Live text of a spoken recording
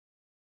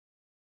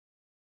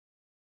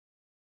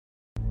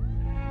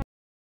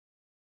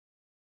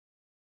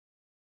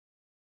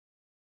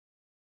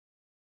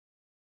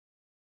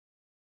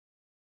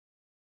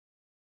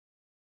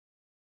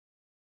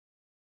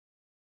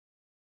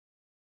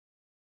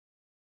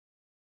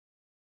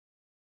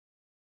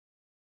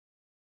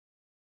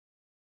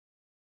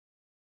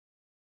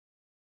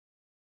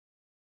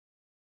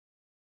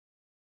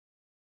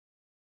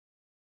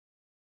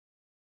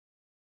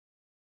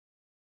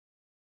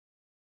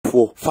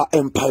Sarfoh fa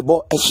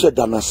empaibo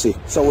danase.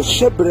 So wo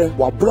shebre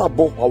wa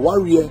brabo wa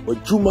warrior wa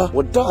juma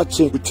wa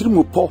dache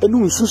bitirimupo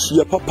enu nsusu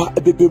ya papa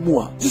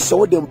ebebemu a dise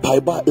wo de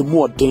empaiba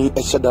emu oden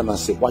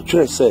danase. Wa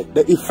twere say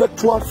the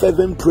effectual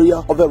fervent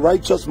prayer of a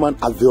righteous man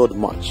availed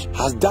much.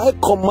 Has thy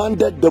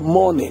commanded the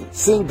morning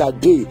since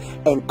that day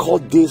and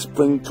called day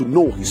spring to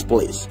know his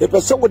place. The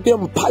person with the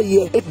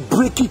empire it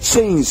break it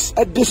chains,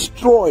 it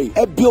destroy,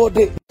 it build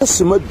it.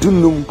 Esima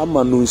dunum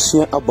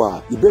amanunsia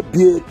aba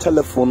ibebie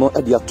telephone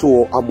at the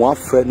ato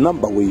amwafre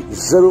number way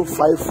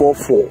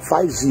 0544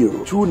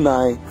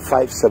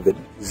 502957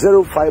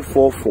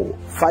 0544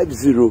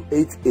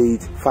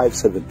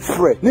 508857.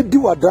 Fre ne di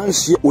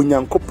wadanse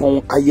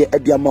onyankopon aye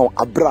ediama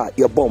abra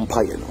ye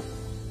bompaye no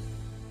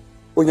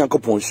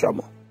onyankopon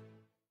shamo.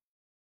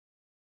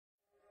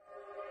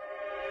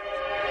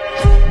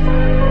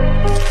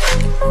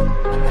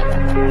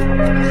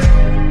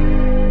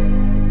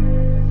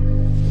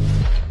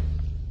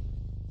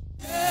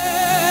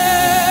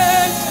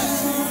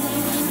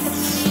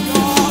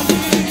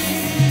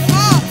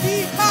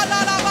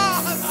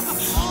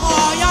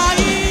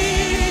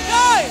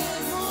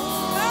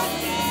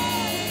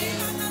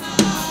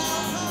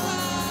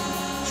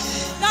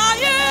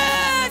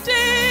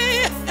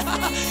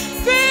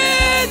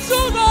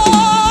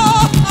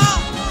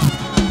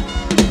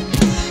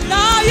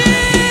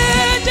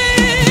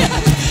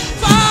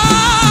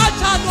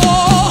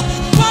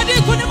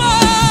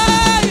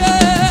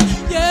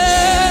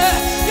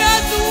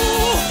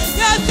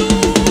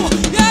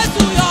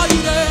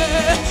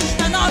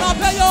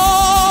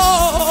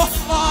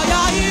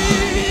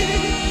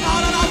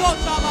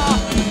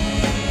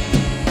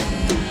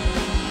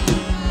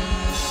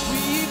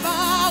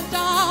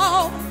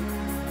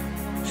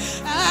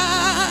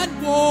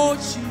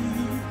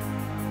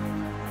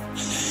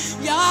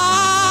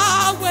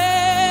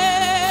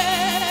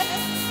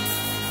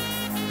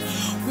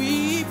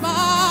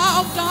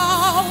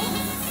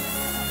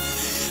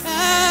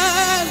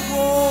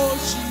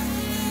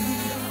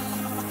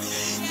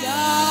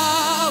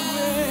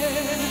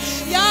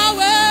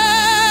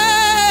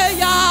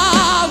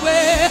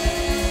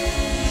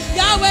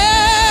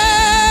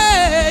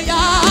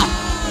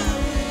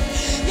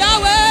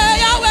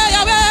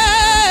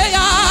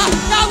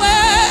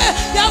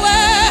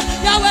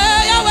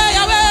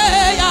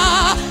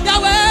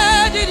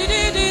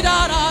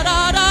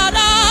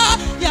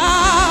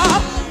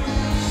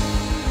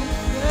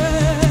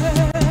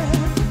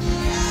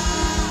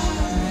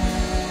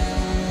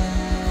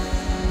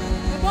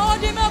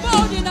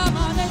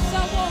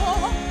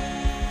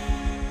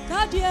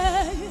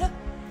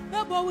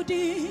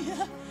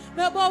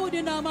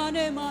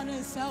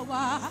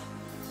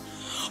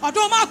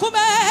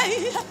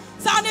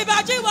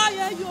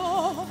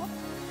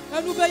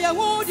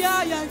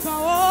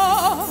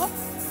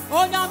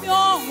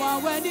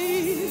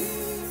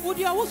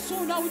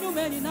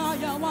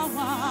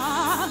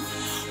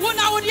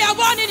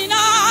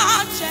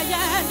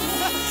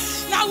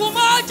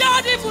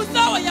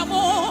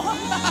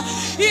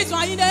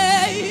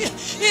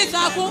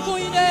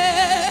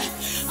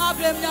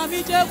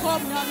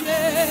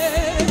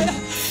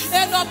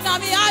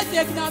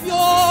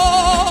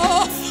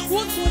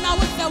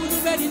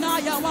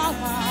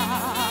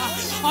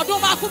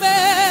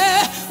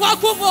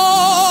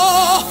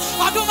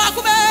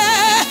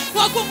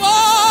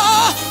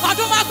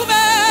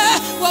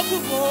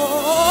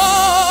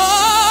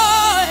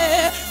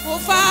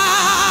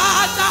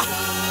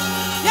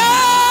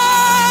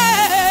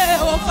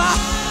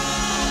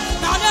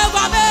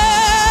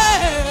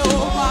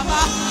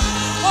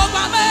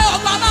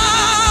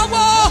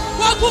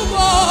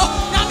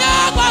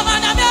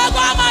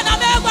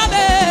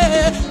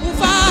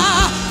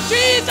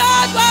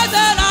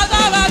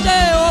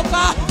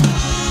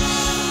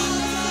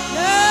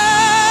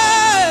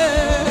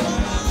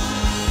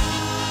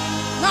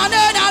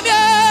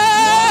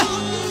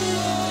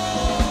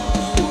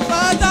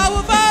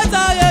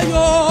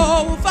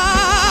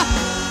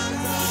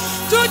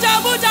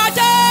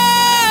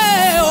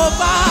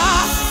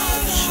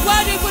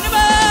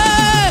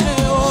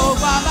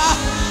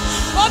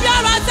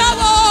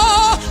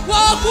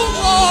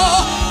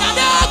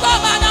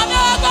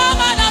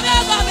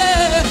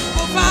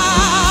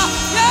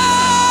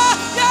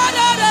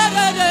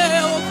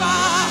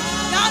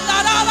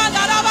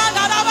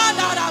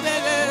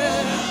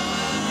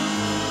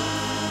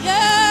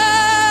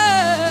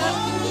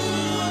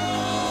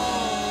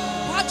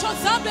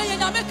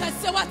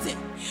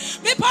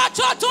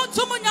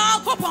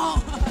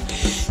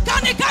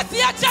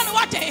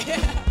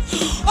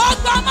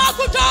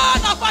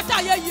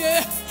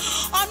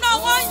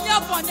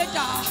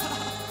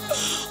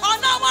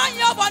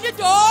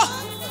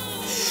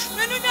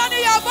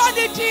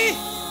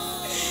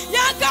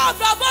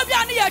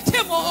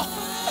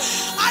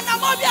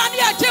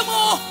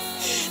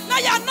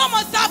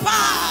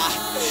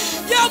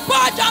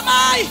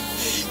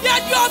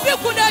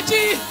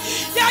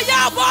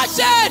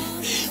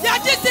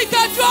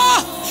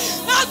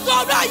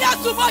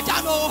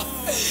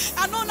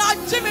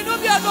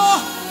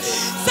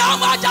 so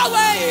much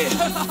away,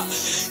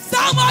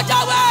 so much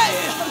away.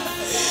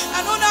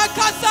 And on our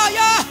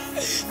Kasaya,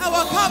 I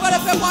will cover the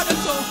people.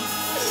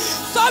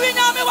 So we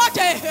know me what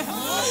day.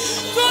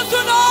 Soon to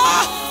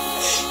know,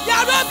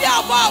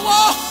 Yarabia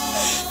Bawa,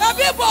 a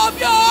people of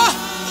your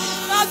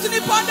Natuni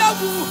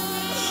Pandabu,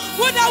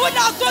 would I would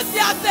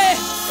associate.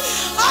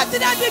 After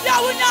that, we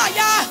are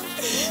ya.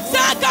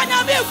 Sakana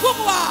me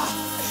kumwa.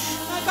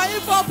 Can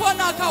you pop on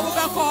a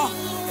Kawako?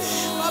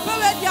 Papa,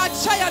 ya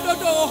chaya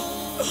dodo.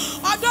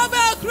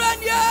 Adobe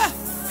Crania.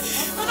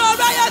 No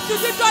riot to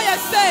destroy a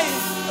say.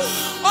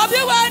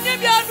 Obi-Wan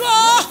Nibiano.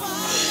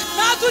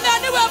 Not to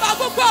anywhere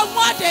Babuko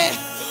one day.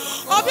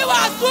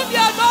 Obi-Wan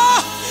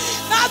Subiano.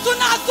 Not to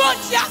not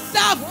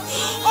yourself.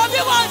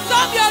 Obi-Wan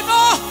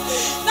Subiano.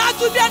 Not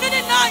to be an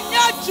in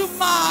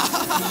Juma.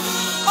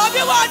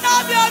 Obi-Wan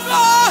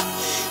Nabiano.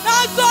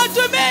 Not so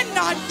to me,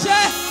 not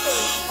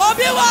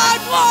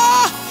Obi-Wan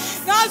more.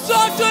 Not so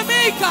to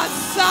me,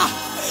 Kassa.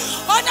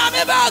 On a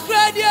me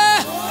background,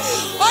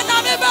 on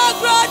a me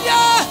background,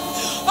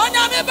 on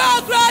a me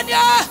background,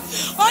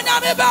 on a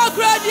me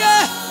background,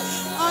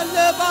 and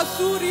the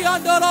Basuri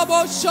and the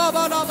Robo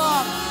Shabanaba.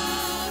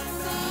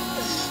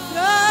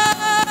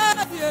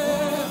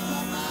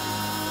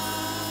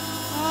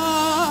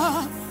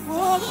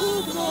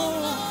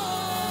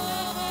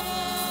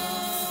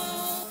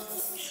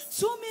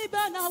 Sumi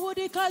bana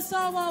wodi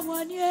kasawa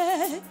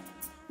wanye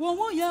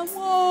womo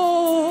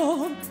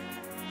yemo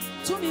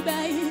to me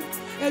bay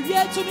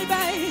to me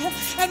bay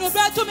and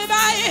obey to me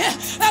bay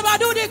ever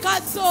do the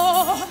kaso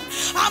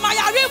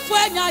amaya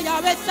refwenya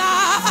ya beta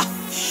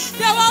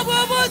ya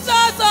wabubu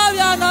so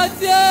ya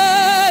not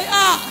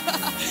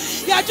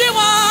ya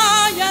jiwa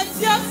ya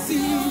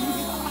tiasi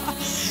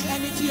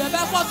and it's your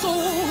bakoto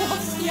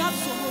ya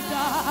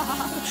soda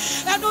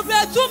and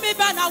obey to me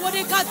bana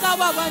wodi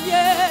kasawa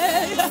wanye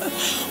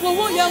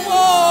womo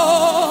yemo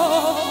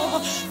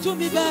to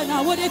me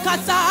bana wodi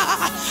kasa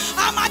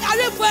amaya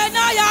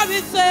refwenya ya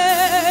beta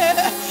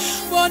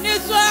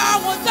Boniswa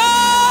amuta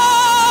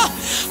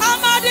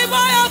amadi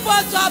boya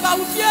foto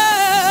abawufie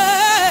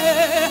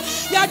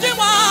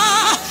yadima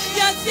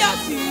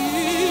yantiati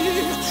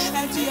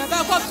enti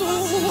ebekotu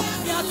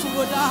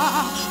yatuoda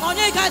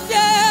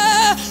onyekase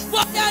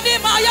boya ni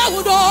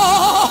mayawudo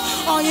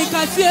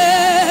onyekase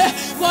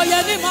boya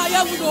ni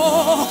mayawudo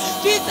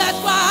Jesus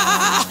kwa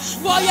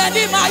boya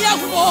ni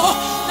mayawudo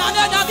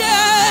nana nabye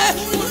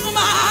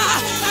unuma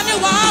nani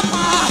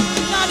wama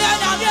nana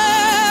nabye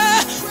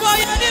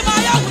boya ni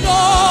mayawudo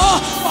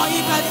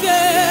onyekase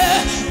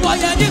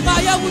boya ni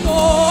mayawudo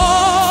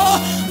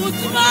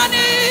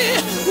utumani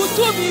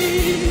utumi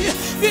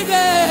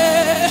bide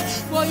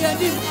boya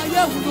ni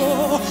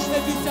mayawudo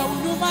ebita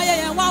unuma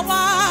ya wawa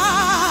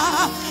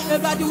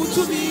ebadi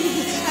utumi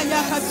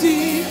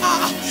ayakasi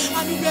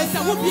anu besa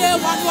ubie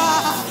wanwa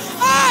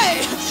ai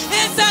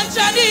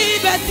intentionally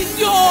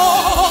betitio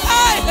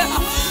ai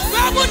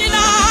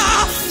babunina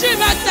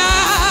chibata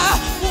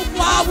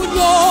ukwa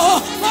wudo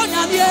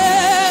onyamie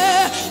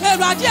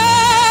eradie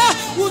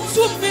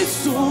utumi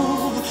so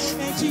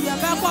eji ya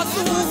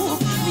bakotu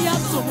ya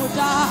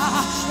somoda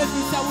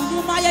ebita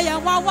unuma ya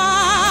wawa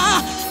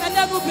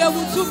enu be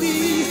utumi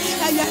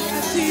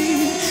ayakasi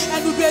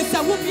enu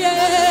besa ubie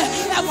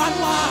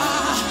wanwa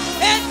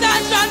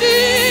intentionally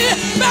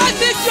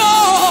betitio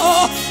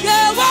ye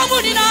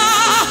wamunina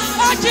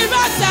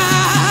achibata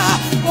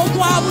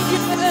ukwa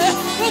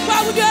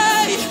wude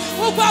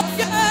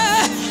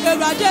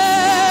erade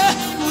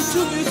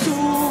utumi so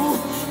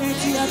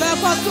enti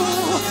abekwatu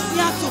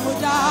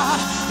nyatoda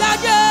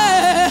daje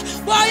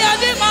boya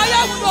di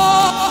mayawudo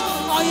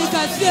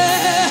oyikase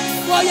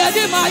boya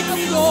di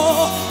mayawudo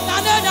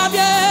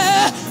nanenabie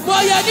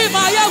boya di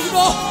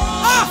mayawudo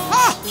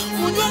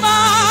unuma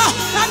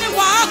nani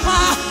wakwa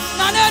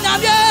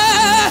nanenabie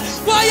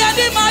boya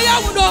di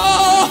mayawudo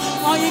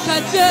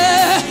oyikase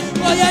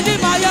boya di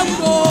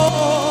mayawudo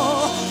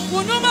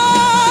unuma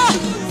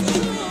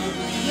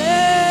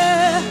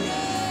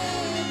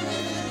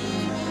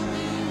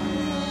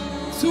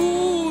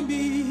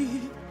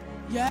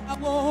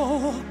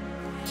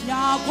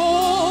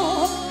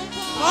Yabo,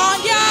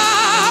 Onya,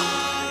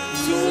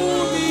 to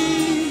me.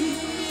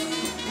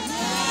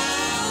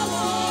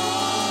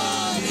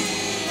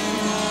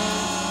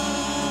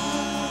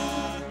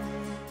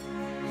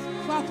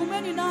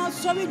 Fakumeni na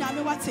sorry na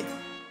me wate.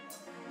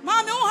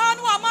 Mami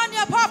uhanu amani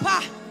ya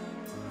papa.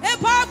 E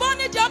pa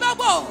boni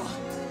jababo.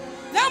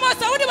 Na mo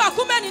sawudi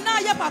wakumeni na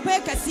ye papa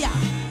ekesia.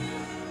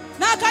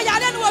 Na ka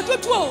yale no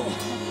otutuo.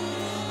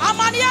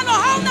 Amani ya no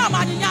ha na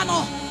amani ya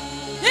no.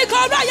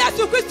 Ikora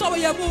Yesu Kristo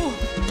yemu.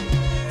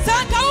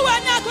 Santa uwe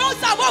nya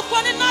krosa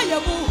wofo ni na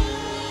yemu.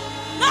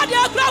 Na de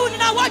akra woni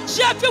na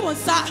wache fi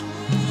wonsa.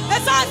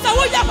 Esansa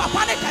wo ya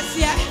papa ne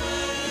kase.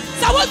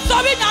 Sa wo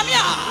so bi nyame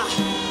a.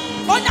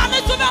 Onyame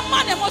to be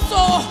ma ne mo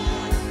so.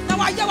 Na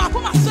wa ye wa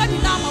koma so di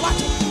na ma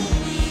wache.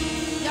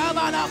 Ya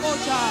bana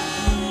boja.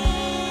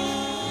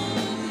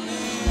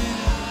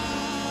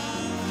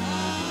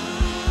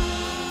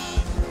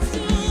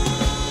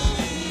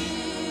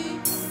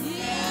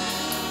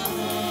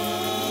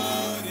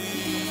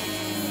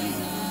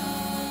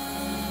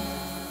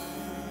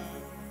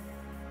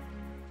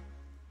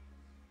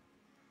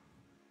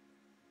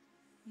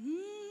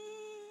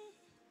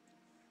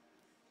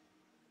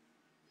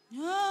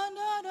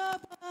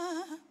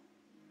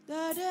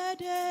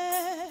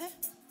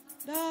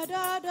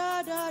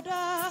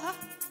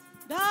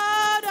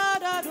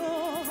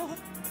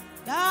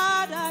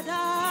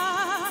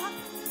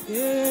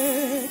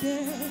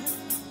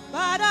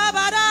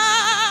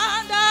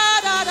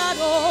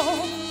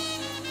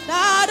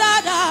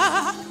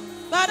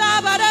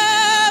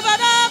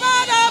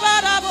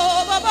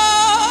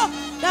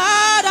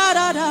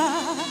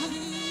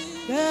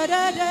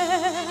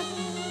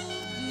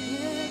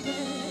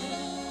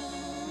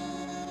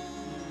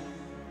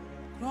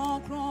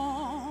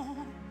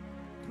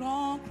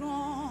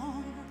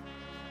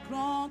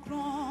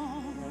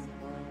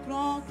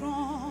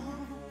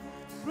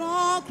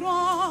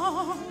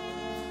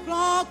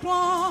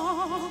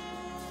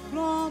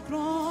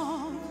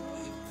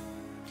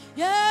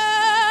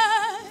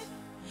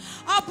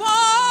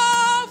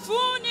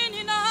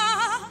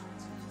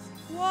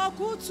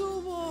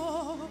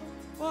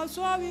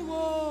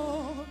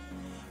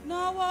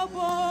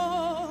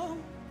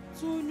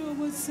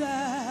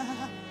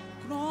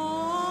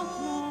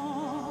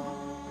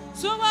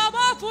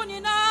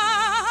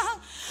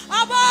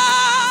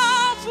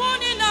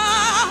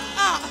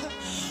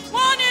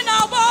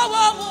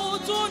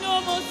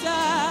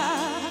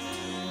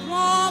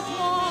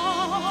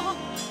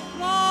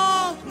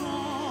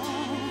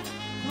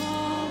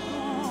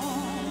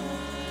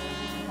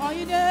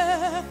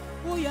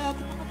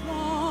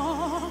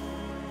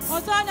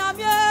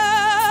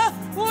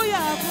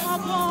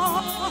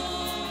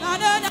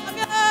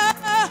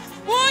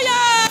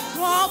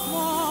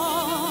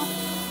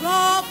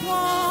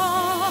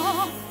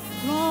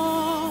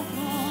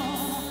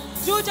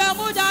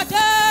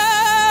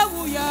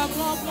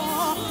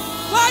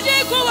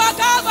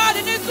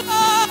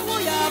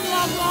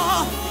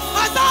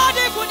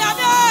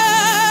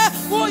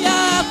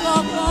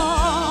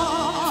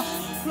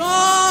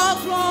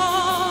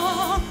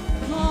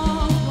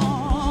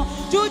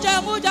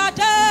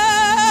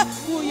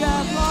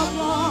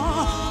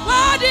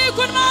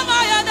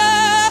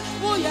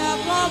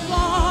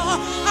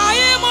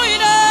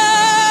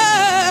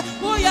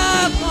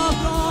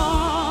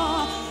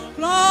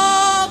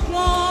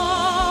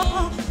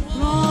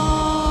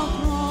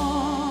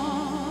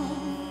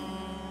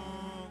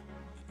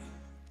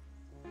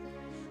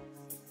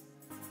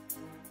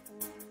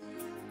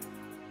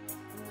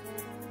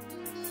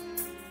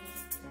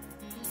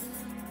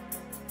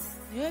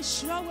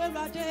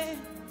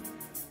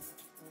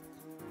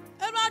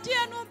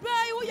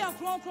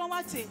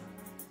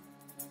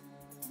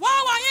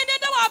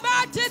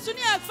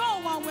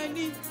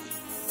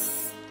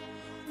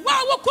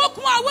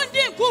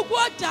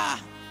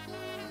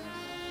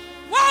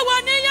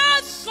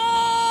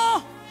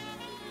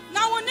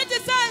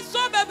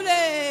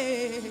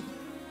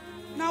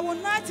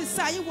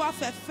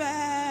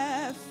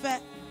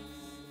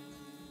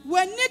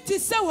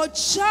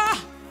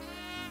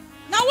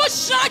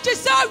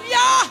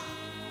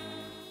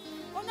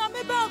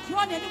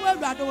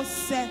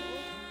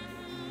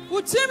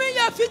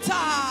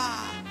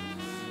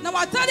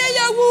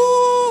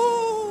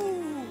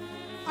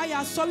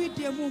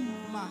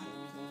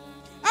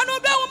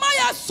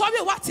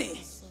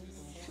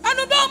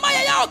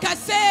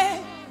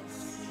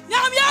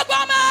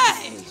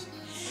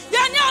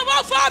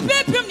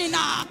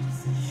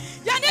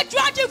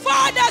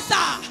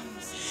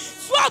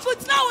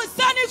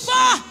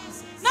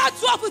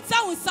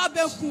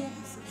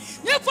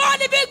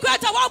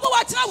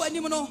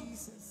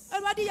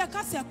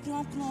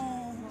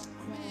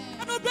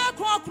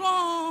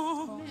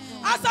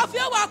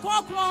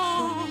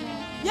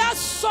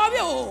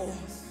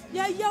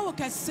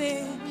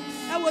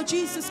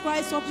 Jesus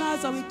Christ of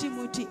Nazareth,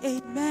 Timothy.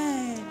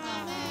 Amen.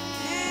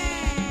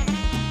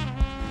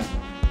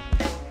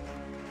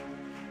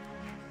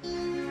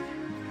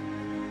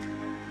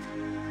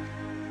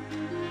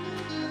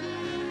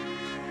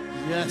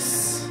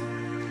 Yes.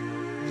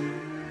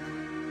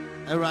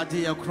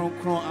 Eradi ya kron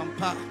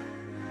ampa.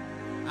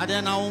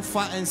 Adena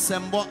onfa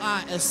ensembo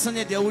a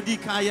esene de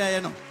wudi kan ye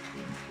no.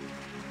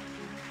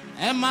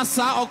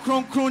 Emasa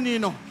okron ni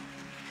no.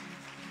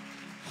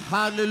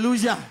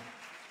 Hallelujah.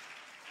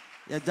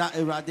 Yada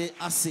erade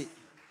ase.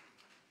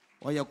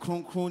 Oya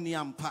kron ni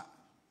ampa.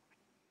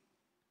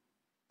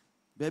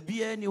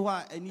 Baby eni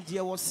wa enije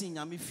wo sin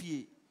nyame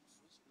fie.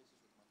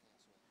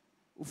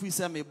 Ufi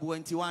se me bo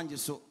enti wanje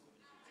so.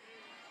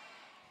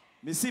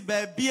 Me si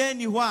baby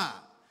eni wa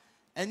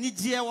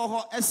enije wo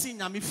ho esin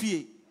nyame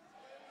fie.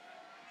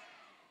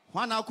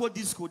 Wana ko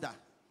disco da.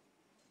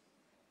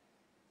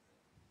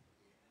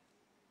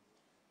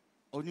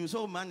 Oni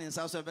so man in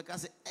South Africa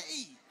say,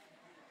 "Hey,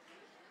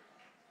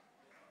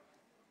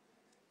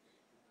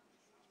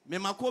 me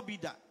mako bi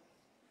da."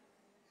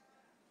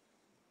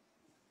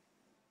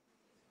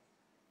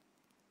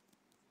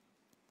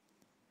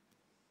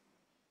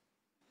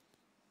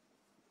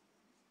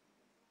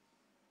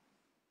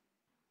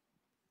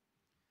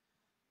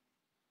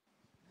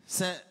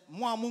 Se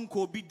mo amun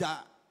ko bi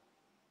da.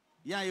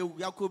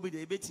 Ya ko bi da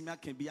ebetimi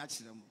aka bi a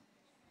kire mu.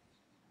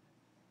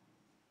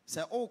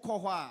 Se o ko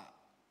ho a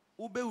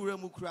ubewura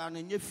mu kura no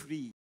nye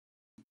free.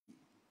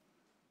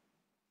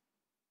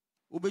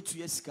 Ubetu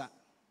yesika.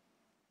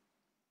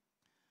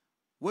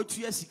 What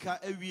you sika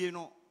ewie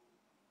no.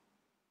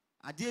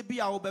 Ade bi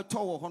a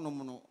obeto wo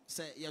honom no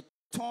se ye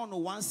ton no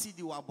 1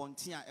 cedi wa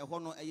bonten a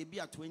eho no eye bi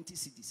a 20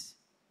 cedis.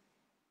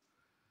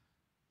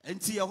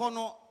 Enti eho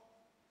no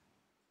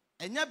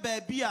enya ba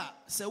bi a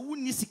se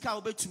wunni sika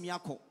obetumi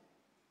akọ.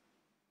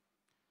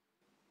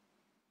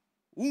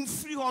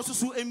 Unfree ho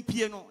so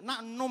empie no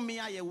na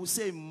nnome aye wo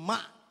say ma.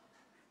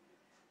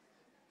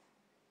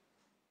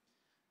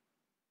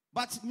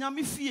 But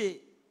nyame fie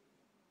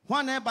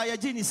one eba ye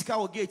gini sika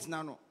o gate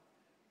na no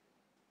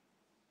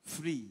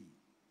free.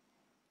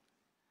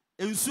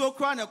 Ensuo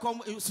kra na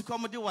kom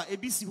de wa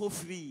ebisi ho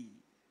free.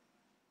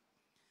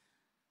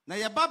 Na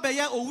ye ba be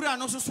ye owura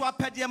no so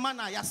apede ma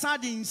na ya sa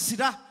de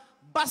nsira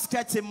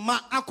basket ma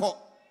akọ.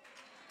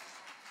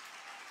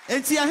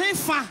 Enti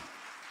ahemfa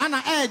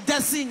ana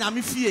desi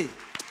nyame fie.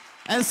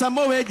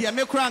 Ensamo we die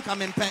me kra nka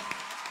mempe.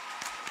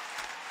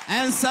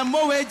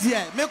 Ensamo we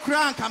die me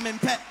kra nka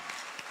mempe.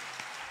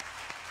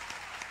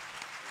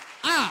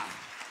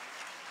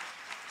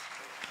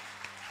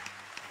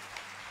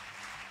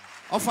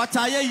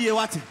 Ofataye ye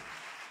wate.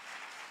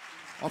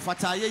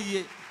 Ofataye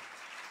ye.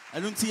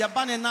 Enunti ya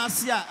bane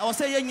nasi a. O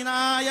se ye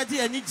nyina ye de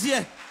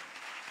anigye.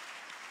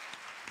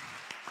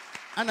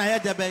 Ana ye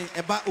de ben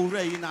eba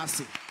owura yi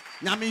nasi.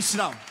 Nyame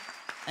nhyira.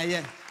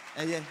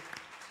 Eye.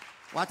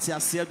 Wate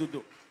ase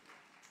dodo.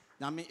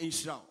 Nyame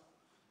nhyira.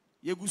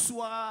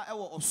 Yegusua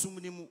ewo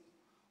osum ni mu.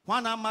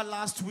 One ama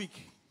last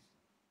week.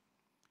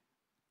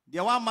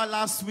 There one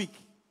last week.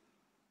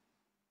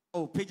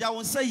 Oh, peja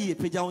won say ye.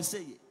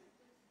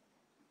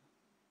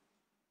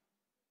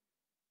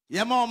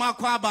 Yema ma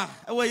kwaba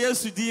ewe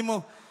Yesu di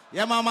mo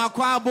yema ma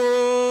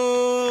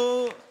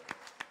kwabo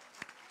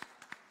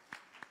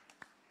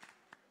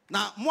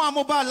na mo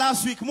amoba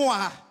last week mo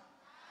ha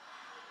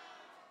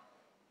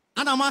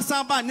ana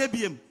masamba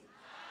nebiem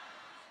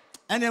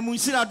ene mu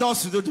nsira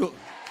doso dodo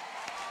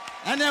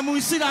ene mu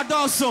nsira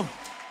doso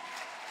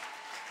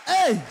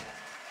eh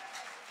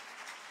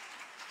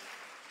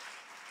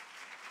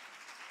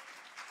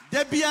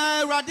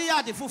debia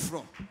radia de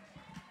foforo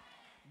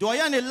do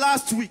oyane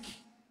last week.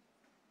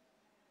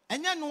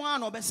 Enya noa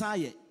no besa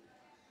ye.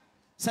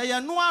 Say ye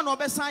noa no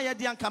besa ye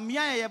de anka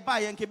mia ye ba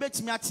ye nke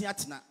betimi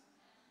atena.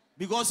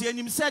 Because ye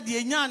nim said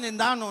ye nya ne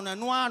nda no na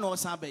noa no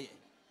sa be ye.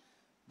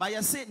 But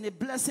ye say the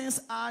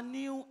blessings are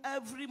new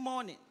every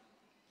morning.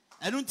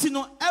 And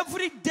until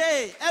every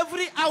day,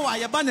 every hour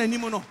ye ba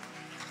nanim no.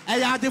 E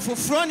ya de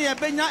foforo ne ye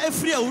benya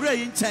efri awura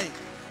yi nchen.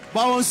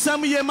 Ba won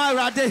sam ye ma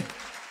rade.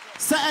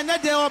 Say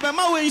ene de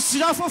obema we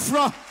nshira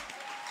foforo.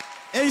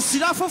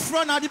 Nshira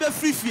foforo na de be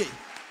free fie.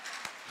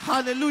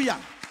 Hallelujah.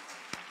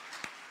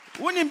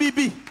 Woni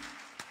bibi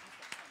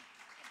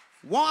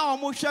won a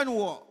omo hwe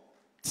no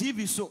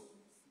TV so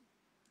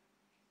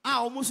a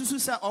omo susu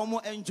sa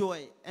omo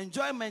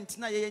enjoyment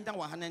na ye nda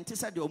wa hanante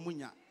sa de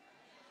omunya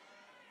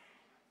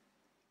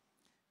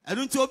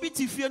enu nti obi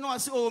tifie no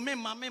ase o me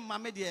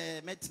mama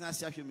de metina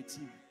sia hwe me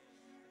TV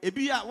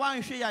ebi a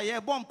wan hwe ya ye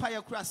bompa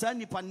ye kura sa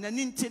nipa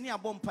nani nteni a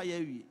bompa ye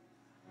awie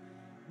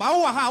ba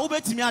wo ha wo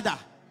betimi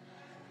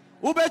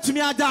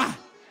ada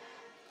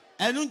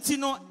and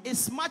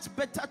it's much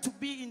better to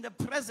be in the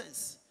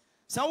presence.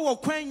 So we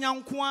kwen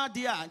nyanko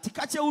dia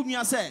ntikache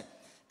unua se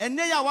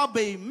ene ya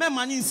wabe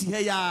mema ni nsi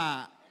he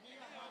ya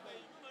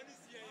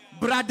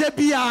brade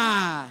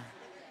bia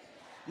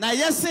na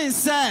yesen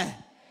se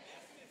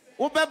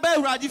wo bebe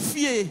urade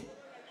fie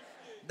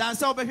dan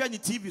se wo behwe ni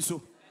TV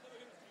so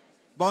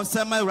bon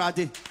se ma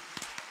urade.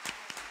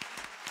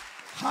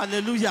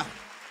 Hallelujah.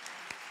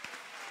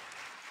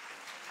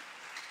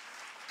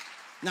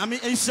 Nami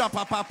ensha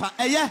papa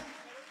eye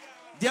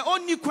the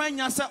only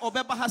kwanya se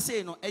obeba ha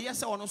say no eye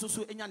se ono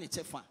so enya ne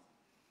chefa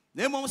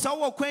na emom se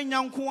wo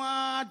kwanya nko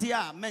a de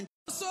a men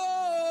so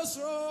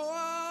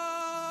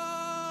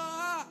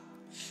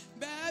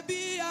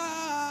baby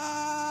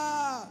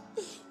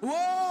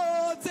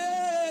wo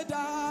te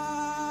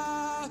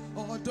da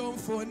odon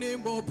fo ne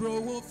mo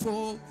bro wo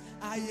fo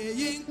aye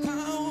yin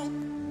kan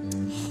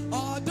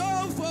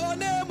odon fo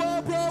ne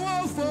mo bro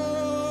wo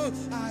fo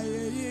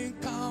aye yin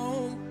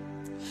kan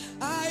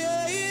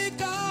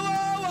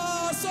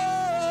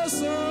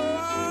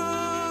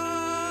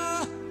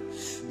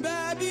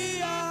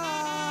baby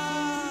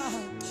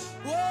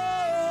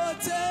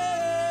what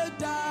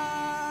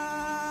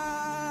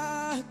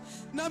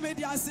na me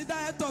dia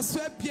sida to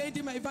so pie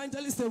di my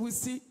Evangelist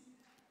Awusi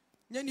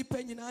nyani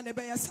panyina na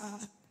be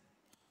yesa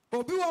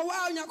obi wo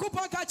wa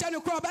Yakobon ka cha ne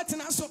kro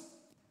betena so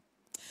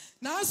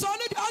na so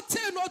no di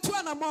ote no to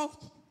anamo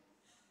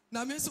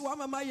na me so wa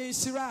mama ye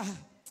nhira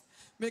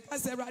me ka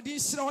se radi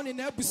nhira oni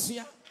na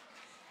abusua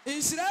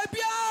nhira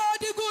bia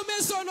odi gu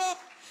me so no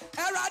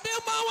erade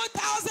ma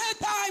 1,000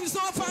 times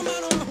no fama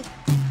no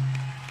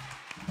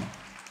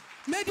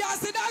me dia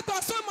sida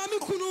to so mami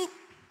kunu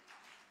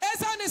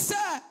esa ne se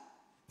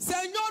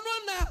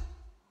nyono na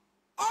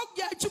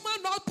ogya chuma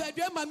no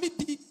pedwe mami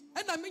di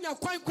e na menya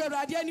kwan kwa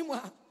erade animu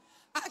ha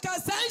aka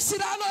san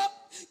nhira no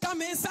ka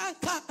me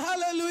sanka.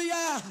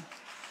 Hallelujah.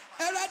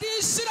 Erade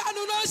nhira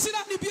no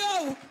nhira ni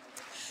bio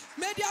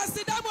me dia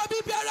sida mo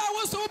bi biara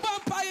wo so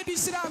bompa ye di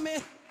nhira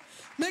me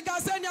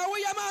Megasenia,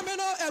 we are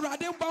Mamino, a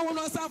Radim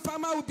Bono San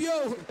Fama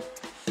Bio.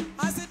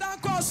 I said, I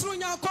call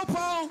Sunya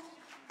Copo,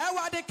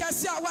 Ewa de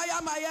Cassia, why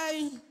am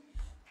I?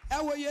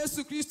 Ewa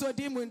Yesu Christo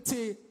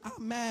Dimunti.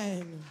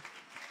 Amen.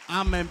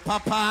 Amen.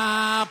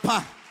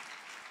 Papa.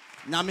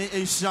 Name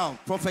Insha,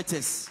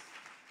 prophetess.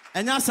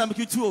 And now some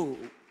kitu.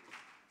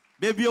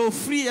 Baby, oh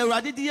free, a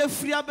radidia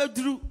free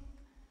abedru.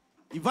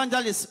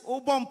 Evangelist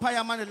Obon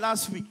Payamane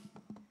last week.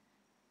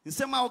 In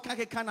some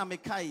okake kana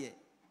mekaye.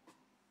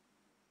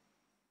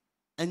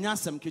 And now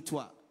some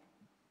kitua.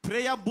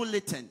 Prayer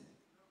bulletin.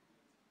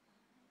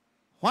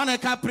 One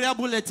eka prayer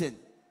bulletin.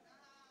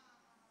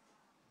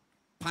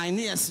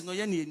 Pioneers no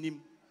yeni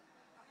nim.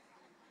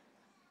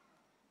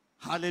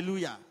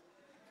 Hallelujah.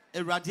 A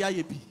radia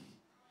yebi.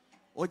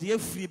 Or the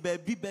free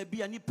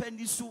baby and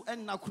penny su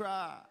and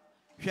nakra.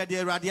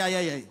 Shadi a radia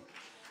ye.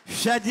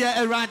 Shadi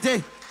a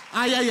rade.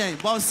 Ayaye.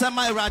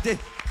 Bonsama erade.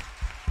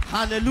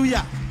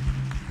 Hallelujah.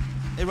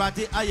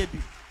 Erade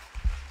ayebi.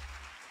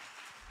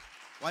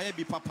 Why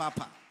be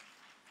papa?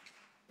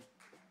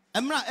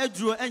 Emra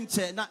edro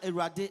enche na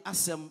erade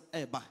asem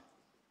eba.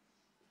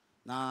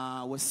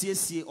 Na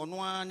wasiesie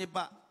onwa ne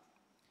ba.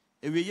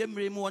 Eweye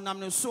mre mu onam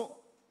ne so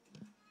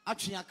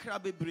atwe akra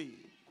bebre.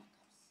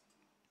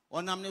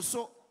 Onam ne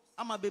so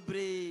ama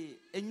bebre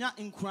enya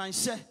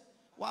nkranhye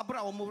wa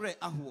bra omure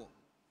aho.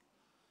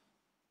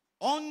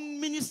 On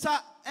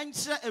minister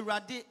enche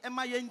erade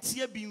ema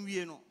yentie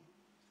binwie no.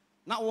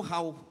 Na wo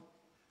hawo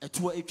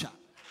eto etwa.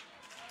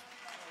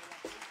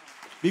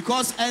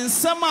 Because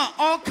ensema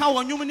all ka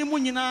wonwum ni mu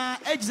nyina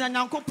agina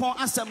nyankopon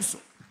asem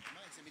so.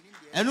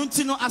 Enu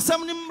nti no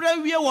asem ni mra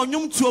wie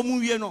wonwum tuo mu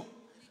wie no.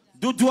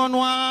 Dodo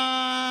no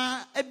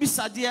a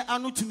ebisade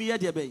anu tumi ye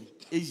de bey.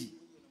 Eyi.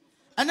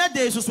 Ena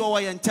dey so wo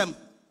ye ntem.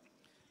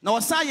 Na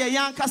wosa ye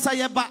yan kasa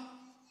ye ba.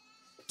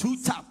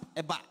 TWOTAP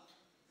eba.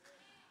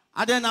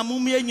 Ade na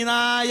mumie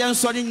nyina ye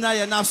nsori nyina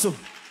ye na so.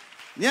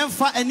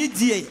 Yemfa eni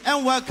die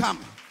and welcome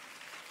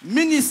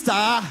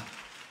Minister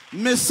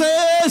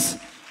Mrs.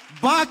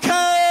 Bucket.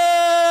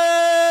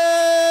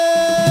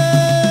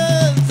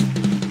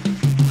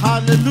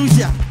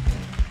 Hallelujah.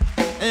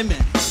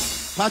 Amen.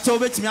 Pacho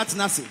bet me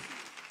atinase.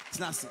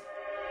 Tinase.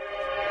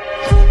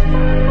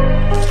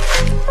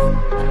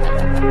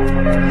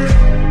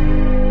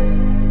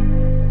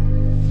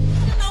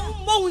 Na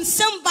mo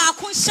nsem ba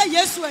ko hye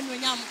Yesu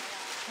anuonyam.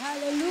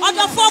 Hallelujah.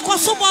 Odo fo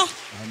kosobo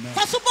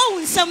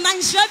unsem na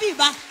nhira bi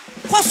ba.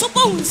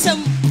 Kosobo unsem.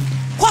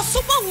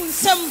 Kosobo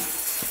unsem.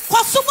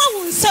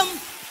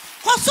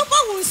 O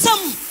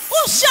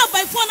share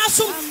by phone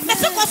asum.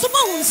 Mese kosobo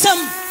unsem.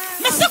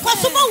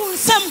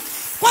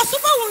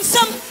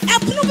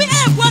 Epunu bi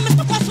egwa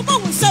mese kosobo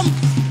unsem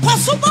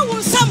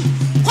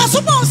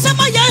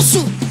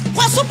Yesu.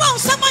 Kosobo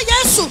unsem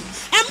Yesu.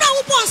 Emra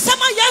wo bon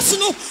nsem Yesu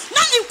no.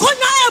 Na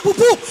inkonya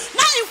ebubu,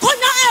 na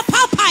inkonya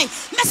papai.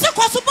 Mese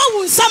kosobo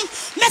unsem.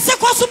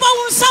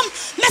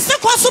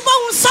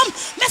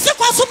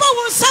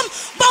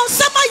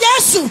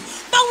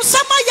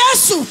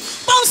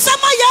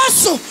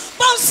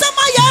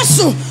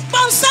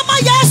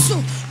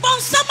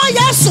 Bonsama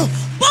Yesu.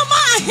 Boma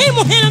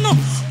ahimu hinno.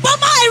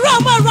 Boma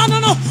iroma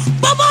ranno.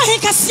 Boma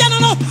hinkasiano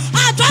no.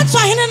 Adwanto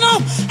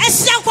hinno.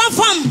 Esiankwa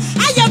fam.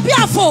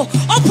 Ayabiafo.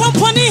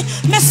 Opomponi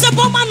mese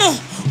boma no.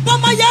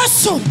 Boma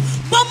Yesu.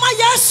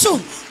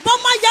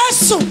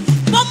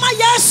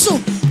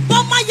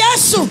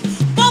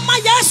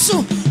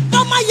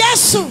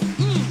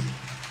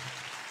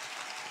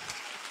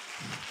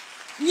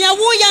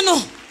 Nyawo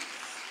no.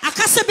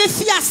 Akase be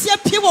fi ase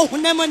pie wo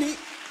honamani.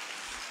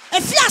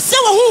 Efi ase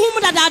wo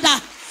huhum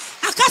dadada.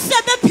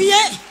 Akase be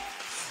pie.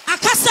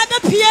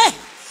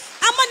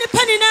 Ama ni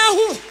pani na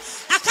hu.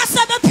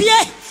 Akase be pie.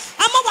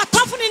 Ama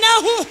watafu ni na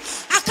hu.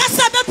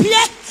 Akase be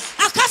pie.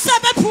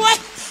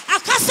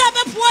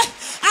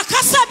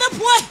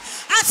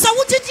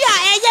 Asawujidia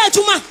eye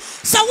adwuma.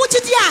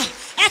 Sawujidia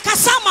e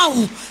kasama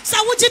wo.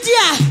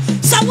 Sawujidia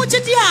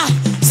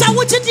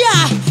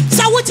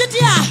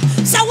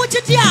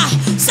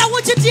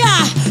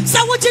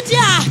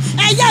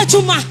eye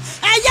adwuma.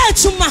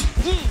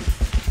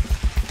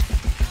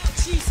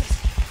 Jesus.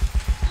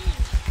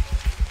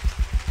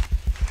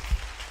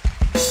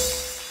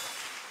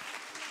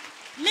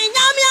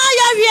 Minyami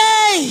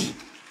ayawie.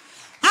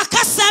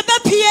 Akasa be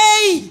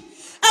pie.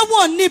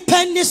 Ewo ni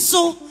penni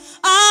so.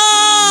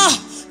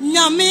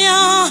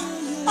 Nyamia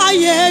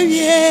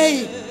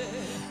ayawie.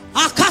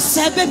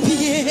 Akasa be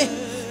pie.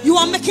 You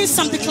are making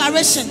some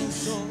declaration.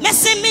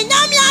 Mese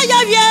minyami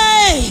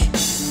ayawie.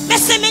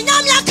 Mese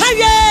minyami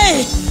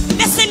akawie.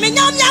 Mese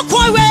minyami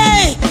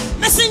akowe.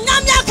 Mese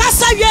minyami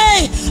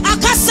akasawie.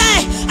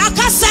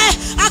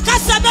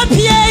 Akasa be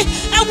pie.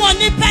 Ewo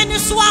ni penni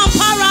so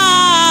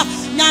ampara.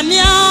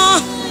 Nyamia.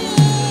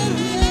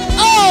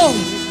 Oh.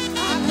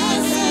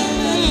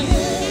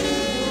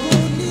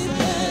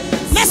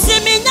 Mese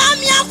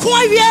minyami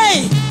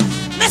akowe.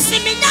 Mese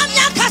minyami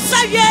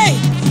akasawie.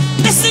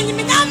 Mese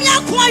minyami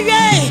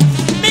akowe.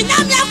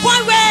 Minyami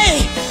akowe.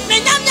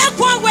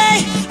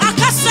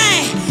 Akasa.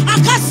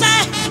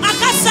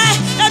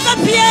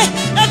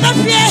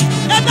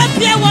 Ebe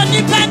pie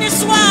woni pe.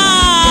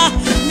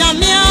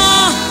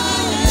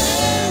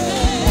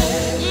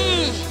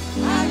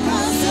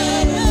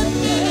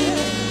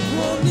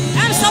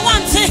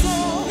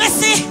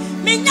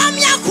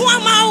 Minyamia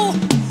Kuamao,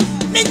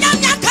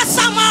 Minyamia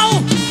Casamao,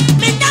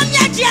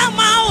 Minyamia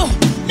Diamao,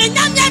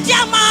 Minyamia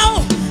Diamao,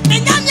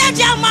 Minyamia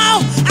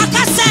Diamao,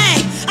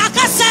 Akase,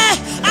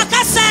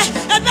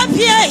 and the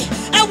PA,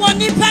 and one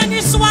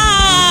penny swa.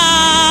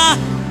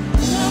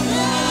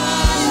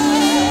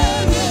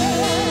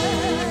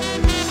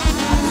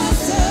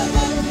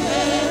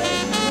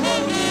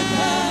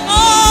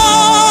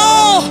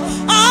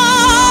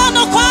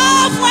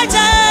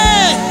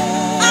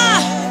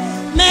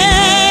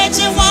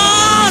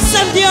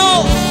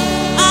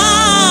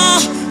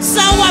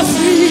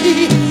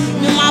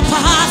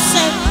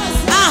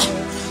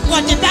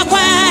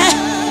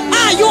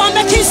 You are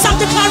making some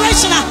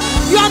declaration.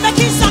 You are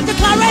making some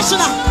declaration.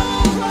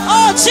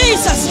 Oh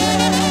Jesus.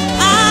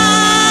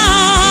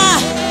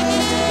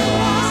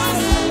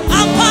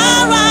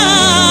 Ampara.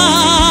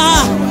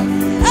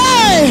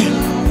 Hey.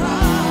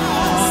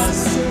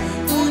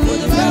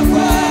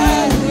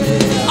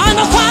 On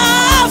the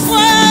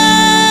pathway.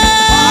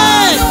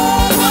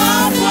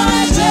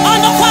 On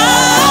the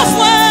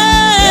pathway.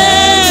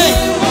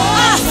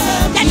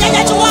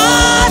 That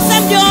was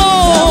and you.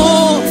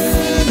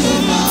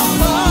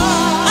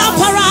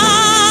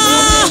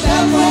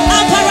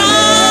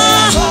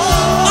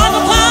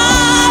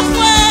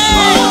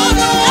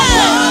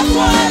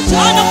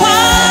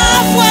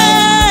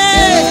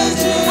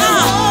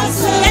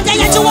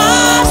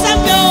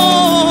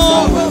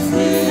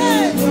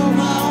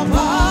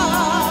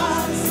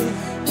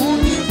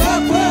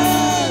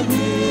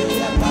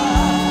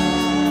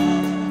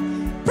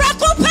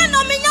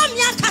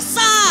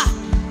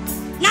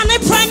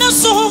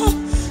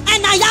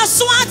 And I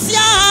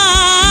aswatia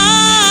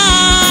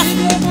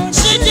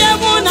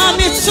Shidemuna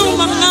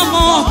mituma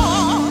namo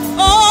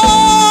oh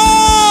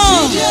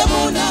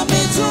Shidemuna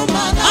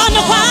mituma namo on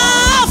the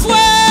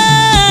pathway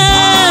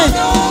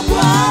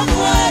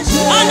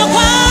on the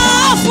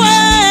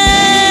pathway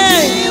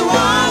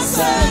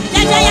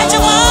yeah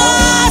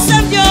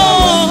you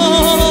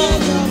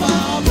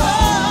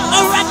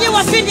already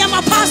was finia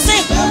my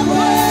passing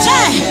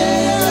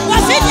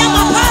was finia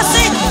my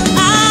passing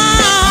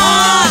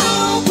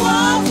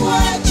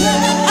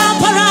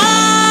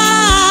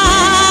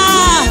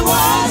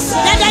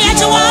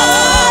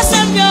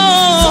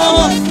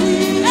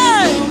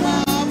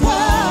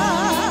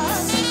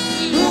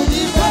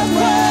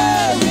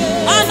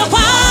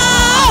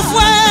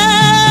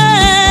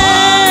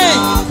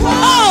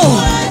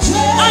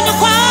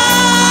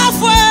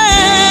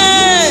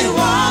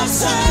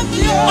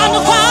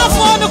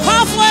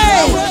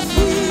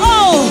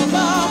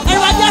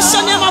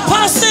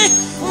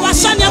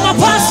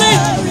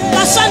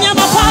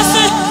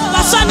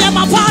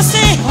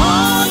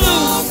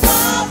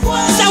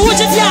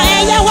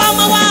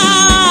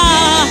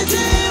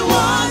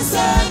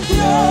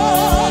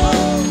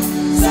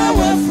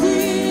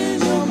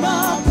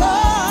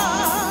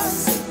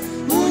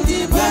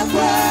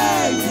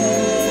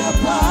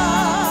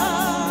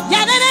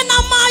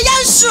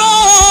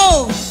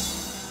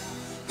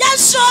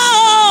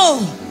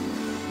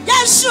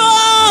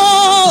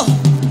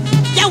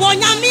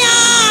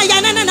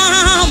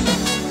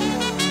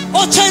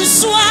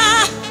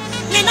Chensua,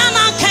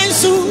 Minana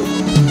Kensu,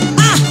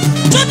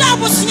 Juda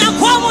was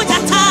Yakwamo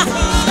Yata,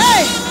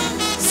 hey,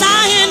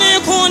 Sahine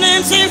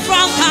Konensi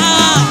Franca,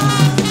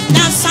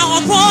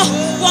 Nasawapo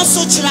was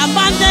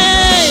Sutrabande,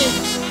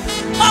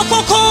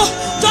 Okoko,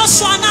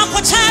 Joshua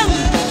Napochem,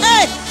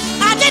 hey,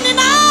 I didn't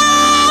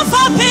know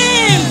for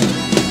him,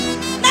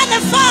 Nana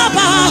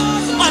Faba,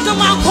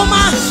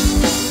 Odumakoma,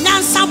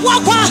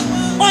 Nansabwakwa,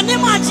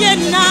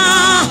 Onimajena,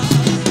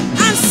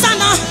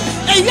 Ansana.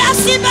 You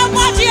see the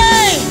body,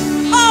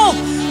 oh,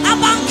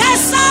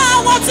 Abankasa,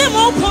 what's him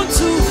open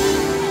to?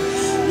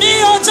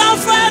 Neo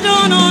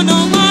Jafredo, no,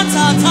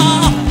 Matata.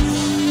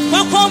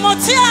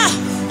 Wakomotia,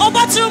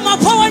 Obatu,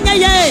 Maponya,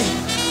 ye.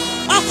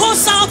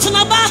 Akosa,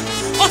 Otunaba,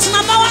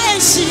 Otunabawa,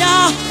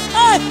 Asia.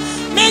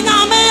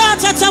 Menamea,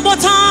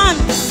 Tetabotan.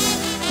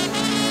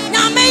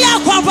 Namea,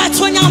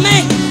 Quabatwanyame.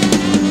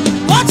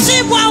 What's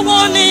it,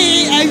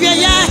 Wawoni,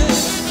 Aya?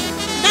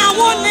 Now,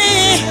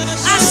 Woni,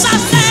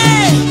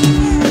 Asase.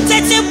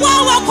 Tete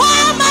wawa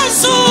kwa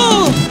mansu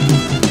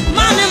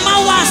mane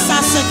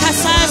mawasa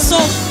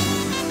sekasaso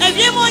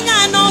ebi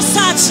monya no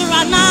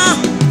satrana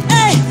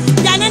eh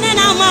yanene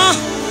nama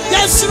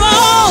yesro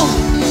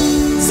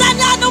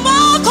sanya no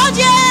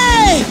kodie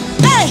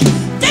eh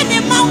tene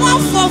mawa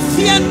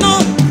fofie no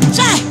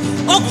chai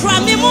okra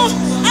mi mu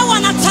I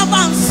wanna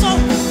tabanso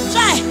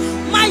chai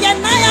maye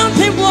na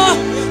yampebo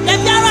e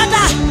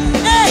biarada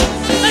eh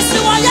mesi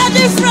wo ya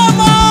different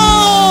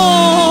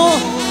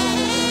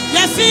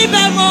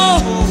Fibemo,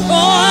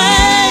 oh,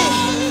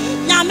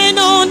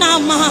 Yamino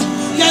Nama,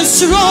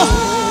 Yensuro,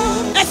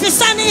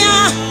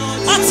 Efisania,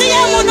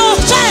 Atiamuno,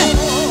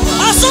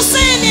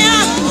 Asosenia,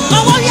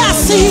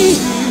 Awayasi,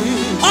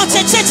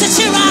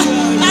 Otetetira,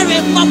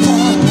 Mary Mapo,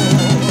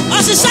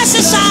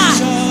 Asisasa,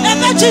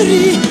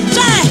 Emetiri,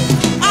 Jai,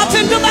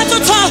 Apindubato,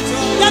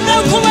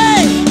 Yamelkue,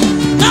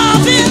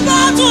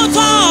 Navibato,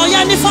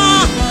 Yanifa,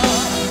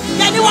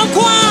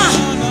 Yaniwakua,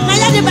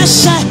 Nayadi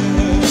Basha,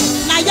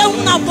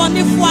 Nayana. na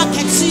boni fwa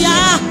ketia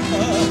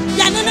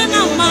yanene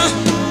na ma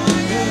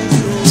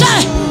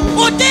che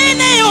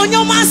odene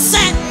onyoma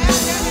se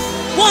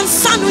won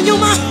sanu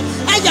nyuma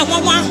eye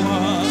wawa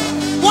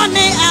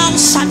woni El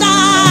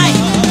Shaddai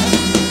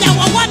ya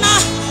wawana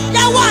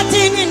ya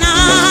wadini na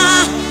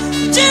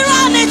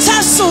jirani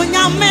taso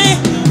nyame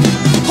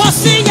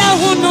kosi ya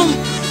hunum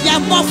ya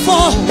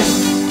mofo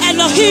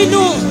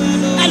Elohinu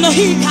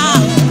Elohika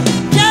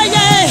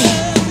yeah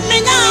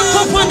minya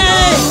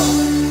kopone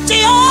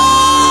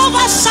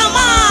Jehovah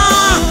Sama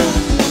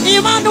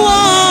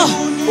Emmanuel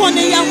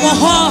woni ya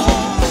woho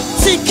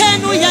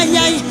sikenu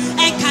ye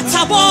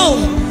ekatabo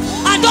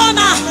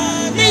Adona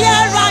ni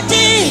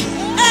radi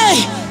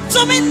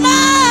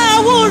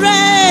tumina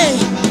wure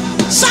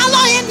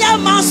Shalom ya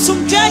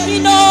masum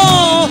jenino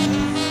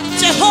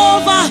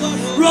Jehovah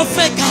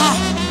Rofeka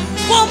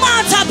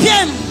Womata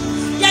piem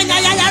ya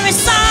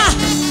resa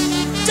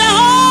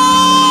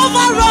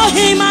Jehovah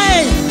Rohima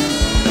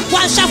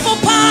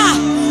Washafopa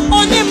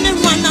onim ni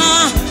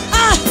wana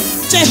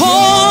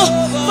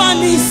Jehovah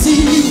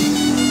Nisi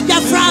ya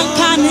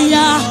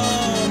Frankania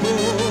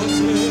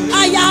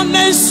Aya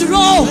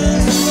Mesro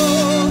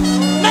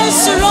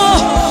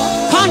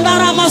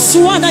Kandara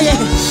Masuana ye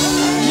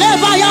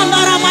Leva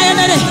Yandara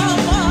Mayanere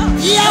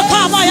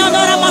Yakaba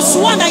Yandara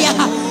Masuana ya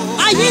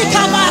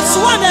Ayika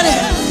Masuana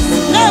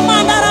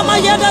Lema Nara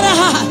Mayanere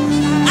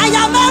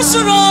Aya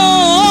Mesro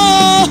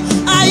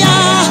Aya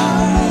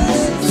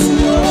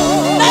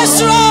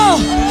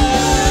Mesro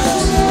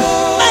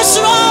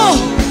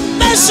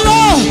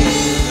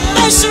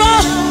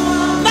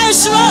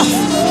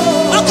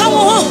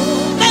Akamu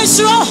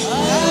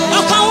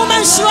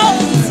Mesro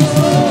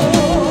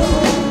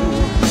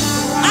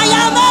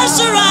Aya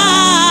Mesro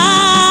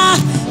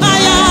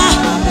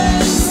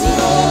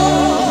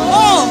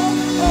Oh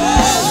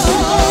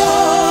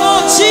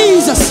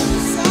Jesus,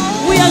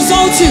 we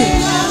exalt you.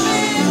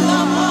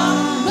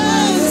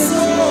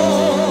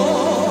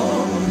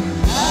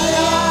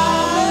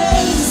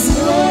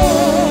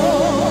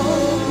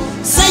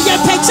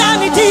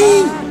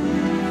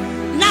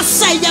 Na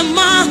say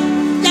yama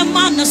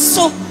na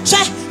so che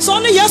so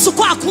no yesu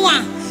kwa kwa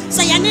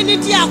say ya ni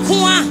di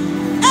akwa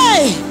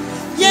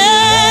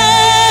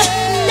yeah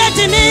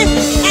dini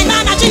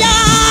ena na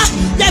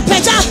ya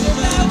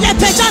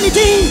peja ni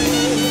di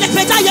ya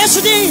peja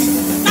yesu di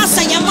na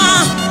say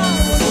yama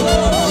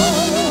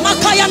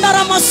makaya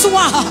ndara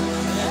maswa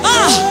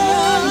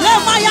le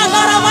maya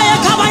ndara maya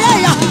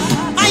kabaya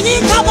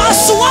ani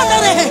kabaswa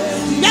ndare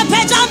ya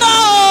peja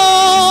no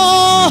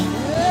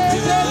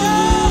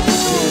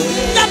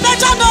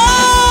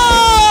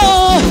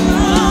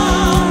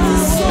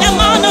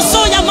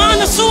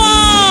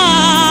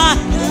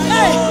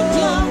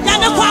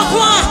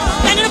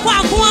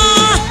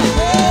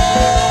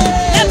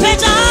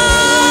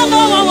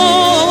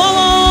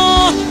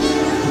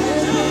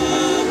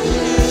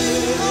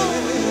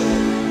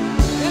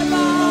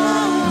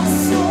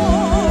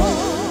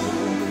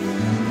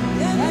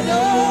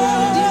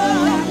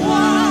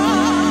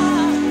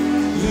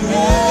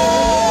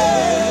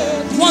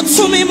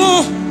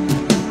Tumimo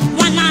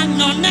wana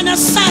no nena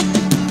sa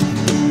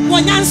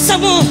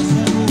wanyansamo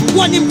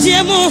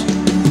wanimdiemo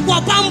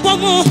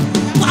wabambomo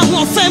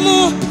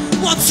wahofemo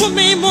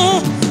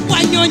watumimo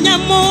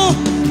wanyonyamo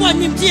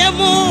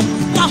wanimdiemo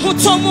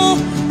wahutomo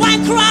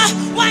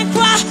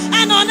wankra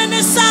ano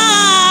nena sa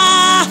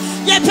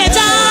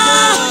yepeta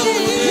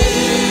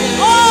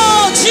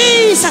oh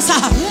Jesus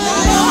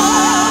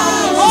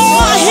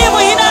oh ahimo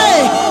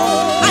hine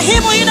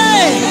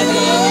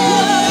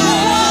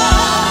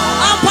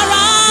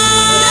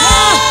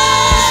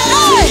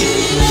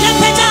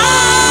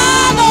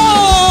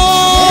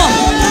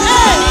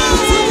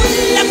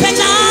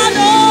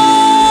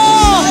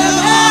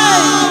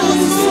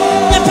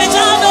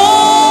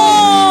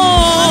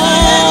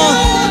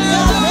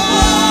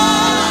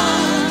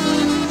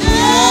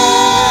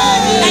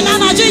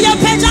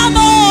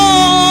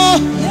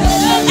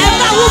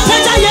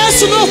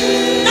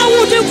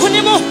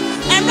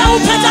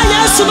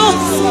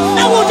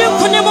na wudi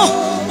kunimo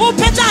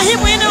upeta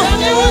himu ino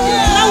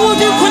na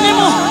wudi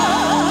kunimo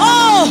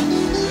oh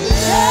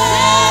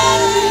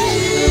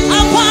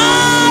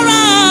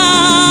apara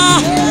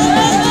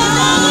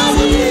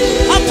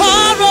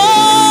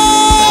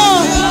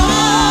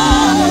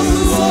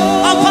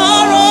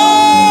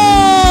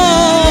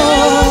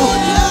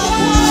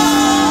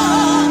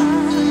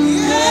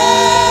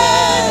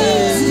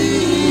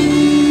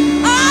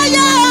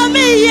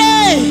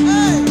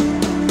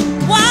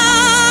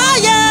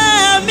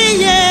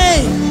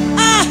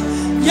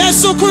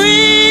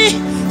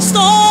Cristo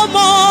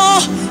mo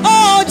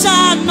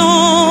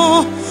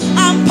ojano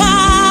ampa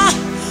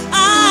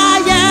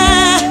aye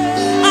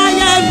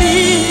mi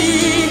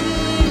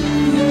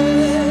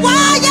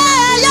waye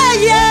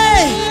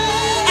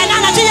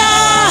enanatia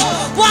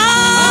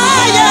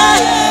waye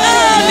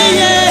mi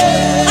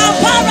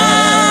ampara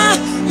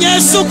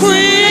Yesu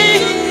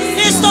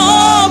Cristo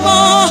mo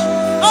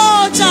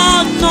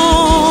ojano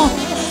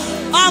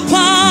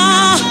ampa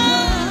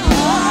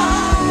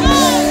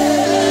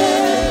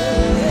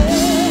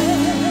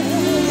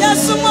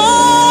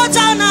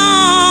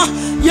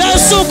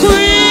Yesu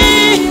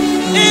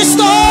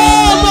Kristo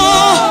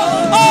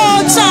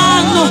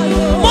otano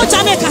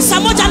mojane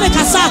kasa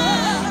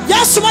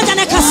Yesu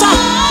mojane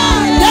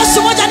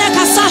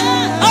kasa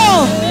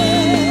oh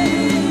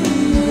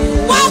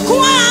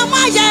wakwa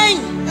mayen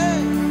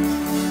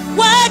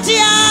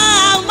wadia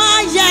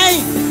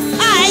mayen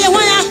aye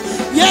wana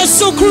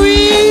Yesu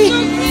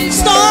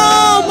Kristo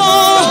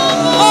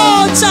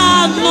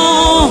otano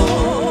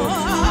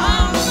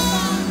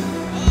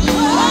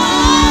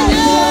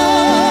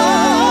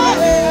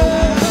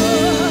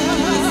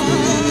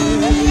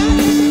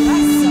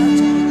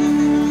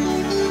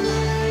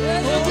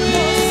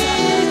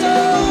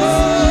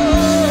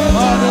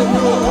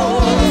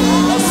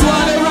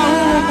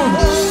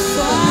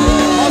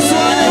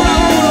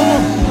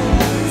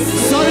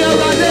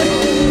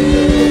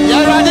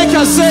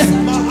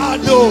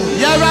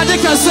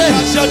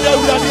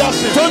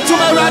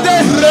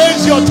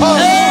Raise your tongue.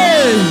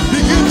 Hey.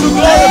 Begin to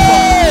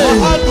glorify.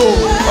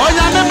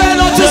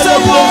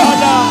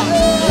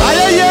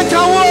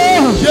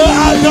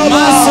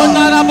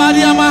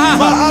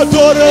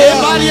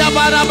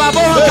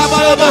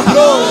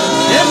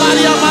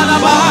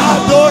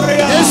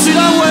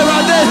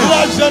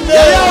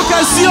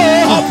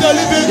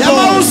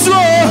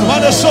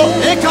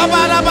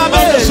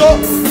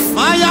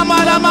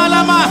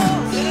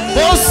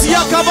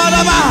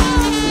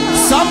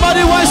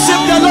 Somebody worship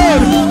the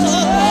Lord.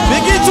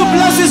 Begin to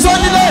bless his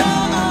holy name.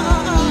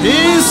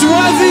 He is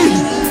worthy.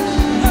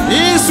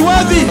 He is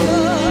worthy.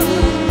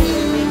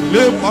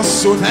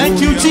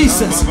 Thank you,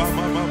 Jesus.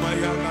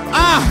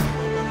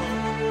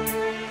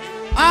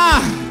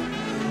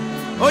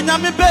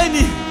 Onyame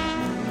beni.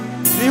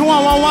 Ni huwa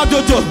wawa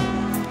dodo.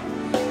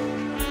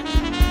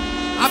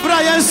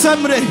 Abraham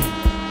Semre.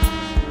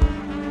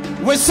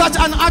 With such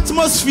an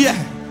atmosphere.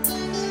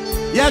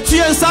 Yet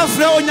you and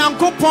Sarfoh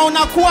onyankopon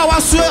na ko a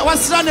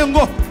wasra ne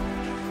ngo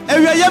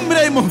ewiye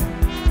mre mu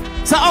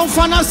sa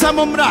onfana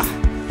samumra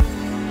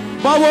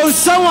ba wo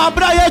san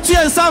abra yet you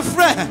and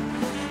Sarfoh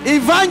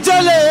Evangelist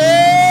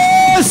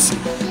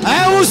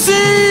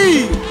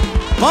Awusi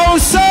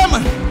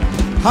Bonsam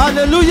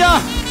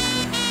hallelujah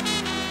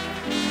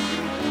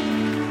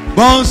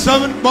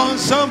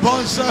Bonsam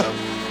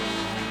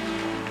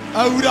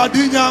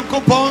awurade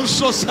nyankopon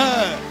so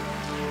say.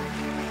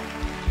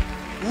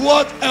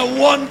 What a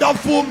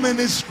wonderful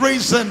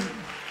ministration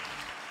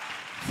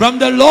from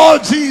the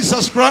Lord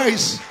Jesus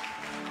Christ.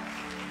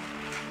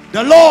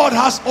 The Lord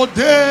has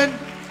ordained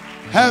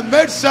her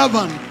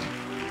maidservant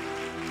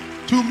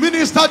to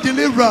minister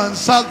deliverance,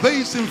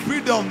 salvation,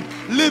 freedom,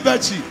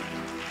 liberty.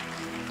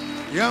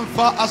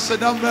 Yemfa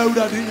asedam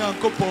mewurade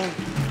nyankopon.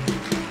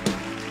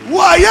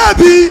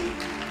 Wayebi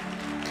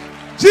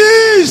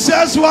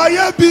Jesus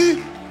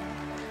wayebi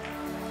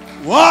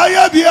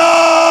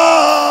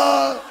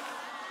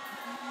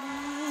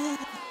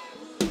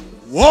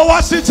What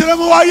was it?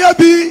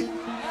 Wayebi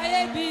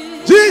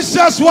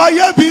Jesus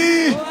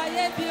wayebi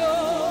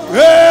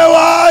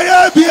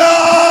wayebi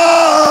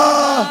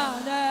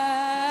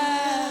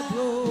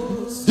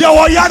Dia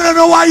wayare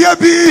no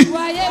wayebi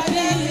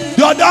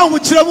Dia down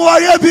with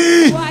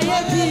wayebi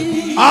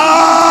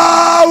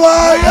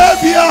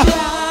wayebi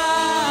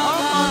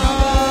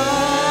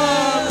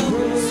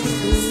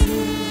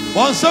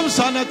One some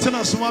son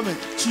at moment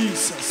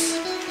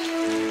Jesus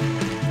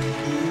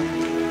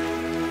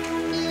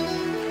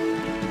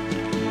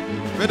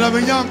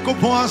Madame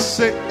Yankopon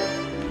say,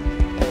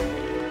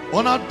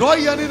 on a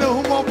doyen in a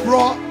human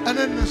bra and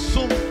in the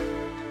sum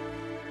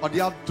or the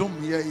abdom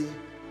ye.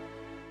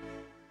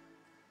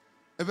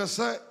 If I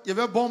say, you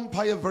have a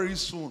bonfire very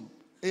soon,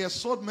 a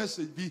short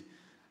message be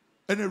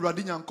any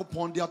Radin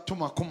Yankopon, the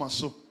Atoma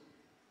Comaso.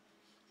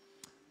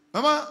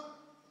 Mama,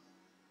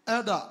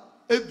 Ada,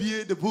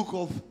 ABA, the book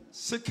of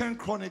 2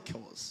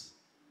 Chronicles,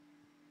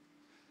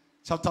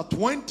 chapter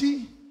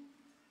 20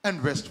 and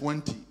verse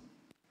 20.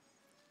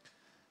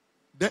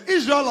 The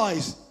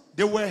Israelites,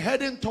 they were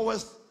heading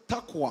towards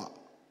Takwa.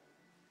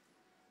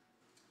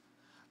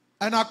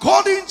 And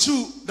according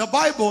to the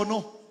Bible,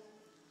 no,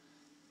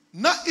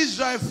 na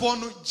Israel for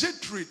no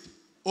jetrit.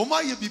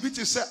 Oma ye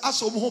bibiti say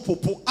aso mo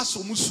popo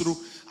aso musuru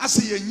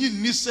ase ye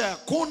nyin ni say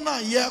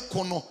kona ye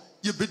kono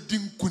ye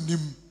bedin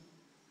kunim.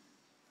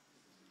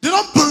 They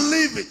don't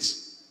believe it.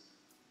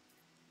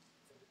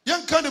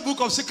 Young kind of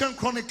book of 2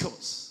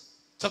 Chronicles,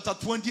 chapter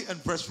 20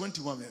 and verse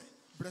 21.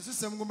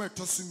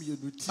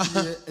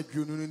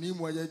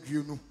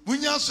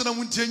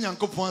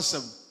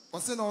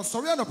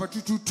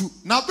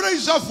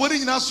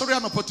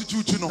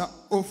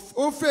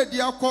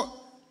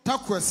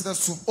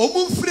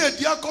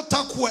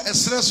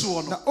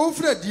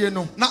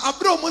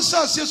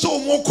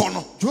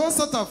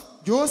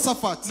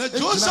 Josephat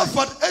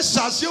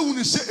esase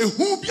unu se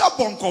ehu bia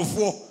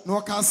bonkofo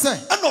no kan say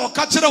e na o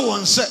ka kire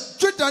won se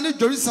Judah ni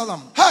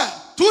Jerusalem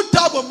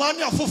TWOTAP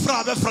mani afofra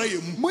abefra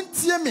yemu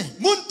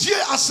muntie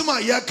asema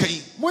ye kan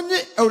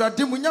munye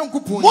awurade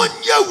munyankopon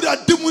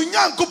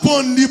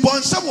ni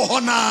bonsem ho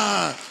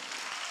na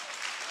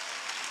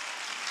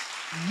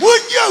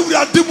munye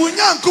awurade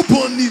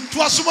munyankopon ni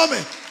to asoma me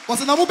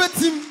was na mo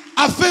betim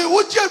Afe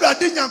woji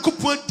Awurade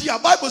Nyankopɔn di a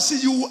Bible say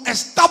you will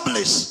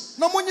establish.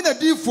 Na monyi na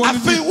difo ni.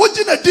 Afe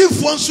woji na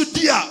difo nso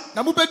di a.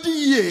 Na mo bedi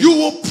yie. You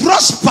will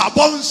prosper.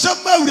 Bon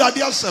nsɛm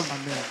Awurade asɛm.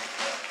 Amen.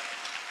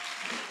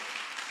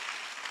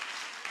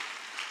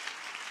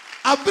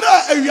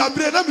 Abra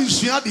awiabre na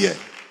misua de.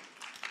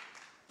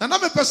 Na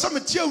me pesa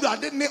me tie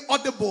Awurade ne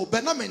audible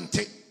be na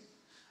mente.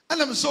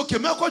 And I'm so okay,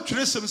 me akɔ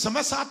twere sem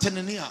semesa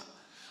atenene a.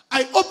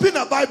 I open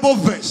a Bible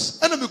verse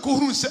and I'm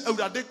going to say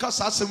Awurade ka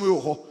sa asɛm wo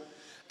ho.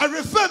 I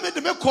refer me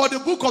to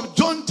the book of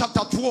John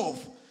chapter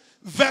 12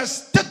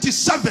 verse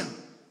 37.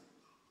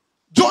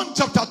 John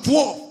chapter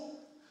 12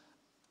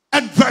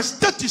 and verse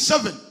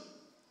 37.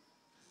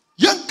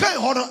 Yen kai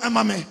horo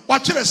amame.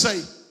 What should I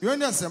say? You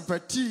know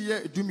sympathy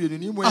ye edumienu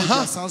ni mo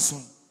ya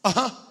sanson.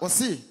 O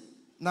se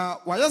na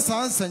waya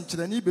sansan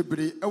kyerani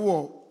bebre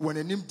ewo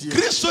wonanim die.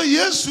 Kristo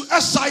Yesu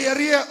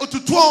asayere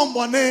otutu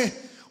ombone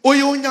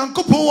oye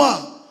onyankopon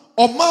a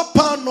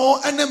Omapa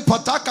no ene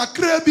mpata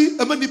kakra bi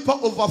emanipa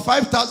over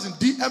 5,000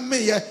 DMA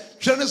ye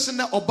twene se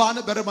na oba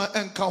ne berema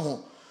enka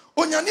ho.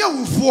 Onyane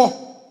awufo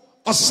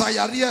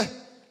osayare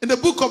in the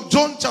book of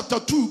John chapter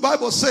 2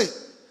 Bible say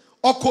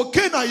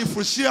okoke na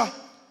yefrosia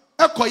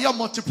ekoya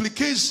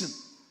multiplication.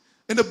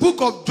 In the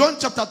book of John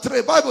chapter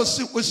 3 Bible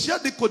say osia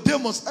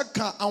Nicodemus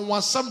eka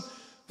anwasam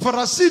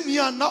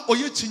farasinia na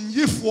oye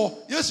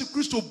chinyefo Yesu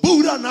Kristo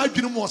bowura na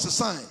adwene mo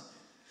osesan.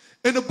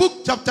 In the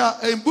book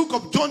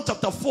of John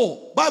chapter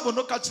 4, Bible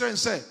no catch and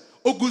say,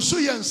 Ogusu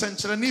yen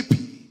sentrenipi.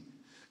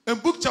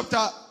 In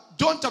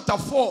John chapter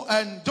 4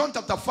 and John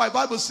chapter 5,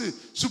 Bible say,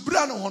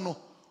 Subrano hono,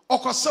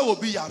 okasa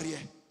obi yare.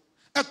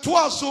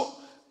 Etwaso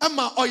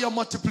ema oya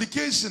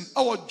multiplication.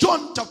 Our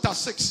John chapter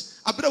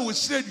 6, abra we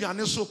say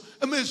duane so,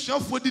 ema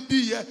esuafo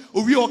didi ye,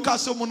 owi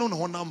okasa mo no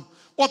honam.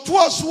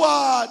 Otwaso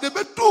a de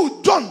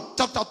bedu John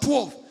chapter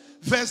 12,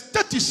 verse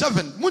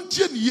 37.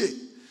 Muntie niye.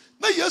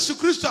 Na Yesu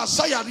Kristo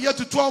asayare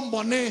to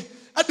tombone e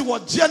de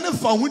wodie ne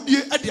fa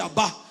hodie e de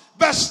aba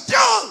but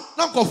still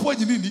na nkofo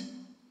anyini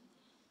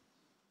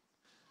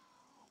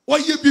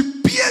oye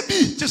bibie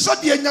bi te so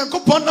de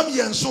Nyankopon nam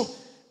yenso.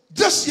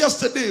 Just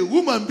yesterday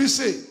woman be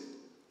say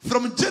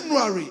from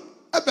January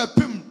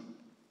ebepim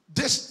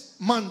this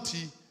month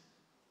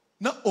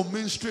na o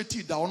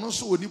menstruate da ono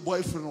so oni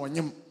boyfriend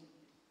onyem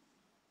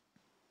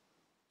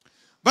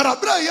but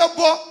abra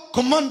yebo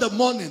command the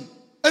morning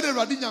e de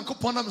radi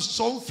Nyankopon nam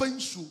so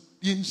mfansu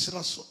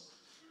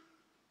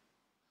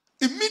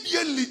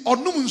immediately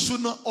onum nsu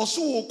na oso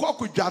wo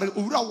kwakodware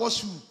owura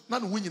wosu na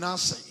ne ho nyina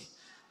asai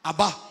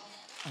aba.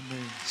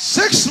 Amen.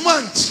 6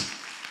 months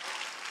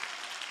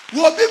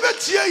wo bi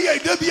betie ye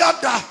de bi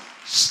ada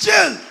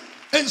still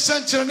in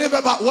century ne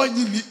beba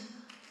wanyini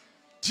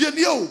tie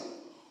ni o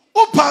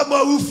opa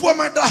ma ufuo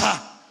meda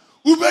ha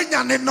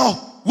ubenya ne no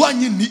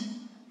wanyini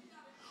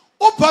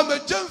opa ma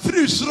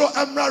jamfiri suro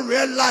amra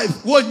real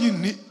life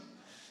wanyini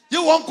ye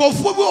won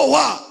kofo bi o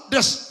wa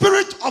the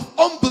spirit of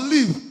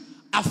unbelief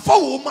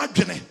afawo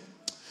madwene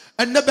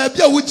and na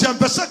baby a wo jam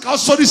pese ka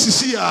sorry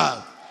sisi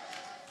ya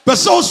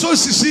pese o so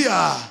sisi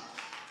ya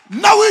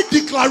now we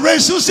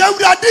declaration say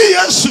Awurade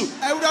Yesu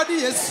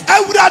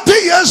any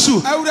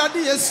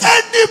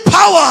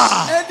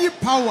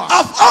power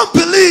of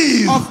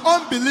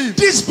unbelief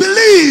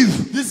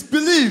disbelief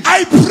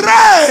I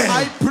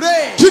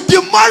pray to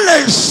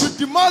demolish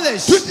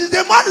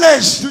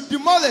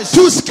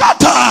to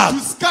scatter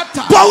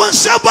power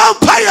seven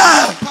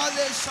empire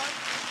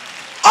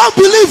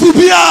unbelief will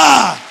be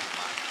a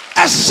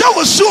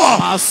show sure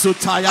I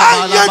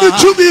need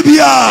to be here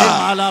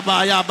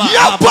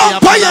ya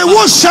papa ye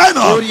wo shine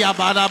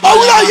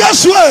owura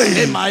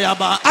yeswe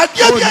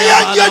adia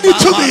need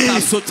to be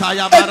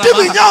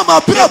edimi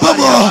nyama brabo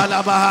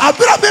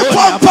abrabe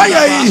papa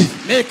ye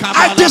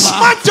I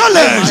dismantle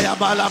it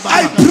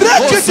I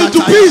break it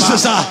into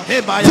pieces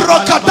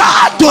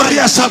brokada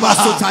doria saba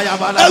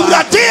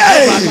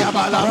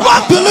Awurade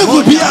what believe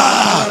will be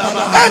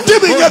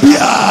edimi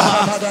nyabia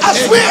as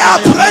we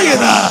are praying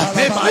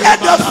let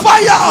the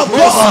fire of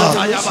God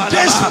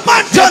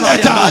dismantle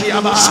it,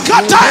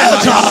 scatter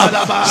it,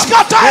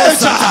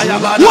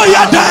 what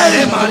you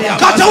doing?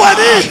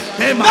 Katawani,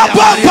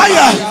 Napa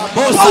fire,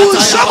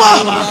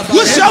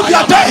 we shall be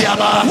a day.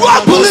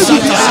 What believe you?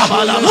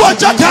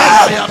 Watch a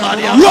dab,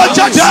 watch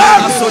a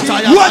dab,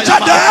 watch a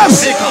dab,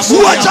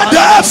 watch a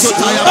dab,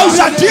 of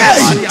the day.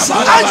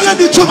 I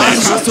need to me,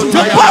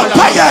 the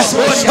vampire,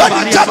 but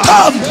it's a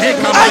come.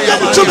 I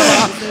need to me,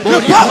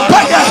 the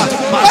vampire,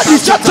 but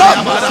it's a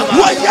come.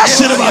 What yes,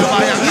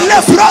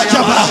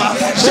 Lebrajaba,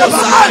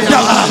 Sheba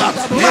Andaba,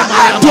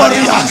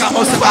 Adoria,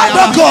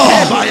 Father God,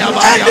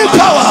 any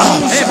power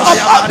of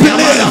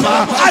unbelief,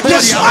 I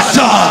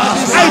dismantle,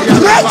 I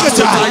break it,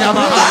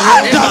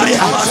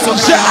 Andaria,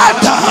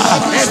 Sheata,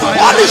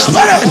 Holy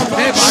Spirit,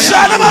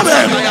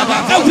 Shanamame,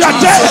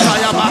 Evrate,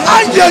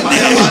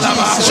 Anyani,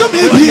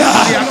 Shumibia,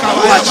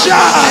 watch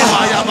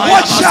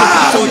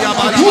out,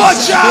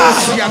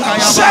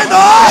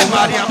 Seno,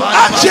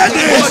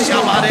 Anjani,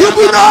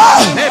 Dubuna,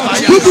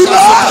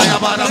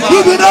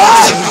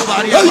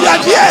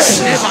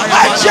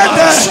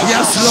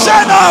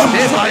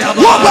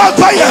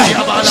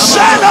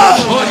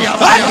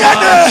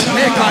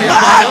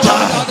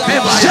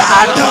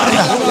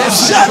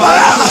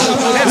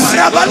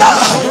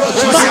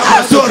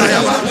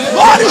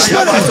 Holy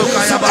Spirit,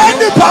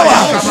 any power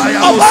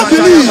of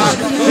unbelief,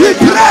 we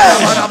pray,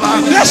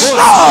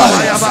 destroy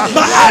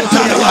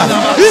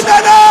in the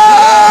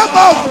name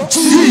of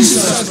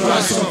Jesus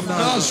Christ of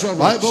Nazareth.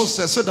 Bible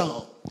says, sit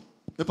down.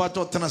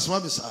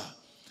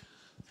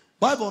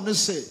 Bible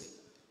says,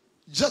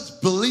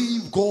 just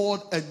believe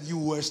God and you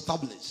will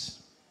establish.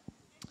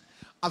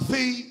 I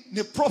think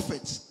the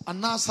prophets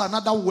announce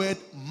another word,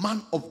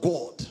 man of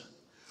God,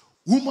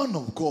 woman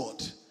of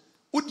God.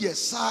 Would you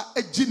say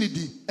a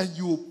genity and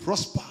you will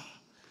prosper?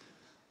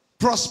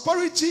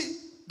 Prosperity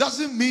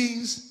doesn't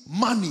mean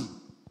money,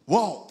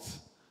 wealth,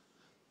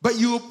 but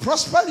you will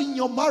prosper in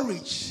your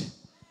marriage.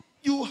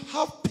 You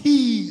have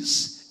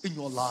peace in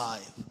your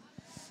life.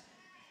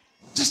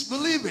 Just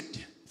believe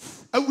it.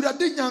 I would have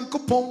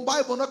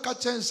Bible no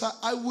chance.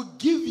 I will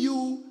give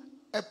you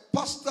a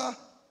pastor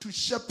to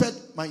shepherd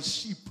my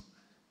sheep.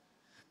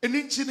 And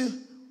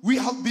in we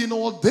have been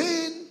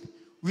ordained.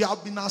 We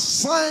have been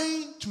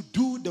assigned to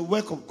do the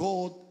work of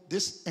God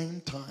this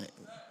end time.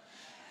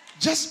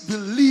 Just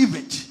believe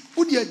it.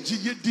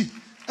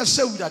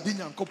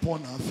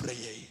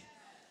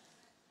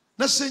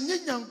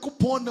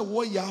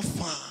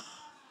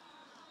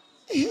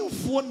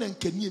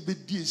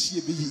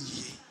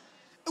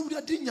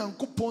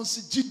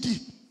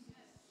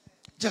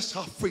 Just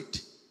have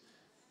faith.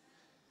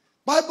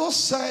 Bible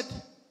said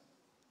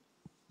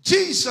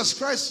Jesus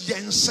Christ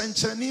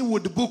yensencheni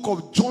with the book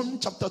of John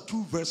chapter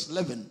 2 verse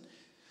 11.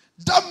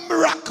 That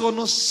miracle,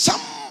 no,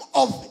 some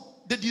of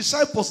the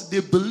disciples,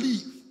 they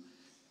believe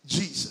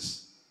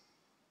Jesus.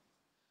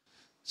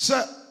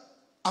 So,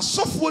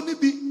 asofo ni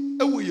bi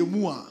ewo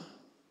yemu a,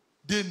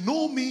 they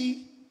know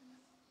me,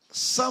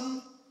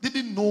 some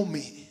didn't know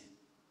me.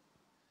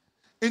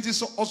 And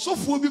so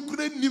asofo bi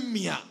kure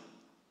nimia,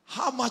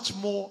 how much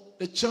more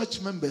the church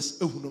members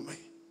ehunu me.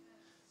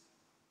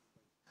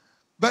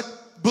 But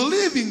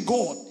believe in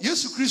God,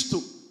 Jesus Christ.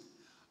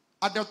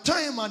 At the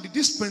time and the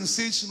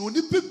dispensation, when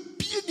you be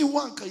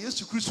anyone can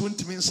Jesus Christ went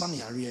to me in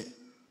Sunny area.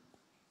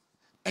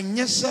 And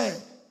yes, sir,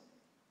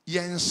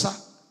 yensa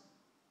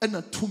and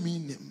a 2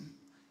 minim.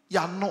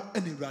 Ya no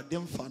any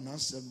radem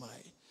finance my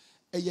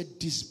a ye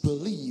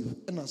disbelieve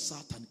and a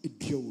Satan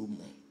idiom.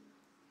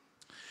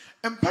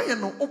 Empire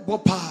no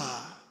obopa.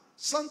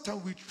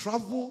 Sometimes we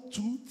travel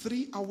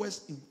 2-3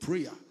 hours in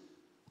prayer.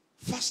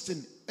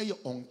 Fasting is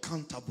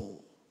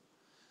uncountable.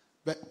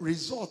 But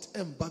result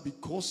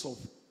because of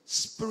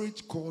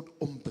spirit called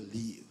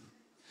unbelief.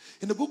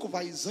 In the book of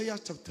Isaiah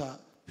chapter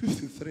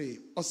 53,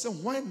 I said,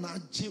 why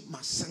not je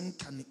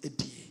masankan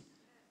edie?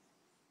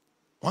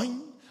 Why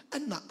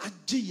and na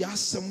aje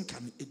yasem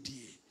kan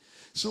edie?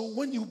 So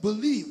when you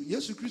believe,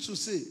 Jesus Christ will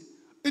say,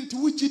 into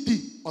which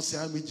di or say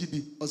I'm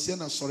jidi or say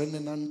na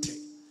sorenante.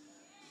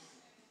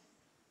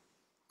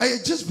 I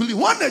just believe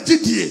one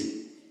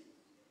jidi.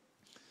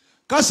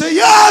 Cause say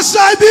yes,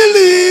 I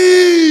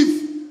believe.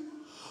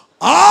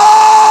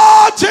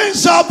 All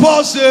things are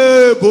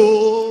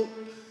possible.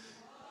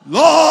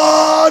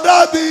 Lord,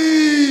 I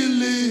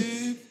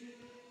believe.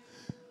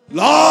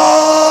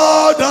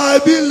 Lord, I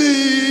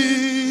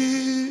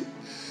believe.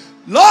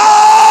 Lord,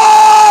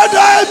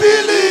 I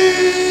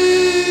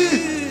believe.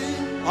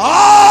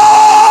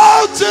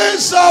 All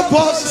things are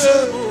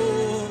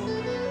possible.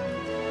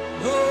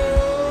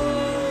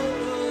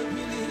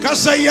 Can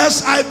say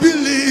yes, I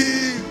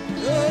believe.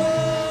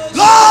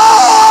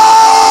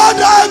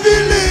 Lord, I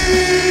believe.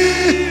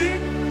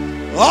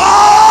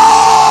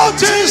 All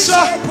things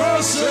are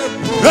possible.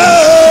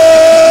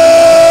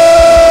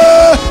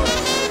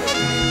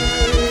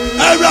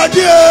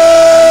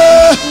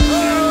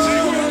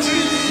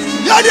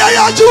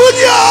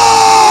 Junior.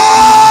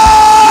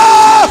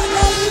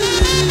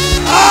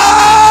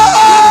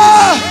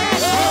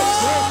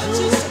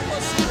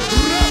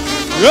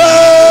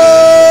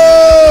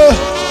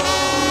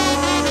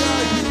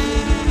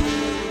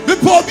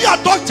 Before me a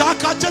doctor I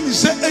can't tell me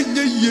say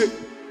enye.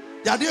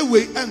 Yade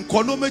way and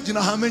kono me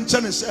jina ha me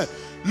nche say,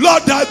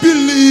 Lord, I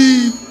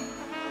believe.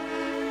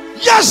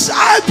 Yes,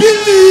 I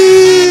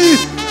believe.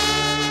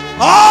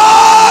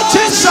 All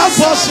things are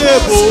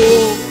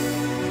possible.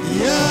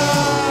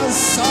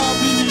 Yes, I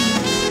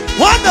believe.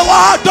 One the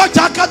word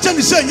doctor can't tell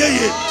me say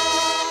enye.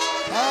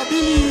 I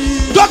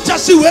believe. Doctor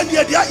see when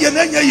ye dia ye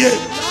enye ye.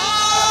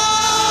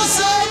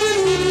 Yes, I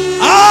believe.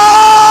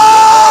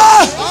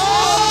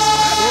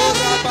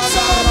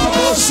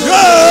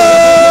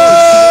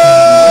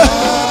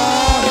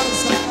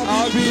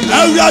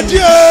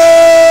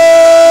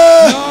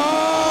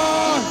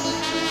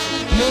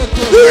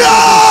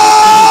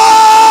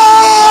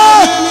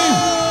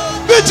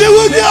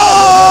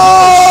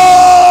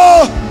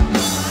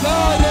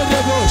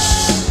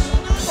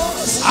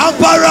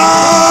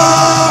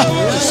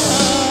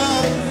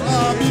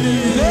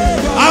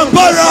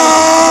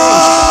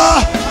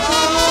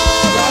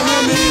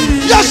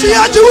 Yes, we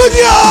are doing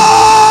it.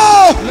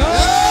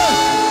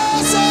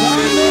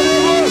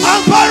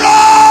 Ampara.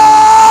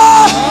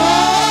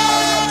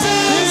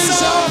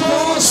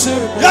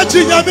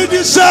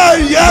 Yachinyamidi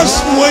say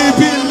yes, we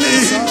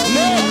believe.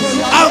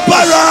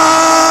 Ampara.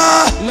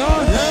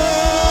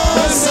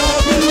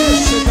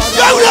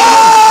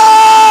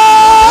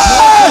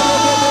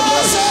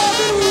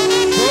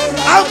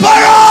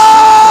 Ampara.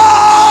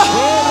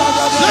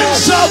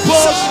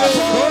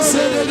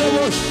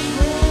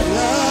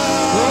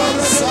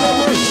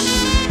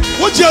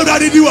 What you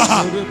already do?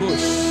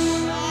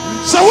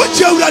 So what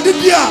you already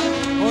do?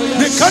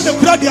 They can't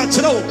apply their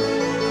trouble.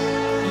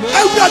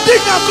 I will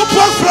dig a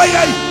couple of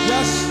prayer.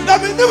 Now,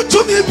 we need to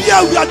be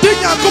here. We are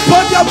digging a couple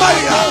of their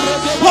Maria.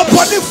 What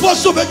body for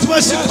so much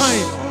mercy?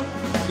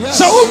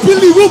 So who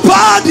believe who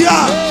bad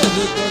ya?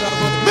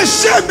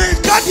 Monsieur, me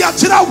can't ya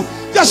trouble.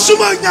 Just so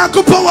many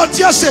couple of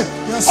tears.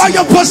 All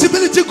your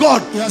possibility,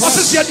 God. What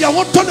is your dear?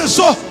 What turn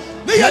so?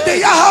 They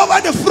are how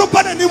the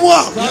fruit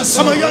anymore.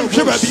 Some of young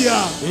children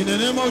here. In the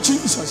name of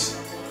Jesus.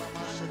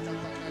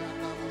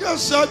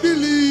 Yes, I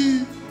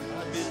believe.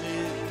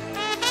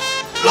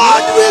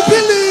 Lord, we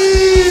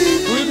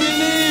believe. We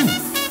believe.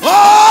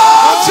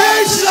 Oh,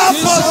 things are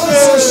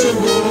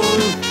possible.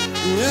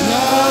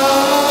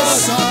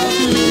 Yes, I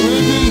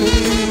believe.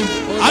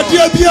 I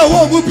dear be a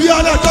woman who be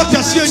on a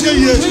doctor saying,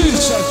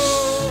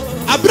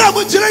 Abraham,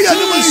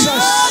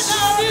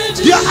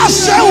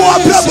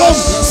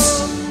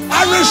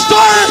 I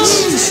restore it.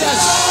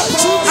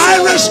 I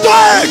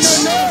restore it.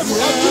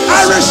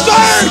 I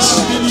restore it.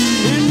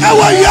 I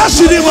want yes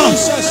in him.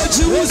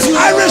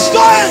 I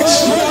restore it.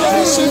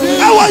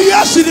 I want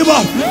yes in him. I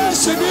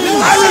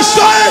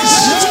restore it.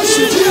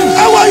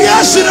 I want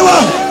yes in him.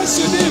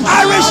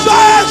 I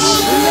restore it.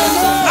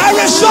 I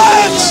restore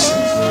it.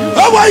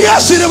 I want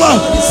yes in him.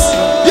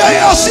 Yeah,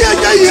 yeah, see it.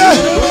 Yeah, yeah.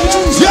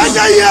 Yeah,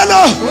 yeah, yeah,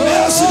 no.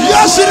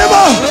 Yes in him.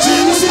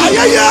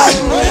 Yeah, yeah.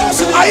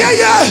 Yeah,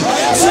 yeah.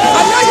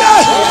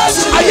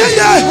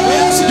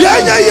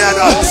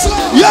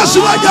 Yes,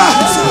 Maja.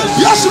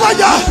 Yes,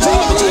 Maja.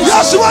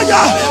 Yes, Maja.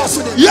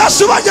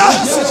 Yes, Maja.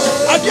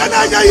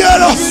 Adiana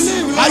yero.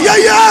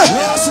 Ayaya.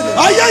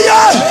 Ayaya.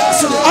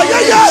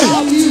 Ayaya.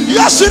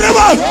 Yes,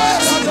 Reba.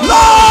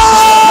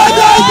 Lord,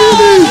 I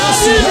believe.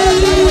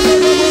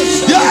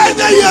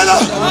 Yeah, yero.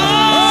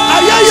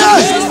 Ayaya.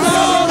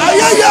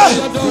 Ayaya.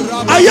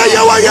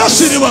 Ayaya wa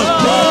yes, Reba.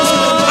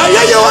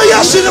 Ayaya wa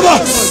yes, Reba.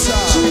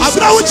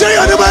 Abra uche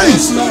ya Reba.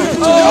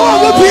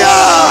 Yawa bia.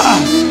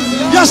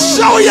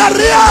 Yasau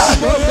yaria.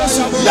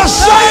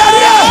 Yasau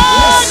yaria.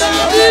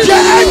 Ya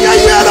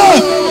yero.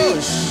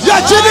 Ya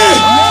chini.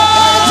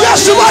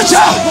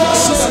 Yasuwaja.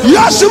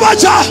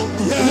 Yasuwaja.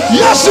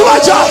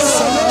 Yasuwaja.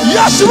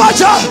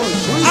 Yasuwaja.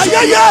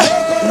 Ayaya.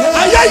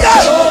 Ayaya.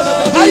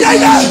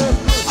 Ayaya.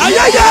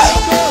 Ayaya.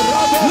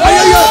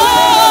 Ayaya.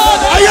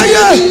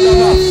 Ayaya.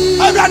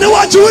 I don't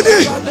want you in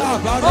it. I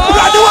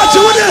don't want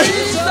you in it.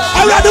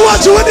 I don't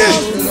want you in it.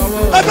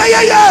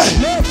 Ayaya.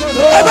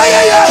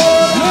 Ayaya.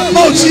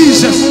 Oh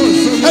Jesus.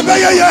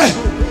 Ayaya.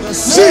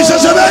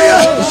 Jesus. Ayaya.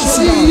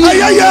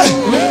 Ayaya.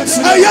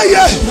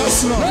 Ayaya.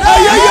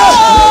 Ayaya.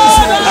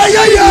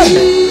 Ayaya.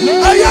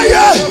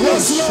 Ayaya.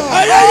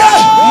 Ayaya.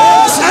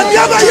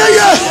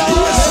 Ayaya.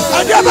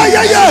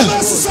 Ayaya.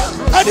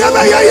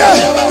 Ayaya.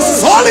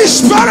 Holy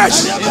Spirit.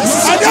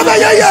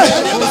 Ayaya.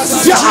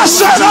 Ya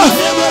asana.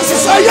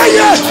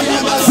 Ayaya.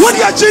 What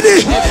ya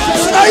chini?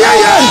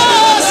 Ayaya.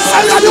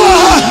 Ayaya.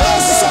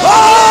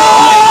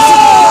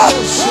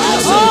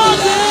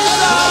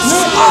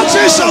 All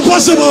things are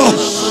possible.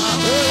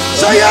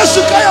 Say yes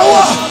to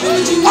Kayawa.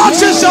 All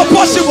things are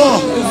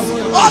possible.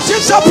 All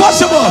things are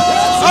possible.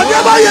 I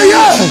never hear.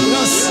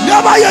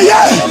 Never hear.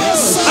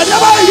 I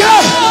never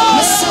hear.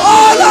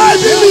 All I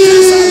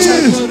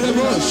believe.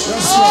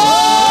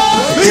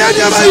 Me I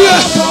never hear.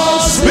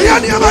 Me I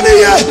never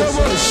hear.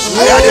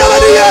 Me I never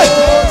hear.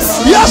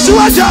 Yes,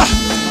 Waja.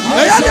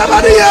 Me I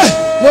never hear.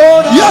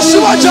 Yes,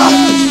 Waja.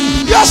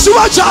 Yes,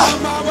 Waja.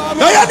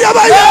 Me I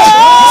never hear.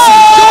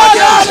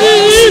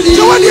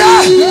 Joania.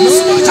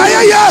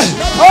 Ayaya.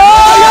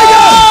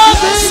 Ayaya.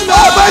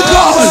 Oh my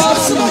God.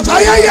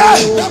 Ayaya.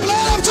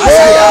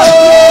 Ayaya.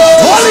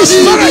 Holy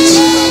Spirit.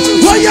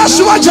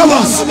 Yeshua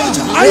Java.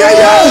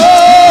 Ayaya.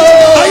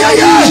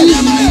 Ayaya.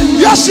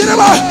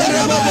 Yashiraba.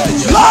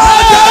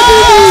 Lord,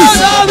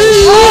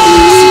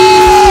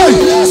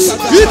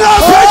 Ina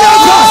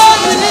Penyaka.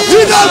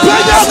 Ina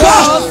Penyaka.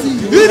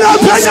 Ina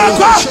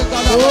Penyaka.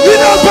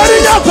 Ina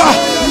Penyaka.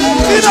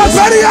 Ina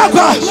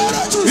Penyaka.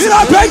 Ina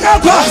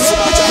Penyaka.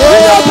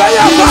 Ina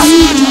Penyaka.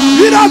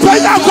 Ina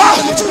Penyaka.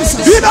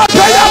 Ina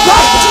Penyaka.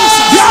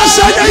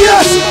 Yasaya.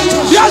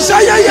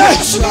 Yasaya.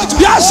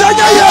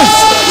 Yasaya.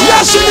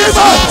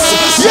 Yasinima.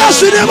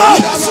 Yasinima.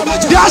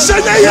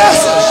 Yasaya.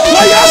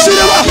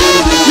 Wayasinima.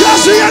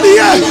 Yasaya.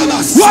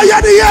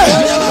 Wayaniye.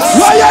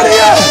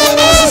 Wayaniye.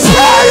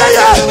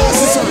 Wayaya.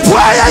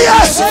 Wayaya.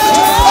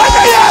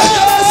 Ayaya.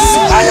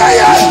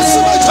 Ayaya.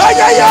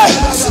 Ayaya.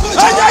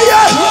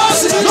 Ayaya.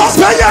 No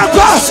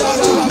Penyaka.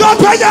 No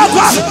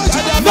Penyaka.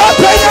 No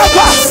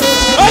Penyaka.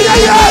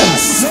 Ayaya.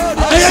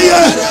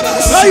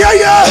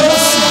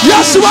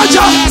 Yes,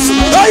 Waja.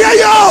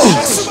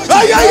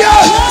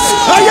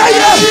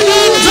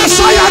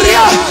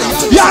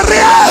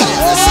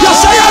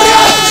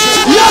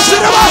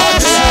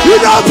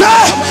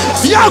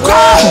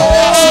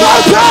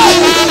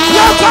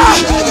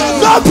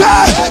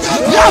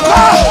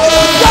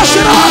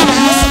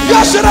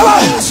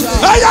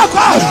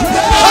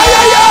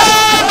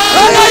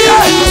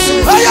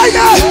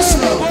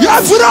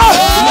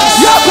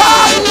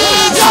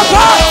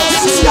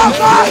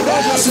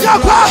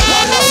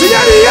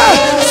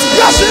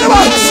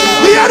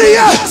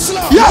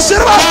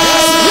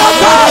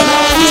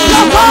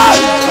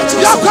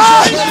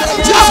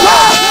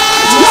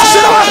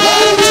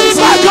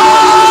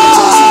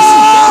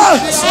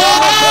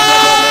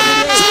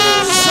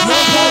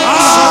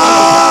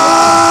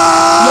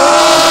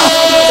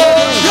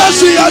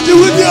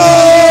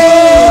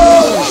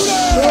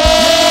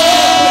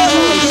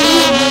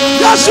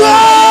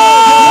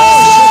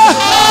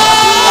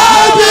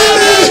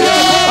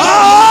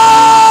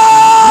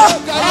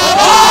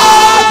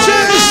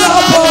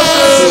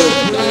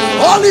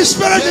 Holy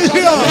Spirit is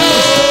here.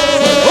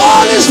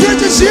 Holy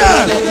Spirit is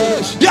here.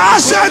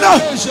 Yes, I know.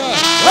 Yes,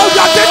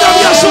 I know.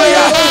 Yes, I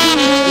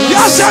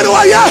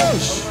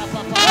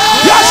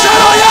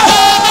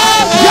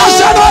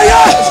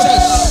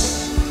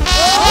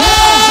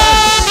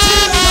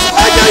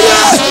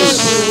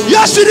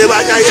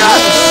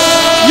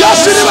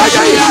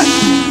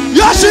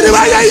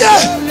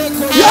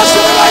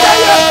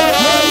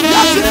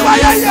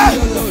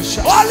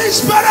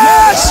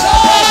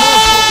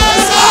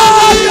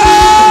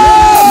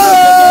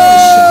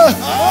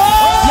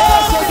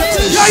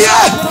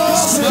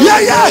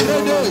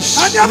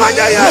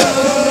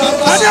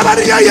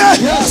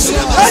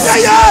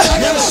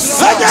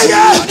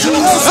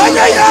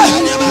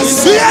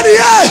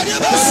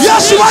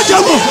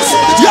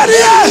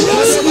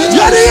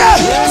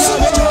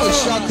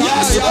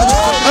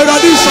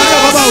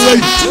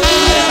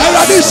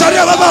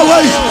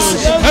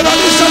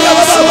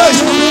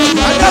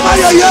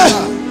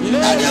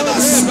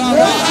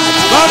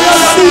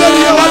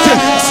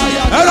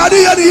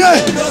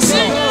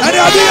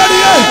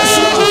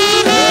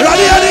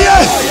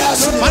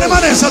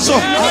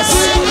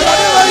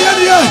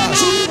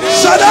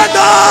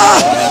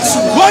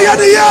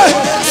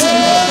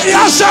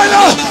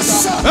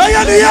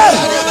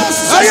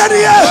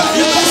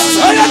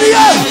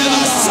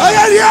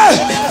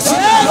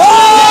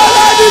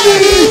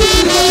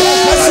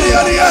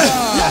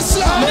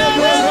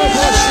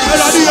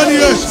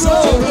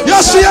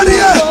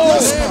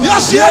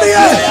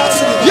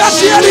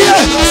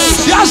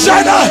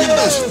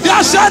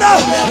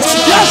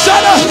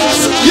know.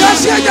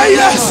 Yes, I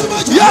know.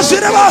 Yes,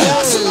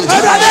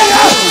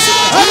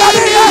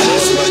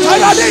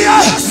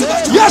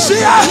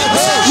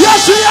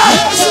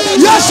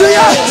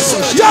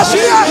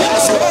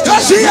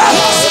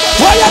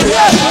 Holy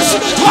Spirit.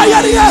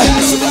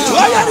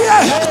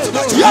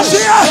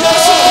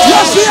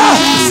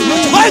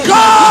 My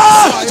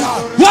God,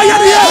 why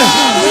are you here?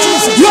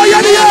 Why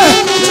are you here?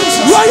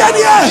 Why are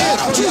you here?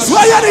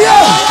 Why are you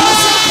here?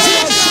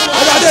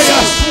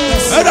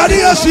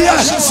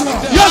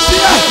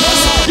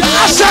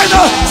 Yes, I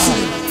know.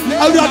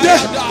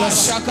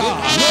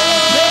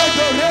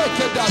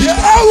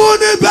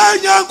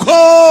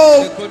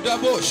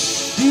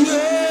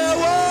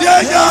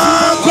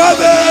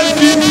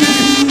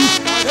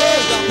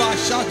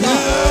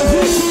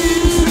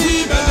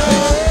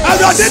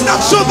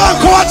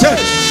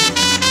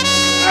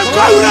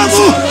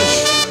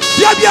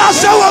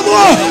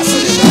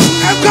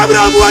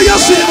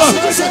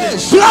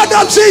 Blood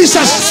of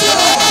Jesus,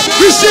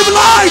 receive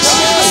light.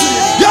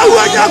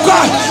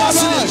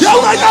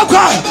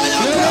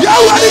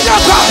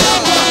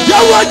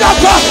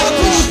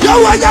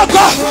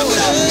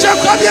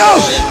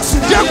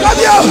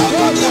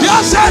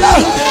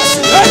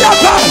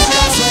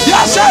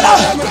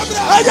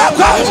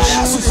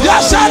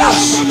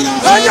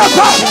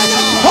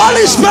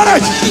 Holy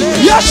Spirit,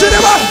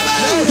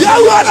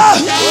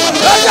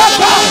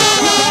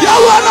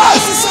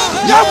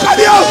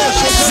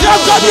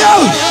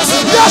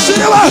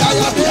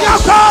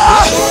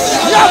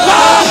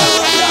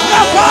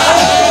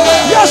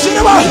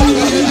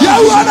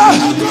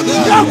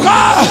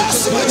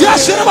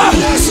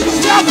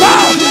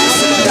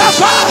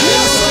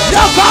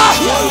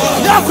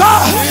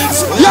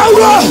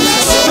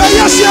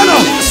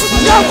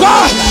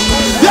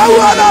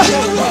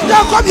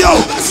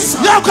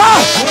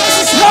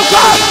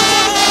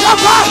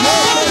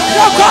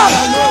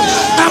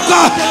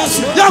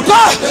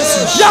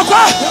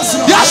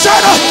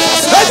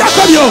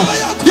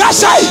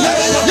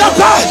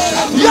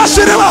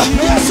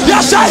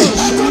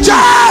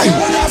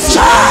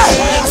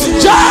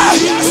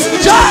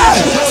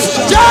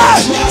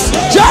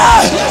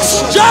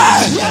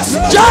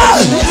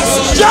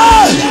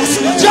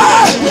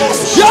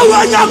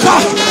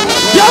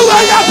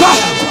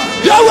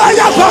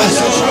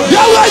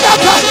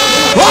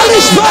 Holy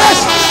Spirit,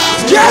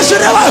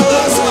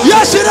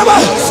 yes,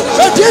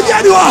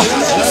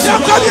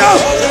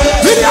 yes,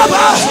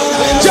 Viniaba,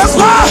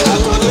 Japa,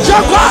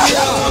 Japa,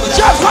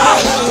 Japa,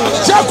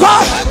 Japa,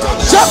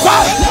 Japa,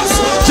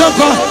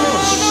 Japa,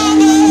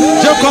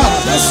 Japa,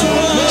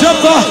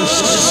 Japa,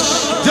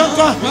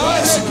 Japa,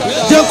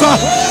 Japa,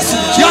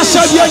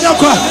 Yasa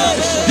Yanyaka,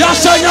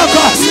 Yasa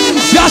Yaka,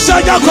 Yasa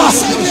Yaka,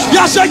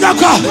 Yasa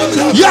Yaka,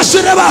 Yasa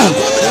Neba,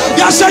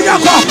 Yasa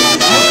Yaka,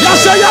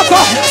 Yasa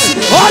Yaka,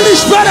 Holy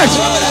Spirit,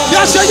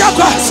 Yasa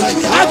Yaka,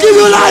 I give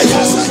you life,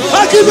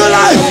 I give you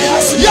life,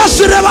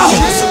 Yasa Neba,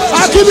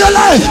 I give you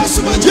life,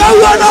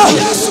 Yawana,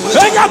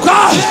 Yaka,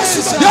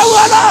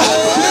 Yawana,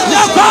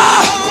 Yaka,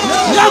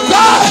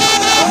 Yaka,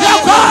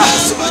 Yaka,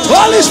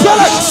 Holy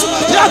Spirit,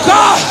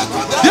 Yaka,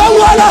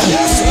 Yawana,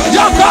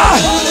 Yaka,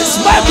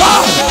 my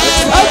God,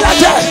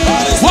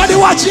 what do you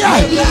watch here?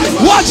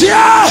 Watch here,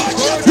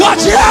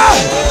 watch here,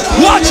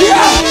 watch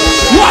here,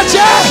 watch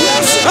here,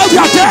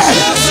 every day,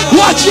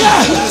 watch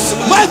here,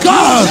 my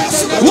God,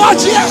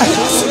 watch here,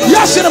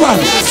 yes, everyone,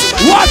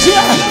 watch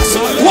here,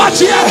 watch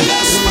here,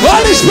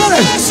 Holy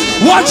Spirit,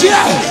 watch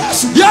here,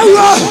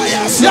 Yawa,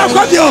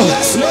 Yakodio,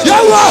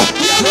 Yawa,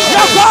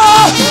 Yako,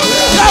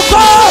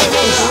 Yako,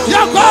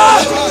 Yako,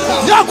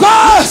 Yako,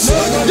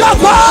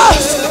 Yako,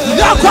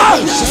 Yako,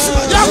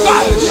 Yako,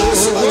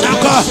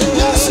 Yako,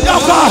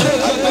 Yako,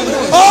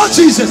 oh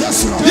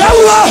Jesus,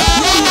 Yawa,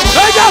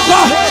 Yako,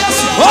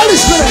 Holy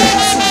Spirit,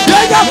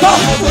 Yako,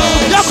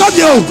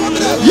 Yakodio,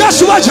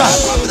 Yasuaja,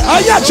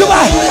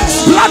 Ayachuma,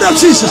 blood of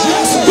Jesus,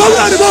 go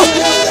on the book,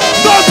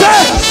 no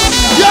pay,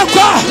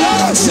 Yako,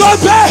 no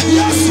pay,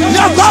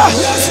 Yako,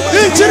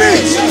 injury,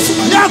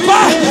 Yako,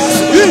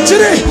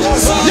 injury,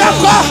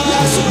 Yako,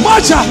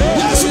 Mocha,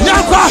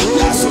 Yako,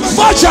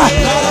 Mocha,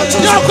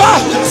 Yako,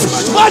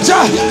 Mocha.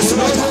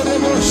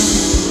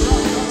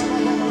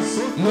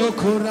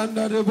 Look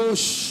under the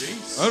bush.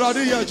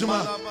 Radia Juma,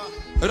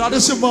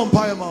 Radissimum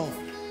Piamon.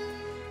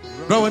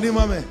 Rawani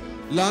Mame.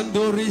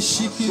 Landori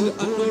Shikil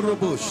under the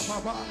bush.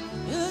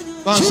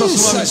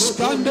 Jesus,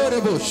 under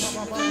the bush.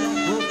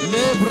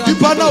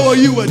 Dipana or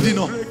you were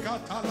Dino.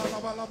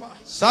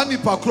 Sani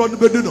Pakron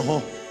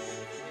Beduno.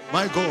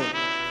 My God.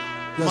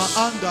 Ma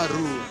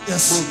andaru.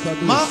 Yes.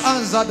 Ma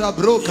anzada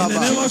broka. In the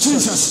name of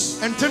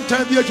Jesus. And 10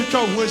 times you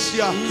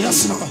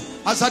Yes, Lord.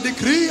 as I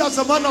decree as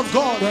a man of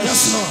God.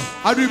 Yes, Lord.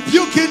 I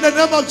rebuke in the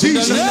name of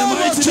Jesus. In the name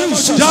of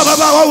Jesus. Yes,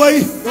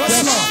 Lord.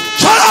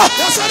 Shut up!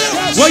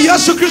 Well,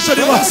 yes, Christ. Shut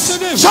up!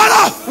 Shut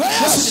up!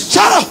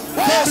 Shut up!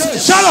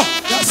 Shut up!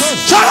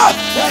 Shut up!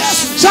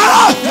 Shut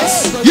up!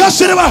 Yes,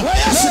 Shut up!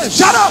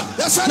 Shut up!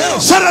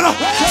 Shut up!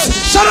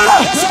 Shut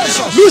up!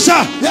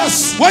 Lusa!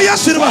 Well,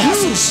 yes,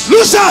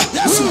 Lusa!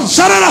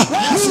 Shut up!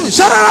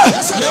 Shut up!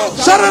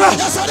 Shut up!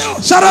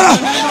 Shut up!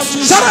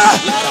 Shut up!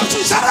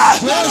 Shut up!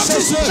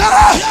 Shut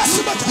up!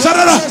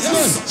 Shut up!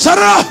 Shut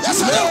up!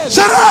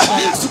 Shut up!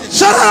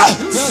 Shut up!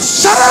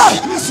 Shut up!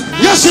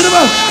 Yes, Shut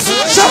up!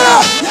 Shut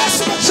up!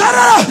 Shut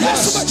up!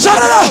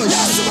 Shut up!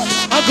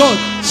 Oh God!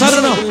 Shut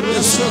up!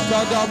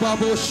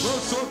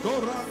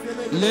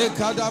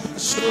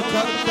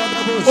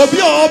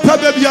 Obi o pe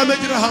baby a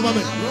mejina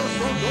hamame.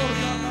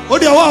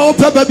 Odi wa o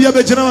pe baby a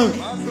mejina hamame.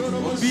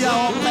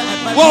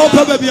 Wa o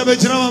pe baby a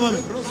mejina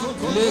hamame.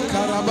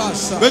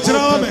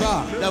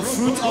 The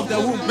fruit of the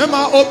womb.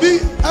 Mema obi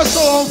eso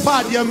on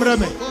fa de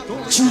mreme.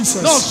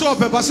 Jesus. No so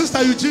pe sister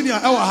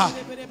Eugenia e wa ha.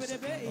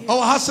 O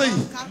wa ha say.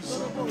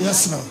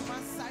 Yes, Lord.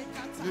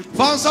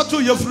 Fansa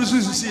to your fruit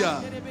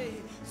sia.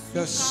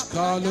 Yes,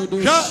 Carlo.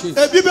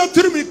 Ebi be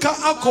turmi ka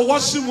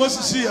akọwọsi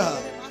mosisi ya.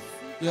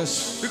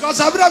 Yes.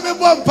 Because abra me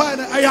bo mpa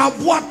na ayi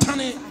aboa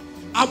tane.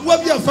 Aboa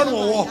bi afa no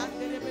wo.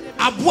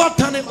 Aboa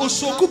tane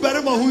osoku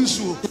bere ma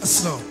hunsuo.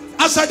 Yes, Lord.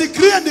 As I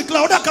decree and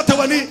declare that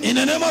katawani In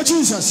the name of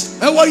Jesus.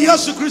 e wo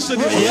Yesu Kristo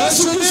ni.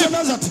 Yes,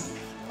 Nazareth.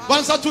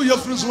 Fansa to your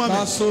fruit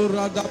mama.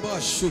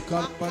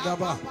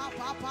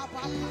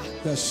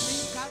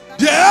 Yes.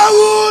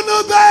 Dewu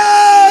no be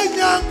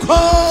nyanko.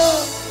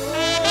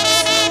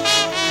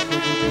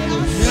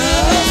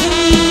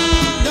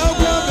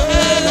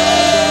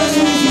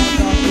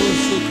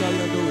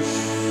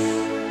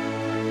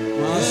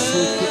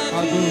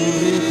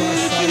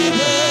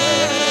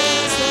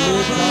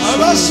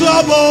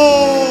 Abasabo.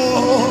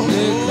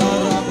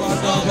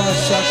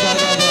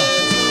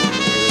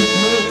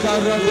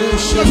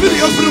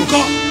 Video film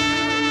ko.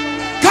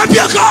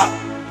 Kabiaka.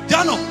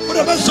 Jano, what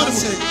about Sodom?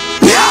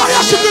 Pia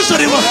Yesu Kristo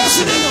ni mo.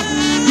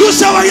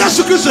 Lusa wa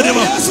Yesu Kristo ni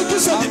mo.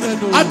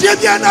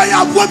 Adebia na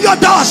ya bo bi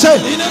oda ase.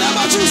 In the name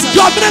of Jesus.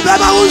 Yo bre be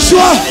ma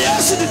unsuo.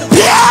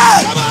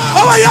 Pia.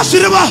 O wa Yesu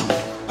ni mo.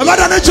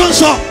 Abada na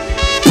chonso.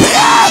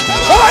 Pia.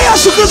 O wa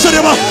Yesu Kristo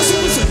ni mo.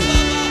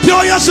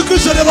 Pia Yesu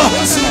Kristo ni mo.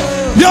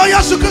 Pia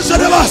Yesu Kristo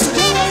ni mo.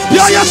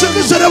 Pia Yesu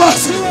Kristo ni mo.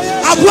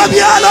 Abua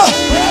biano.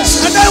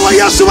 Ena wa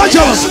Yesu wa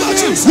jama.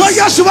 Wa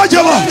Yesu wa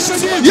jama.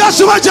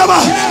 Yesu wa jama.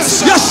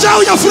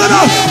 Yesu ya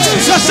frena.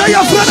 Yesu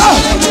ya frena.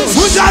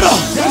 Mujaro.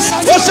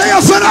 Yesu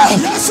ya frena.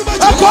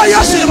 Akwa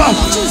Yesu ni mo.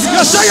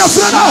 Yesu ya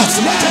frena.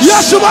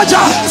 Yesu wa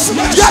jama.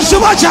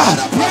 Yesu wa jama.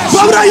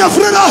 Babra ya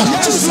frena.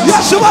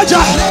 Yesu wa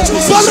jama.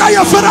 Babra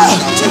ya frena.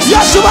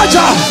 Yesu wa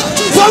jama.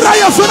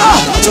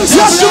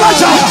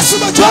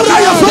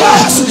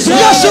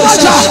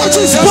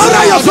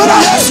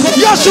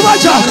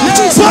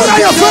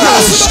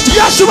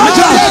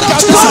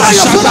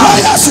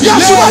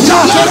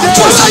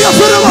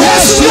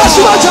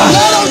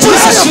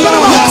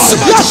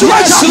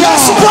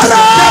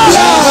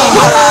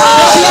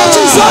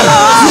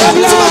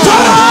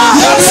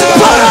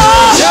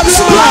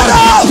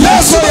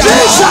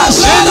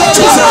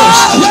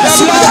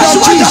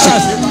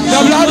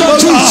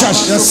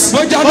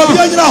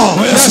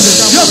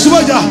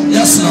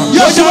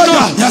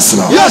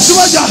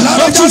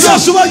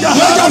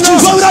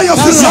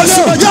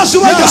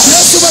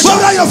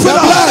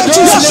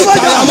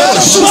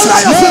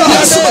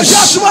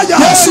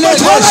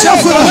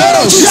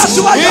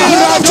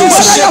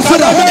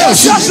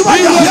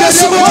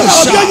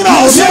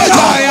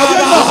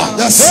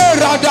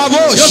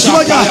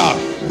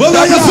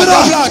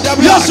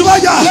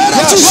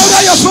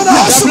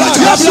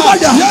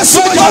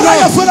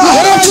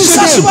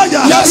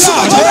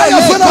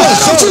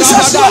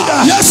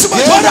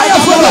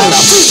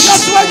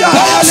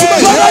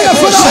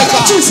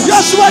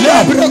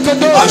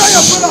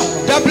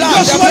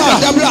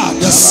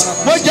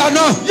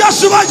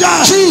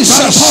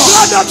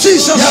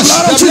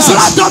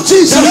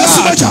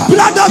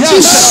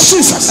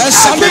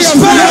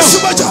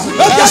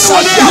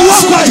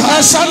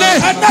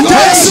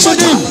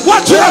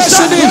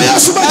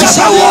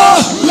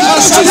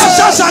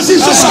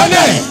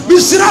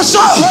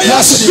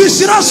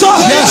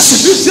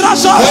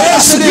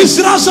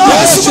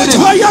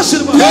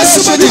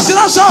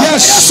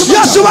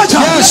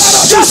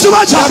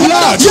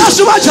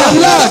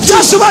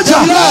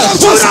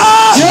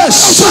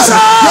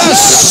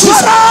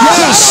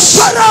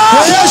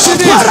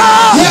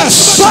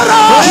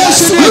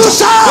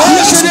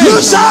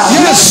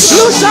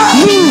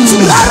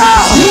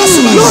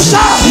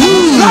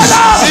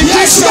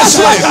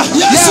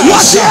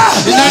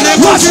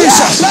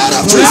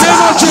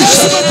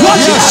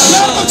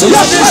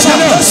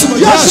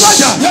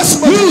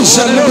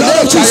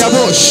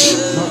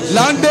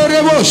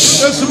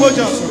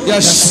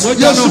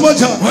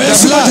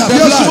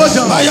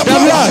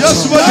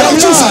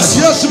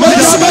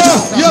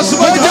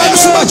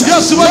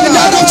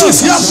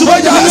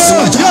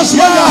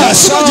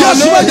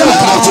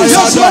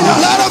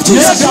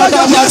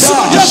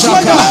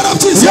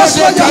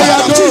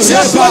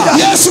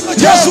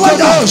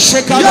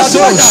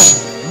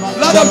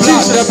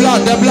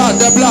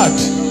 The blood.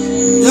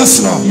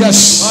 Yes, Lord.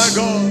 Yes. My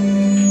God.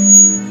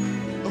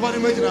 Nobody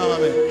make it out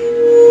of it.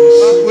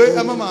 Wait,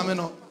 I'm a man.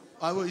 No,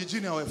 I will.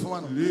 You know, if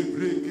one.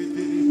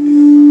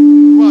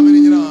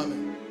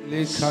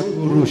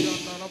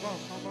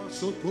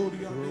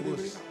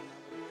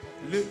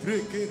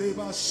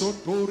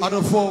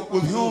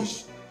 With whom,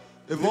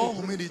 with all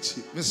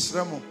humility, Miss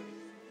Remo.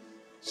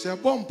 Say,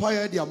 bomb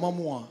pie, dear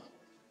Mamma.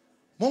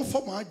 One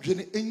for my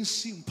journey, ain't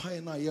seen pie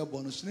na year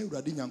bonus, never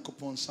ready and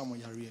coupon some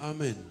yari.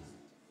 Amen.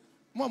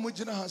 Mamma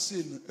Jenna has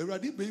seen a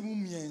ready baby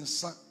me and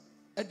son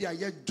at the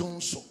ayer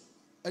Johnson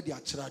at the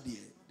Achradie.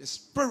 The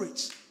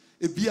spirits,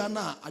 a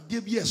biana, a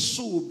dear be a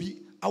soul be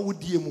our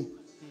diemu.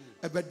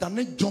 A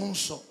bedane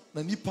Johnson,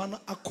 the Nipana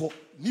Ako,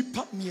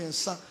 Nipa me and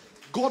son.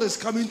 God is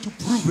coming to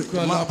prove it.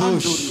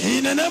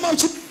 In the name of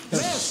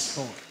Jesus.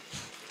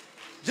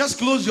 Just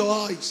close your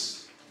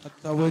eyes.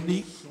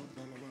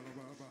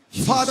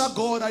 Father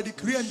God, I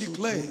decree and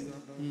declare.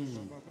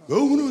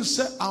 Who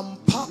say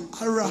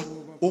Ampara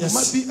or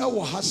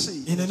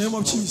maybe in the name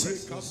of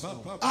Jesus.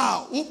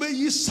 Obey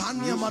ye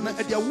Sanya man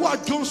and the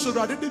word Johnson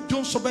rather than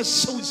Johnson best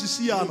so is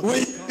here.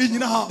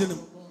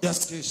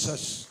 Yes,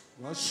 Jesus.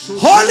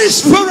 Holy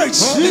Spirit,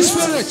 Holy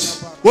Spirit.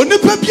 When you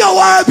prepare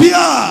our beer,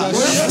 I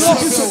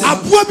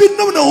be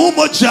known the home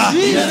of Jah.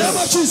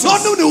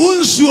 Not know the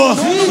ones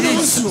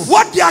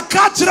what they are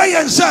catching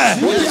and say.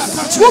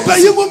 Who pay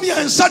you me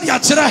and say the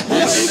Achra?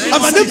 I'm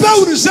a new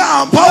who say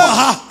I'm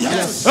power.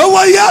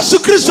 Oh, yes,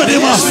 Christo.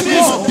 The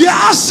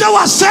answer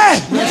was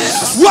say,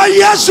 why,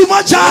 yes, so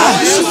much.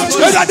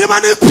 And I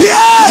demand a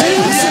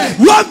Pierre,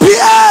 1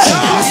 Pierre,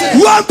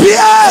 1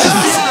 Pierre,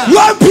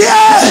 1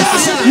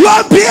 Pierre,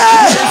 1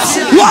 Pierre.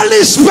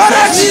 Holy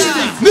Spirit,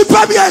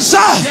 Nipa Biasa,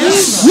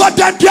 what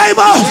that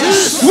gamer,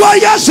 why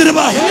yes,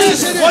 why yes,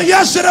 why yes,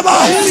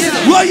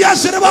 why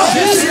yes,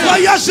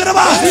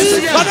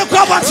 what the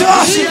Kabata,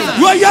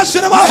 why yes,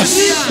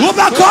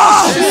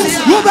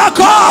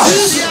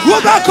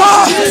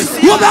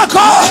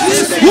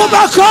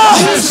 Wubaka,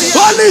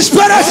 Holy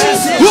Spirit,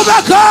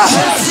 Wubaka,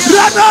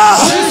 Rana,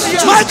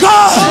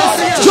 Michael,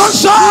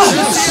 Johnson,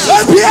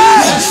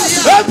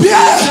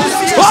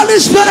 Holy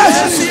Spirit,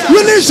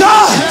 release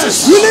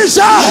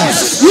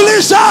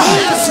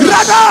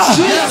Rada,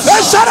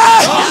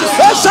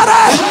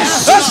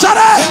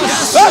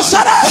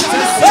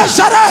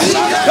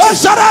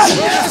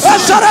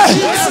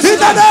 in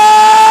the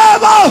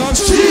name of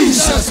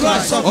Jesus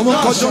Christ.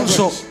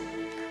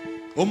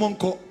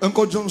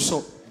 Uncle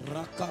Johnson.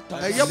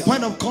 A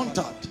point of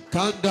contact.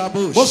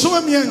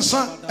 Bosome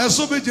miensa,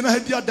 esobe jina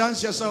hedia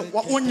dance yourself.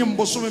 What one yam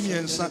bosome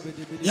miensa?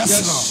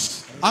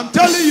 Yes, I'm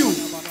telling you.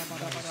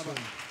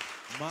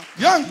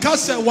 Young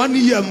Kase 1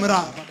 year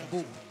mra.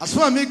 As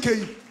far as me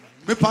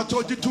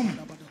pato jitum.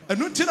 And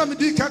no tina me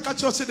di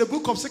kakacho say the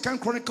book of 2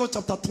 Chronicles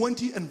chapter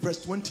 20 and verse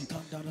 20.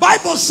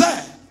 Bible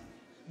said,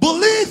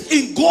 believe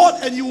in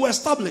God and you will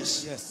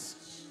establish. Yes.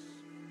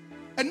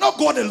 And not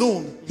God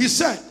alone. He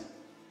said,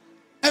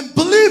 and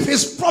believe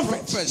his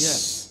prophets.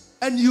 Yes.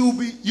 And you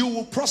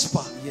will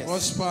prosper. Yes.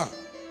 Prosper.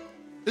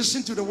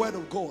 Listen to the word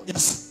of God.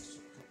 Yes.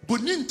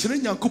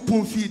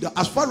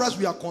 As far as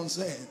we are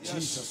concerned,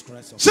 Jesus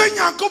Christ. say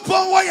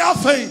Nyankopon wa ya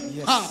fain.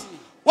 Yes.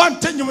 One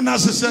thing you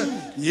must say,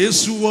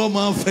 Yesu wa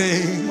ma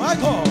fain. My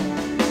God.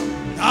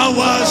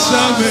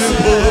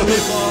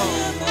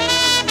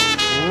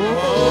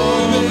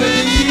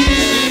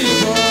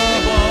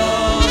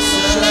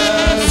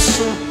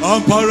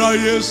 Ampara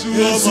Yesu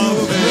wa ma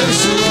fain.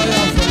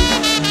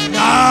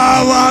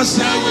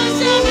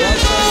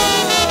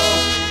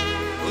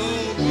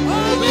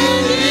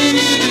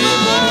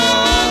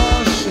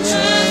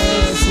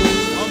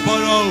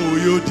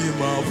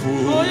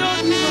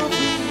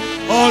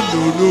 Oh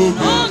no no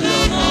no.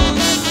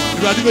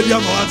 You are the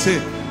young one say,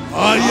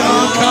 oh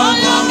yeah,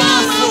 come on.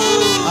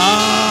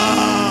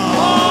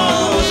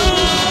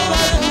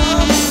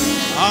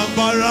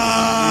 Ampara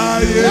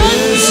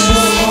Yesu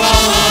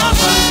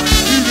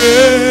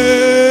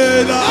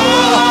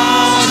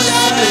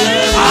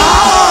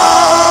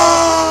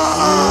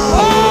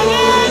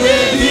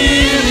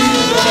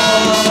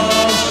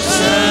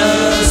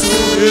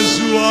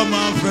Yesu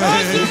my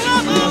friend.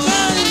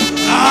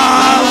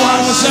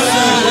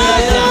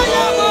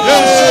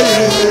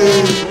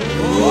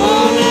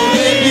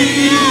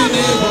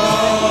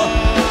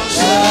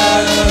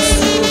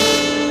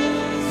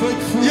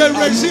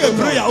 Raise a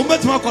prayer.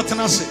 Umetma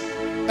kotenase.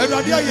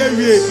 Everybody are here.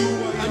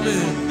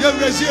 You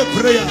raise a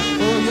prayer.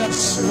 Oh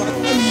yes.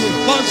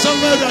 But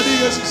somewhere that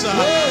is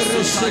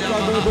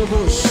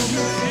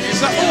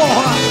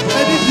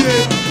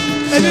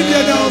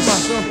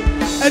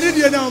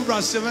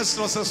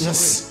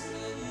yes.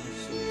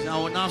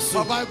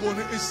 The Bible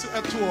is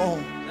at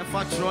home.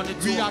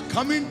 We are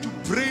coming to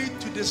pray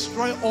to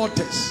destroy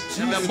altars.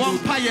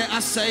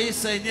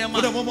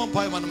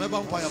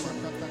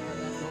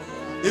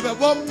 If a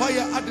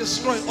vampire are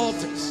destroy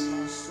altars.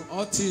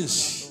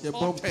 Altars. The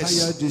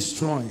vampire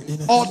destroy.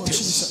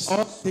 Altars.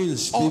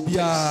 Altars.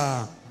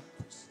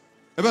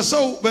 Baby. So,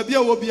 baby, I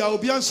will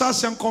be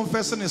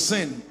confessing a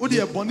sin. Would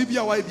you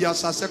Bonibia why be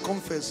as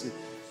confessing?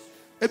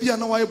 If you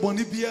know why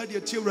Bonibia,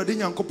 the children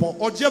Yankopon,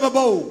 or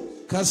Jebabo.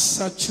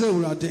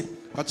 Casachurade.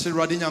 Catching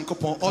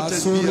Yankopon,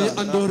 altars.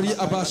 Andori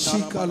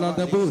Abashika la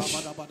the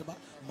bush.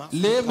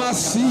 Lema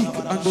seek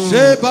and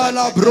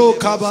Sebala bro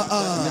kaba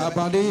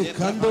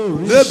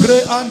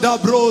Lebre anda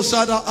bro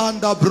sada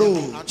anda bro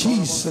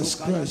Jesus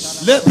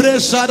Christ. Lebre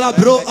sada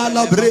bro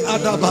alabre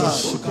adaba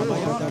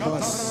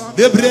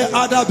Lebre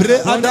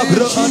adabre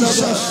adabro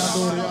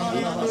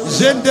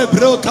Zende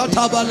bro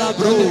katabala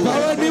bro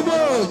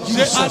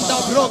Ze anda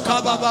bro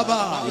kababa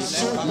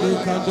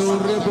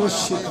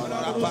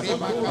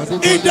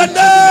in the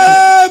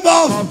name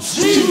of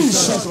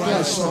Jesus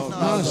Christ of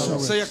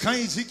Nazareth. So you can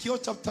Ezekiel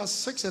chapter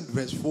 6 and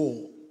verse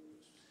 4.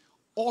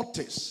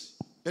 Altars,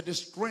 the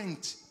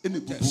strength in the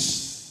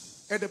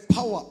bubu, and the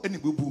power in the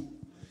bubu.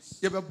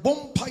 You have a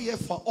bonfire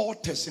for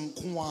altars in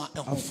Kwa.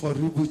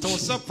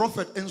 So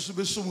prophet and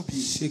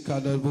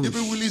Subisumubi. If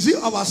we will release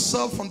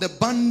ourselves from the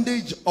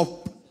bondage of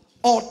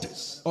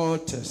altars.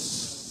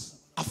 Altars.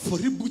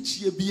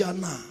 Aforibuchi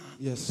biana.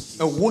 Yes.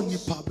 A one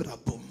pabra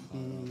bom.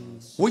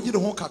 When you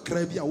don't have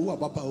crabia, who are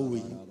Baba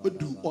away, but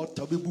do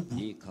altar be boo.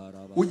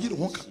 When you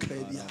don't have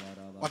crabia,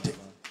 what?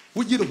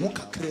 When you don't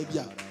have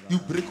crabia, you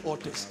break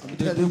altars. I'm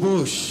telling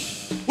you.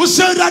 Who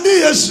said that?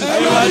 Yes,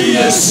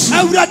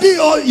 everybody,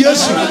 oh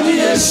yes,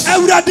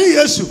 everybody,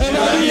 yes,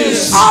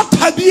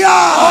 Altabia,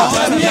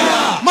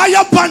 my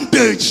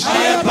bandage,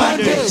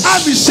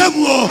 I'm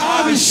Samuel,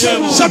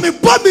 some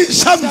bomb,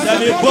 some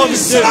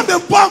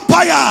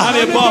vampire,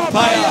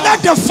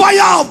 let the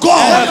fire of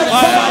God,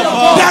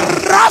 the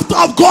wrath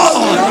of God,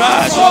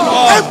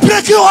 and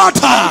break your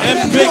altar,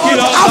 and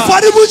for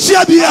the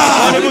Muchabia,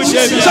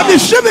 some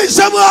shimming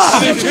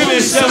Samuel,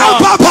 and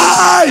Papa,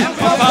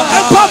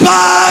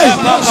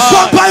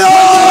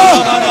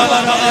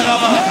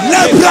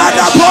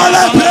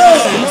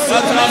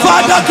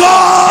 Father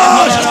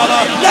God,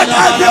 let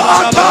every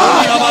altar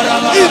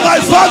in my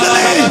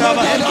family,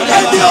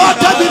 every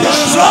altar be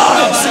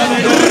destroyed.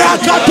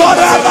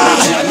 Rakatoraba,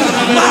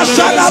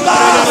 Masalaba,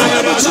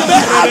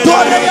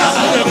 Adorea,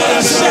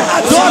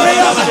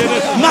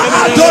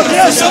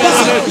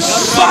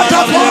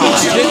 Father God,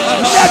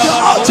 let the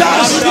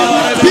altars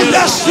be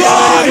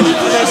destroyed.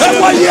 And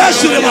what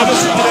yes, let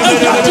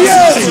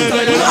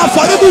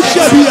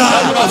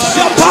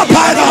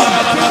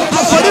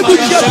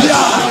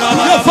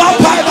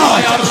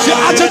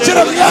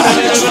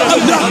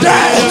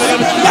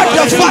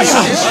the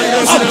fire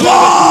of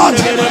God,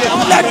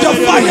 let the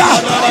fire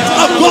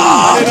of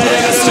God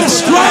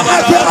destroy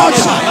every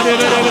altar.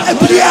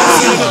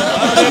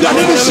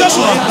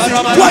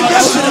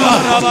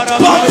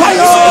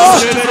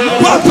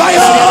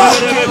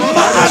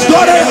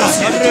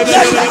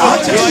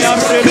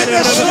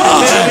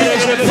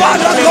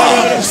 Father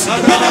God,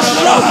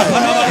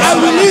 I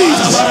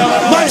release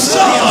my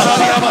son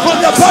from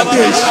the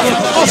bondage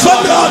of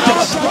family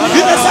altars.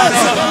 In the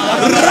sense,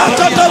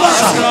 Rakataba,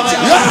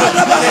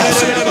 Yaradaba,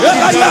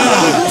 Yabaya,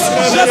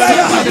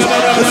 Zabaya,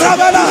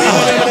 Rabala,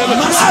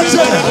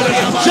 Maaze,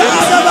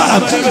 Jadaba,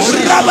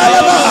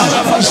 Rabalaba,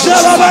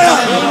 Shabaya,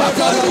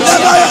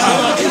 Yabaya,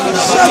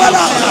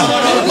 Shabala,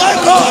 my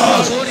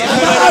God,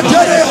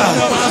 Maateria,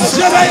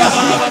 Zabaya,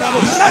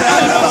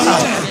 Radaba,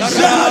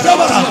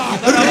 Jadaba,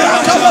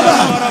 Rakababa,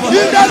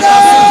 in the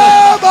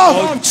name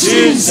of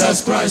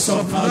Jesus Christ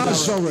of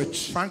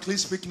Nazareth. Frankly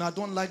speaking, I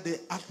don't like the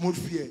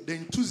atmosphere, the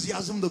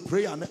enthusiasm, the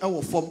prayer, and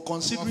our form.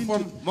 Considering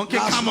monkey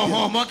come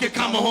home.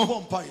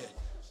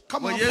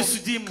 Come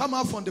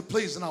out from the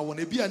place now.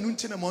 When be a new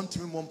thing among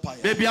me,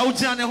 Mompire. Baby, I would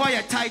say,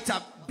 I tight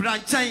up,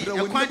 branching,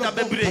 quite a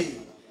baby.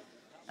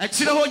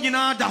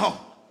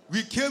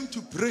 We came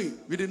to pray.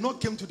 We did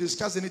not come to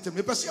discuss anything.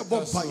 We see a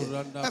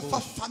bonfire.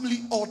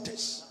 Family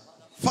altars.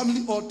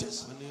 Family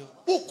altars.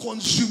 Who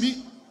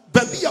consume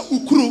baby a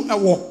ukuru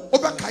ewo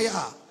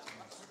obekaya.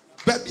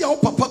 Baby a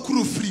papa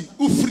kuru free.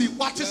 U free.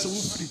 What is u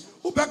free?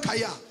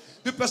 Obekaya.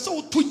 The person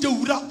who took the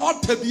wura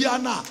altar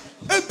biana.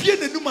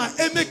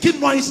 Making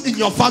noise in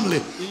your family.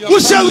 Who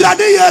say any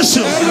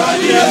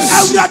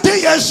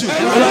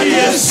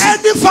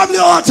family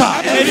altar.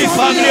 Any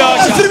family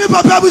altar.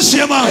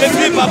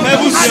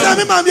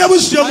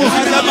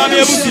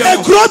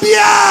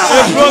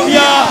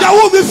 There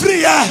will be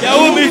free. There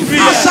will be free.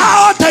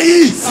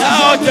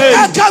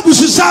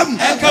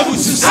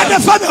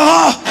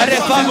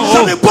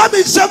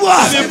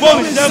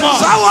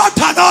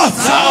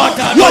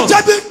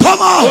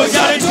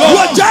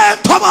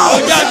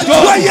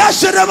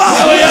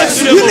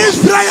 Release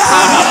prayer.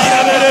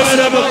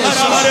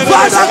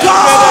 Father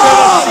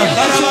God,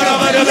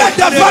 let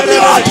the family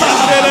altar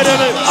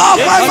of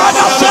my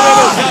mother's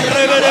son,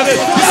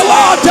 they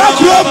want to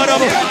group,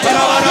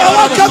 they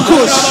want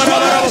Kakus,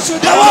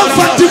 they want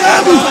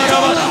Fatinamu,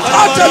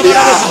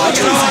 Atabia,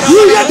 you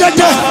hear that?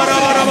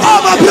 Oh,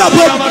 my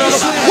brother,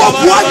 what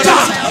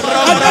water,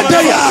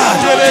 another year,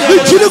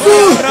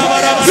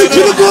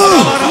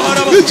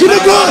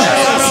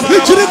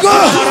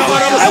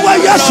 I want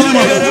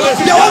Yashima.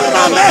 You want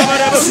my man.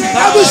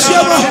 I will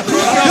share.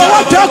 You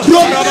want that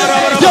group.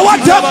 You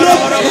want that group.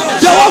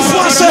 You want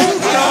Fonse.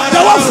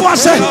 You want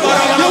Fonse.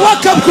 You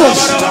want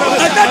Capcos.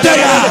 And that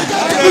day,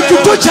 we to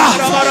Tucha.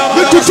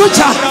 And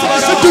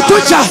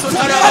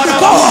the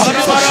power.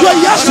 You are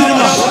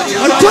Yashima.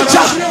 And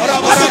Tucha.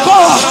 And the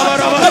power.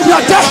 And you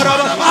are there.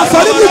 I'm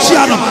for the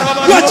Luciano.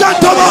 You are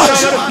Jantoma.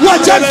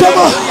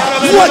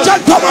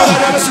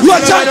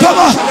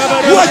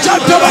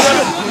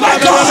 My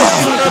God,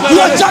 you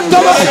are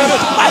gentlemen.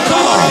 My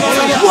God,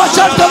 you are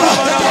gentlemen.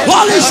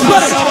 Holy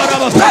Spirit,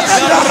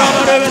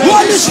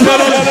 Holy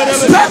Spirit,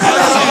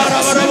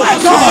 my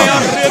God,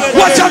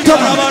 you are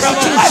gentlemen.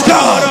 My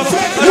God,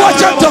 you are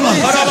gentlemen.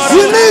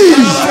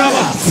 Release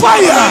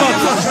fire.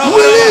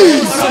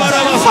 Release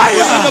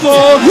fire.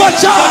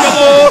 Watch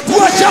out.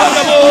 Watch out.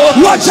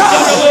 Watch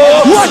out.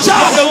 Watch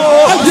out.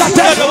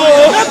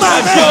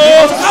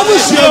 I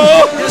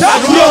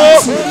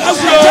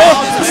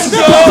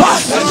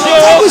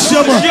will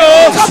show you.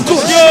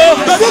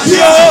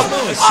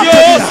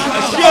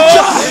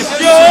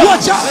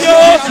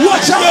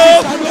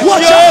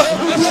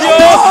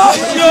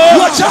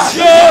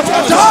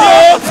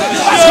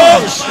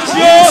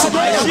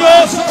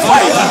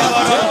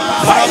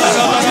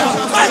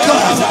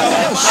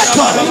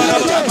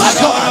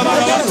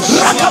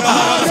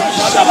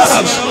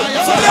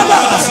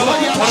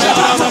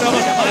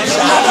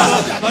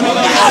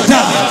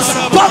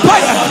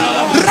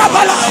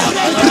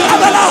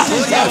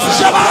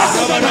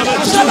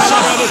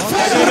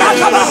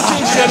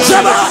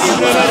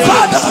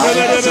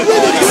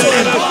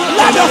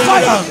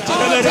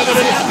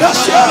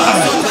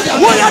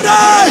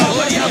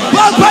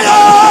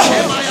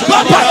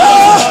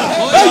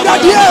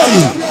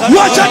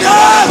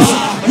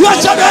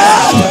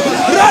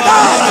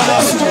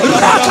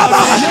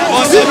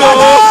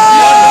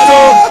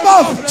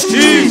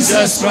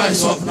 Jesus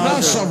Christ of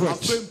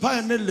Nazareth.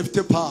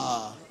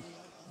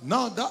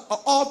 Now that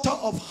altar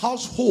of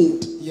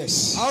household.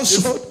 Yes.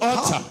 Household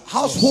altar.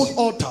 Household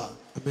altar.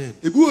 Amen.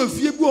 If you have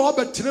fear, you have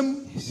a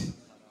trim.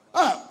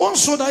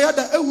 Also, the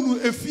other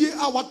a fear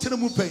our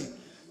trim pay.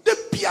 The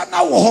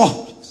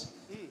piano.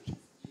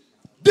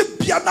 The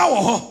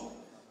piano.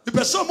 The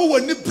person who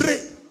will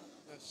pray.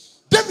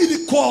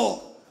 David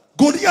call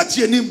Goliath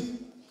him.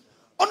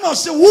 Oh no,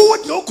 say who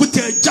would you could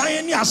tell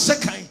giant a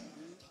second.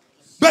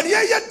 But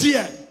yeah,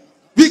 dear,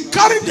 we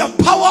carry the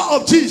power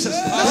of Jesus.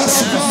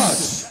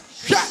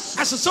 Yes,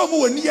 as a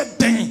someone near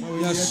day.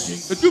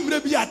 You may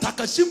be attack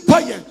a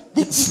simple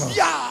who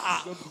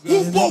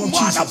bomb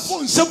one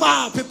upon some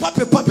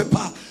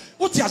papa.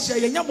 What you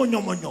say,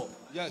 Yamono?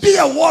 Be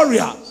a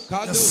warrior.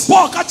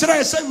 Paul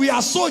Kachara said we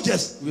are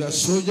soldiers. We are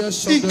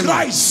soldiers in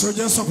Christ.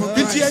 Soldiers of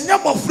Christ.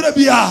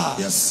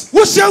 Yes.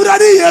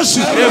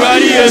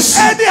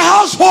 Any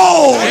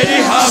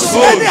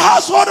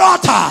household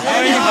altar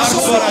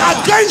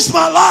against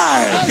my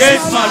life,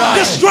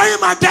 destroying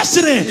my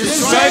destiny,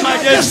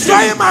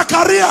 destroying my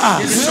career,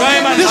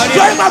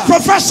 destroying my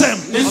profession.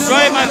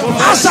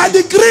 As I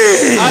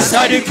decree,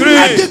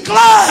 I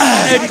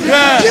declare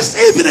this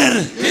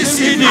evening,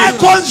 I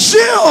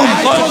consume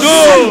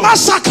and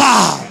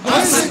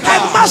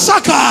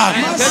massacre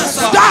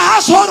that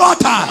household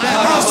altar.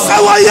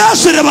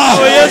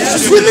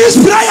 Release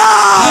prayer.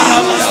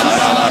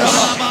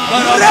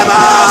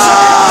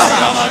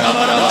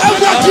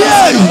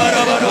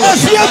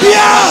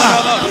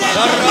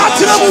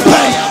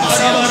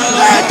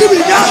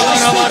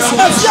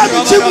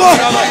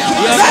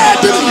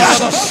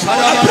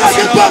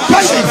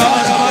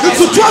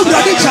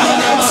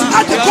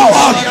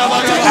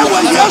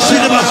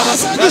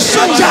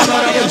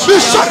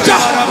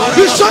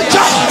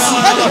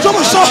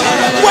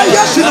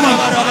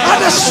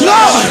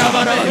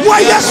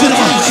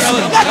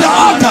 Let the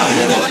altar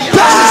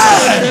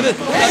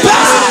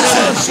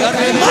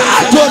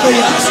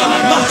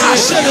Holy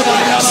Spirit,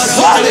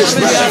 Holy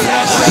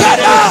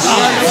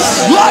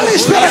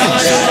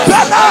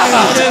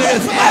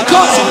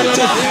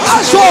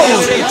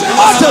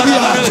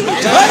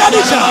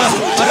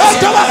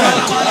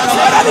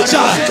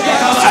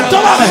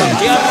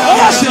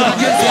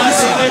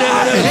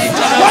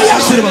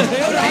Spirit,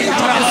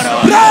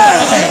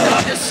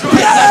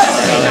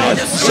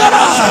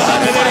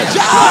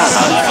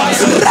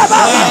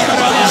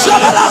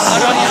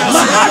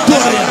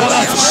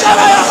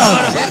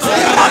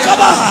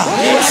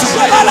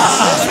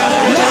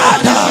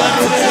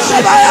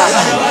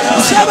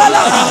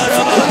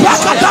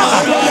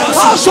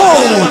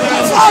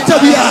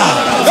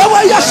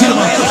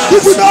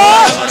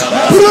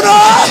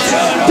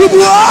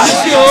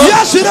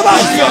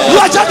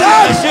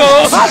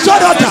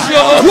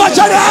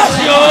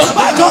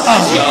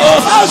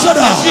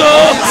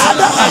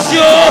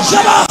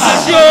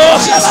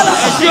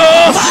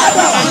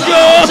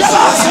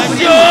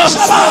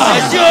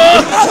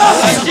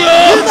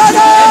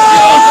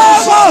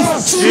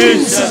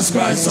 Jesus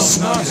Christ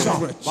of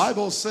Nazareth.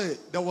 Bible say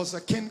there was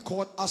a king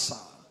called Asa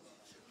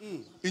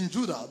in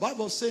Judah.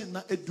 Bible say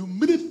na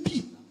edumire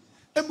pi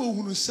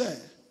emo say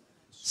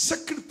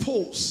sacred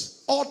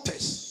posts,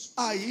 altars,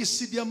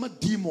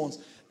 demons.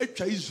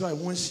 Israel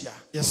once here.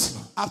 Yes.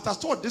 After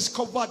so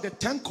discovered the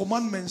 10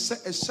 commandments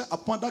set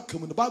upon that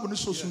community, the Bible is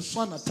so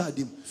soon attacked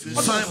him.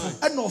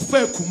 And no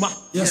fair kuma.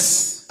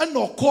 Yes. And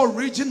no call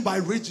region by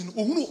region.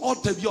 Who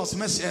alter yours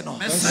messy no.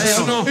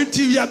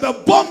 Until you have a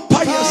bomb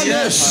pious.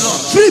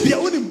 Yes.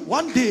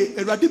 One day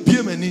a radi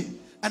biemeni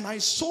and I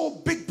saw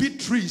big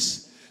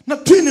trees. Na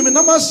tree ni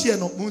na masie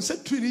no mun se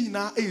tree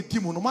na e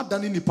dimo no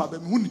madane nipa ba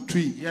me huni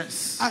tree.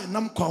 Yes. I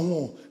nam kwa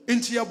ho.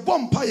 Enti ye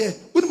bompa ye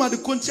unima de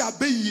konti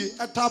abeyi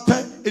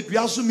etape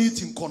eduaso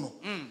meeting kono.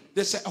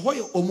 They say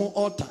where omo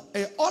altar.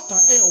 A altar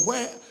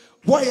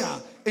where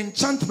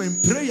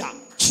enchantment prayer.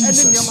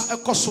 Jesus. And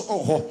ekoso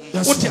oho.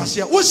 What you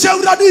say? Wo se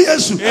urade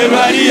Yesu.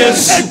 Urade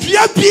Yesu.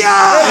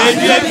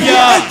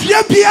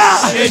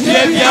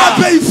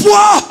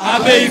 Edua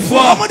abeifo.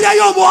 Omo de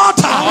ayo mo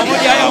altar.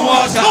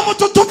 Omo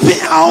toto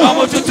pia.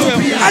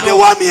 Ade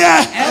wa me e.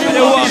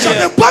 So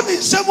me bomi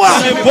semwa.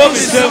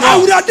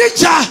 Urade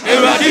cha.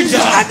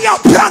 Ani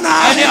aprana.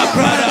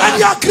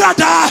 Ani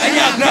agrada.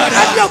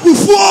 Ani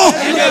abufuo.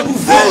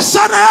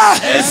 Esana.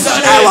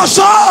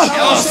 Ewaso.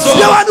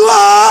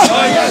 Yewanua.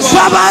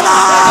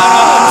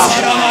 Babala.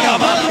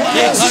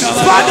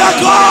 Father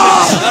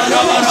God,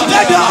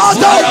 let the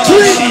other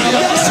tree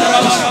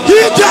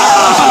hit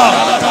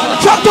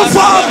chapter 4,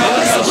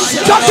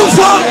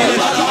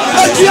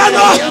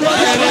 Adriana,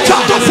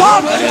 chapter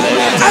 4,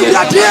 and we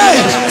are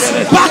there,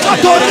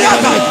 Bacatoria,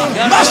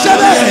 Master,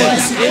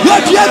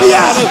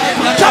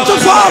 chapter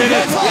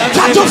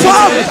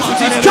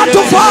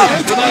 4,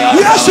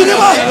 we are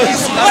cinema,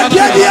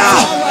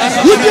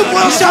 we give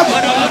worship,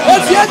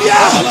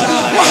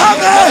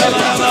 Mohammed,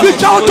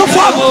 reach out to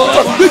farm,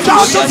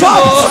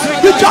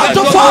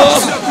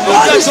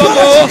 Holy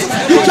Spirit,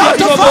 reach out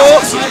to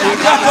farm,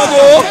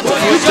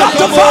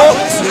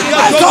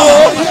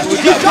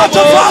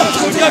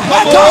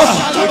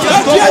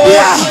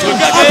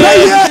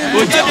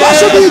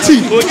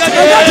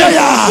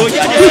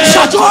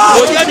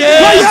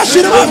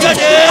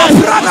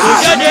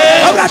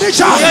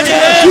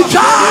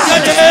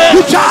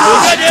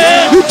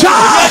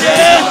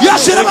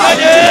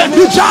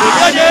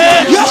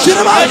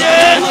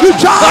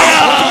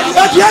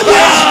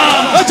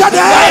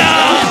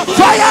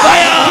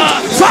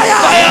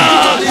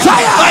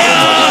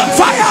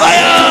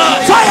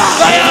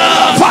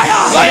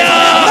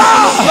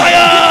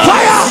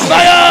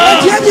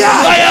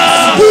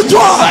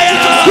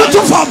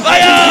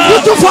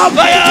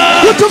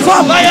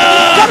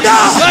 Come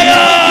down.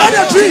 Let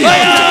the tree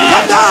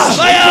come down.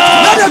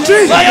 Let the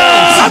tree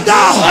come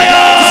down.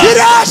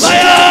 Serious.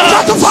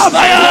 Shut the farm.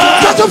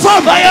 Shut the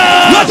farm.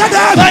 Let the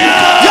dam.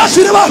 Yes,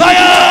 you know.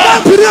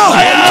 Vampiro.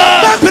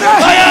 Vampiro.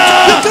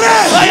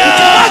 Declare.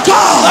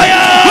 Michael.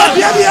 Let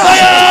the area.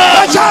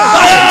 Watch out.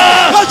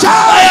 Watch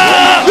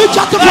out. You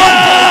shut the farm.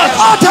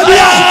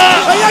 Otabia.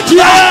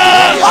 Ayatia.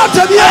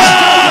 Otabia.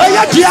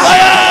 Ayatia.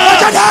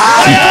 Watch out.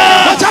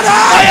 Watch out.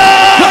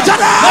 Watch out.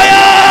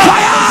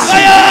 Fire.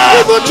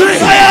 Evil tree.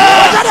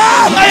 Watch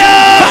out.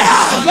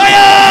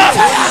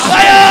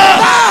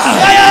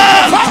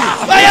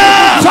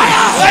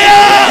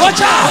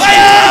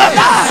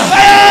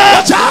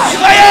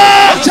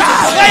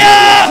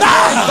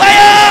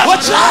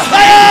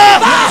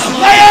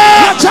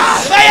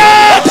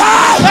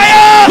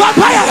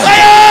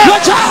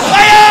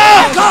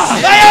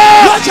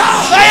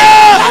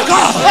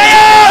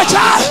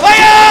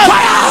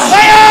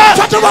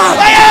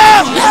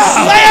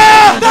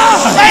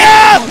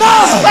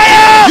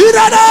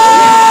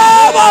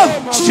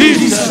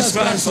 Jesus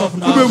Christ of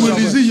Nazareth. You will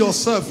release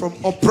yourself from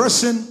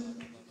oppression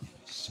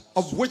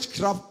of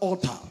witchcraft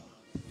altar.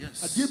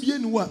 Yes.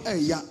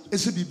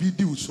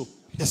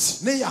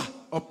 Yes.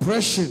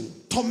 Oppression.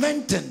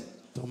 Tormenting.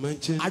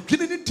 Tormenting. I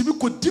didn't to be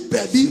could deep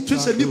baby to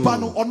say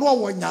Nipano or no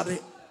one yare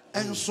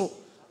and so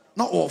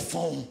not all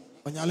phone.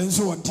 On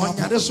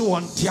Yareso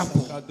one tiapo.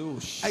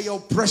 A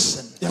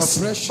oppression. Yes.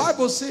 Oppression.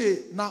 Bible say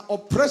now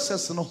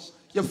oppressors no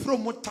you're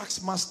from what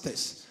tax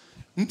masters.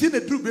 Until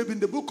the true baby in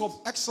the book of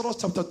Exodus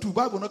chapter 2,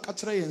 Bible no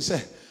catch and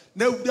say,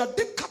 now they are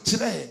catch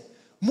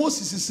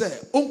Moses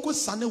said, Uncle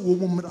Sane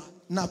Womumra.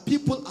 Now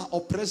people are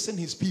oppressing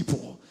his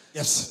people.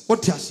 Yes.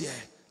 What you say?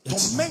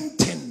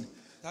 Tormenting.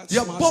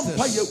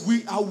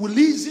 We are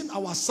releasing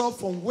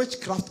ourselves from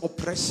witchcraft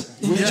oppression.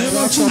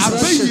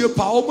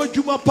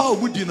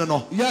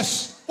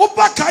 Yes. Bible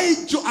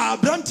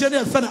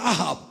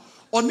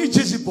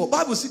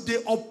says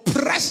they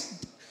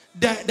oppressed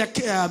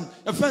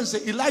the friends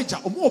Elijah.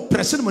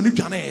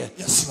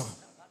 Yes, Lord.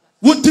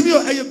 What to me?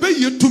 I obey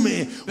you to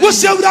me.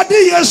 What's your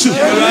idea?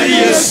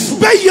 Yes,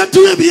 obey you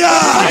to me.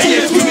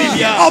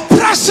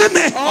 Oppress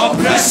me.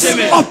 Oppress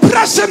me.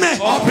 Oppress me.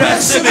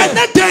 Oppress me. And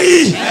that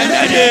day,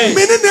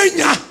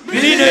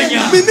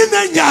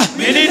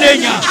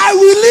 I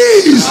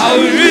release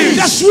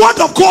the sword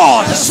of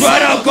God,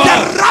 the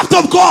wrath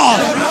of God,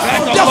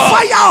 the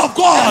fire of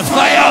God,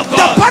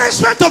 the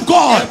punishment of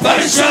God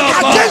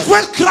against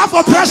witchcraft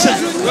oppression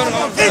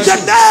in the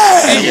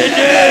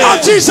name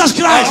of Jesus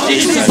Christ.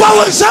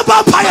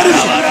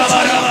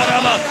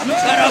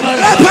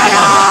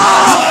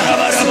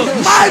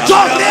 My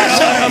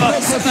donation,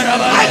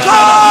 my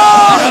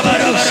God,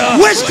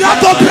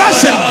 witchcraft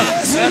oppression,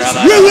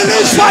 we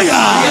release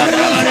fire,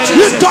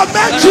 we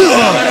torment you,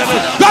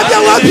 baby,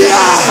 what you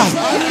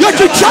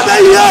to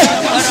trouble here,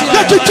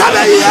 you to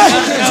trouble here,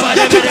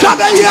 you to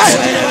trouble here,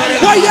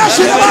 why yes,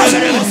 you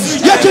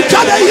to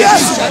trouble here,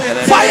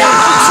 fire,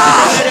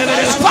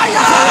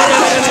 fire,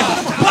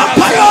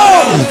 fire.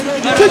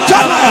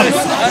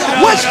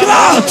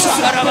 Witchcraft,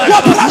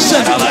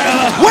 oppression,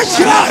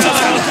 witchcraft,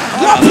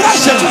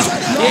 oppression,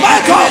 my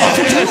God,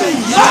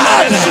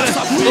 man,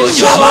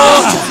 Shaba,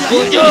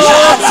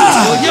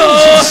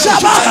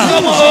 Shaba,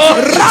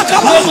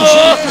 Rakaba,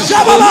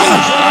 Shaba,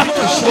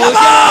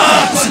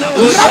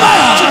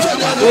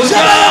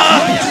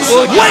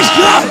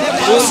 witchcraft,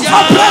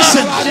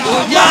 oppression,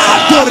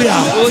 Matoria,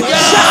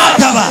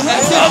 Shaba,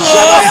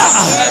 Shabaya,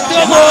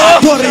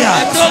 Matoria,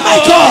 my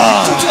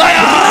God,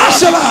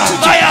 Rashaba,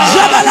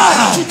 Shabala,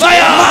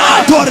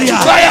 Matoria,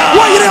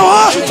 what you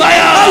know?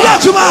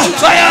 Ayatuma,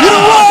 you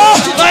know what?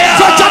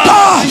 Fachata,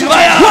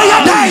 what you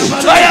day?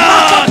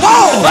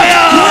 Makapo,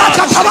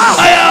 Rakatama,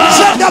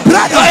 send the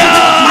brother,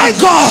 my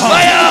God,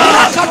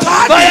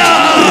 Rakatani,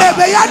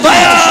 Rebeyani,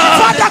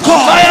 Fadako,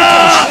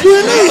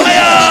 release,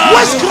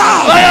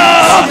 witchcraft,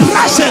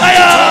 oppression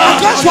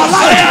against your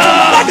life.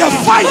 Let the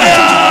fire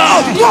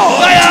of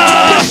God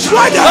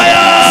destroy them.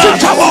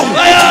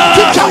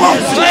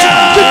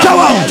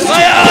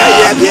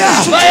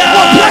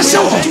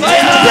 Oppression,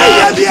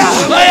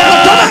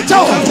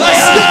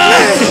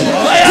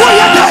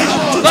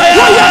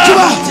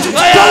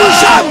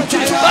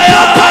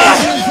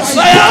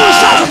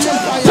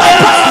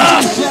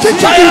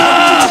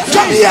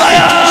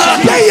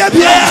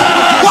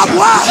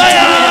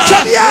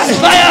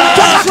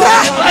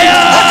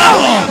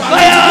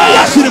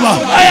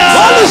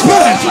 Holy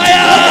Spirit,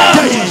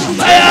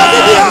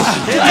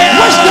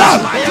 wisdom,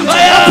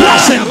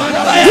 oppression,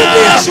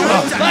 fire,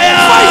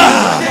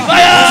 fire,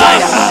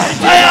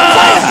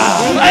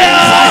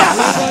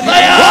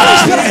 Holy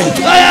Spirit,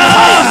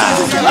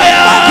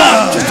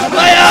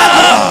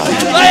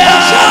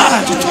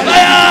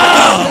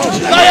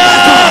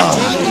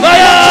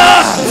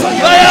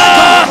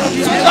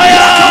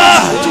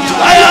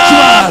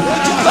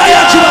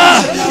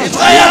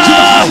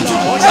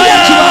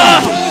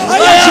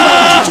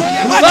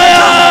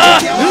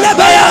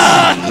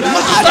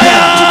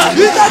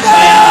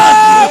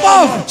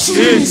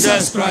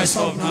 Jesus Christ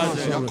of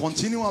Nazareth. We are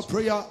continuing our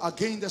prayer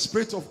against the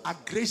spirit of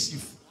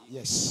aggressive.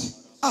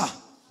 Yes.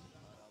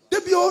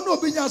 Debi ono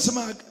binya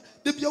sama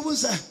The people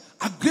say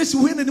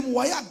aggressive. When them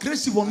why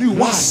aggressive on you?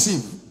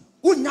 Massive.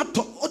 Unya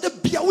to or the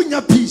bia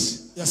unya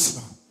peace. Yes,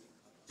 Lord.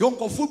 Young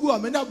kofubu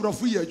amena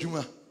brofu ye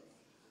adwuma.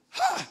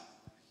 Ha.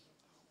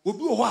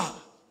 Obi o wa.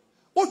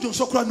 Ojo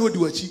so kra no di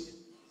wachi.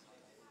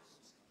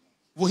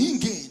 Wo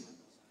hingin.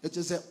 It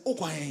just say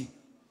okwan.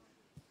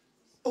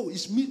 Oh,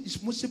 it's me,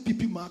 it's mostly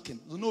PP marking.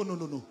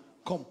 No.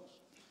 Come.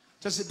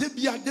 Just say they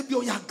be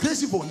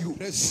aggressive on you.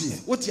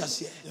 What you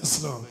say?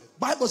 Yes, Lord.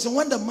 Bible says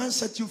when the man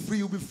set you free,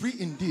 you'll be free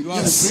indeed.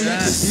 Yes.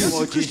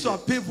 Yes. Christ a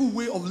painful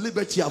way of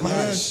liberty.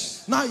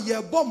 Yes. Now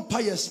you're bomb by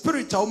your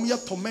spirit, you're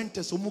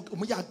tormented, so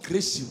you're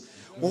aggressive.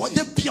 Or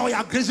they be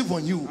aggressive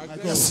on you.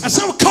 Yes. And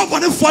some come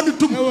on and fun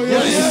to me.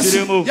 Yes.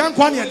 Young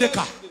Kwani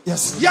Adeka.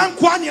 Yes. Young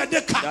Kwani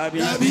Adeka.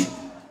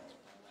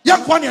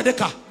 Young Kwani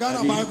Adeka.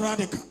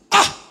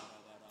 Ah.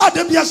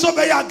 Adam ya so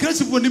be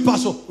aggressive when you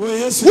pass.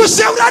 We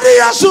say ready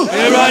yasu.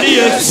 Ready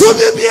yasu.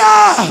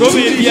 Tubibia.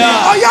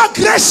 Oh you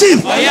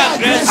aggressive.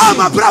 I'm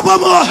a bravo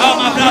mo.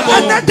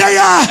 And the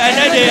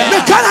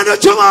can no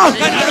chuma.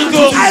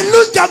 I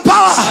lose the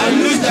power.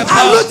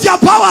 I lose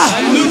your power.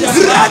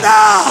 Rada.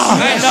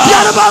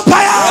 Yaraba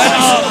fire.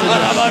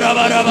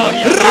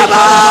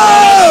 Raba.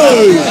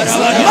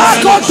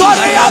 Marco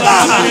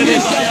Torreaba.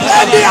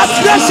 And the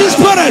aggressive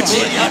spirit.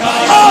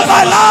 Oh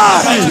my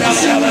life.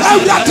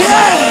 I'm not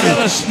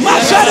here.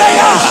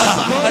 Machareya,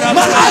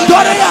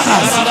 Maandoreya,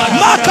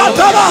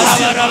 Makataba,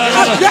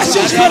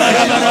 aggressive spirit,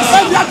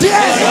 Ebratie,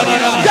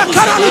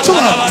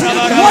 Yakaralutua,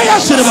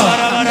 Moyashima,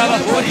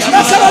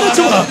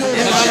 Yakaralutua,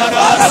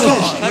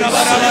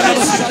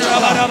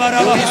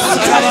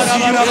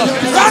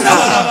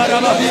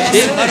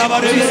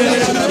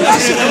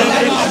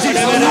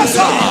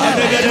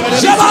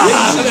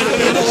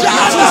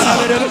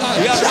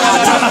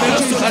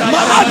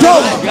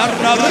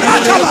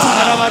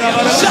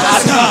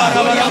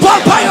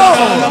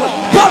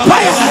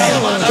 Papaya,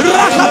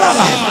 Rakaba,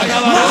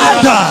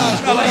 Maada,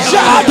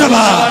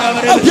 Jadaba,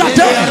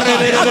 Abiate,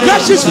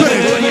 aggressive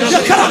spirit,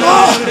 Yakaramo,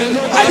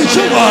 and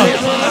Chuba,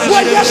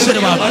 when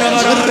yesterday,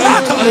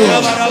 Rakaba,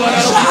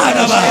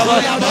 Jadaba,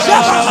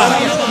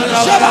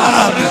 Shaba,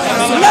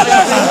 Laba,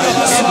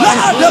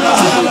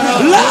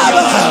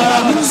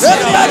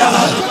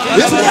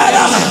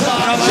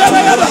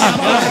 Shababa,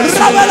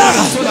 Rabala,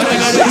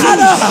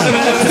 Jada,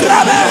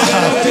 Rabba,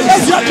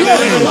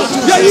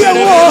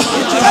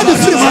 and the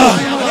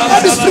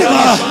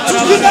streamer,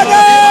 in the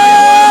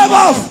name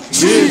of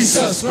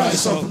Jesus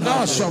Christ of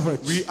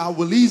Nazareth. We are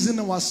releasing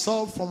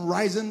ourselves from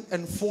rising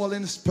and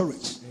falling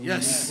spirits.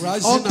 Yes,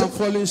 rising and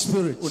falling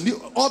spirits.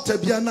 All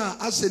Tabiana,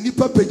 as a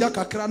nipa peja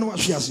kakra no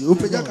ahwiase, o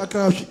peja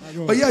kakra ahwi.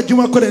 Oya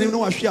adwuma kɔ nanim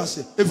no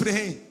ahwiase.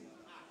 Everything.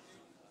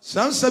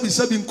 Sam sabi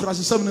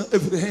nkurase sam no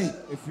everything.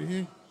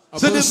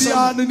 Say the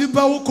bia no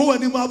nipa wo kɔ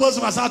anim abos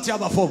masate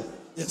abafom.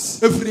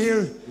 Yes.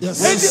 Every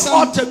yes. Any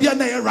altar be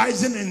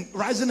rising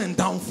and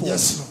downfall.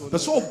 Yes.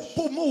 That's all.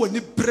 Bomo when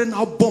you bring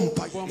out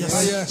bumper.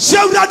 Yes.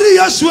 Shewradi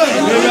Yeswe.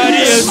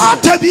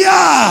 Altar be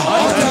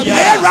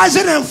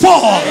rising and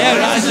fall.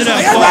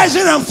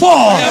 Rising and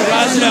fall.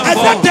 And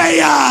that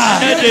day,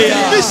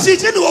 this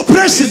is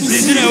oppression.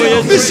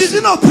 This is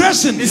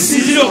oppression.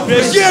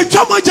 Yeah,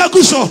 Chama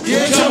Jaguso.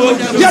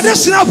 Yeah,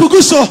 this is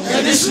Nabuguso.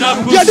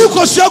 Yeah, the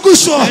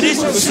Koshaguso.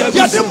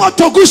 Yeah, the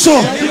Motoguso.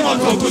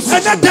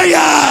 And that day.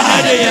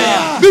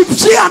 We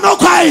see no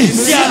cry. We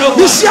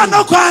see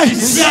no cry.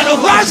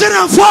 Rising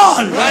and fall.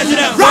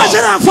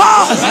 Rising and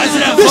fall.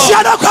 We see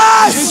no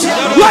cry.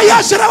 Why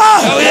yes,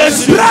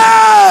 pray.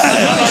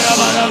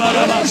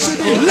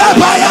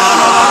 Lebaya.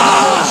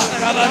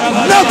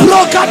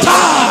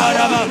 Lebrokata.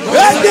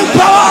 Any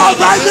power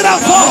of rising and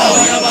fall.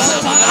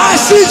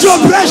 I see your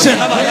oppression.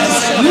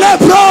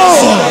 Lebro.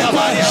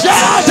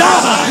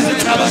 Shada.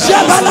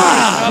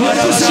 Shebala.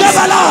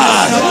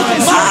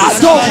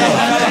 Maato.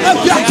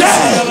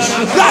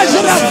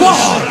 Rising and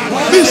fall.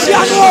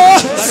 Misiano,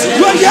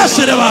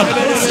 yesterday,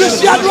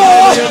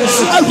 Misiano,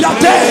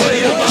 Abiate,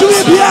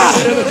 Julia,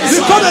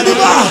 you come and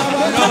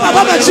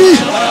Babaji,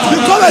 you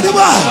come and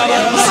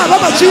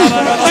Babaji,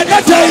 and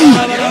that day,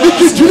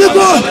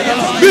 Vijuligo,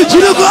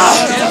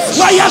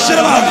 why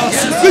yesterday,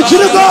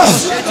 Vijuligo,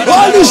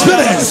 Holy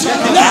Spirit,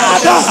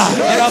 Nada,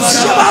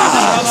 Shaba,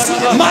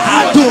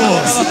 Maado,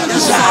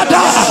 Shada,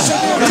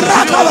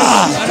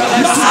 Rakaba,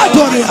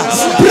 Maadoria,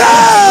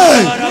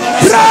 pray,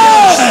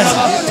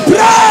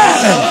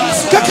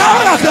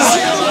 Kakaraka,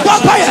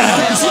 Papaya,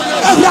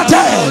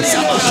 Ebrate,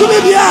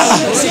 Sumibia,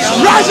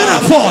 rising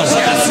and fall,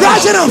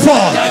 Ebrate,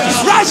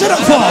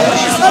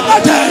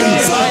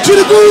 to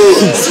the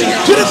good,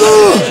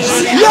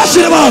 yes,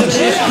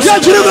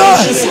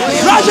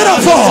 rising and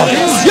fall,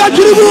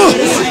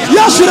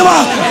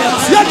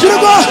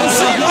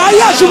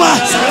 Ayashuma,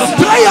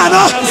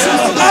 Prayana,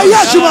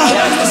 Ayashuma,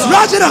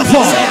 rising and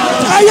fall,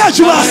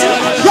 Ayashuma,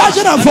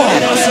 rising and fall,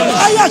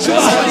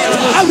 Ayashuma,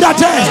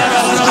 Abrate,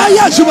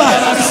 Ayashuma,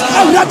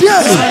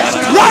 Abrate,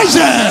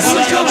 rising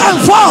and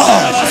fall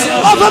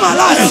over my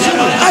life.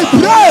 I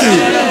pray,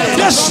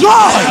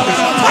 destroy,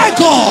 my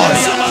God,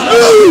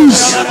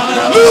 lose,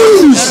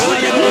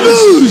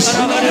 Loose.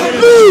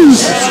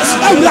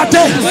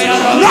 Everything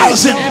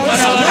rising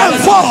and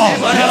fall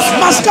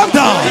must come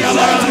down.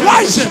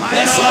 Rising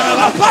and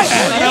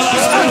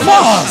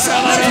fall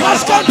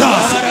must come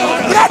down.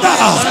 Brother,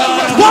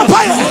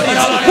 vampire,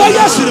 what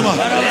yes, you are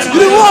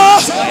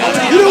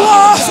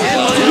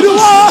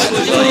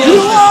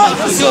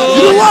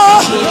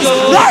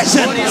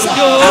rising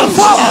and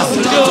fall.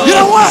 You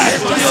know why?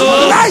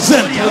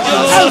 Rising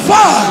and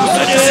fall.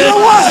 You know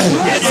why?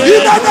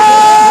 In the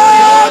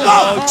name of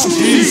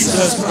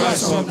Jesus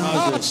Christ of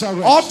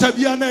Nazareth. All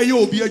Tabiana, you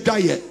will be a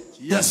guy.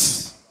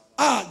 Yes.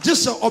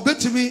 Just obey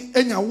me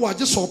and your word,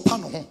 just so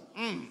pan.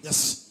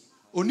 Yes.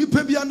 Only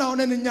Pabiana on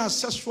any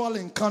sexual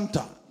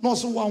encounter. No,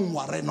 so one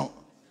warreno.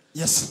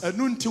 Yes. And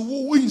until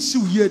we see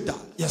you that.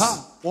 Yes.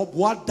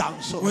 What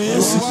down so?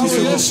 Yes.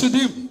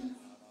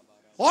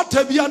 All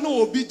Tabiana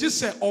will be just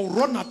say, or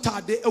run a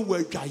tade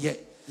away guy.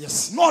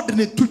 Yes. Not in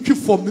a touchy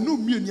form, no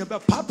meaning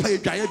about Papa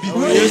Gayabi.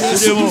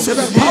 Yes,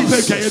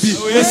 Papa Gayabi.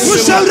 Who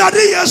shall that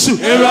yes?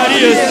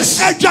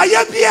 A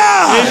Gayabia.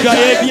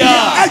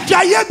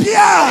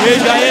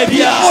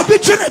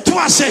 Obituary to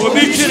us.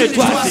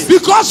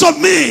 Because of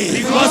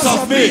me.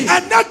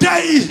 And that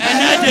day.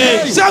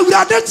 So we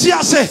are not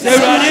here.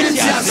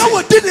 No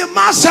one didn't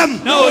mass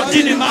him. No,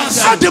 didn't mass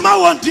him. I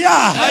demand one dear.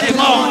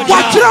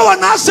 What you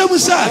want to ask him,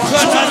 sir?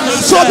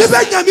 So be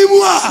back at me.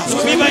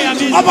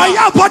 About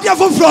your body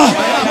of floor.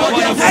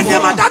 And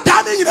the man that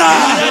done it,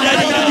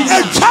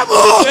 and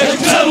trouble,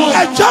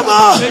 it's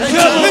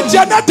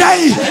another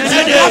day.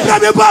 I'm not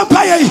a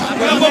vampire.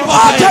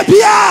 Oh, the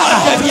beer,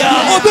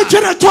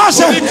 obituary to us.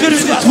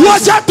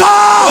 Watch out,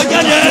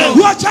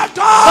 watch out,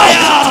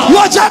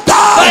 watch out,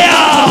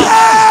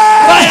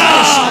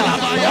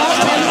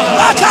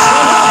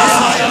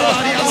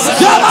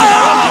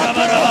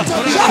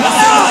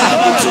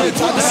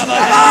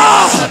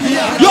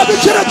 you'll be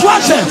chilling to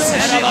us.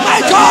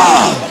 My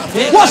God.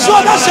 What's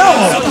on the show?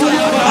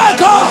 My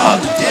God!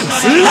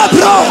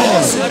 Lebro!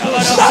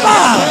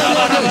 Shaba!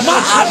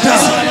 Maada!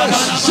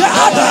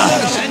 Shada!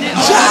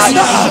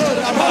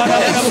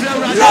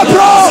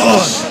 Lebro!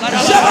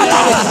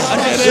 Shabala!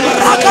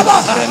 Rakaba!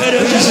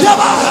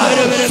 Shaba!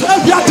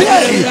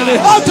 Ebiate!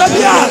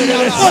 Otabia!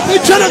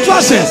 Obichene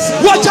Twase!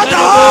 Watch out!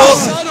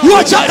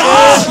 Watch out!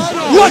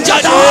 Watch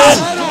out!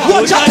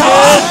 Watch out!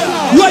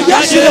 Watch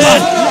out!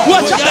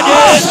 Watch out!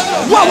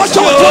 Watch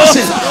out!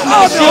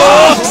 Oh no!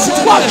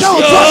 Watch out!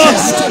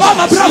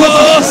 Mama bravo!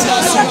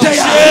 Watch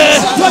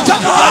out! Watch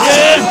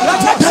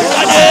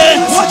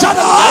out!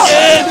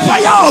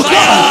 Fire!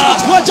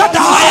 Watch out!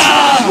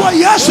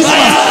 Yes!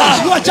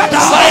 Watch out!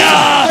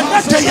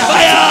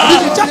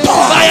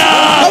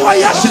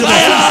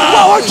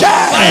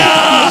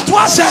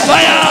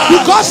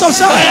 Because of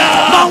that,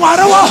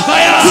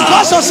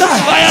 because of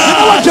that, you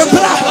know what you're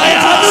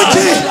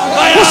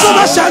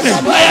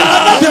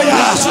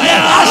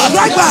I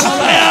strike back.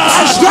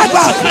 I strike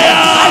back.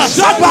 I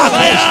strike back.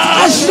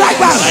 I strike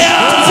back.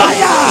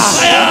 Fire.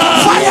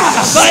 Fire.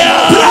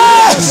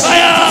 Press.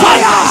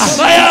 Fire.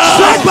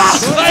 Strike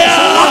back.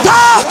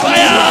 Attack.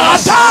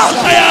 Attack.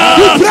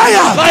 With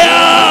prayer.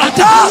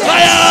 Attack.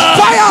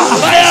 Fire.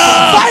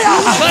 Fire.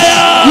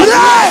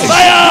 Rise.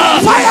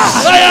 Fire.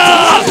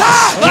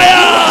 Attack.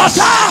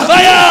 Attack.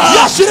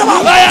 Yes, you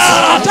know.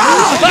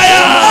 Attack.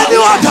 Any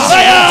water.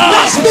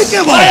 That's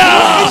speakable.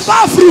 It's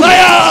bathroom.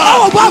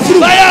 Our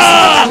bathroom.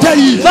 I tell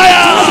you.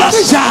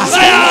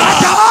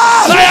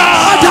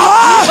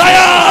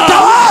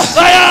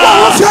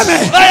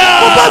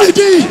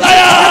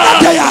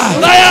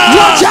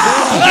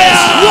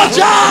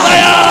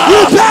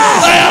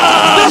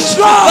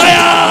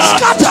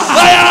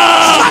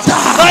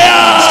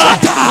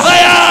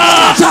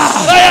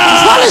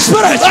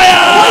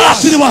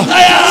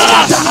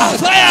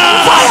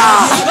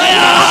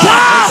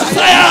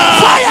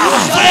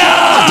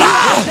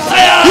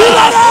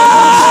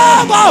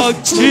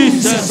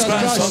 Jesus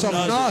Christ of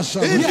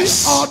Nazareth. In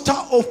this altar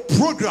of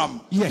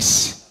program,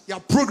 yes, your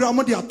program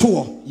on their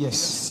tour,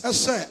 yes. I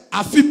say,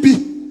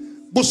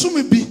 Afibi,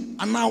 Bosumi bi,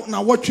 and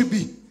now what you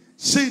be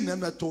saying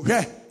them to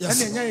her. Yes,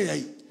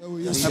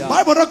 the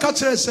Bible don't catch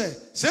her say,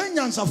 saying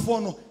Yansa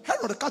no,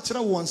 hello, the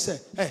catcher one say,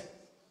 hey,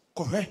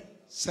 correct,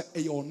 say,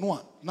 you know,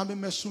 Nami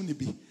Mesuni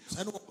be.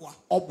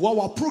 Of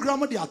our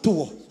program on their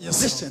tour,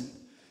 yes, listen.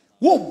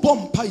 What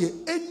bomb pay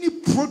any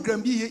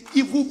program be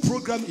evil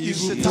program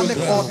is satanic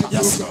altar.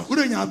 Yes,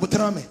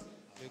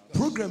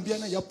 program be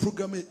na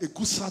program a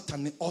good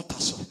satanic altar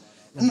so.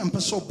 And I'm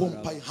so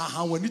bomb pay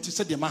ha when it is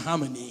said the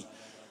mahamani.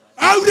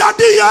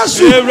 Awurade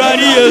Yesu.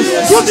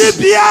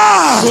 Kumibia.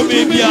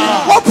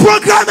 What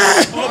program?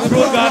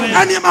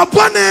 Ani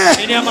mabone.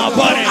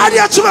 Adi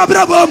atuma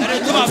brabom.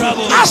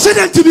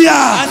 Accident bia.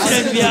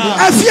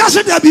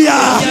 Afiase da bia.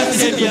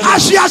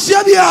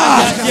 Asiase bia.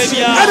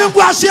 Ani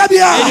guase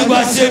bia.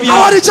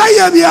 Awari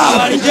chaye bia.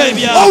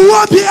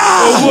 Owo bia.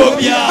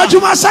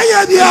 Atuma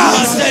saye bia.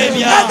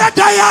 Enda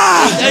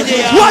daya.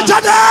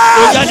 Wajada.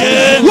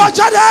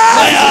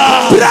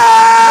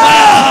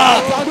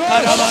 Pray.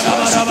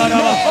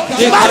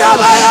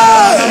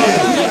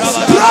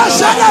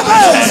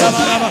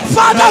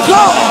 Father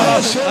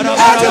God,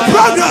 any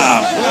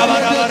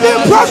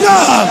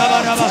program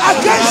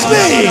against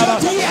me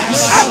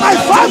and my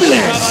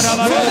family,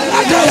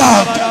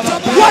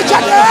 watch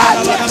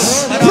out,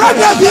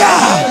 program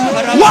here.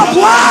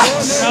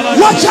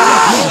 Watch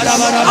out!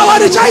 I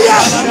want to tell you,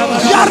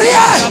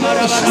 Yaria,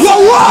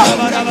 Wawa,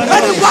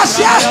 and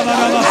Basia,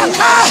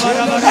 Aka,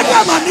 and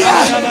Yamania.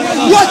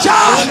 Watch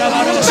out!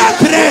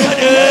 Mapre,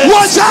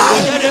 watch out!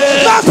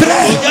 Mapre,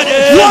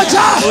 watch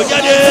out!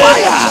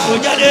 Fire!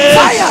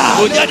 Fire!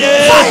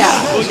 Fire!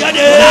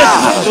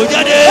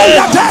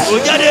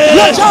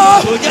 Watch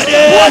out!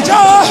 Watch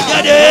out!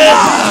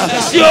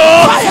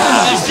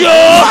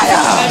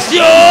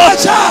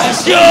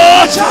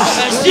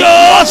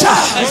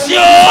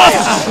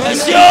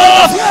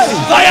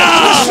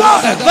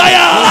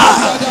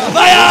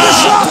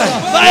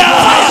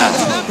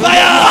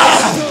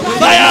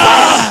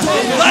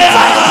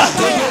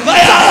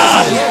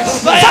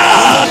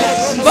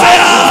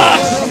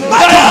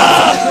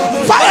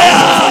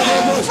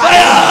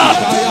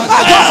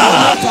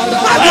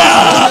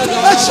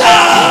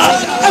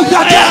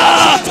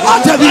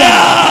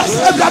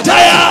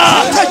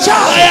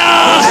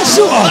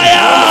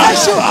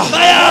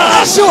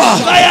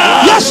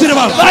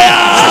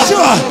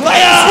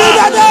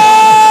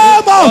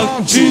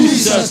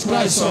 Jesus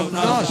Christ of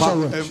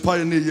Nazareth.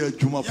 Empire near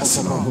Juma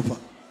Papa.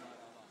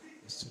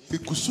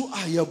 Because so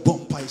I a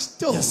bumpire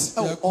still. Yes,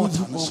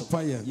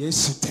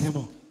 yes,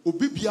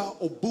 Obibia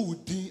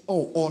Obudi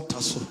or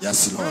altar.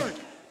 Yes, Lord.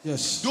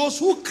 Yes. Those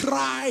who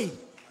cry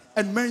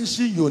and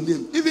mention your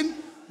name, even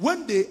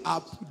when they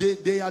are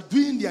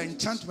doing their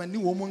enchantment,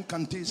 new woman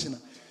cantation.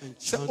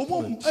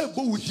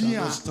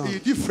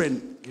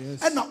 Different.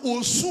 And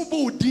also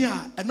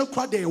and not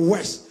quite the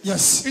west.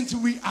 Yes.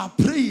 Until we are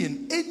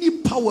praying, any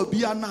power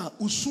be now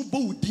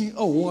usubo din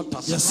or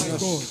water. Yes,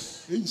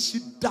 and she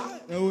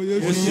died.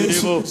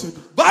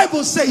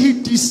 Bible says he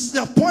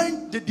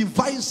disappoint the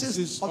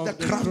devices of the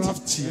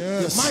crafty.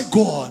 Yes. My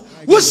God.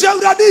 What's your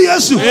ready?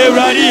 Yes.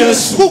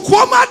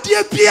 Kukwama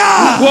die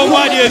pia.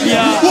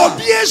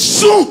 Obie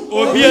su.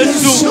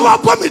 No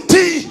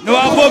abomiti.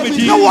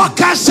 No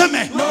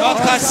wakaseme.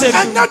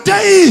 And not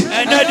day.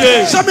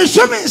 Some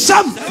swimming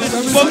some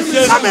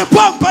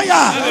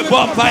Pampaya.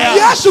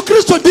 Yes,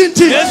 Christo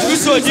dinti.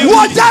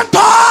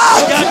 Wajanta.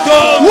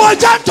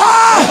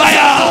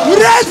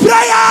 Raise prayer.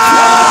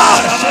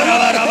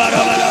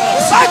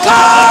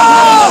 Michael.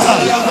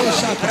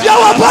 You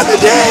are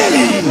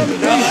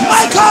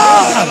Michael.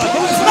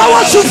 Now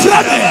what's your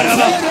friend?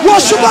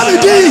 What's your money?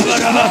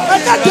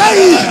 And that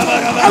day,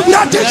 I'm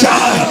your teacher.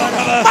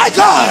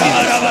 Michael,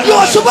 you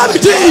are so money.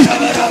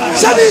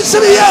 7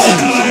 years.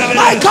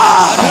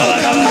 Michael,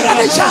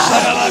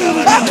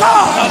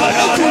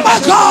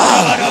 Michael,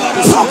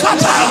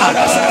 Fokata,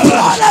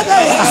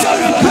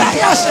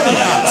 Prayers,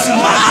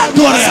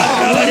 Mandoria,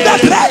 the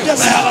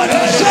Prayers,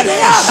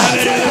 Sharia,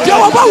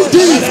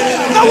 Jawabudi,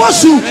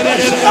 Nawasu,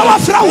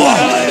 Nawafrawa,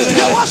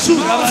 Nawasu,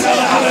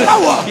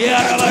 Nawa,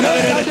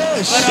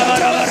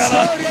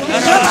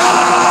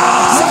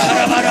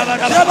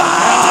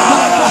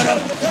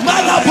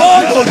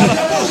 Manabono,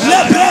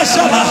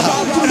 Lebreshama,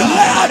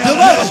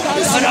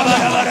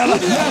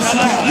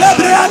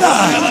 Lebriana,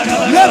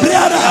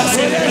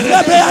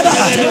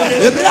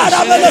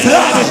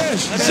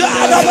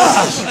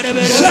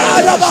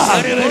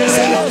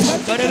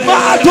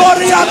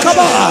 Madoria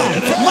Kaba,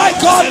 my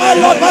God, my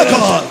Lord, my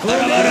God,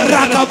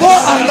 Rakabo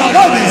and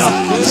Labomia,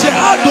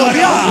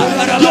 Seadoria,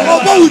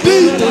 Yobodi,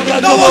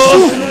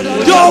 Nawasu,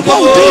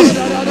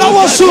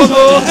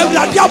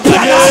 and your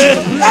brother,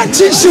 and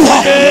Tishua,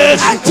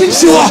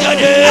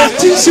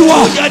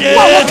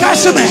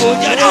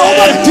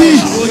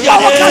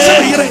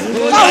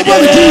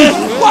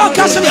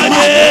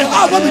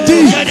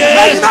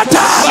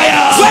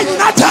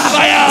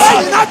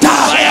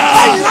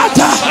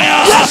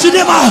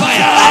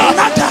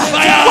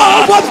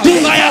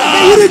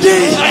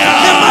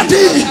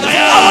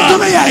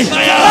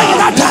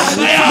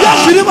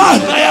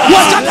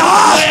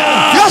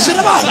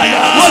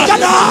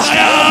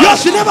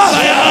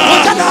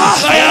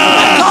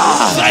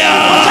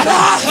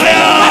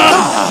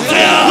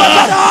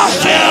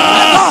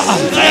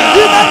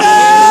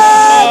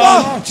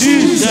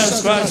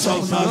 Jesus Christ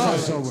of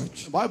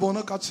Nazareth. Bible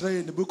no catch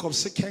in the book of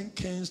 2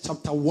 Kings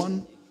chapter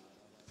 1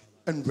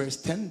 and verse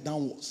 10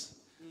 downwards.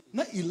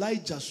 Na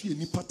Elijah so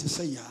nipa te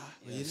say ya.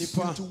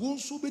 To won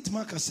so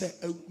betima ka say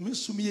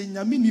mesumi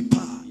enyame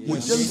nipa. Mo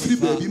dem free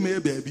baby me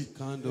baby.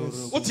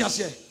 What you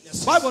say?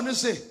 Bible no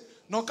say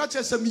no catch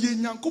say me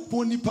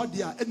Nyankopon nipa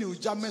dia ene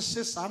oja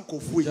mehye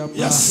sankofo yi.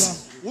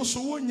 Yes. Wo so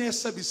wonye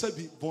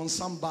sebi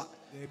bonsamba.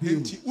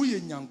 Enti uye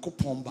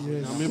Nyankopon ba.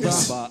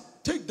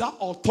 Take that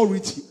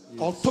authority.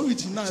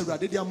 Authority now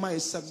rather than my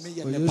son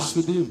me and yes,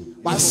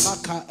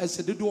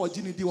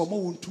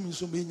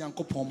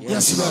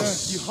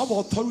 you have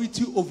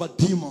authority over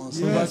demons.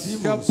 Yes.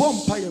 We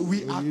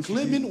are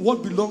claiming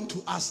what belongs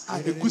to us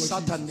as a good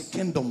Satan the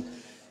kingdom.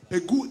 A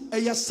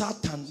good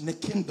Satan the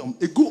kingdom.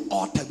 A good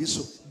altar.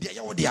 So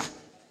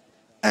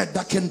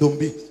that kingdom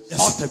be.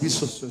 Yes. In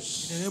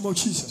the name of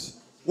Jesus.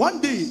 One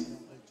day,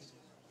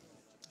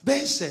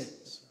 they said,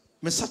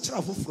 "Me such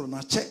a fool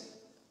na check."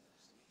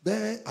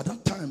 There at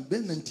that time,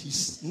 Ben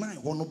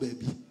 99 one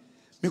baby.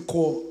 Me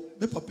call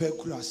me papa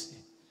kurasi.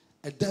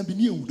 A damn be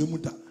near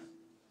Udemuda.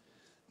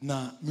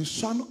 Na me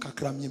swano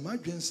kakra me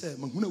madwen say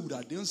me huna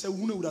wurade nse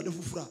huna wurade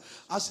fufura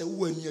ase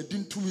wo ani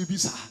adin tumi bi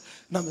sa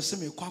na me se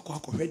me kwa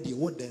hwede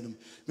wo dan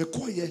me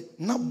koye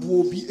na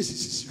bo bi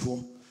esisisi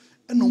ho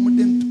ena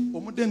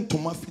omode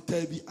ntoma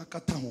fita bi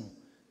akata ho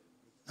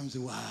na me se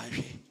wa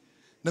hwe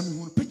na me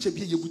hunu picture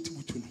bi ye buti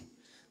no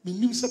me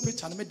nim se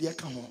picture na me de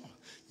ka ho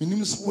me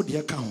nim se wo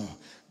de ka ho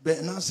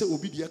be na se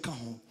obi de ka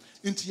ho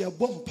nti ye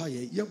bompa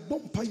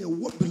ye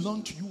what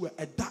belong to you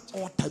at that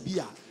altar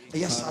bia.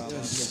 Yes,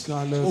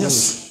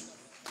 yes.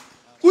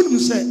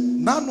 Wouldn't say,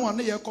 Nano and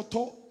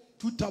Yakoto,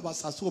 TWOTAP as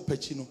so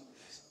pechino.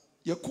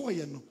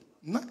 Yakoyano,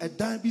 not a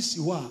dime be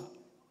siwa,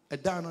 a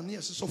dime on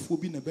yes, so for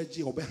being a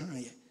veggie or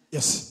behind.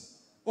 Yes.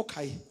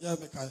 Okay,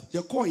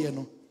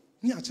 Yakoyano,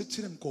 near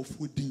Chichen go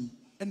food din,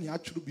 and you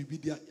actually be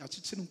there,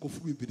 Chichen go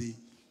food be there.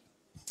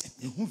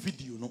 Who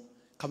video no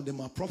come to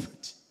my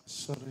prophet.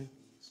 Sorry.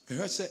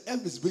 I say,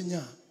 Elvis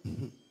Benya,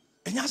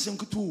 and Yasim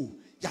Kutu.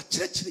 Ya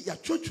church ya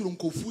church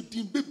unko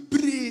foodin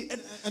bebre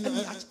and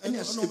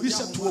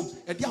ebisa to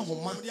e dia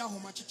homa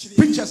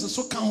pictures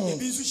so kan ho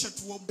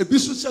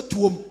ebisu se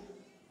to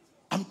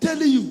I'm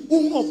telling you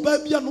unho ba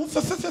bia no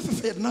fe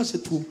na se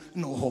to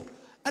no ho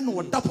and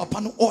wo da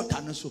papa no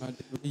order no so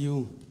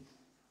you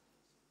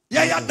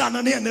ya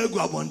dana na egu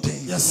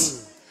abonten.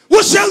 Yes.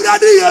 What's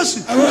Awurade Yesu?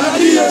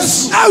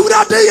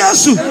 Awurade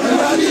Yesu.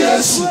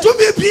 To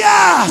be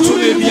bia.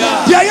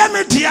 Ya ya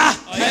media.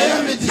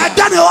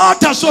 Adane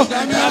altar so.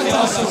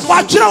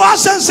 Watchra wa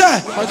sense.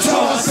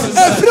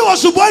 Every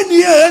was boy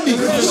ni ani.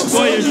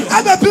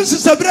 Aba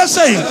princess ebre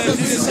say.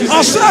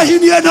 Osra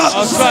hini na.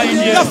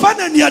 Ya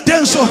fana ni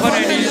aden so.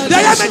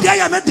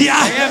 Ya media.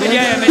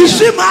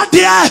 Bishima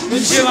dia.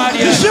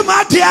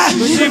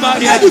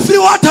 Every free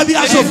water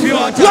bia so.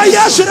 Wa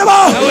Yesu ne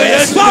ba.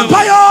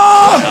 Papa yo.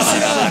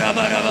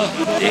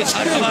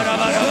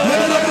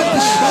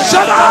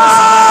 Shaba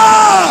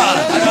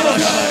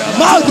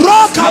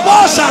Madroka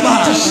Bosaba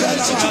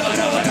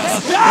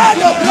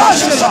Yano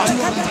Brashaba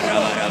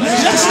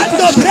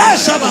Yano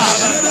Brashaba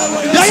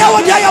Yaya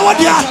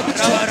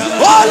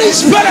Holy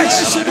Spirit,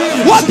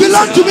 what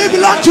belongs to me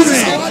belongs to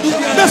me.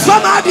 The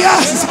Famadia,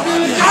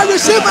 I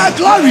receive my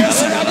glory,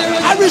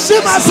 I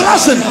receive my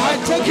blessing,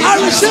 I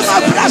receive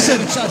my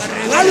blessing,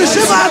 I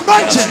receive my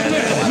anointing,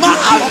 my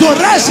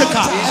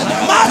adoresika,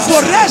 my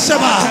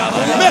adoresima,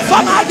 me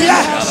Famadia,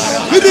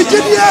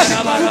 Vidiginia,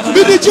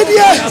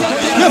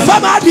 me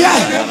Famadia,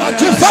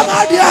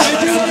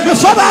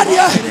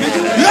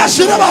 yes,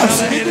 you know,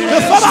 me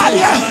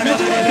Famadia,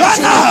 right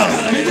now,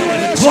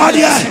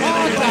 Forwardia,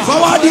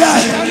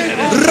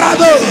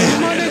 Rabo,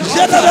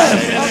 Jedabem,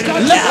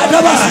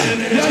 Leadaba,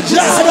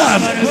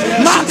 Jadam,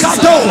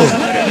 Makato,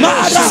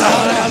 Mada,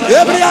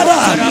 Ebriada,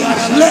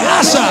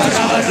 Leasa,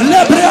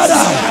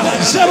 Lebriada,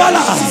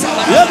 Sebala,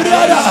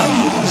 Ebriada,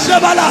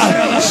 Sebala,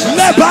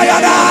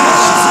 Lebayada,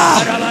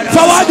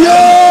 Forwardio,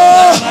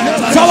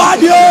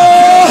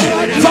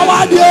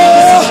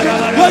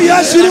 oh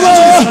yes, you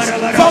know,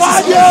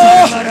 Forwardio,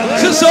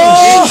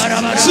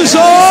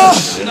 Siso,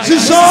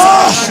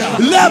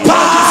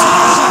 Lepa,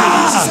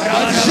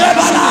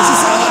 Jebala,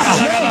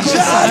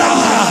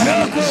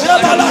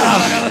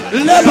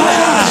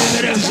 Lebaya,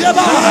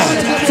 Jeba,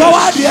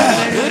 Forwardia,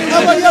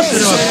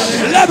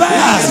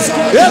 Lebaya,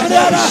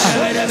 Ebriada,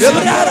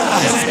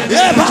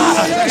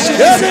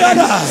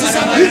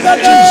 in the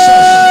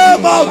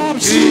name of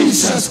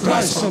Jesus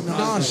Christ of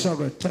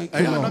Nazareth. Thank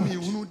you, Lord. You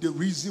know the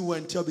reason why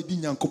until we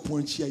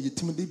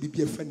didn't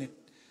be a friend.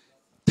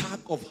 Tag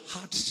of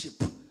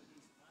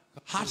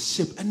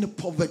hardship and the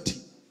poverty.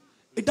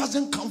 It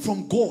doesn't come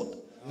from God.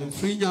 In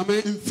free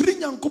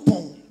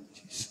Yankopon.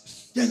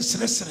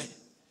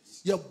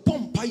 Yes, your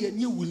bompa and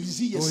you will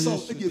see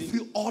yourself in the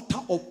free altar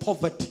of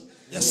poverty.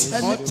 Yes,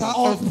 altar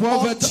of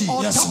poverty.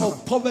 Altar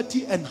of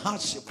poverty and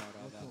hardship.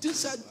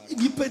 This is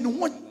depending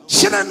what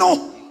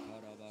know.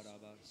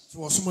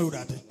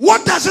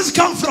 What does this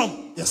come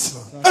from? Yes,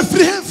 Lord. A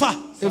free heifer.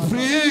 A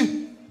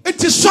free.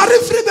 It is sorry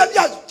free baby.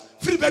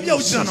 Free baby.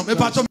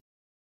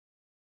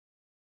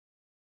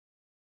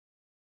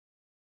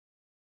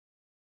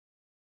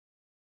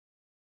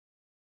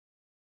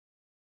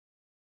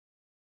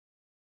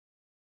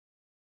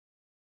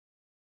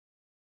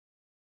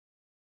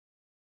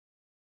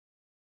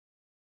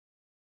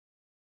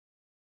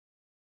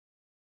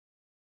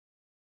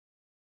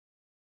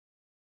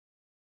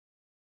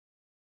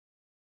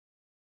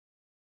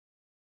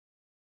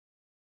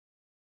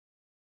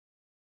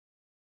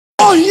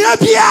 Oh, yeah,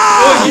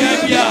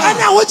 and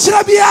I watch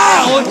Rabia. I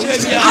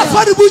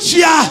thought the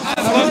butcher.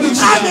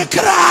 I'm a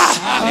cry.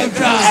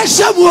 A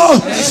shabu.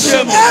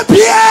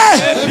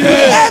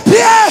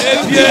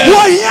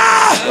 Oh,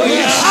 yeah.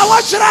 I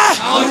watch her.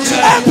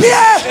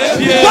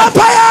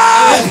 Papaya.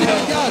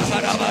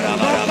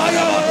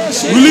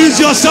 Release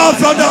Release yourself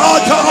from the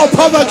altar of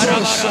poverty.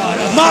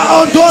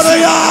 Ma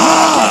ondoria.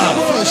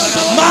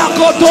 Ma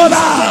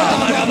kotola.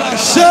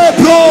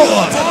 Sebro.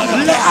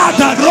 Le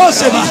ada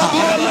rosema.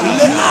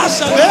 Le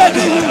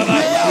asabedi.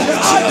 Le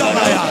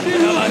adamaya.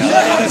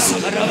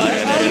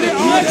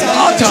 Any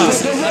altar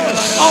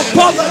of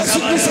poverty.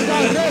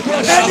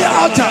 Any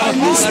altar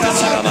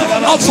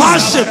of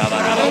hardship.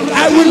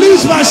 I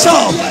release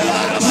myself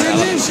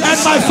and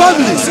my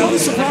family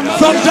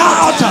from that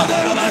altar.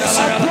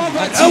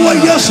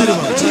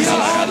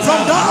 From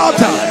that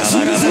altar.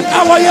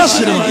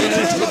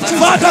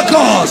 Father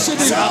God,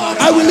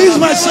 I release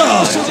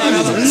myself.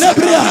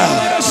 Lebria,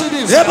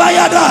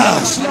 Ebayada,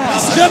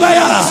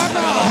 Jebaya,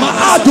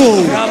 Maado,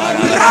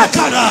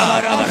 Rakada,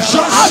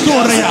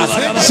 Shaadoria,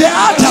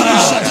 Zeatara.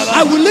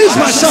 I release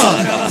myself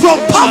from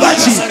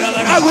poverty.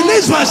 I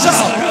release myself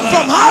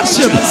from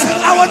hardship.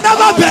 I will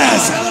never beg.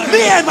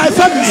 Me and my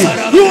family,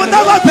 we will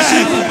never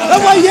beg.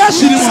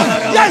 Yes,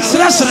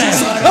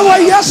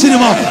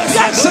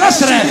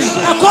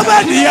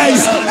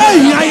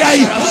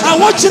 I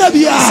want you to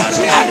be a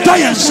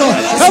so.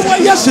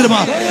 Yes,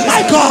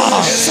 my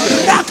God,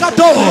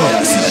 Rakato,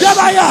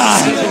 Jabaya,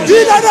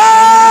 in the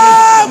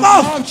name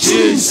of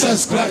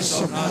Jesus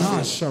Christ.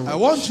 I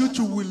want you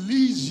to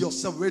release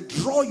yourself,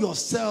 withdraw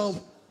yourself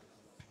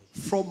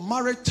from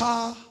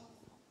marital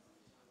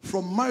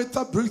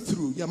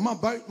breakthrough. Yeah,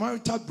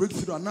 marital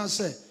breakthrough. And I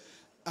say,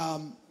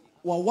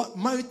 what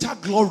marital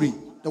glory?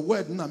 The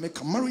word na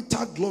make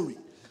marital glory.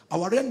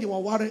 Our end you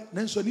are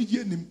nenso ni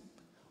die nim.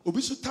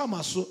 Obi so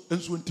tamaso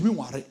enso ntimi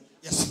ware.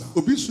 Yes.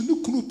 Obi so ni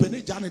kunu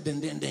pene jane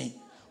den.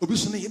 Obi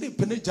so ni yede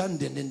pene jane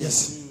den.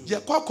 Yes. Je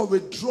kwa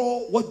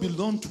withdraw what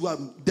belong to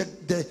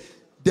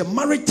the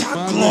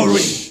marital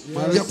glory.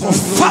 Je kwa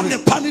family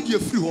pani die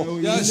free ho.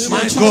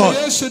 My God.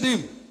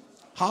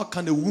 How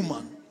can a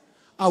woman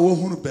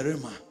awahunu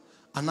berema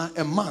and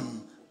a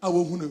man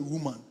awahunu a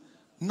woman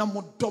na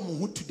modom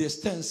hu to the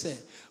extent say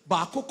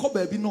ba akoko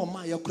ba bi na o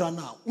ma yakura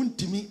na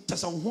untimi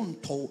tesa ho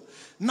nto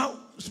now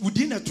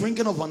within a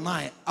twinkling of an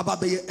eye about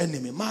the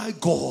enemy. My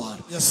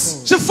God.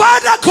 Yes. So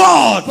Father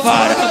God.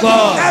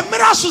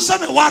 Emra su se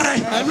me ware.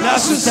 Emra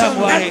su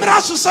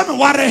se me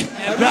ware.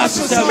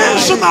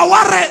 Mensu ma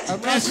ware.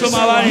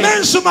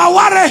 Mensu ma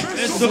ware.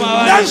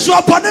 Mensu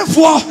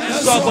oponefo.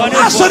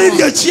 Asori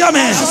di echia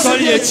me.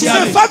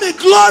 The family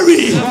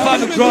glory.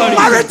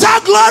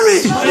 Marital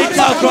glory.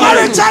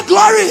 Marital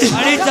glory.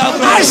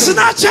 I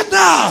snatch it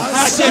now.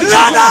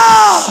 Right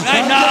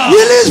now.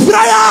 Release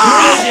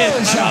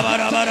prayer.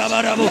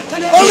 Oh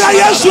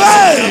yes,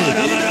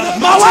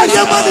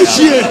 Mawaria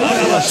Manichie,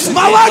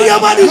 Mawaria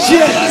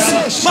Manichie,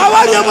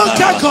 Mawaria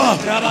Mankako,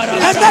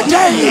 and that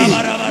day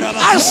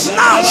I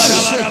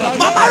snatch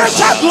my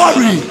marital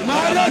glory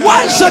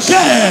once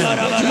again.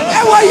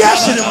 Ewa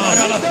yes,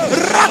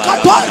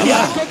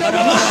 Rakatoria,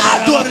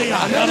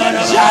 Adoria,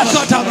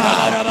 Jakotama,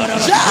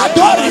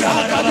 Jadoria,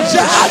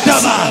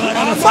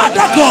 Jadama,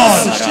 Father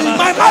God,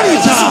 my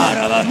marital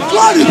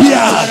glory be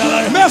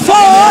me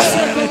for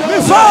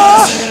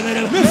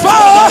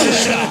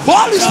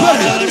Holy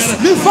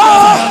Spirit,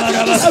 before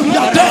we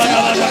are dead,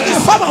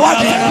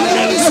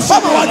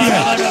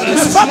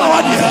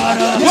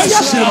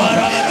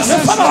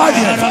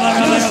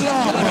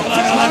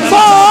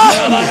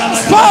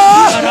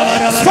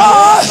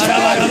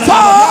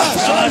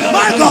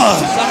 my God,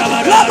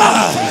 Lama,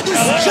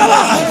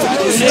 Shaba,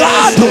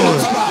 Lado,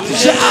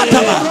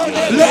 Jatama,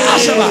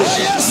 Leashaba,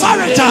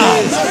 Marita,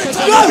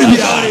 glory be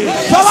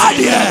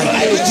Pavadia,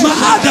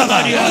 Mahadaba,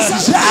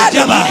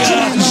 Jadaba,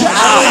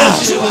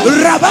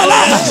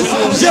 Rabala,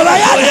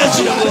 Jebaya,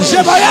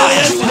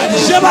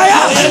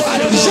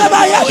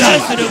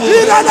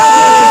 in the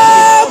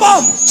name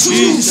of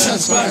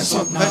Jesus Christ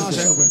of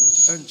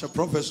Nazareth. And the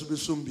prophet will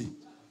soon be.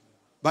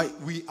 But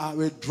we are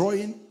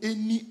withdrawing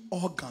any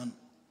organ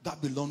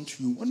that belongs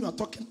to you. When you are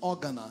talking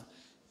organ,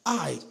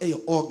 I a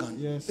organ.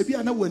 Yes. Maybe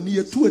I know when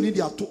near two and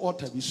near two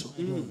altar.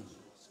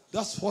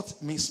 That's what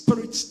my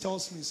spirit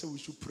tells me. So we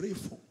should pray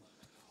for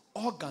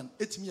organ.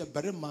 It's me a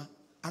berema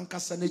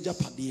ankasa neja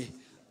padie.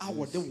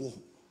 Awo de wo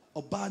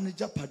oba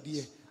neja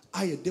padie.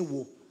 Aye de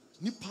wo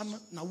nipana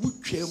na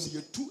wutwem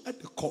ye two at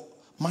the core.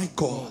 My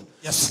God,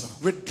 yes,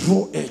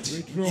 withdraw it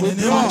in the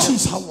name of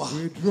Jesus, power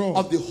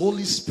of the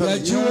Holy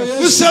Spirit.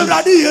 You say,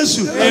 I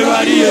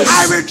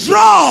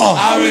withdraw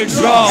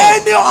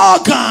any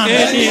organ,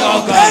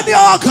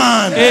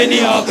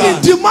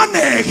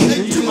 demonic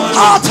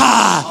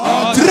altar,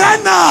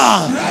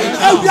 trainer,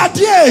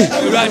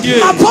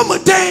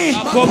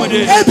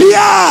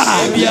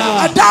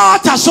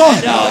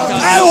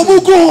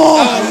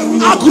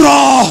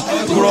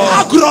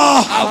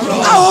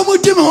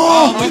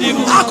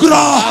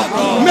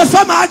 me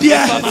fama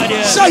dia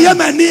say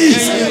yemani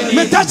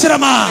me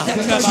tachrama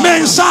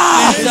mensa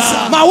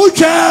ma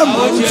wutwem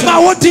ma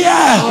wodia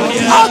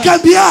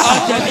akabia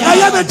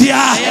ayeme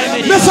dia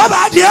me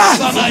fama dia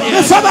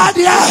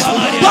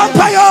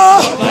pampayo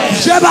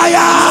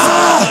jebaya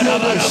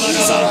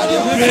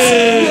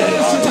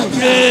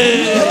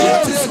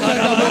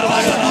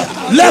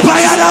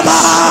lebayadaba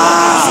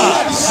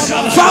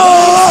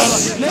Fao,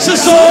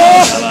 Siso,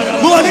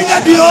 Morning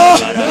Adio,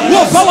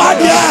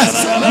 Wofawadia,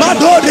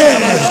 Madode,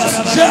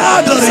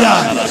 Sheadoria,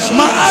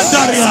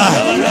 Maadaria,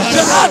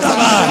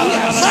 Sheadama,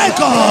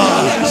 Michael,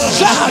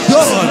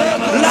 Sheador,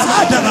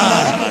 Laadama,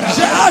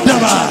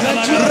 Sheadama,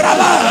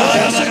 Rabba,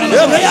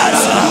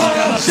 Ebriana,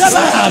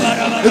 Sheba,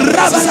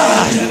 Rabana,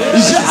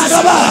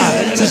 Sheadaba,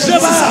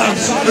 Sheba,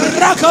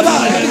 Rakaba,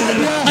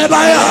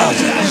 Ebaya,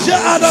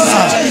 Sheadaba,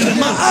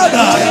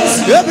 Maada,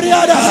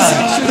 Ebriana,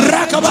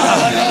 Rakaba,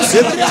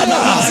 Ebriana,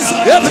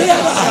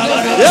 Ebriana,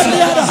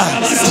 Ebriana,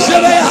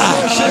 Shebea,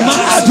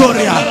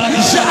 Maadoria,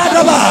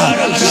 Sheadaba,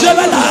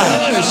 Shebela,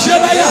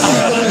 Shebea,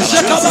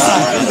 Shekaba,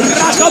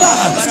 Rakaba,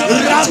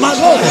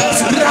 Ramado,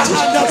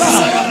 Rakadaba,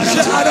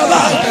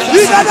 Sheadaba,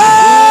 in the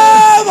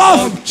name of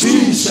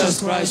Jesus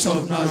Christ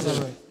of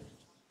Nazareth.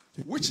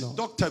 Which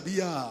doctor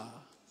be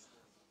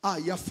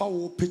yafa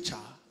wo picture?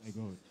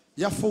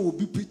 Yafa wo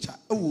be picture.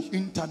 Oh,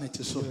 internet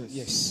so.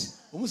 Yes.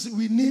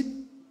 We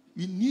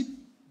need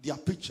their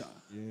picture.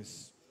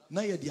 Yes.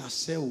 Na ye dia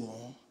say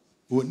wo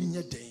oni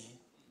nye den.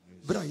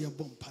 Bra ye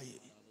bompaye.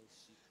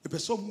 E be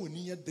so mo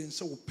oni nye den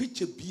say wo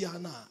picture bia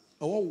na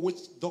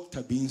which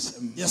doctor be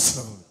nsem. Yes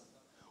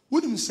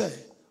Lord. Wonim say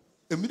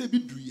emire bi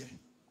duye.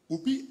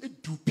 Obi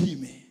edupi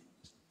me.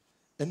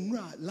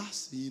 Enra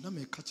last year na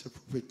me catch a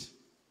prophet.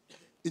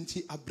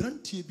 Inti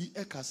abrantie bi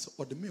ekas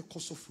or the me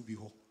kosofu bi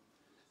ho.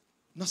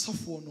 Na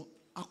Sarfoh no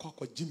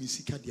akwa Jimmy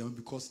sika dia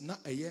because na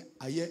aye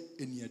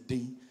enia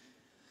den.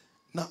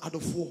 Na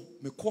adofo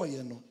me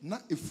koye no na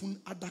efun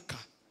adaka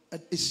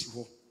esi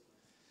ho.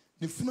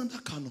 Ne fun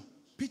adaka no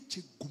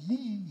piche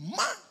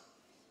gumuma.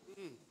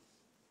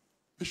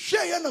 Me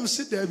hwe ye na me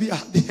sit there bi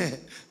ade.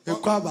 Me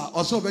kwaba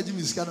oso be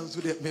Jimmy sika na so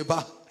de me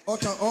ba.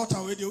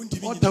 Ota we de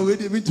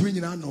ntimi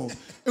nyina no.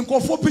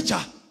 Nkofo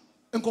picture.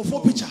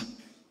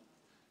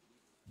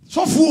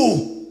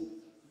 Sarfoh.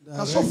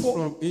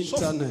 From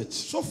internet.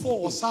 Sarfoh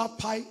was our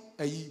pie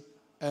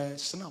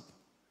snap.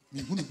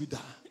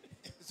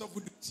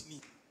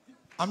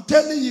 I'm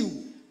telling you.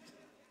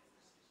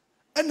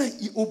 And I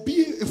obi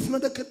if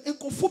not that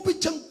nkofo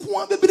picture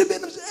nko abebe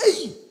na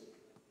say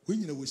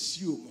when you know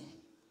see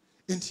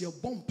into your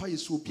bomb pie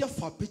so obi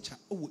afa picture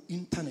over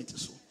internet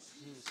so.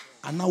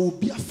 And now will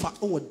be a fat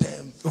over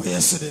them. Oh,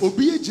 yes, it is.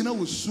 Obi ejina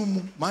will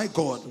sum, my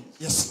God.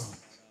 Yes,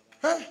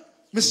 Lord. Hey,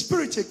 my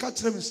spirit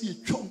catch them and see a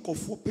chunk of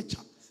 4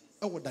 picture.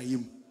 I would die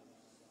him.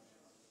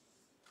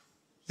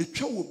 A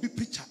child will be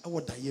picture. I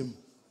would die him.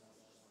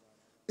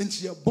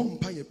 Into your bomb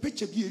pie, a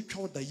picture be a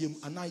child die him,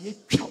 and I a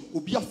child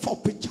will be a 4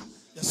 picture.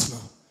 Yes,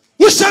 Lord.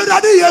 We say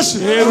ready, yes.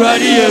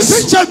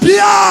 Picture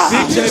Bia.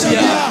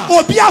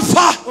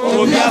 Obiafa.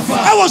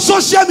 I was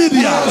social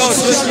media.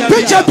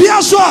 Picture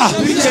Bia so.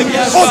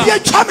 Obia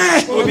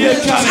Chame.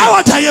 I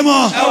want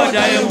Tayemo.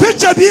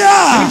 Picture Bia.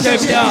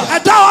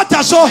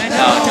 Adawata so.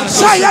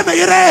 Say I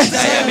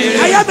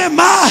am a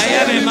ma.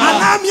 And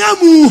I'm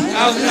Yamu.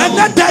 And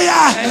then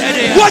Daya.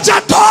 Watch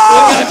out.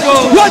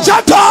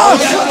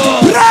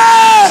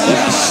 Pray.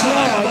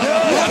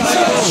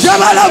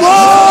 Jabala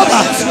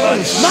Boba.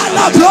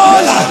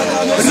 Malabrola.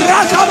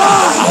 Rakaba,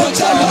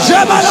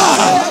 Jebala,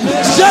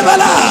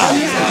 Jebala,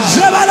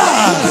 Jebala,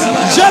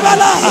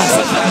 Jebala,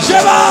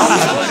 Jeba,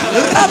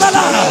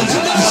 Rabala,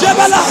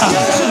 Jebala,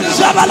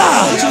 Jebala,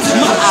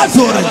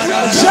 Maadur,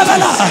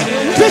 Jebala,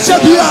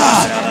 Pichabia,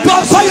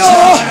 Papayo,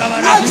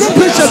 Andrew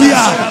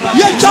Pichabia,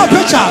 Yencha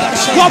Picha,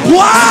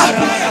 Wapwa,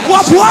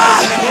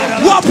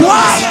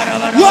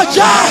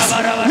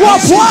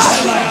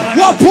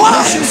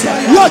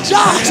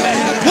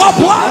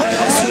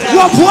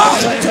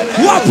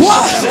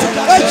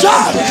 Eja,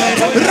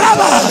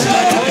 Raba,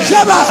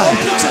 Jeba,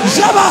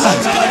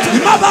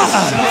 Maba,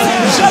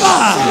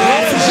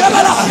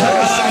 Jebala,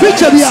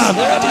 Pichabia,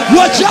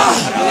 Waja,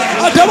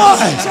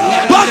 Adamoy,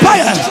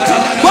 Vampire,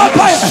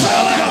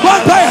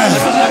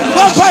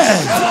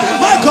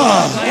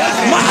 Michael,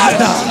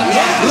 Maada,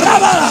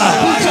 Rabala,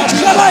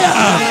 Jebaya,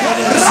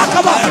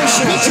 Rakaba,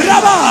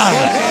 Raba,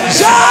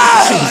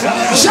 Jai,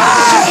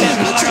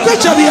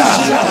 Pichabia,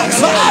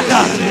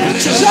 Maada,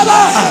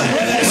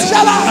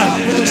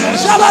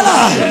 Jabala,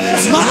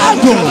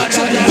 Maado,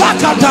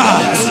 Bakata,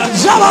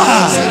 Jaba,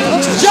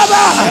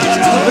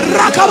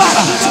 Rakaba,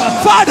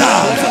 Father,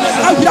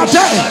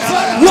 Abiate,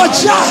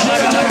 Waja,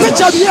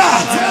 Pichabia,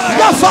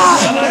 Yafa,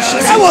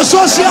 Ewo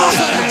Social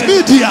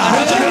Media,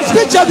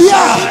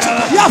 Pichabia,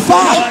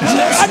 Yafa,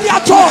 and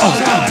Yato,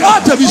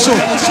 Atabiso,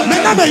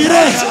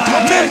 Menameire,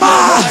 Mema,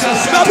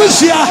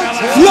 Nabusia,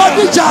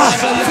 Yodija,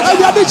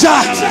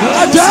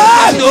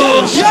 Adab,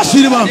 yes,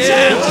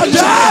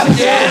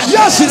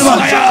 yes,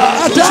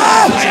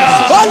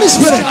 Holy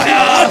Spirit,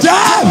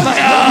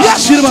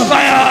 yes,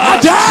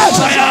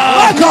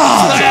 my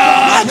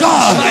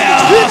God,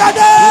 in the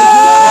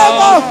name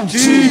of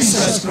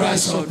Jesus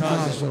Christ of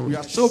Nazareth. We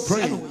are so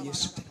praying.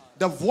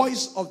 The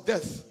voice of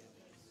death,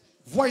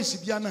 voice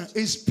Biana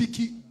is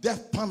speaking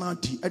death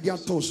penalty at your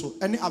torso,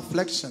 any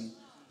affliction.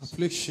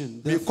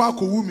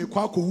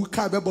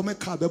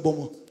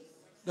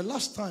 The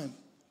last time,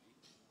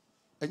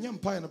 a young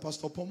pie and a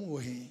pastor Pomo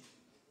were here.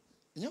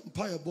 And young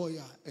empire boy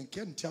and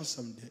can't tell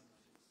some day.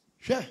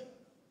 Sure.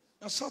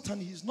 Now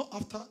Satan is not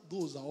after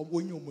those that are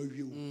when you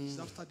review. He's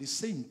after the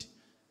saint.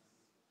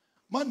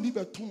 Man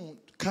never turned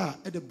car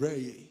at the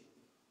brain.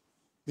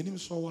 Meaning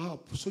so how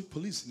so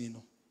police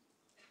nino.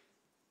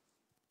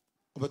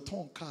 But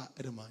turn car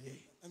at the man.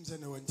 I'm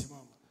saying I went to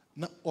mama.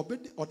 Now obey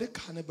or the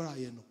carnival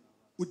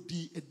would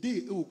be a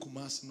day o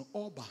kumas no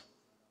oba.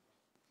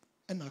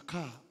 And a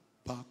car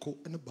barco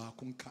and a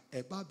barcum car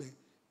a babe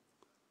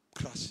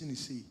crashing the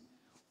sea.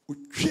 We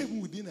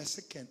came within a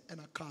second and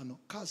a car no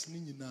cars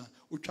nina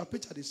we trap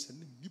it at the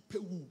send nipe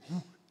woo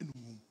in the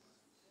room.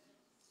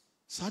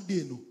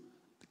 Sadie no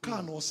the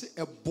car no say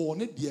a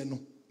bonnet dear no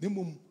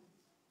nemum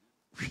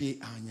she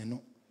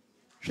anyano.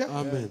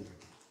 Amen.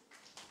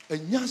 A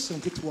nyasan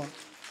ketwa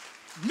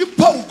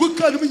nipa go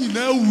kan me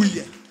nyina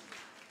wuye.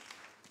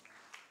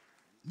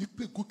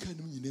 Nipa go kan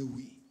me nyina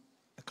wuye.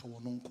 Aka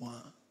wono nko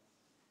a.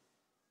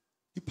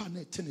 Nipa na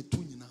etene to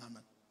nyina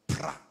na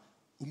pra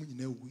o me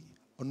nyina wuye.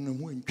 Ono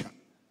ho antwa.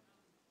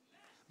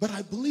 But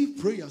I believe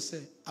prayer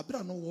say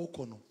abira no walk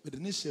on with the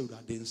nation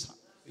that dancer.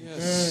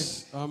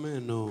 Yes.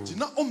 Amen. No.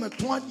 Tina o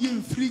meto ade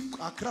mfiri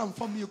akra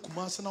mfa me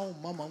kumase na o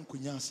mama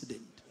nkonya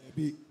accident.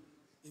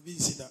 Ebi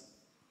see that.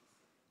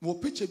 Mo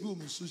picture bi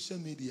on social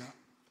media.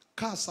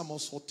 Car some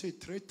sorted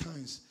 3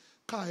 times.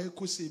 Car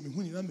eko say me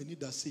hu ni na me ni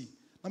da say.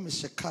 Na me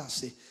hye car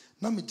say.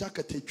 Na me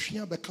jacket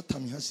atwia be kata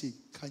me ha say.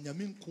 Ka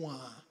nyame nko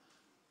a.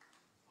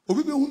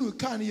 Obi be hu no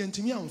car ni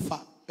yentimi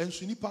amfa.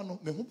 Enso nipa no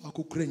me hu ba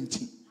kokura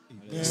nti.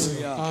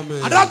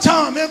 Amen. At that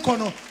time, me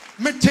kono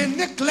me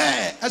tene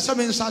clear esa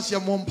me nsase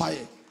mo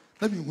mpaye.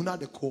 Na me hu na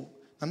de ko.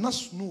 Na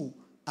snow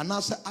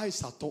anase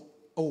ice ato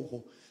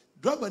oh.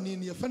 Driver ni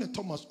ye fene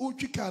Thomas o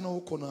twika na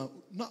okona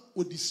na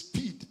odi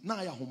speed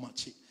na ya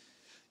homache.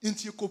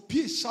 Inti ye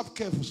kopie sharp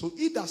curve so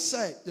either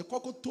say ye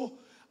kokoto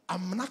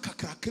amna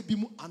kakraka bi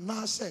mu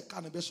anase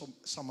ka na be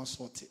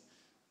somersault.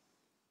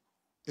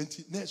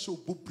 Inti na so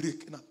bo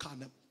break na ka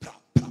na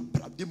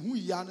pra dem hu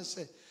ya na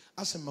say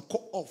ase me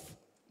ko off.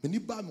 Many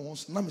by me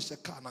once, na me se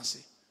car na se.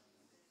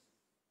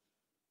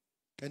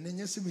 Can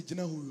you see me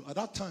jina hu at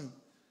that time?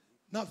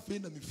 Na fe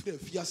na me free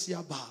fiase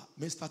aba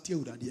me start e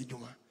urade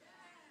adwuma.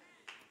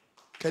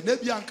 Can e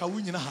bia anka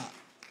wunyina ha.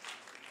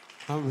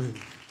 Amen.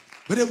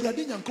 But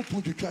urade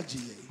nyankopon twetwa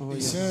gye. Oh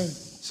yes.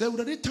 Say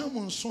urade time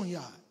nson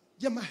ya,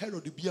 ye ma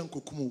Herod bia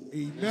nkokum.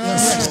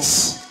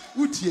 Yes.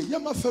 Utie ye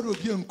ma Pharaoh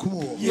bia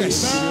nkum.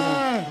 Yes.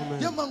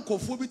 Ye ma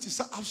nkofo bi ti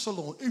sa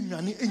Absalom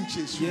enwane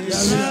enchesu.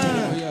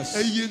 Yes.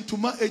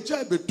 Eyentuma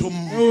eja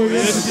betom.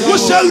 Wo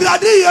se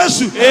urade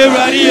Yesu.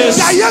 Urade Yesu.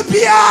 Ya ye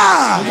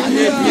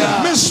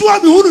bia. Me so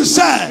me hunu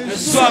se.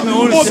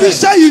 Obi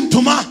se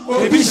yintuma.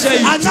 Obi se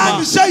yintuma. Ana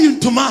me se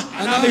yintuma.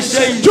 Ana me se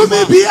yintuma.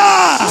 Tumi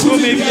bia.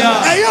 Tumi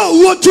bia. Eyo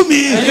wo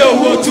tumi. Eyo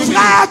wo tumi.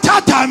 Na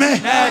tata me.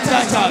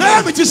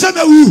 Na me ti se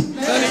me wu.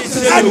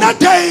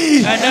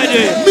 Anadai.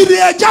 Me de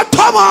eja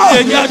tomo. Oh,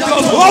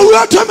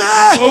 to me.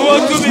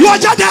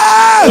 Watch out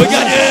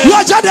there.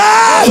 Watch out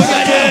there.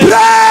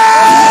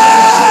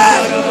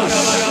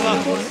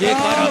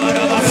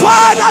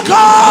 Father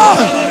God,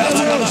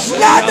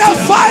 let the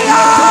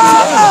fire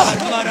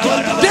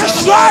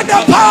destroy the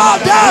power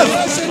of death.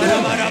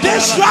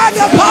 Destroy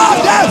the power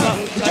of death.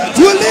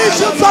 Release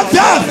you from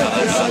death.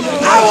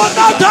 I will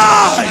not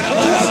die.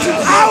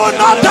 I will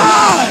not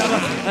die.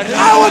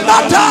 I will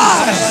not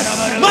die.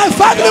 My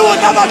family will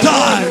never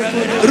die.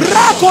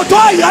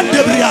 Rakotoya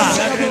debria.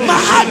 Ma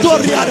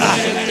adoriada.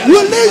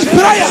 Release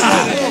prayer.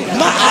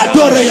 Ma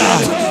adoria.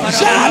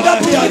 Jada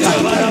briada.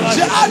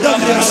 Jada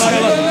briada.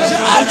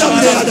 Jada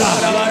briada.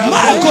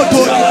 Ma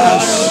kotoya.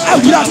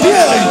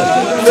 Euradie.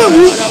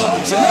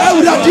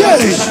 Euradie.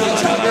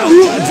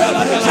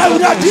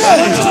 Euradie.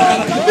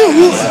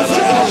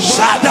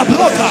 Jada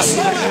brokas.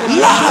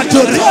 La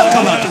adoria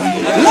kama.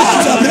 La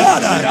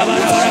briada.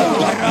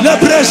 Le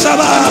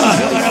presaba.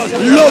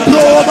 Lo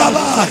pro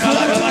baba.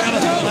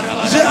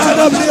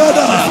 Jada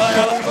briada.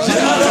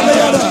 Jada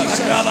briada.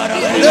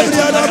 Le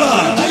briada ba.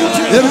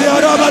 Le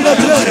briada ba le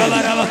briada.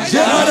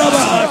 Jada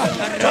ba.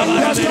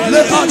 Le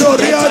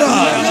adoriada.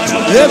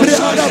 Le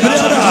briada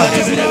briada.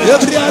 Le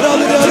briada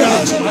briada.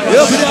 Le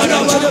briada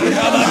ba le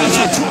briada.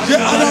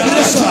 Jada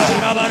briada.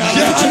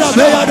 Jada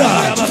briada.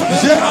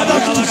 Jada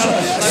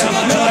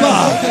ba.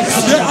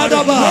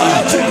 Jada ba.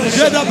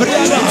 Jada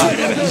briada.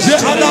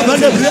 Jada ba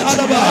le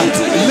briada ba.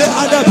 Le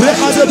ada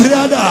briada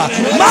briada.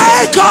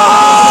 My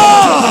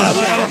God,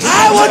 I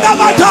will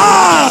never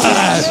die.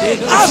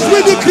 As we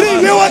decree,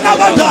 we will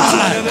never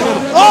die.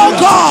 Oh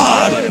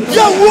God,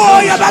 your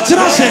warrior that's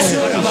rushing.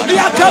 You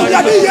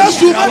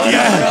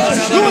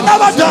will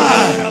never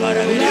die.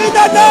 In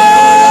the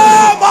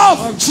name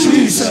of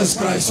Jesus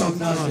Christ of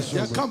Nazareth.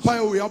 Yeah, come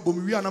by we are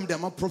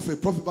a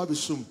prophet Babi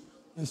Sum.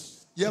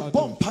 Yes. Yeah,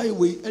 bomb pie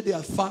way at the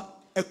alpha,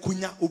 a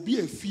kunya, obi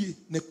a fee,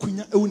 ne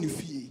kunya, only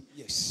fee.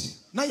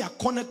 Yes. Now you are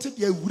connected,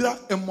 you are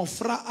a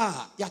mofra,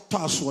 ya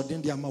password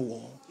in the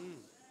amawo.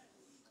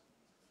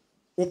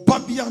 O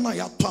Babiana,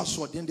 ya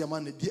password in the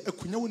man, dear a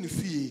kunya, only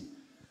fee.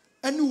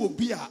 And you will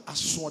be a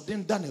sword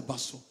in Dane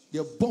Basso.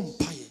 Your bomb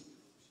pie.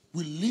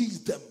 Release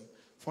them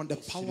from the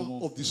power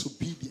of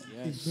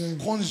disobedience.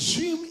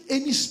 Consume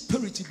any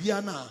spirit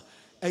biana.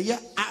 A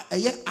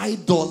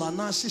idol and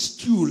a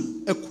stool.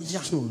 A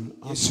kunya.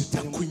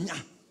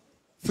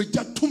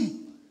 Fejatum.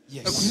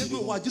 A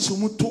kunya was just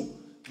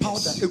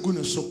powder a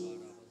gunaso.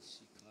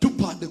 2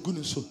 part the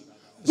gunaso.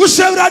 Who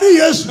say ready?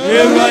 Yes.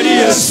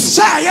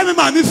 Say I am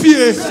mammy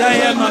fear.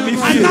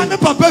 And I'm a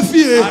papa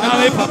fear.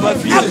 I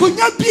could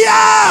not be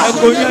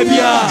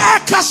a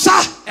casa.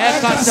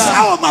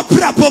 Our my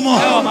prapomo.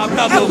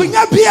 I could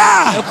not be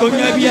a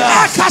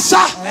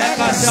casa.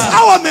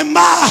 Our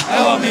memma.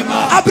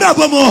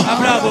 Abrabomo.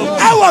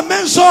 Our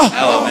menso.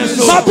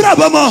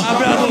 Abrabomo.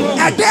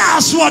 A dear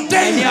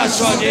swatting.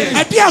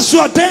 A dear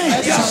swatting.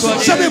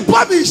 Seven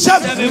Bobby,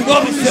 seven.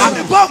 I'm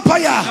a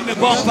vampire.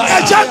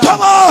 A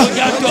gentleman.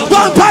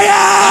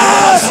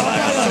 Vampire!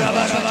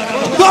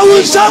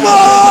 Bawusamo!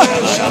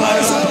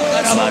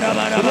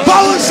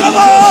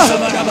 Bawusamo!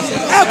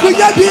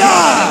 Ekuyabia!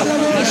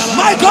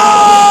 My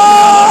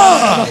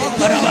God!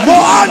 Mo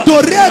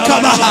adore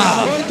kabaha!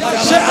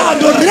 Se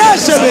adore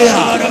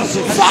sebea!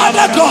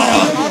 Father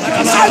God!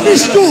 I be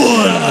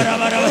stool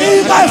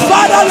in my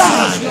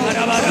fatherland!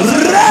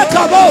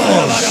 Rekabo!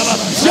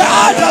 Se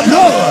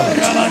adabro!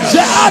 Se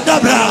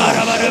adabra!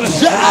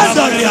 Se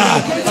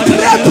adaria!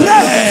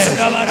 Pray!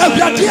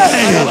 Ebiatie!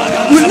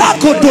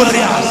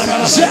 Ulakodoria!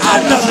 Se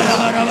adabra!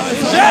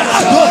 Se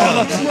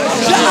adabra!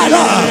 Se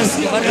adabra!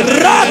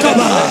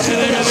 Rakaba!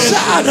 Se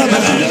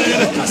adabra!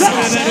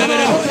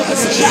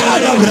 Se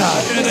adabra!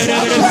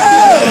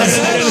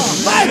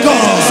 My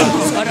God!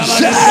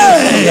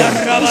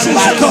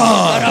 My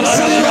God!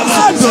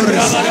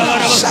 Adoria!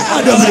 Se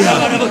adabra!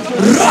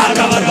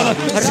 Rakaba!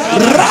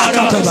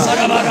 Rakaba!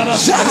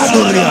 Se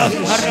adoria!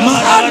 Ma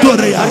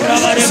adoria!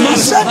 Ma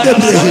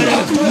sedebre!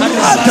 Ma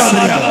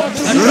adabra!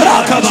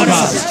 Rakaba!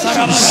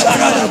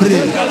 Shadabre!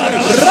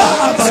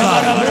 Rababa!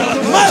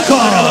 My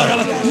God!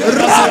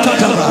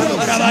 Rakaba!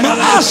 Ma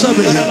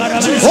asabre!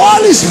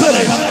 Holy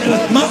Spirit!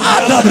 Ma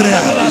adabra!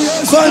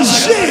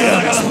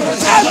 Consume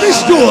every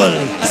stool!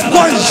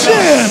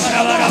 Consume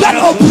that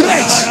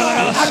operates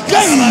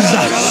against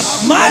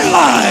my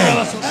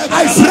life!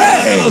 I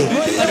pray!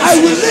 I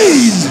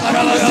release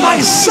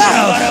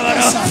myself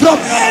from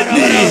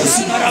any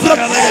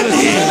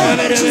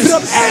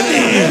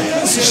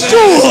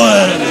stool.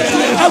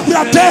 I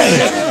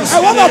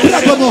want to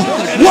pray for more.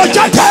 Watch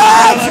out!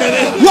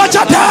 Watch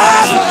out!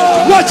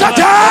 Watch out!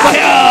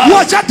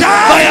 Watch out!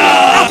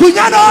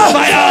 Akunyano!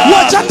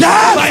 Watch out!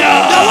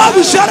 The one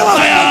who shut up!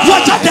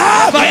 Watch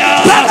out!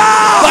 Bella!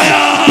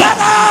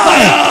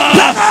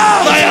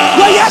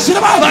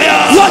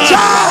 Watch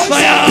out!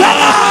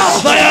 Bella!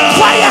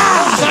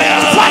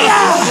 Fire!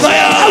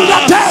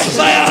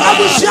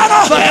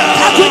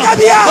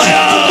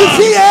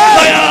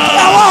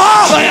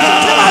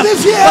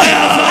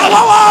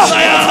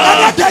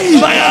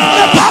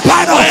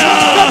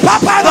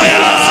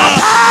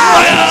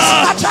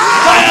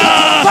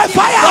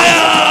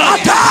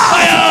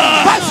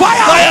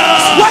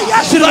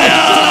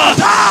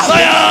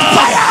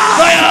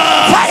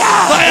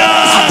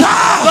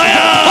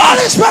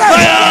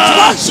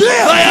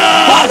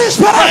 Holy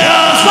Spirit, watch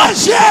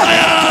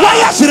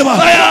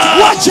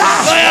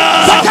out!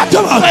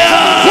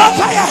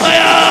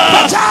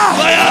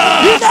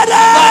 In the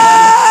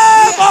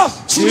name of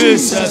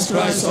Jesus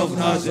Christ of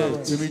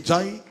Nazareth.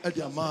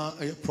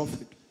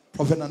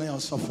 Prophet and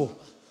Sarfoh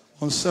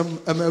on some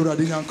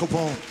Emeraldine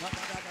Copon.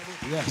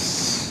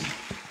 Yes.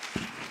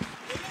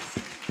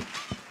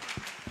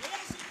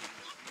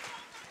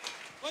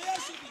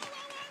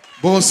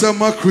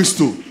 Bonsema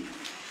Christo.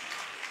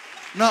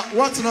 Now,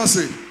 what can I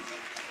say?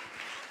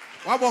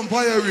 What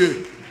vampire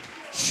we?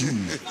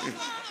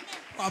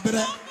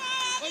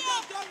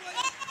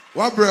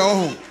 What bre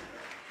oh?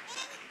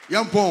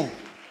 Yampon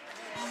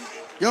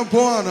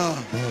ana.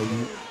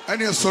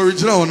 Any sorry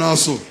jina ona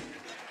so.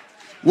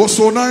 Wo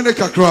so nine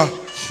kakra.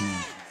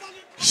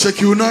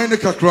 Sheki nine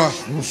kakra.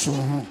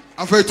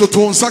 Afai to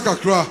ton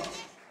sakakra.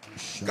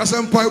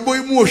 Kasempa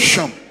boy mu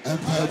osham. And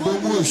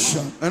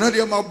I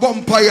am a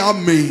vampire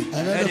me.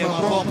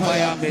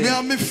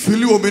 Me feel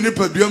you many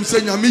peduam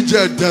saying Yami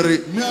Jedere.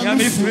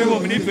 Me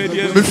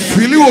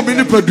feel you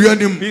many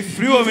peduanim.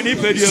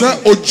 Say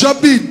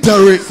Ojabi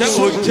Dere.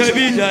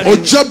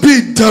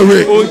 Ojabi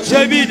Dere.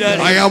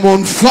 I am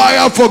on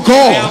fire for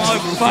God.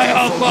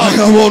 I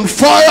am on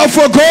fire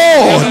for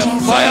God.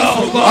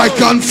 I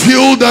can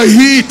feel the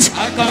heat.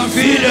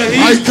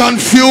 I can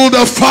feel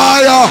the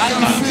fire.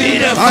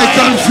 I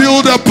can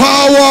feel the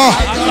power.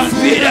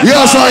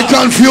 Yes, I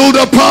can feel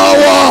the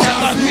power.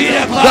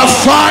 The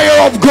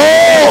fire of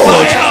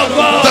God.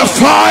 The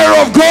fire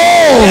of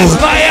God.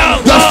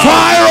 The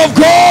fire of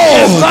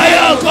God.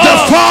 The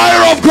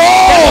fire of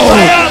God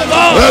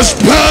is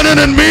burning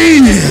in me.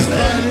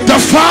 The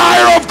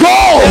fire of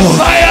God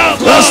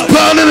is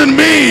burning in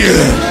me.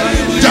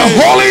 The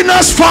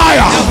holiness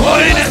fire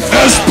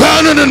is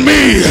burning in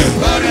me.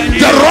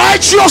 The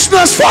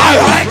righteousness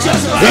fire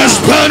is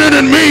burning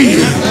in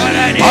me.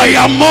 I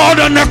am more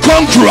than a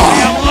conqueror.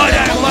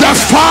 The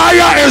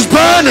fire is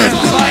burning.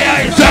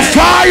 The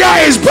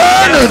fire is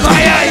burning.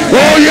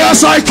 Oh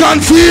yes, I can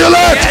feel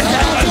it.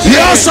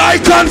 Yes, I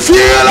can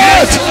feel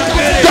it.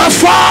 The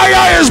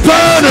fire is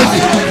burning.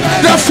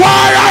 The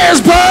fire is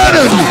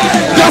burning.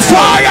 The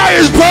fire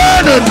is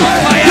burning.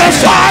 The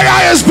fire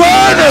is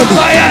burning.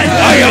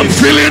 I am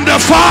feeling the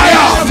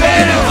fire.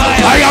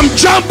 I am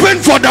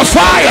jumping for the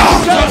fire.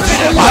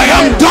 I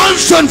am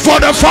dancing for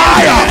the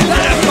fire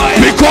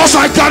because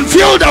I can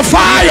feel the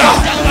fire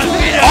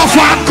of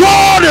our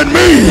God in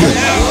me.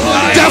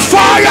 The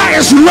fire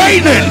is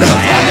raining.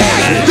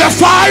 The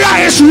fire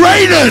is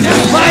raining.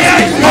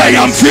 I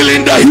am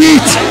feeling the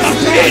heat.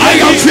 I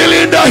am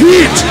feeling the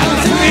heat.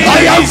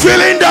 I am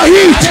feeling the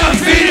heat.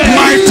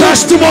 My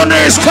testimony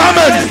is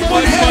coming.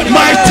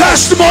 My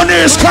testimony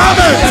is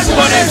coming.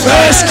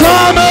 It's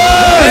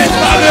coming.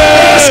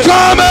 It's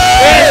coming.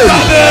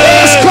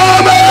 It's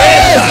coming.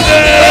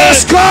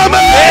 It's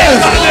coming.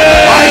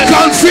 I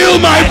can feel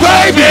my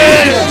baby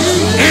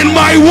in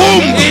my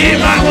womb.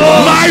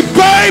 My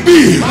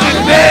baby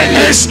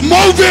is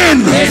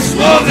moving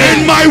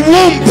in my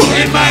womb.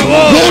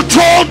 Who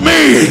told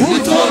me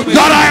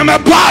that I am a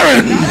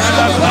barren?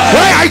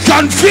 Where I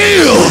can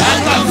feel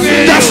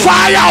the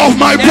fire of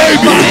my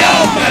baby.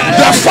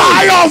 The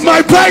fire of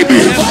my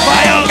baby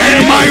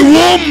in my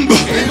womb.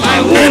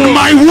 In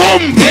my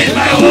womb.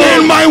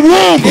 In my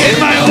womb.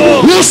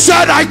 Who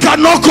said I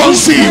cannot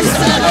conceive?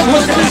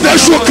 They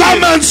should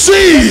come and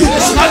see.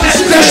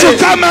 They should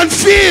come and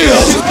feel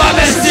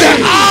the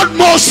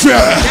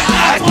atmosphere.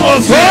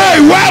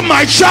 Hey, where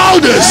my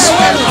child is.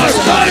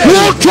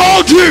 Who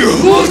told you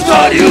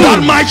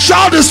that my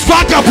child is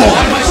fuckable?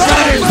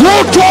 Who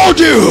told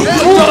you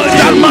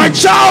that my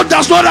child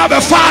does not have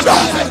a father?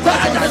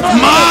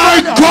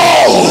 My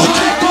God,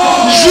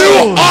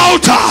 you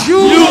altar,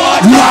 you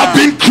have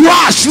been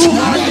crushed.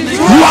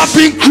 You have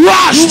been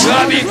crushed.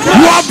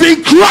 You have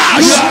been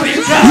crushed.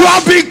 You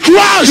have been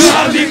crushed.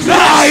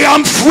 I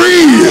am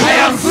free.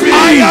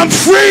 I am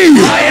free.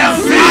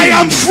 I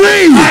am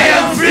free.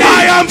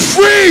 I am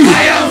free.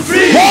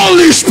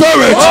 Holy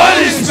Spirit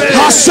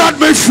has set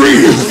me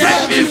free.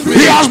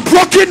 He has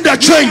broken the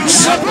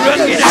chains.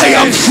 I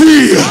am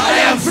free.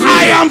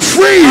 I am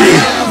free.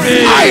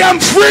 I am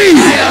free.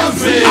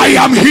 I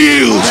am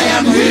healed.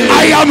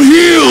 I am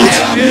healed.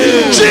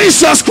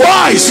 Jesus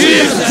Christ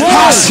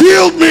has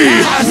healed me.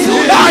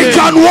 I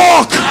can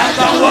walk.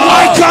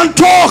 I can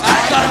talk.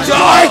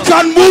 I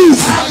can move.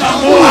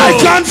 I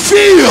can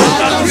feel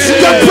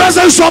the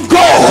presence of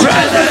God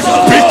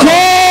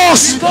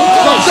because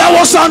there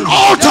was an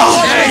altar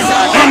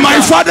in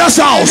my father's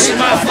house.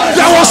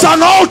 There was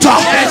an altar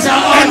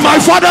in my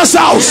father's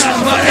house,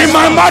 in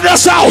my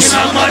mother's house.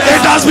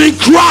 It has been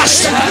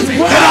crushed.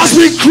 It has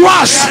been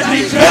crushed.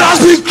 It has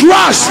been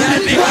crushed.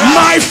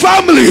 My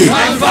family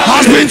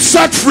has been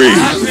set free.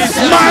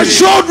 My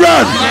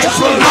children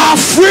are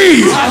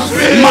free.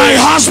 My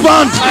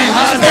husband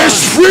is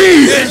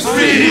free.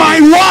 My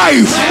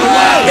wife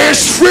is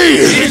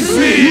free.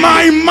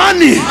 My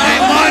money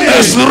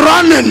is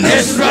running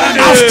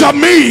after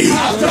me.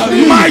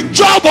 My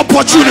job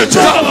opportunity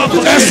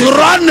is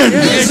running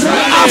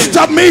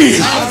after me.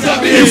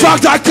 In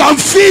fact, I can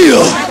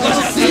feel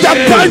the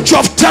bunch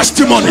of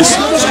testimonies.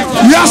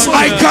 Yes,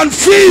 I can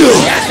feel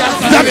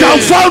the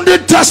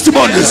confounded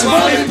testimonies.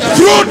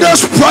 Through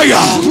this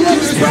prayer,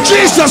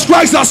 Jesus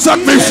Christ has set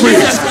me free.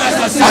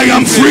 I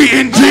am free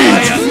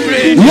indeed.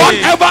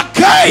 Whatever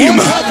came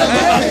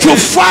to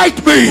fight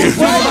me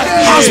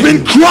has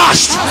been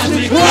crushed.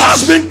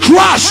 Has been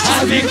crushed.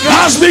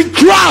 Has been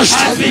crushed.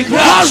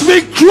 Has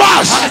been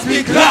crushed.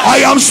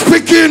 I am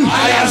speaking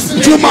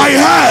to my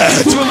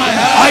head.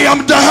 I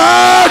am the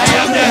head,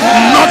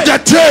 not the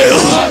tail.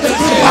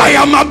 I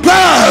am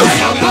above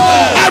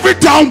every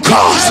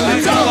downcast.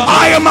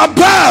 I am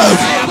above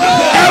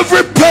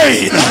every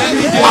pain.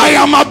 I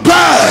am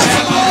above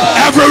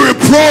every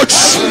reproach.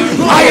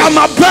 I am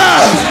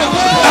above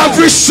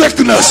every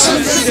sickness.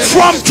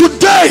 From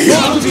today,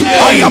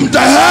 I am the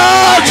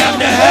head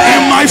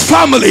in my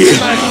family.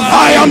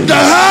 I am the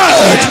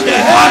head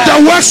at the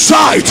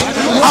website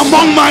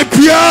among my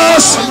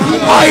peers.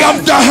 I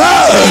am the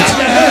head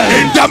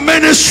in the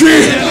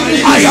ministry.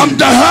 I am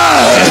the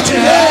head.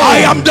 I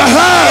am the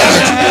head.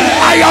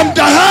 I am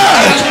the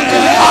head.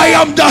 I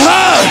am the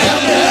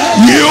head.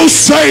 You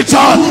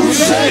Satan,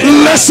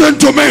 listen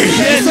to me.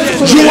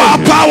 You are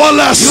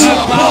powerless.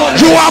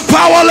 You are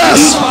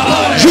powerless.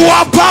 You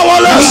are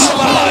powerless.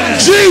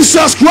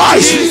 Jesus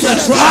Christ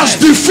has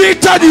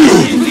defeated you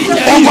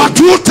over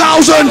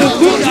 2,000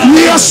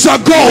 years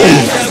ago.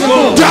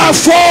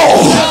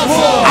 Therefore,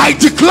 I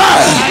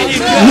declare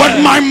with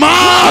my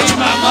mouth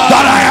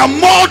that I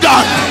am more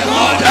than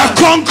a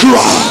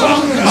conqueror.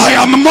 I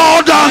am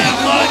more than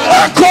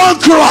a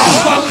conqueror.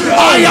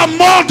 I am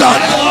more than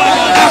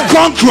a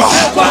conqueror.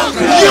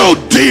 You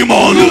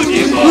demon,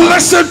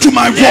 listen to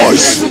my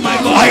voice.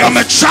 I am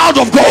a child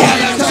of God.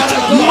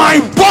 My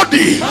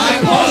body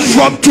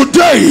from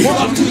today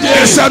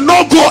is a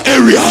no-go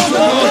area.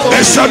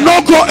 It's a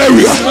no-go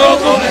area.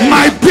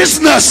 My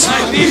business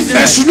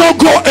is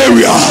no-go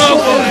area.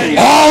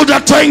 All the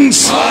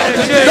things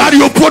that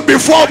you put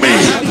before me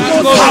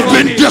have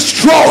been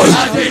destroyed,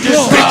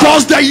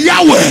 because the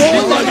Yahweh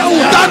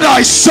that I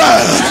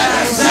serve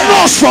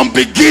knows from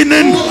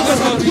beginning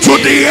to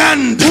the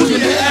end.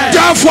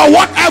 Therefore,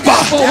 whatever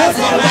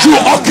you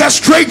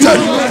orchestrated,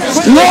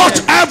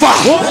 whatever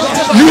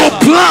you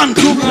planned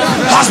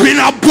has been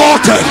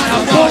aborted,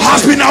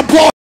 has been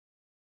aborted,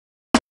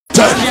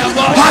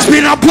 has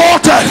been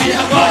aborted.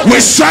 We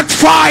set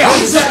fire,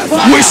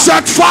 we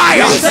set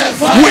fire,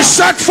 we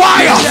set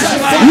fire,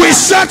 we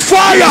set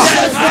fire,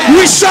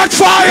 we set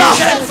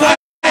fire.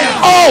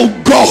 Oh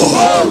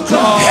God,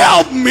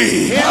 help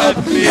me,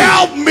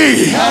 help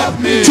me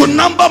to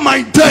number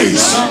my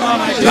days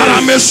that I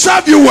may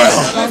serve you well.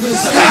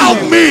 Help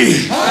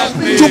me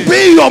to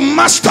be your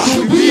master,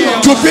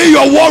 to be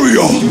your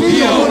warrior,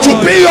 to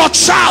be your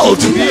child.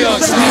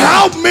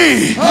 Help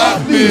me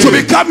to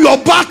become your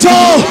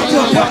battle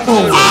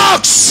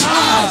axe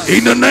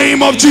in the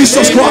name of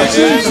Jesus Christ.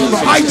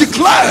 I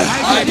declare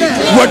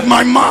with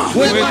my mouth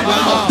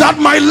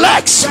that my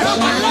legs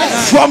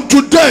from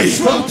today,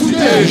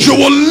 you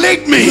will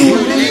lead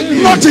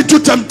me not into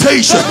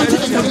temptation,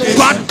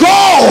 but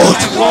God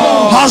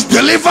has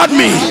delivered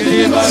me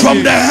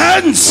from the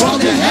hands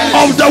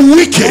of the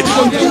wicked.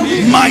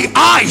 My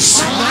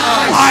eyes,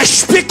 I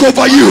speak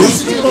over you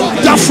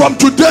that from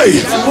today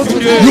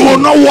you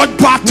will not watch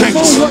bad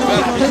things,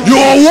 you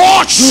will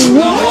watch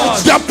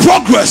the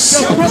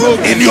progress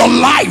in your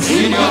life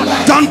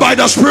done by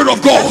the Spirit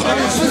of God.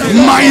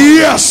 My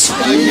ears,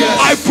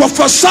 I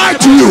prophesy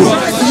to you,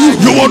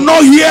 you will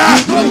not hear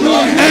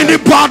any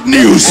bad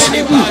news.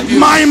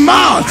 My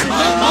mouth,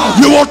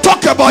 you will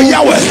talk about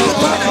Yahweh,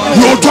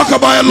 you will talk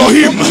about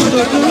Elohim.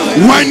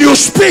 When you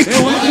speak,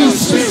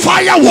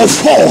 fire will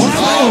fall.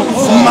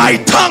 My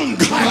tongue,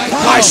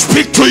 I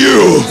speak to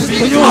you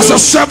as a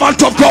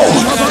servant of God,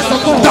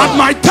 that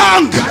my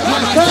tongue,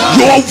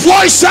 you will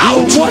voice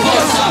out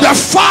the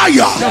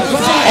fire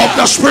of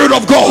the Spirit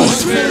of God.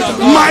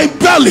 My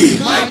belly,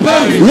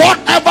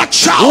 whatever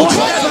child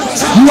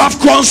you have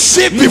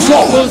conceived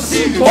before,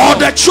 or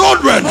the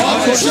children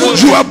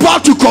you are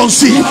about to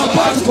conceive,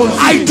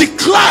 I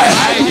declare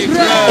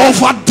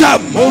over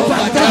them,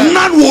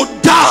 none will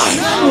die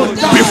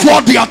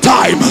before their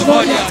time.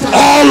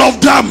 All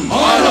of them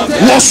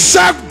will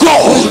serve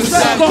God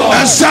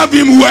and serve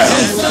him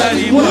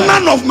well.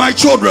 None of my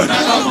children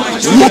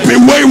will be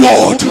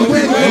wayward.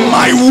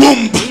 My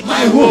womb,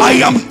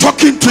 I am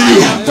talking to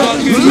you.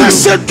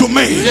 Listen to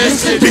me,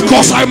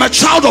 because I'm a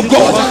child of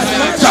God.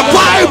 The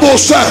Bible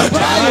said,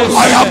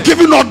 I have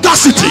given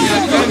audacity,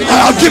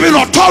 I have given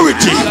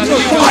authority,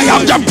 I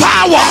have the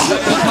power,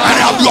 and I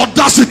have the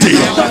audacity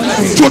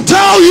to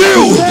tell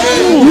you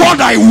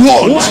what I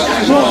want.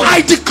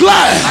 I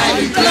declare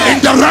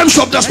in the realms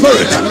of the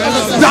Spirit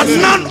that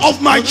none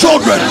of my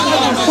children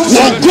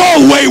will go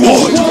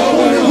wayward.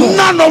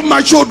 None of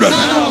my children,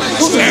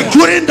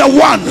 including the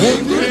one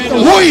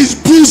who is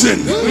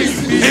boozing,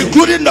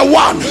 including the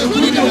one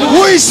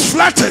who is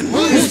flirting,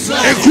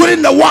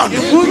 including the one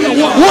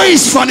who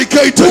is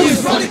fornicating.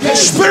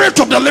 Spirit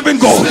of the living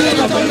God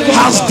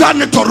has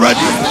done it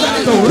already.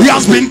 He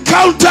has been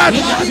counted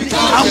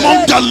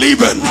among the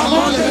living.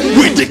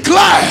 We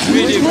declare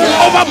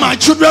over my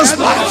children's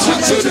lives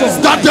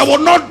that they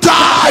will not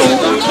die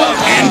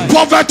in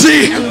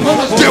poverty,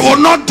 they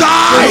will not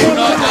die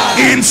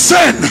in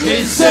sin,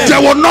 they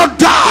will not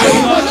die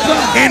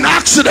in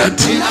accident,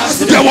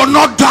 they will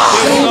not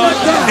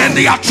die in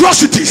the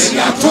atrocities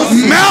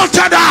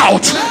melted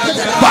out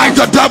by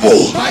the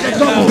devil.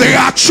 They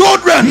are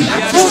children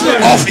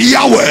of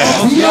Yahweh.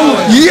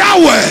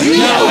 Yahweh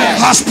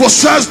has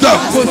possessed them.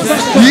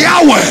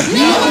 Yahweh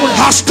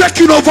has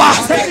taken over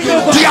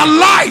their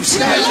lives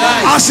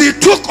as he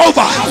took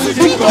over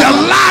the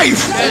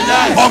life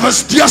of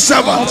his dear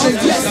servant,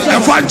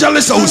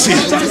 Evangelist Awusi.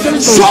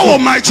 So will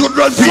my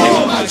children be.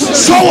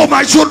 So will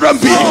my children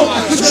be.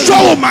 So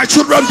will my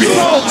children be.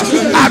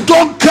 I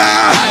don't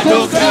care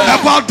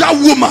about that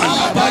woman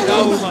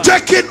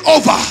taking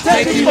over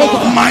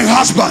my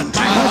husband.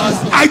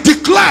 I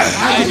declare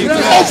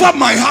over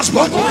my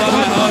husband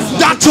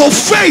that will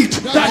fade.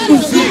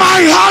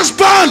 My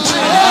husband,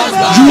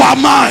 you are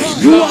mine.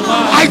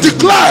 I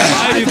declare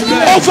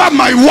over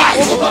my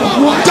wife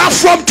that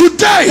from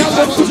today,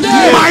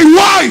 my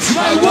wife,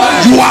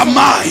 you are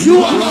mine.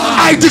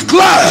 I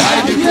declare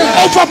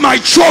over my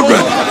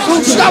children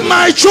that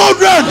my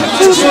children,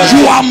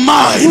 you are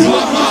mine.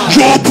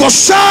 You will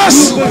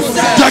possess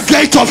the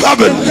gate of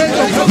heaven.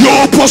 You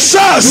will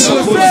possess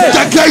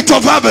the gate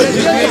of heaven.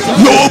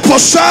 You will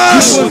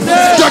possess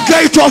the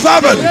gate of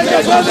heaven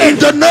in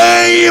the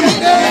name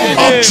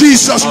of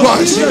Jesus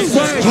Christ.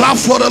 Clap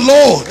for the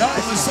Lord.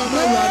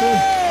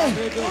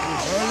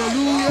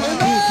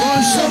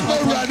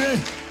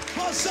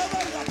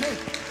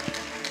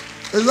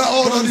 Is that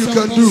all that you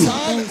can do?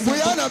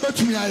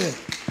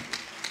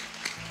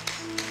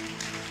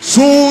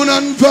 Soon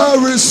and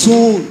very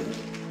soon,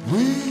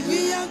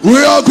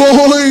 we are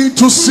going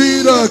to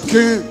see the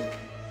King.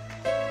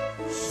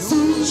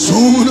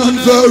 Soon and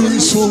very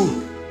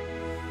soon,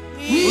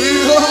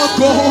 we are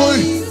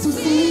going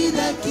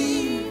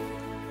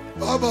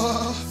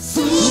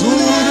Soon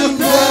and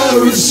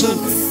very soon,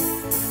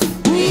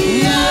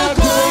 we are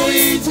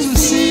going to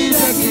see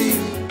the King.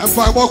 And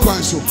 5 more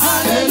cries. So.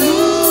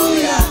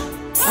 Hallelujah,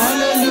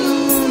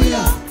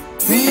 hallelujah.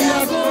 We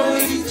are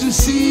going to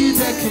see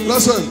the King.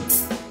 Listen,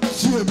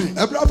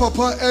 Ebra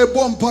Papa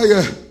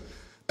Bompire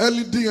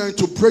leading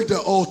to break the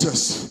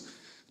altars.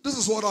 This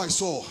is what I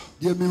saw.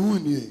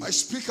 I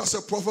speak as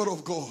a prophet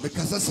of God.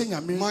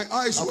 My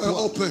eyes were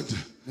opened.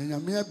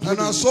 And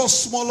I saw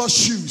smaller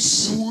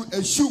shoes.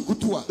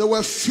 There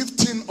were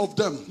 15 of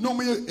them.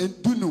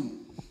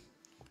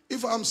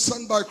 If I'm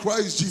sent by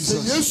Christ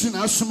Jesus, and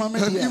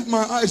if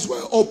my eyes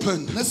were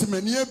opened,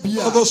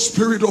 the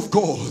Spirit of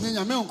God,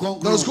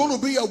 there's going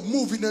to be a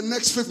move in the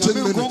next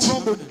 15 minutes.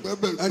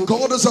 And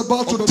God is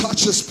about to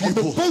touch His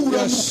people.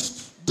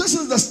 This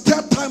is the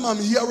third time I'm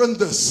hearing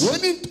this.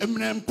 That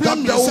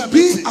there will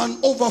be an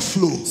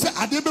overflow.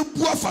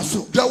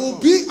 There will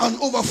be an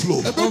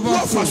overflow.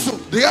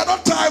 The other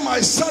time I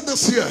said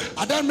this here,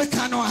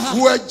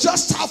 we were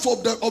just half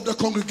of the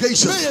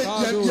congregation.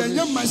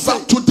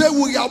 But today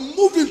we are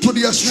moving to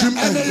the extreme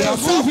end.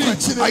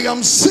 I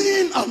am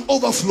seeing an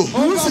overflow.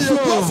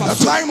 The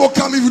time will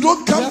come, if you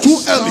don't come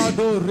too early,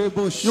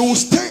 you will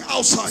stay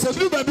outside.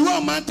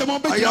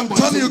 I am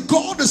telling you,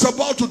 God is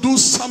about to do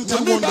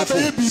something wonderful.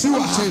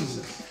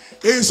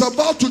 He's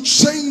about to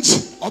change.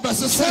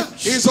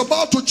 He's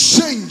about to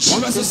change.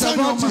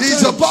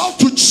 He's about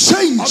to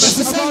change.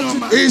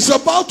 He's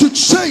about to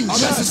change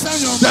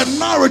the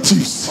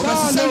narratives.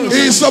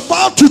 He's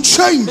about to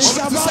change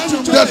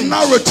the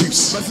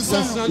narratives.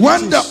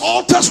 When the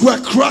altars were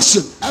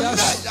crashing,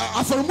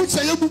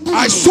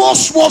 I saw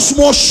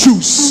small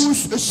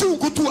shoes.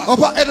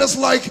 It is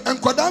like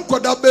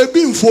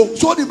baby info.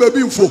 So the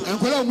baby info.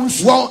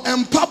 Well,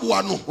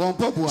 Mpabuano.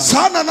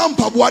 Sana na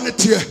Mpabuano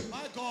tie.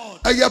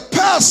 A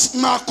pass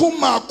Maku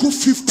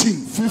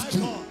 15.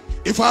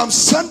 If I am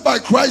sent by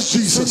Christ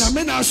Jesus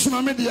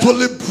to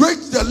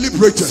liberate the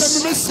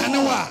liberators,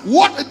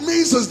 what it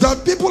means is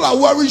that people are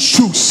wearing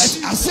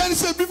shoes,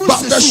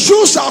 but the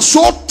shoes are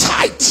so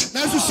tight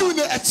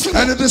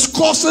and it is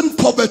causing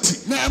poverty.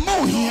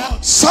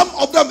 Some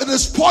of them, it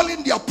is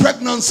spoiling their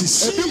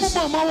pregnancies.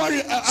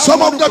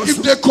 Some of them,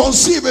 if they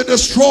conceive, it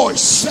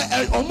destroys.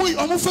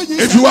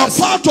 If you are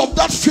part of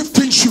that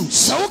 15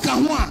 shoes,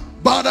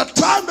 by the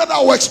time that I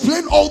will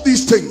explain all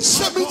these things,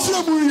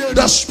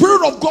 the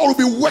Spirit of God will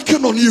be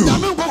working on you.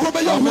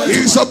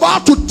 He's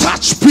about to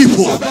touch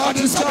people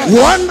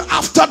one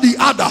after the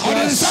other.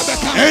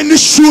 Any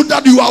shoe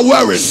that you are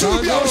wearing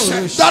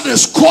that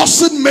is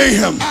causing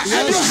mayhem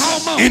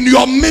in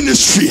your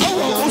ministry,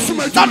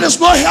 that is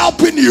not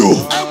helping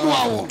you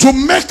to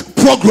make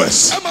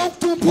progress,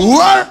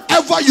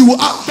 wherever you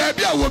are,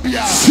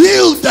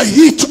 feel the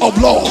heat of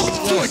Lord.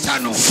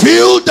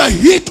 Feel the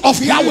heat of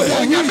Yahweh.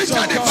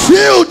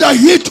 Feel the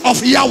heat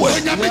of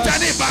Yahweh.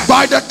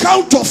 By the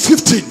count of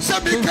 15,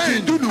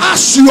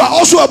 as you are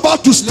also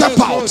about to step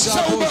out,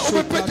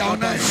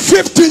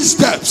 15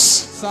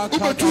 steps.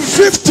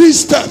 15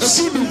 steps.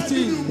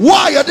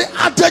 Why are they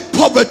added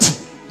poverty?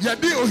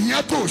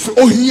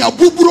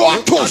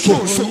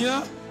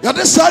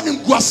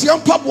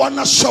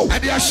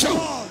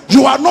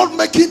 You are not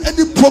making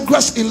any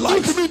progress in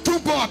life.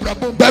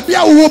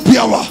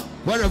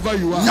 Wherever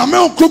you are, the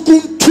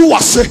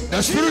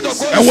Spirit of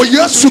God, and when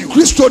yes to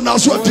Christo now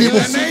so table,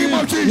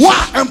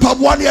 why and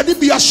Pabuani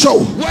be a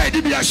show?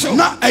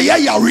 Not a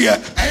yaria,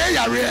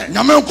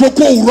 Yaman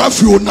Coco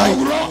Rafio now.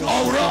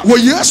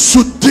 When yes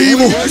to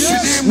table,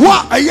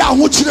 why a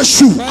yahuch the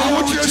shoe?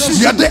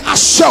 Yet they are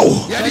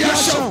show.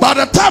 By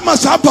the time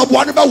as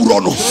Pabuani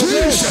Rono,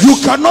 you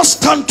cannot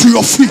stand to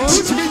your feet.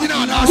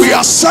 We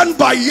are sent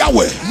by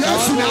Yahweh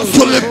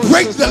to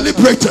liberate the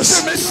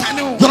liberators.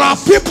 There are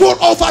people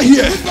over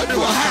here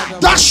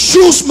that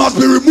shoes must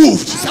be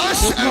removed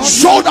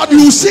so that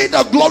you see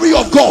the glory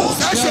of God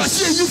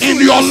in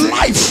your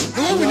life,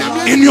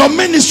 in your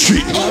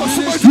ministry.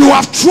 You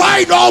have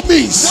tried all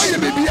means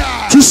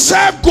to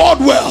serve God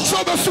well,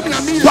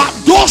 but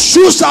those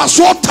shoes are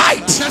so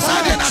tight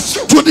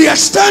to the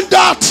extent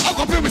that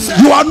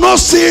you are not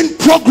seeing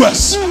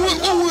progress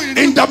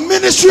in the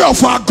ministry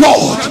of our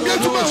God.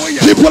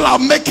 People are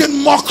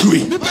making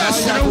mockery.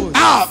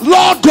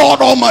 Lord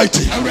God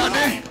Almighty,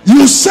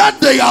 you said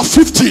they are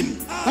 15.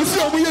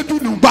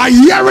 By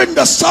hearing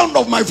the sound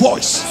of my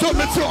voice,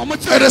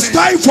 it is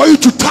time for you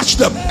to touch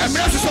them.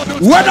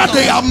 Whether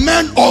they are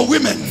men or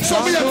women,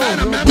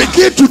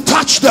 begin to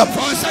touch them,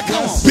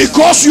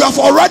 because you have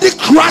already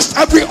crushed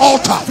every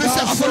altar.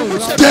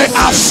 They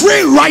are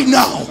free right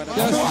now.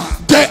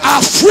 They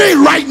are free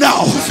right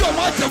now.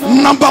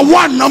 Number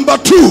 1, number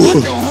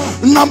 2,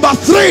 number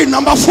 3,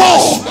 number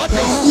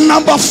 4,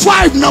 number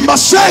 5, number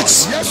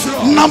 6,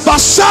 number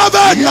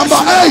 7, number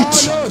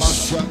 8.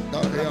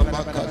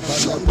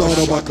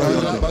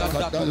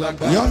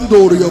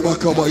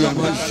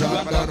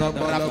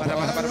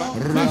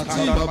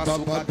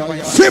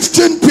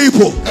 15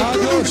 people.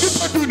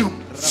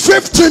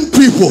 15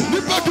 people.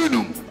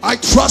 I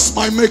trust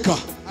my maker.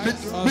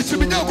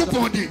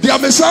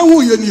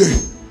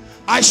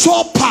 I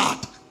saw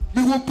part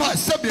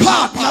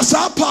Part na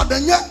sa part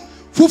enye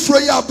fufuro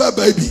ya ba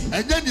baby.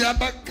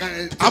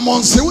 I'm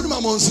on say what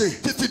I'm on say.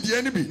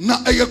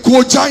 Na eye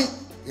kojan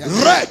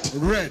red.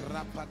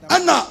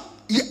 And na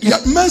ya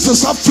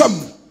menses afam.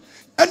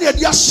 And ya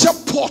dia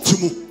support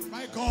mu.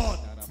 My God.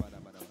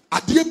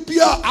 Adie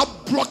bia I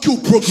block your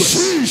progress.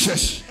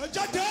 Jesus.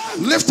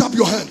 Lift up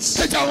your hands.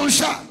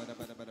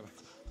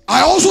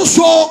 I also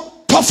saw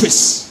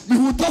toffees.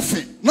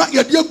 Not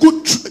yet a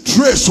good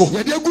tray, so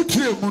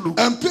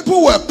and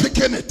people were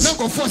picking it.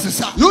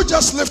 You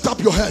just lift up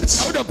your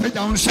hands.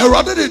 And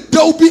rather than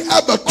they'll be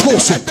able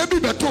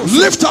to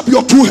lift up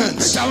your two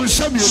hands.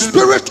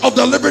 Spirit of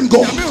the living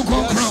God,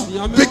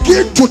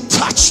 begin to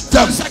touch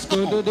them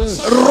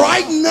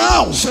right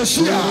now.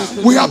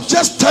 We have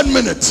just 10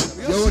 minutes.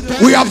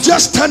 We have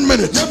just 10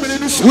 minutes.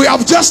 We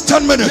have just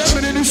 10 minutes.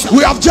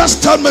 We have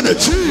just 10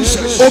 minutes.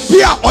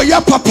 Obia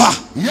oya papa.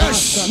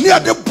 Yes. Near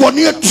the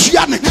Bonia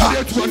Tianica.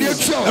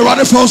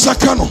 Erade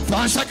Fausakano.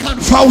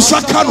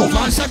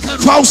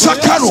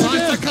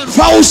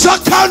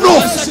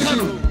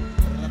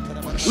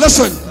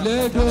 Listen,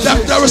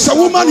 there is a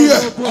woman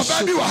here.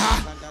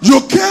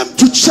 You came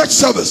to church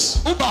service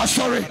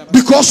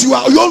because you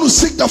want to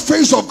seek the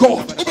face of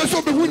God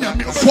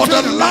for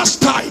the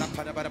last time.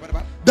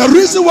 The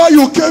reason why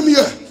you came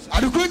here,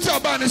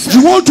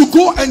 you want to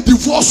go and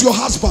divorce your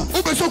husband,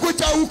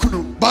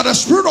 but the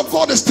Spirit of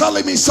God is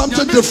telling me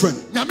something different.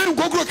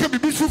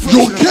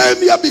 You came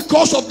here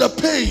because of the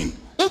pain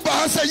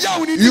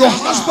your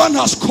husband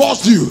has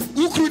caused you.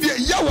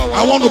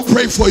 I want to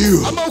pray for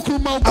you.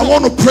 I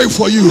want to pray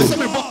for you.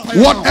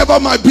 Whatever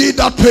might be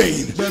that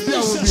pain,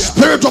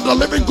 Spirit of the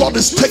living God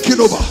is taking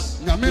over.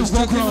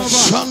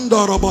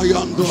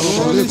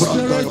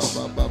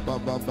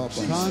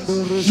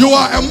 You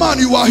are a man,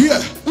 you are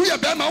here.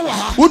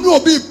 Would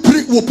not be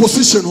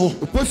position.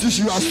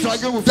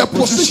 The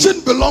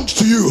position belongs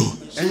to you.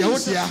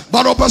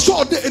 But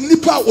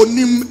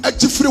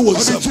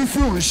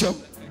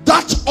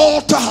that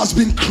altar has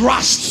been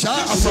crushed.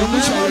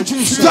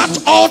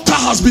 That altar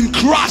has been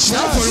crushed.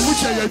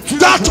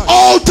 That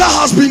altar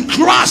has been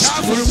crushed.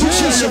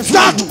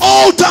 That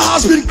altar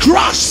has been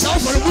crushed.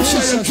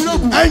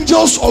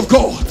 Angels of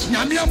God.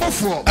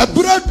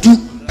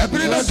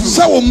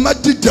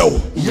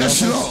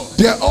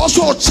 They are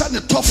also a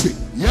toffee.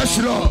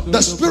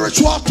 The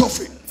spiritual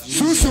toffee.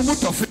 Yes,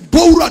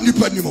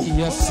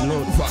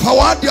 Lord.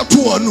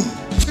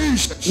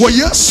 Well,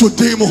 yes, so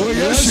demo.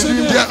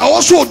 They are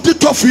also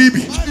did of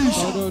Phoebe.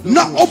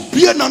 Now,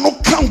 Opiana no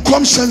count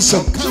conscience.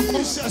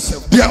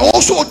 They are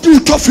also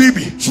did of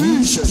Phoebe.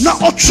 Now,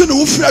 option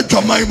who free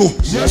Jamaimo.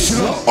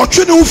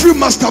 Option who free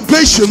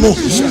masturbation.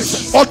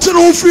 Option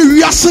who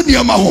free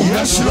Yasaniamaho.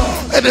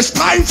 It is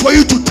time for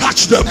you to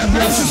touch them.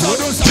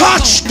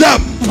 Touch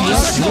them.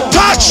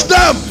 Touch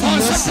them.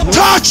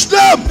 Touch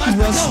them.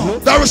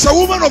 There is a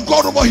woman of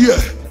God over here.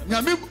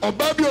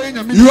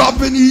 You have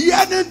been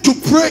yearning to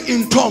pray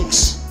in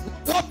tongues.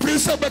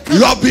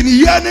 You have been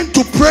yearning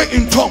to pray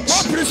in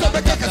tongues.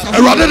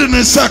 Rather than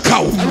a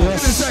circle.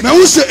 Now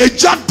we say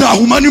Ejada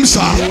humanim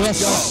sa.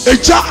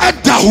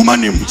 Ejada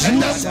humanim.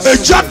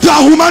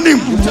 Ejada humanim.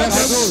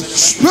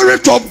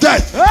 Spirit of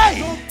death.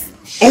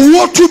 Oh,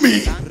 what to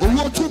me?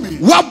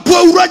 What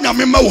boura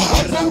nyamema wa?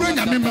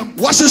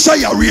 What is say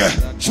yaria?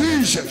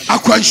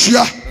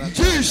 Akwanshia.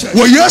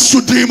 Wo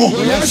Yesu dimo.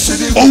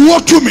 Oh,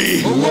 what to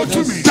me?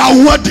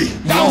 Dawadi.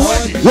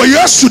 Wo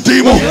Yesu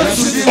dimo.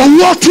 Oh,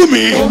 what to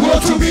me?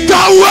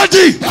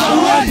 Dawadi.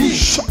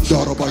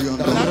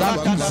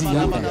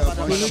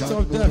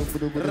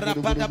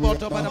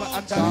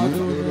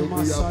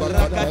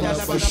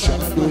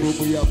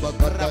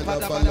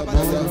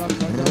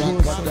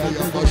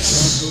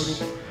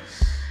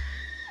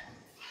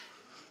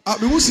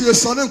 We will see a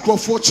son and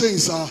Crawford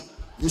chains.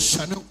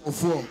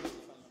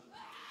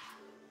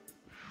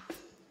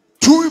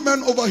 Two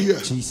women over here.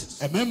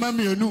 Jesus.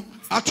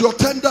 At your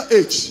tender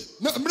age.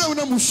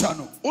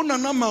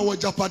 Unanama wa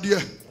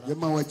japadia.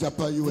 Na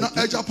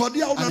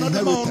japadia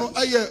unanama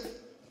aye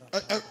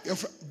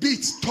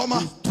beat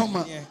Toma.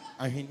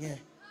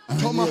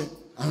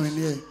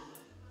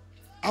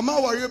 Ama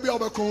wari bi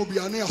obekon bi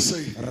ane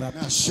asay.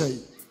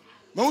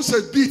 Ma who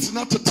say beat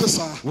not to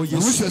tesa.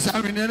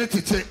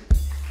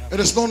 It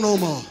is not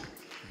normal.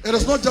 It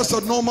is not just a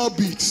normal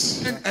beat.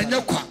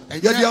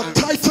 Yet they are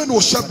tightened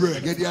with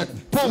shebre.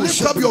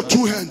 Lift up your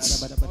two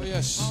hands.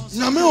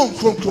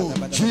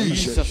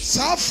 Jesus.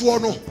 Sarfoh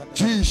no.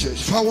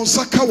 Jesus.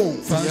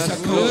 Fawonsakawon.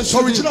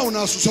 Sorry,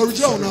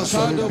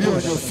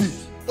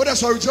 what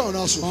is original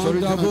also?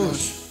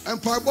 And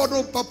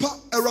Paibodo Papa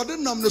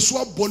Eradinam the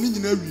swap bonin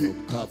in every year.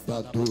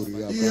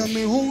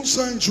 Home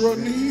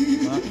sanctuary.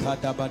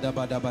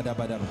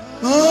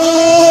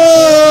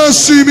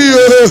 See me.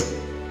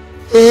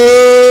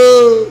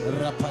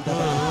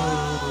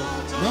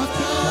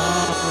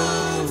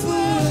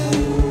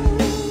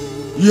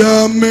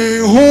 Ya me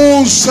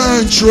home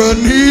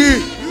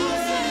sanctuary.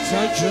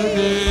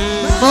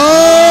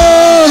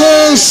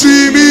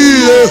 See me.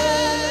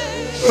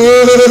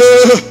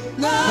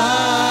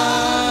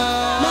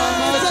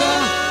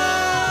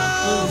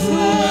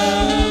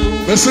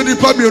 Listen, the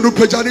Pami and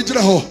Upajani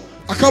Jiraho,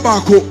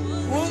 Akabako,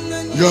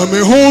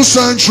 Yami Hon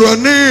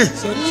Santrani,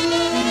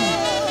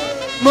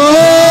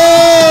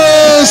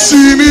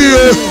 Masimi,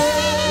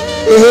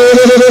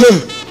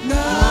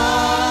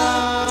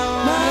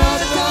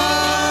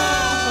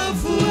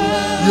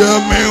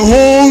 Yami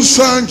Hon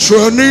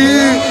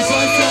Santrani,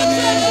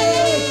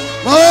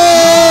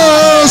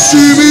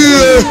 Masimi,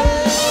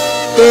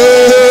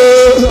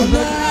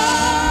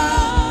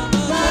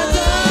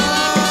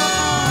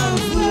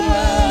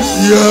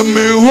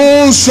 Yami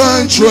Hon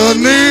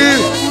Santrani,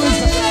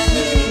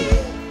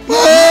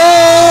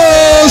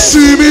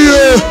 Masimi,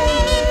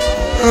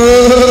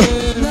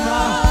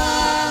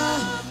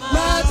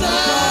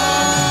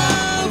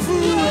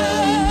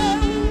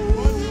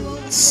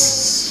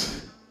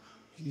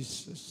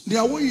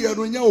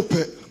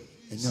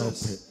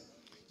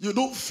 you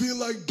don't feel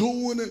like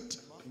doing it.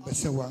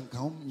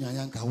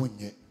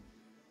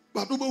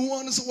 But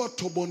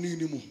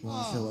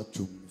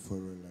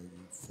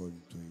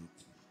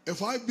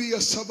if I be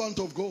a servant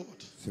of God,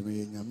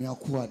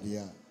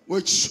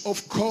 which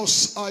of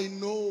course I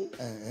know,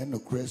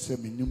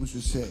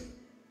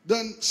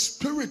 then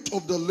Spirit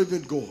of the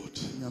living God,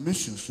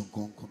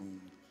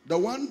 the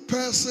one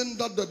person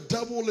that the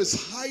devil is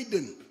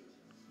hiding,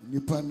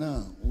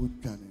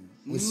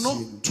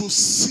 not to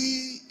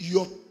see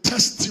your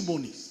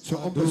testimonies.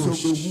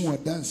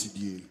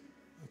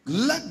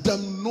 Let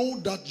them know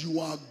that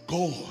you are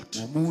God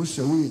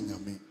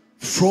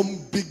from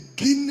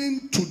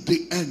beginning to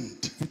the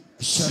end.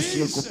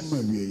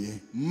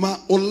 Ma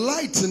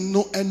olight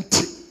no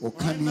enti.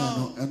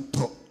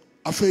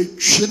 Afe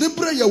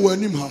hwenebre ya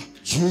wanim ha.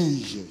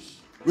 Jesus.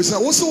 We say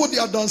what's what the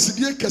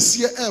adansidie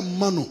kese e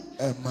mano.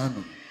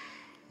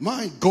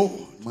 My God.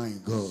 My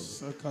God.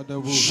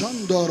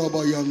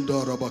 Shandaraba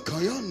yandaraba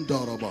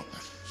kayandaraba.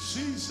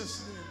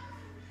 Jesus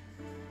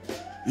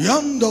name.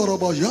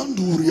 Yandaraba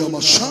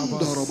yanduriyama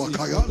shandaraba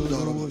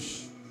kayandaraba.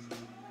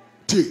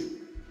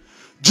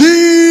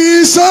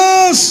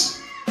 Jesus.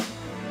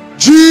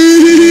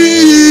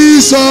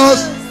 Jesus.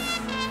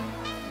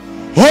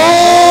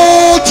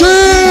 Oh,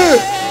 Jesus.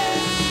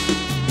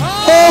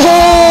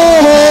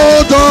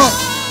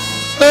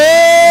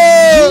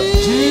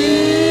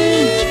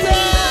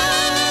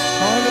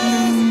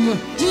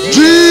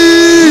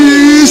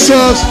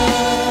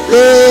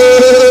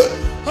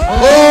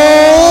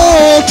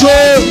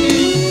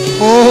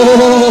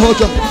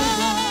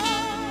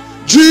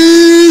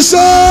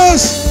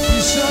 Jesus.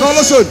 Now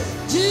listen.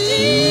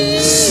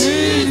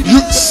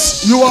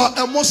 You are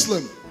a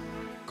Muslim.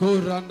 We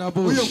are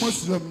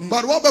Muslim.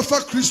 But what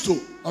about Christo?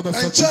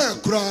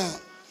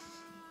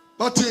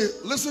 But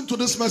listen to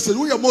this message.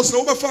 We are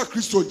Muslim. What about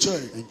Christo?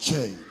 Sorry.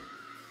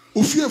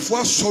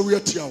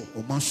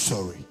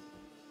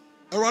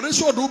 You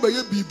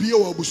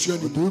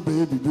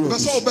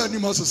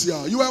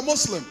are a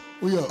Muslim.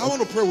 I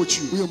want to pray with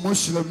you. We are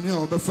Muslim. We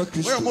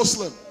are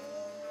Muslim.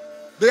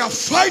 They are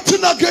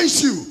fighting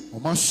against you.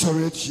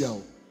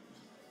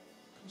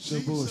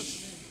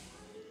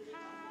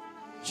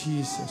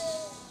 Jesus.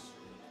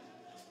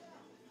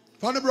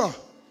 Funny bro.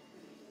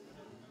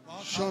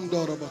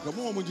 Shandaraba. Come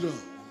on, Mujra.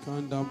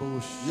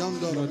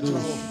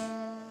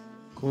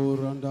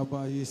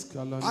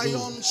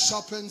 Iron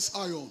sharpens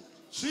iron.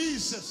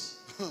 Jesus.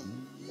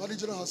 What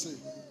did you say?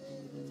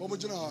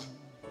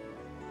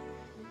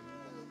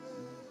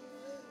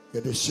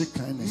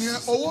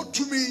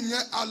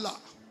 Allah.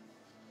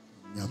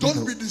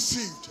 Don't be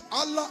deceived.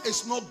 Allah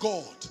is not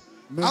God.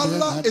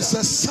 Allah is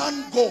a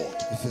son God.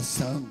 It's a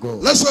son God.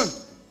 Listen.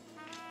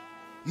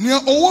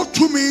 Near over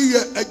to me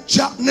a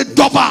jack ne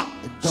doba.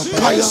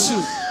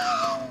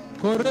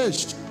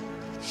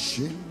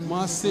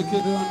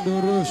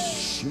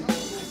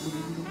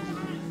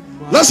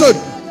 Listen.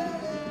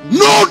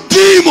 No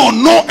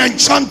demon, no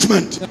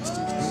enchantment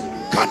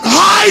can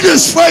hide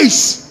his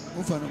face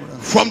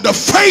from the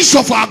face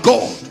of our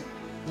God.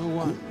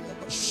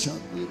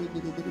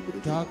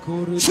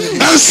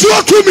 And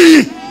so to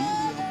me,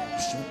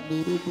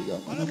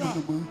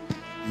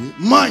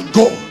 my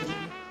God.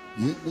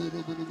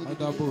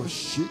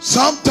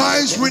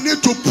 Sometimes we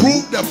need to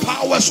prove the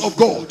powers of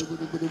God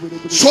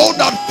so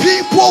that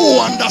people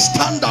will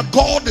understand that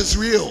God is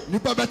real.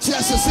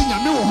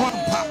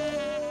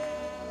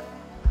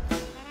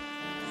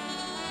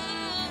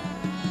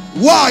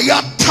 Why you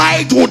are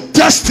tied with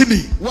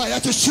destiny? My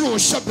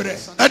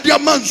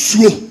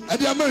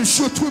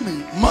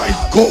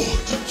God.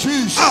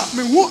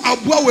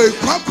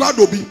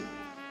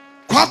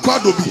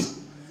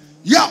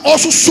 Yeah,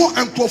 also so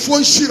and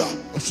shira.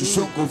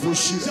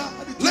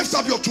 Lift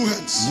up your two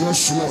hands.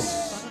 Yes, Lord.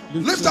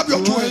 Lift up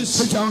your two hands.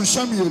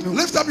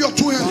 Lift up your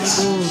two hands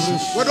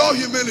with all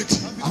humility.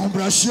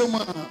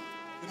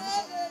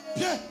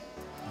 Yeah.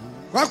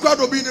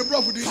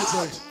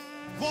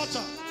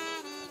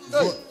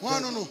 Hey,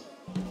 one no.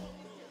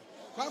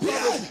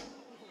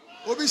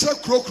 Obi say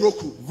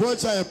kroku.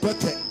 Vote a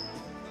pete.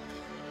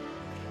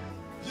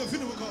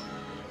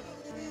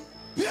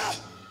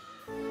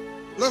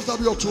 Lift up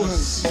your two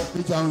hands.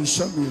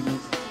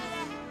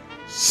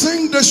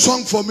 Sing this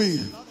song for me.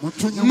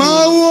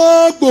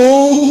 Mawabo.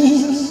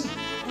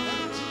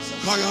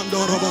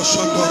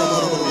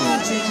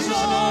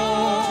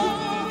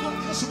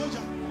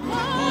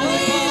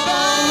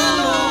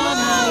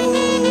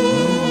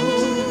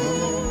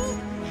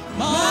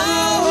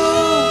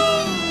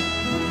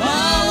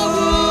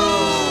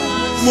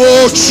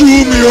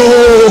 Mochumio.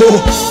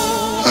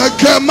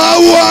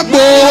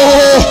 Akemawabo.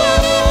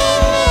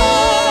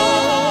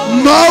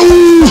 Mau.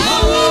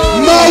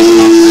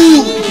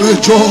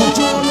 Mejo.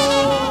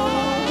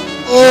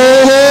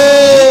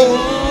 Oh,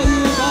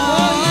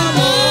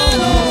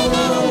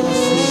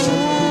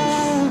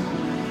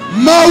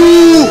 Mau,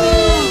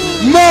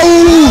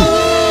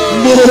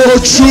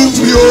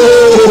 Mochumio,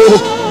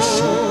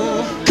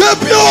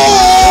 Kepio,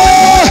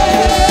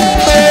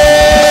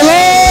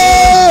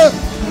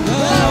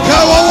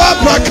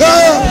 Kawapaka,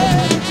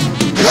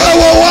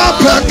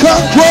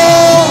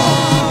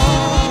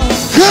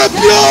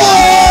 Kepio.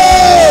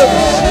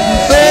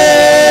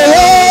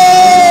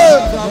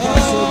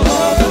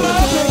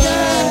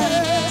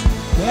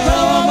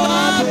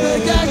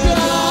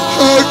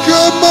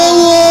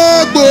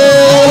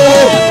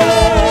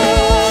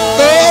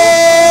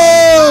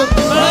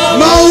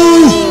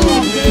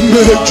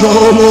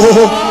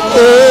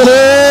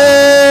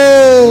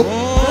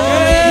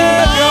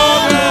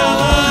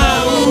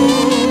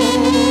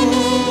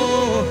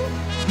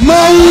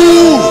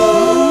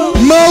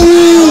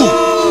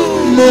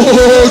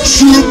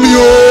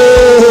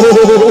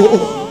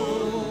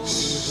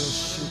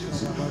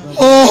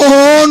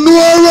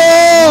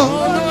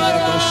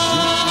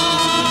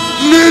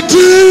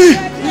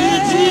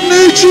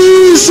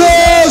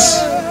 Jesus.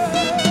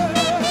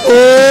 Oh,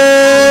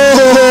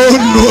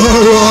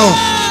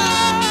 Nora.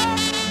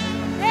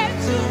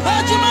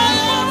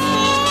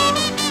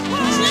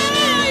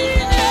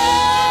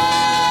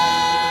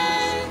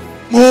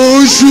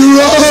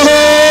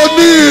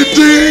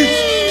 Monshirani,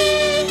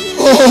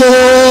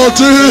 oh,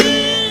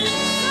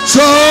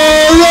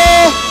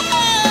 Sarah,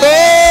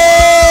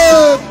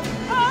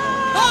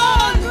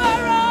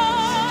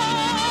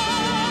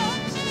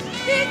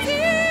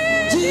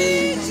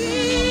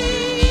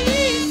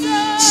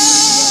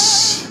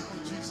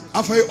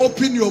 If I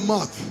open your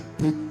mouth,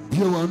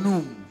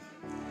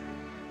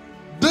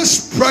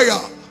 this prayer,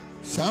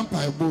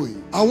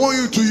 I want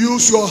you to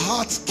use your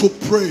heart to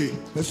pray.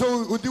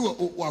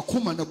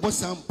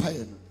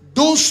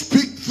 Don't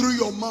speak through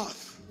your mouth,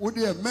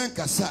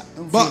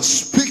 but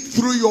speak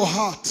through your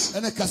heart.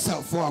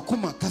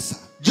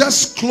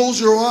 Just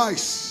close your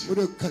eyes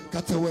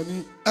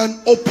and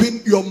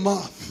open your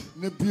mouth.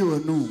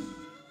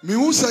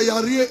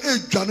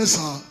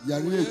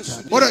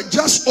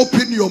 Just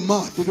open your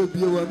mouth.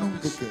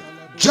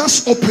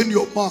 Just open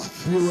your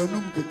mouth.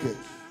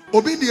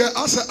 Obedient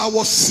as I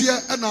was here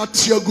and I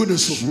tear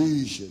goodness.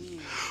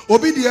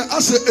 Obedient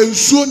as a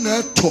ensued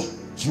neto.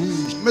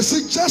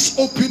 Just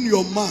open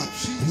your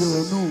mouth.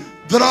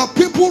 There are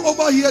people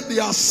over here, they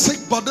are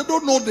sick, but they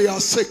don't know they are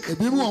sick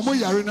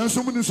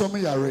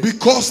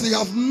because they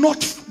have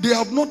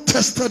not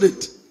tested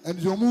it.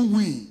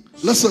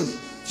 Listen.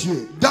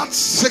 That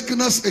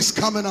sickness is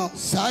coming out.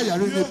 Listen,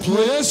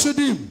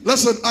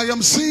 I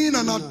am seeing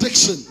an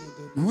addiction.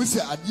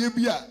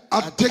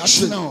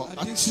 Addiction.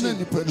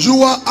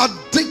 You are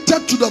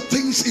addicted to the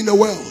things in the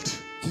world.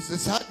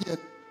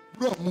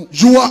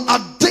 You are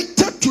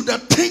addicted to the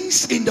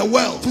things in the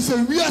world.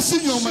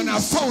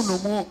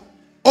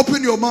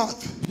 Open your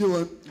mouth.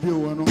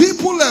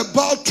 People are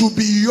about to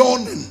be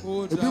yawning.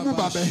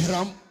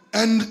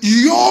 And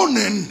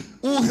yawning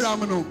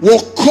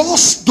will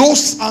cause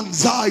those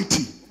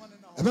anxiety,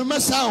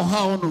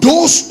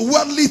 those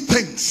worldly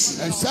things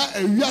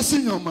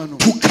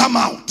to come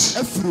out.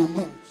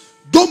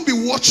 Don't be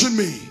watching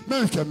me.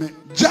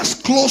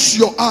 Just close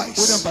your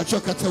eyes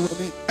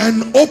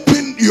and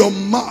open your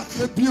mouth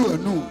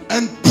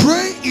and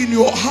pray in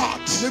your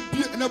heart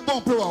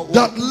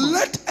that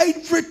let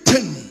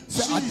everything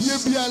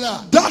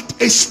that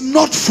is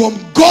not from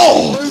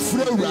God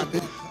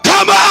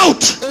come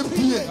out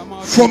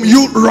from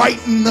you right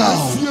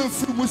now.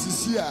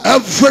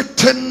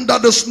 Everything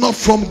that is not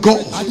from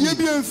God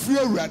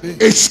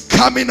is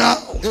coming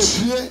out.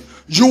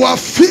 You are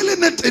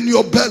feeling it in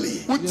your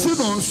belly.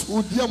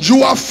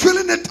 You are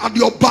feeling it at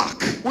your back.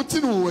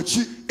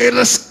 It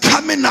is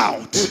coming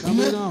out.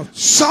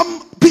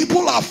 Some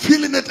people are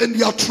feeling it in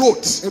their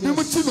throats.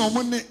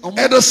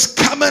 It is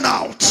coming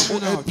out.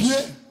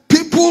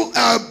 People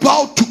are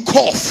about to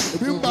cough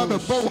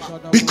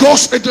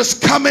because it is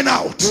coming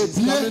out.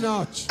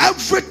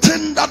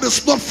 Everything that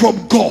is not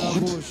from God,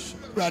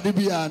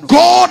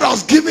 God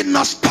has given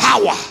us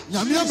power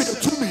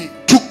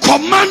to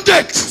command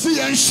it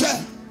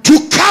to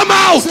come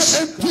out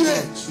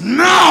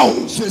now.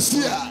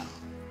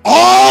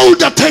 All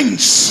the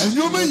things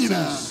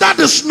that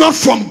is not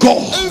from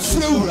God,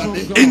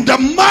 in the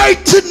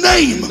mighty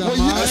name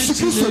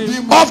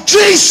of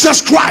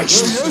Jesus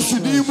Christ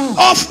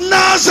of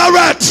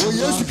Nazareth,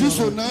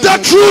 the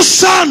true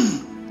Son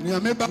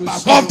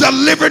of the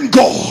living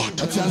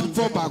God.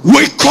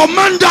 We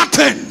command that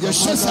thing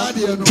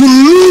to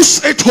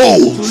lose its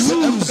hold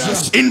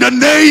in the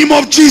name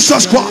of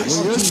Jesus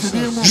Christ.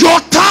 Your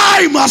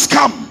time has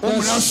come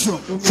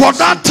for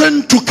that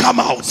thing to come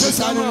out.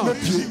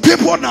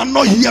 People are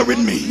not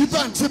hearing me.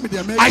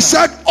 I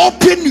said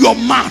open your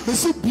mouth.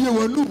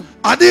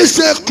 I didn't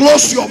say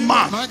close your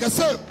mouth.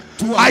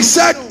 I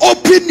said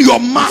open your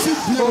mouth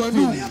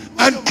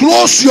and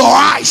close your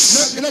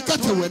eyes.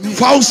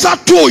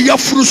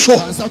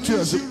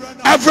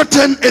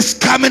 Everything is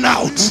coming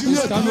out.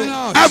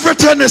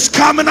 Everything is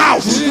coming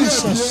out.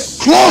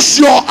 Close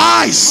your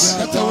eyes.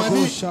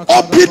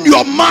 Open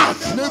your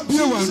mouth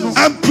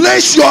and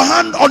place your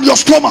hand on your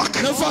stomach.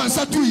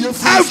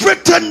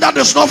 Everything that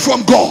is not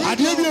from God,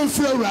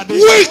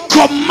 we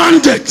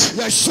command it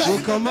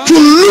to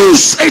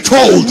lose its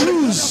hold.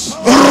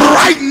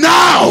 Right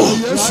now,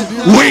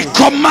 we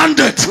command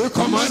it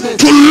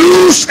to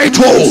lose its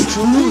hold.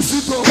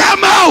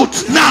 Come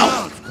out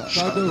now.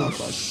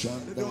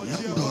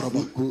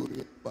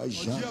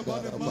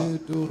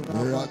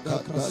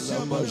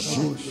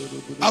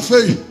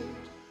 Afei,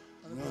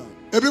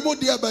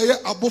 everybody abaye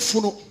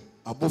abofuno.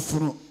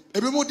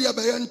 Everybody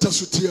abaye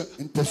ntasutie.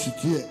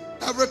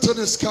 Everything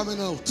is coming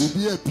out.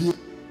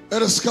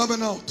 It is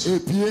coming out.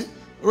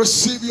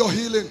 Receive your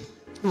healing.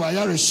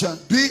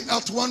 Be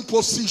at one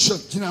position.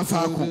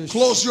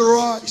 Close your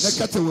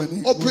eyes.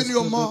 Open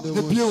your mouth.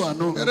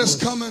 It is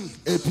coming.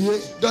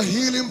 The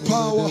healing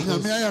power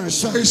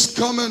is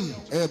coming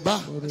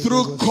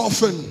through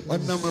coughing.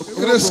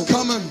 It is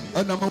coming.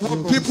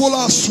 People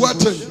are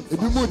sweating.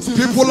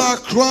 People are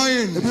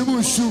crying.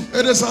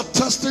 It is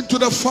attesting to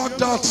the fact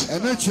that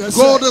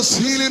God is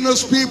healing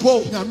His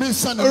people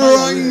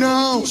right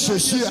now.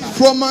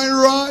 From my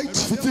right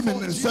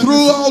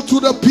throughout to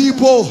the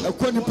people,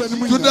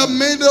 to the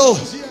middle,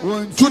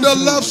 to the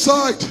left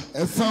side.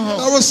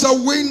 There is a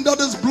wind that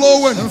is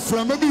blowing.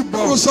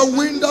 There is a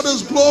wind that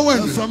is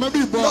blowing.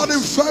 That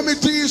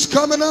infirmity is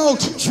coming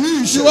out.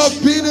 You have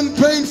been in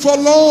pain for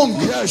long.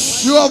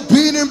 You have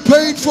been in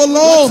pain for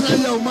long.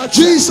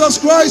 Jesus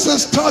Christ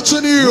is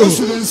touching you.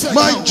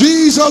 My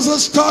Jesus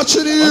is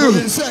touching you.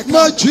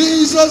 My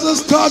Jesus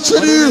is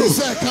touching you.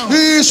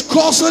 He is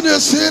causing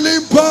His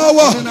healing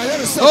power.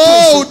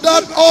 Oh,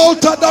 that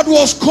altar that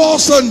was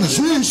causing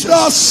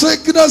that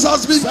sickness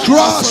has been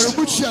crushed.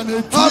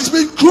 Has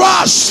been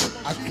crushed.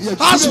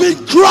 Has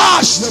been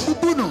crushed.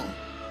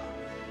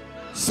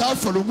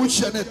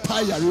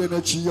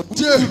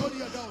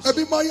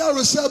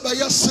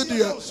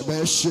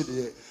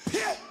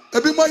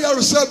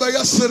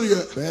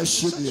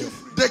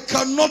 They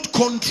cannot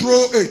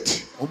control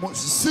it.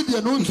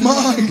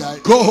 My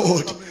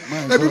God.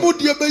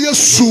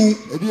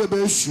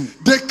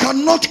 They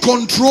cannot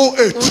control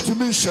it.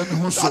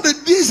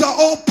 These are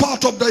all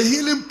part of the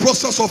healing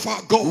process of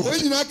our God.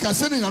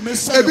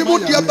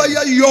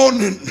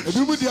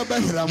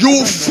 You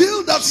will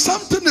feel that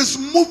something is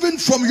moving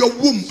from your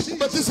womb.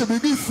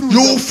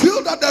 You will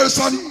feel that there is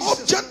an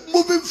object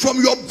moving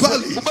from your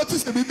belly.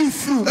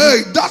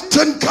 Hey, that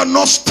thing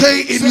cannot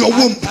stay in your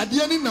womb,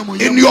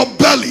 in your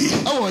belly.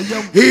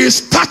 He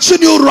is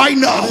touching you right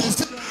now.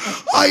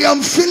 I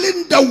am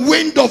feeling the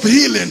wind of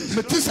healing.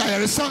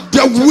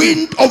 The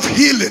wind of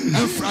healing.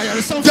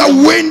 The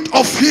wind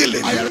of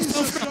healing.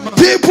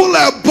 People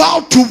are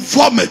about to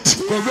vomit.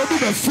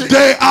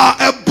 They are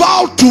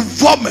about to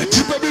vomit.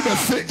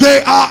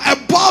 They are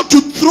about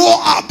to throw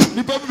up.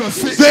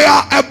 They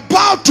are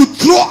about to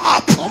throw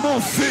up.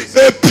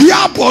 A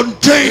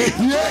piabonte.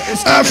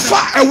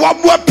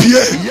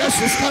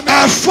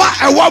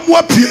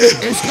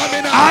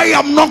 I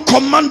am not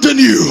commanding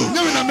you,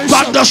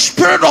 but the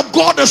Spirit of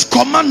God is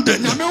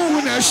commanding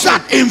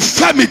that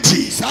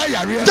infirmity,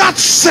 that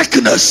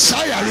sickness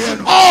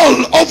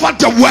all over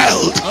the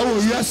world.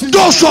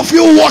 Those of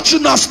you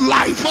watching us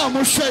live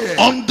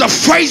on the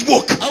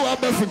Facebook,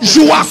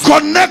 you are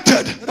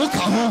connected.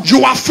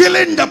 You are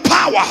feeling the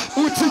power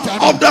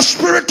of the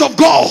Spirit of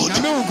God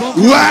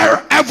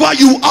wherever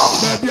you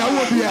are.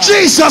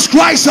 Jesus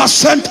Christ has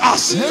sent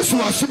us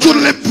to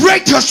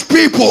liberate His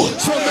people.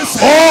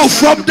 Oh,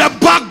 from the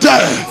back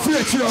there,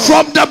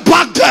 from the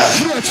back there,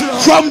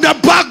 from the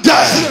back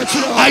there,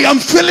 I am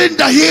feeling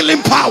the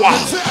healing power.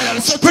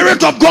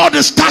 Spirit of God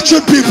is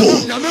touching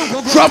people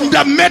from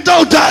the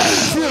middle there.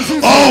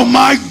 Oh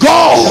my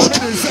God,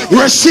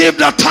 receive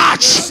the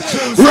touch,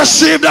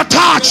 receive the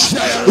touch,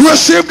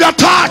 receive the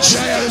touch,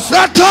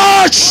 the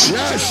touch,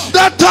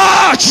 the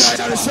touch,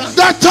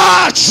 the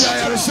touch,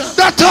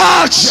 the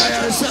touch.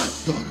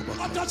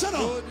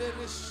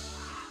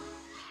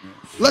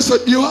 Listen,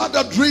 you had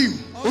a dream.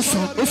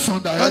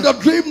 And the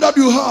dream that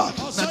you had,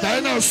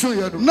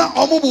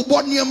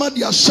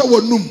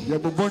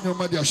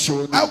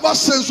 ever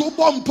since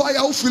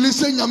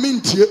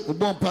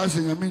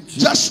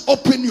just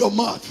open your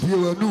mouth.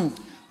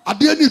 I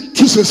didn't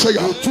choose to say,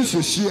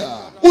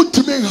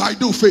 ultimate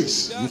hide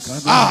face.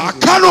 Ah,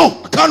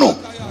 cano.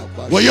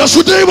 Where yes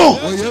to demo.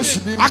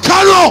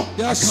 Akano.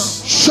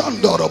 Yes.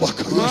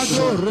 Shandarabaka.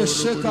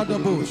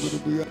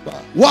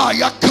 Why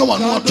ya come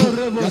on not to?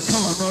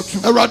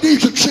 A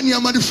radical Chinia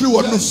mani free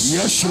one.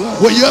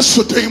 Where yes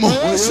to demo.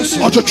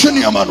 Or to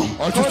Chinia mano.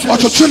 Or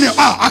to Chinia.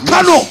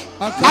 Akano.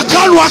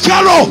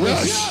 Akano.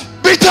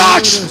 Be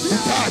touched.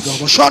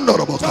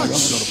 Shandarabaka.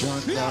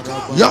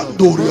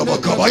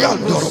 Yandorabaka.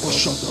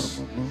 Yandarabaka.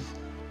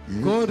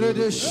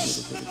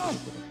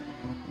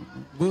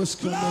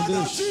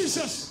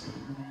 Jesus.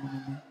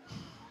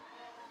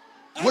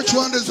 Which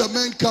one is the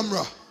main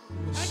camera?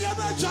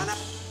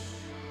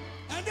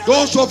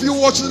 Those of you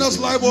watching us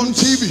live on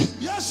TV,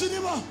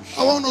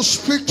 I want to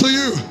speak to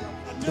you.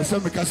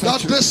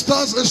 That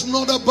distance is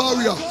not a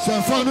barrier.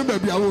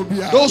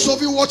 Those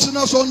of you watching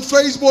us on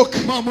Facebook,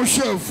 I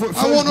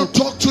want to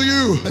talk to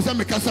you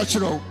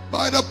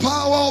by the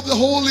power of the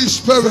Holy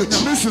Spirit.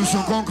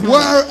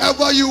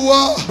 Wherever you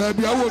are,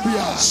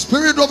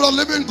 Spirit of the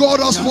living God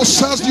has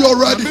possessed you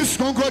already. There is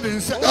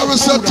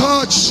a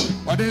touch.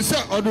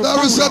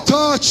 There is a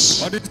touch.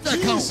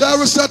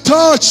 There is a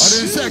touch.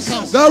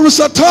 There is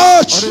a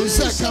touch.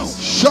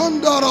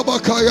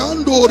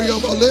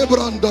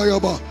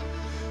 Shandarabakayandoriaba.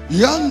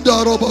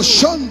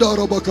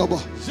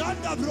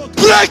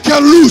 Break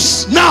and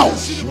loose now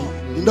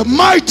in the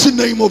mighty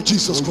name of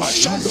Jesus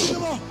Christ.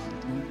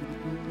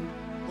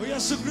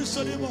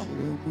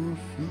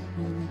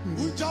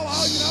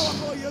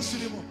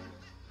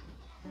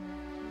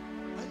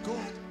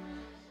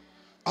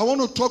 I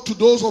want to talk to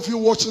those of you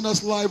watching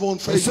us live on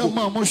Facebook.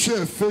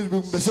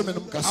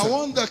 I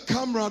want the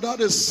camera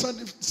that is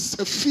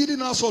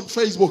feeding us on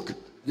Facebook.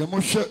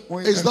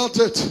 Is that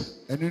it?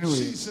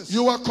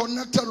 You are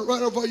connected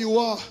wherever you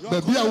are.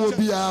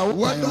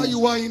 Whether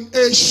you are in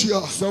Asia,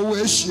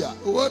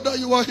 whether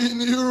you are in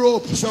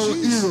Europe,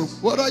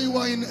 whether you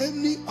are in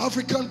any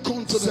African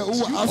continent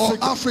or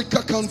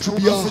Africa country,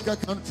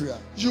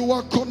 you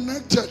are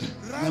connected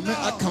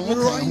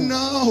right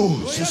now.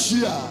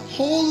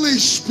 Holy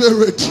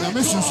Spirit,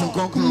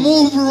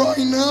 move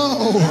right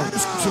now.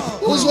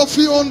 Those of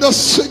you on the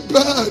sick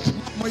bed,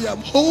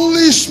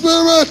 Holy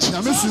Spirit,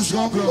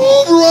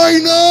 move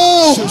right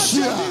now.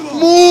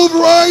 Move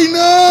right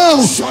now.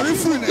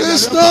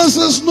 Distance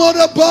is not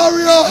a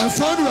barrier.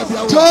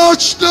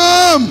 Touch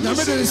them.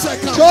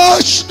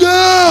 Touch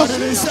them.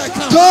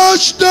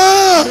 Touch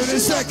them.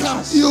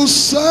 You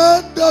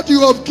said that you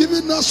have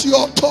given us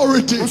your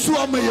authority. You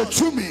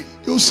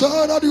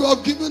said that you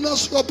have given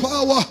us your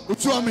power.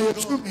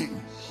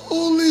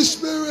 Holy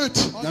Spirit,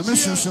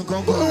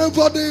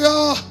 wherever they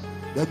are,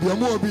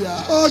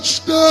 touch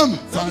them.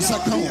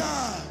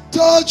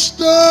 Touch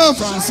them.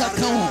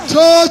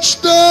 Touch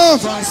them.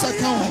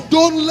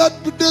 Don't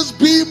let this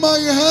be my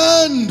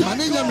hand.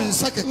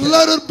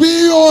 Let it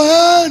be your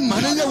hand.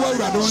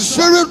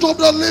 Spirit of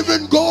the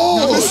living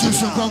God,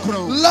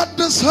 let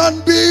this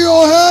hand be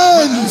your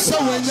hand.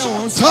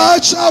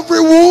 Touch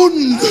every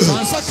wound.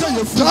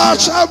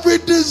 Touch every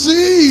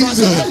disease.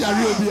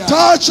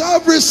 Touch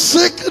every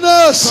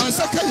sickness.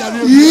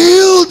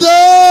 Heal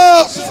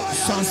them.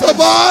 The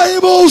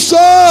Bible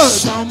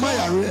says,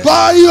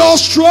 by your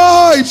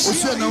stripes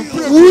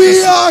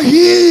we are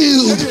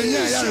healed.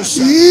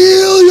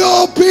 Heal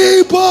your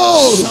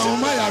people.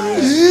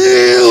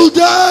 Heal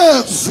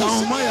them.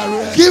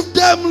 Give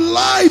them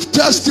life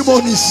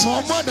testimonies.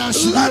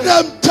 Let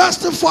them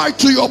testify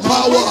to your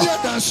power.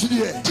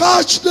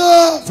 Touch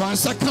them.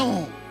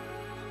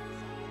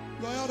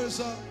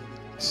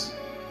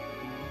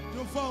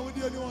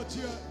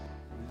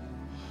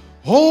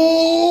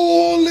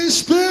 Holy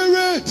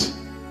Spirit,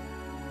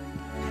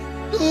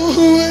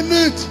 doing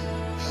it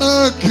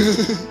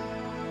again.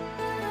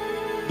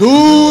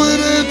 Doing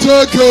it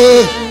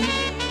again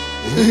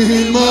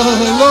in my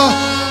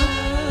life.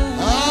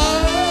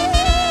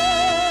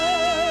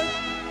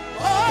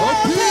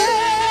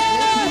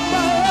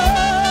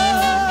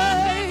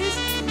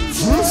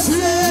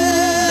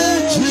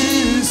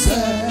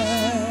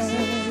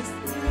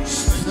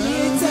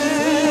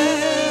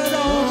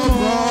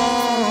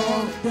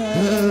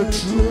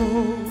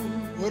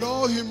 With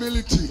all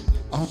humility,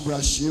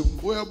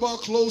 we're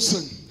about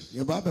closing.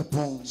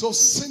 So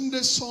sing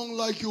this song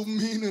like you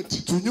mean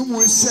it. I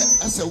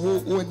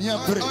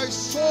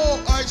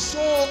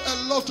saw a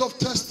lot of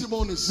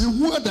testimonies.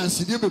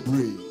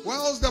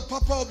 Whilst the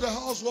papa of the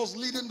house was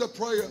leading the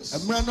prayers, I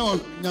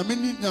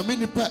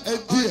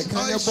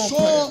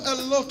saw a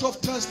lot of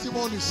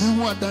testimonies. A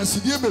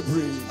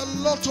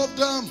lot of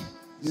them.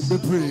 A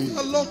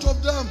lot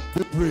of them.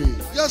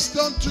 Just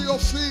stand to your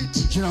feet.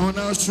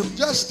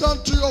 Just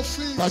stand to your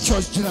feet.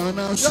 Just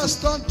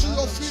stand to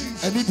your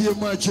feet. In the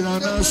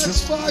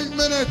next 5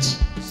 minutes.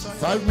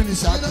 5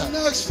 minutes. In the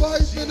next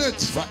 5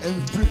 minutes.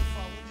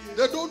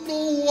 They don't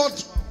know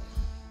what.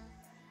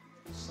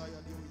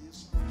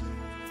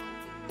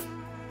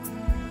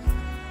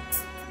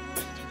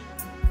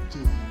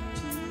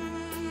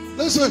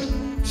 Listen.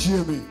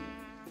 Hear me.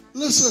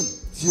 Listen.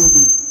 Hear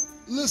me.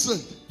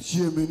 Listen.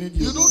 You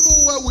don't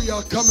know where we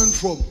are coming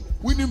from.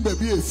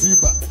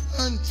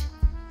 And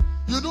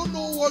You don't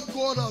know what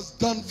God has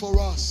done for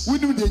us. You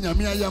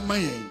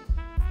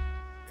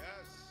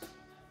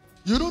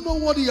don't know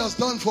what He has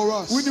done for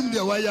us. And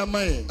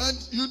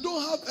you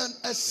don't have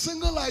a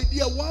single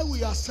idea why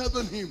we are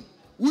serving Him.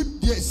 If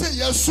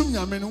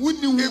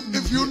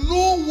you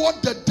know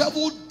what the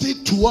devil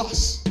did to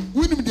us,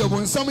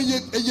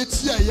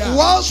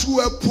 whilst we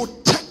were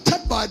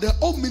protected by the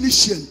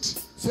omniscient,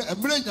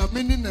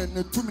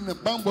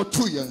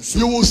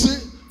 you will say,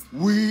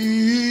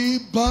 we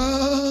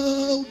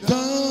bow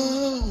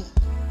down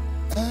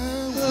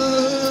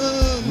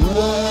and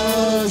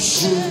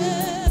worship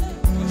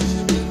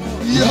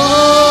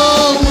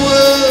Yahweh.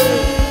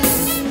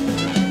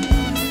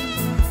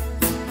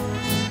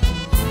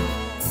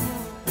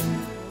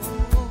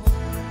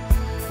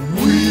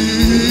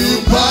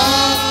 We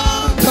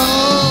bow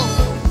down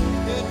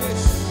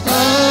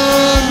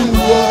and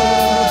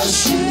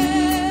worship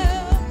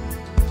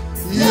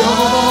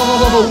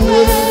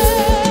Yahweh.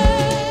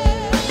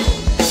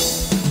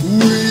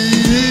 We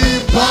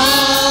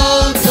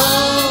bow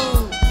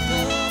down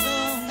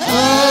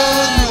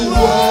and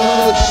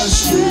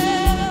worship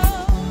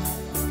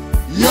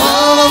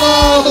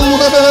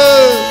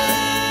Yahweh.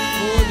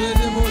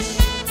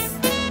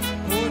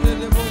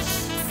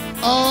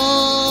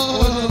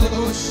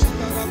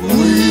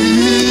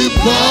 We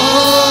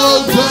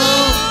bow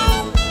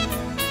down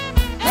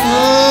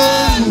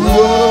and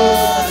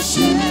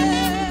worship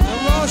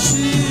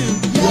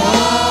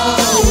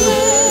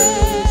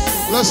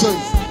Yahweh. Listen,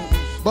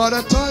 by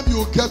the time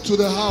you get to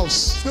the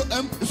house,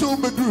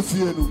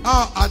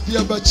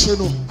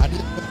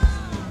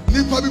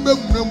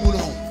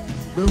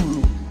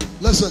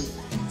 listen,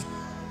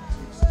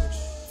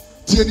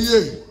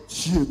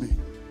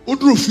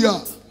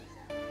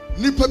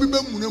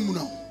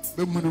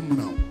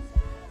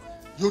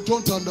 you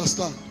don't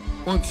understand.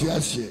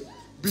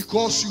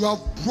 Because you have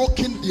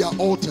broken their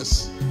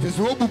altars.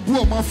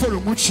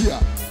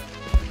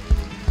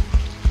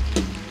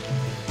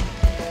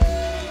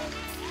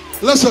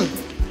 Listen,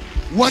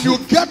 when you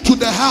get to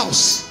the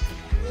house,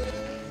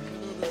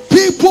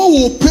 people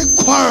will pick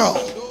quarrel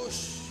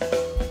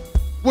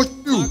with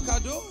you.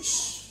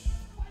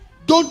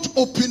 Don't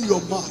open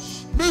your mouth.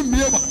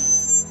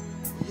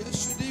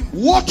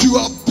 What you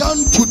have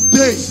done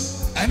today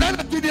in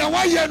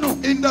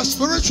the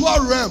spiritual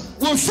realm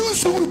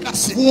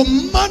will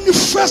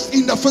manifest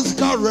in the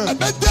physical realm.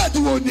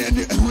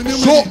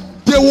 So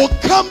they will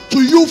come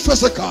to you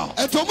physical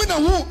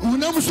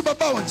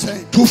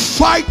to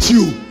fight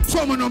you.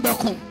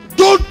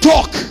 Don't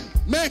talk,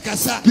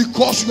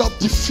 because you have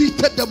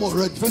defeated them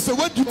already.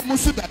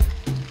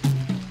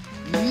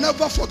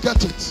 Never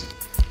forget it.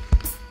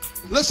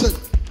 Listen,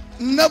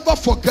 never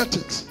forget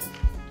it.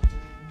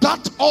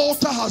 That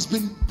altar has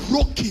been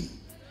broken.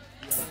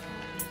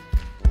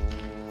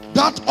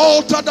 That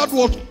altar that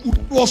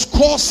was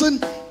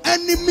causing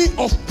enemy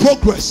of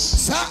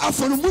progress.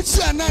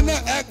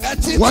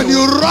 When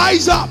you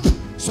rise up,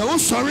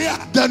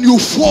 then you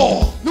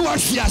fall.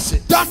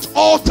 That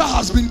altar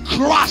has been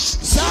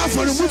crushed.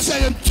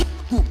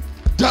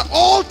 The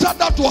altar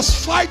that was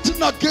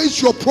fighting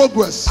against your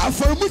progress,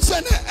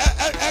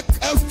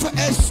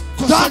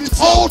 that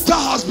altar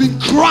has been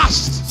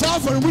crushed.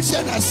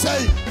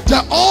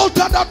 The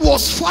altar that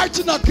was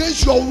fighting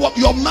against your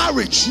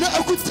marriage,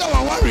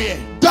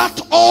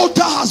 that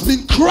altar has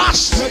been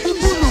crushed.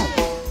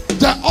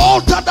 The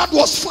altar that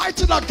was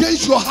fighting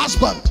against your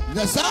husband,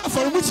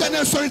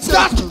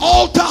 that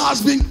altar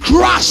has been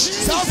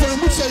crushed.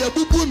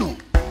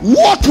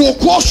 What will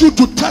cause you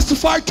to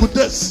testify to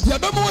this?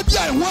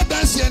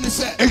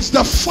 It's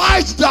the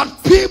fight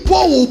that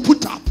people will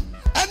put up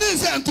at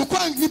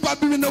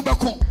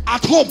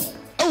home,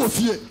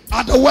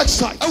 at the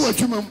worksite,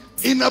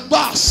 in a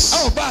bus,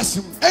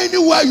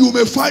 anywhere you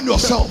may find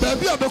yourself.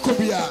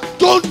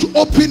 Don't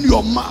open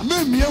your mouth,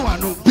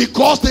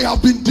 because they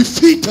have been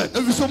defeated.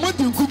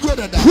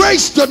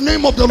 Praise the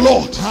name of the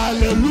Lord.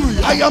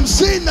 Hallelujah. I am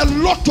seeing a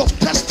lot of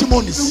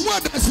testimonies.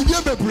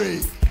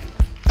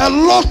 A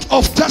lot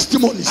of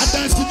testimonies.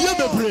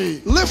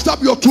 Lift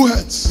up your two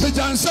hands.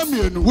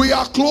 We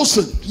are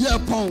closing.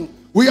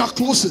 We are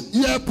closing.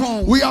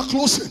 We are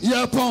closing.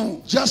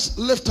 Just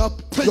lift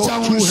up your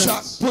two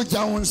hands.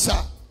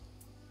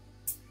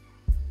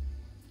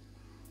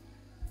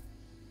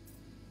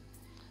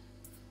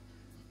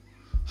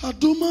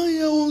 Aduma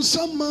ye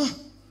unsama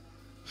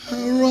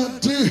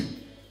rade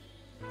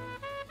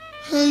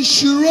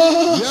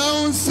enshira ye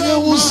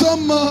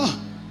unsama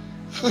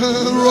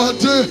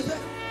rade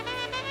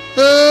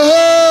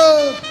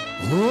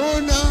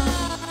ona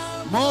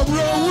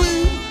mobrowi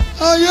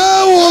aye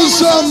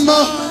unsama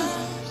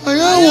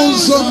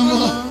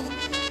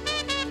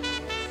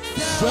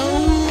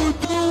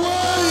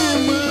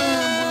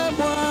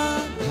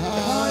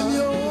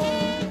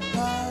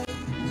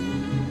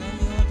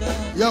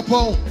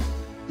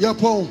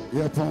Yapon.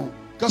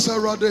 Kasa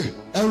Erade.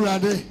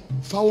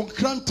 Found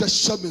Cranta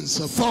Shamins,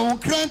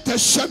 found Cranta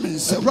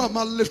Shamins,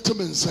 Brahma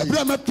Liftamins,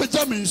 Brahma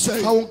Pajamins,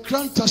 found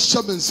Cranta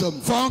Shamins,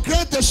 found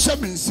Cranta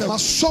Shamins, my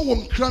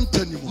soul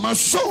Cranton, my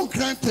soul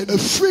Cranton, a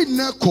free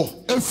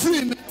neco, a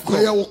free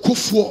may your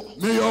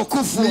kufu, may your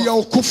kufu, may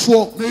your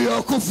kufu, may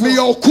your kufu, may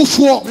your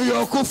kufu, may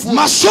your kufu,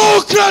 my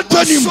soul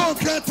Cranton, soul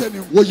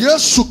Cranton, well,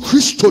 yes,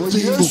 Christo,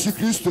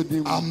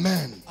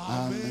 amen.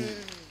 Amen.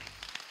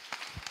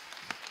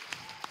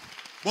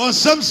 Bon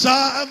samsa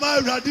am I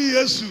ready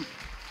Yesu.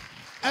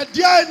 E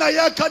dia na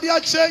ya kadia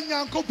che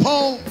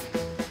Nyankopon.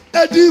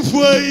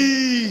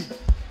 Edifoi.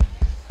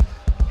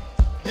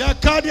 Ya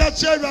kadia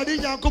che ready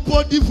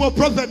Nyankopon difo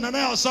prophet na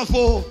na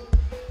Sarfoh.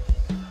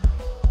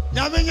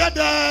 Nyamenya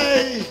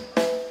dai.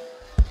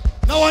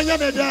 Na wanya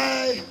ne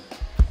dai.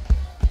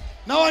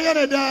 Na wanya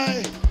ne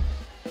dai.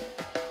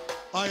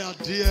 Aya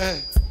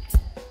die.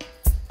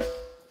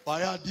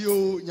 Aya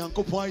dio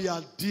Nyankopon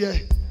aya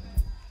die.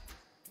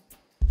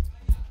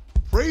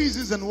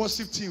 Praises and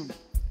worship team.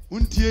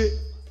 Untie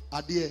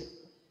adie.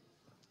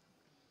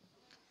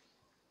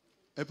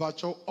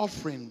 Ebacho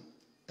offering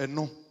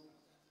eno.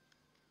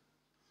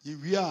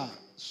 We are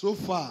so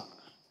far.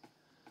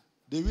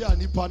 The we are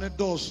nipa ne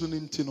doors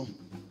nintino.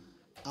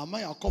 Ama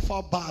ya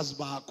kofa bars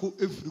ba ko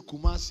every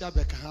Kumasi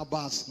abeka ha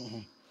bars no.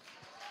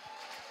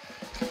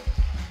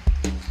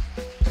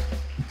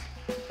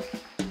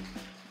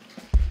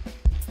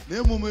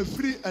 Ne mo me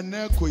free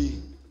enekoi.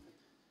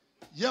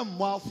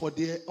 Yamwa for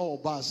the all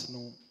bars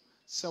no.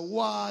 Se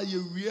wa ye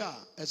we a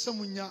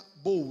esemunya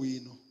bowe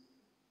no.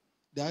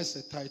 There is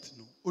a tight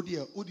no.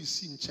 Odi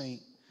si nchen.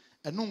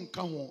 Eno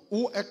nka ho.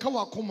 O eka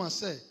wakoma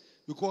se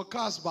because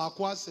cars ba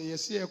kwa se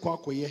yesi e kwa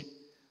koye.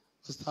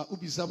 Pastor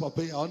ubisa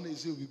papa ya ona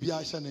ese obibi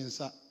a hye ne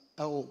nsa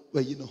e o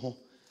bayi no ho.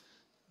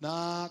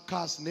 Na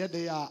cars ne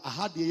de ya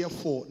ahade ye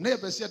 4. Na ye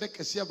bese de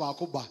kese ba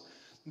akoba.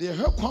 Ne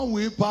hwe kwan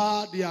we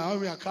pa de a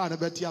we aka na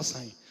beti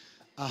asan.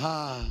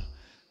 Aha.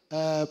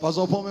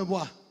 Pastor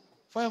Pomeboa,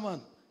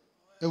 fireman,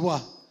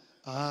 Eboa.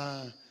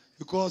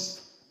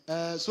 Because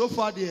so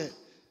far there,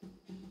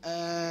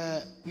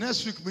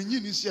 next week me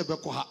nyini si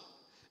ebekoha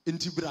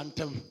enti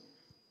brantem.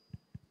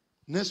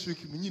 Next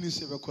week me nyini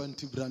si ebekoha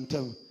enti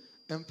brantem.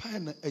 Empire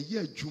na eye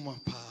adwuma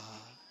pa.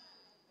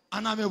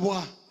 Ana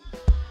meboa.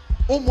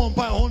 O mo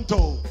empire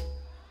honto.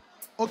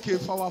 Okay,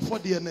 for our 4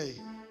 DNA.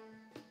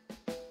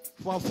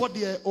 For our 4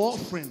 day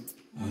offering.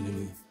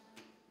 Hallelujah.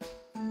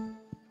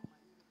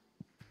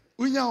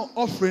 We now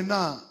offering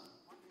now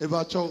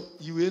about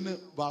you in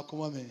back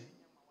home.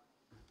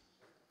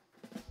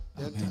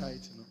 That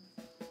tight,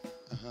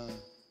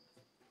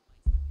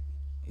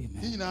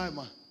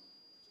 Amen.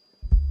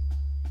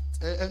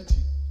 Empty.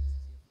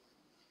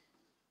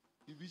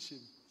 You beat him.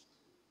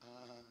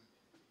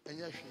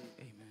 Amen.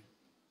 Amen.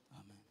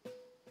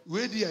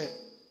 Where dear?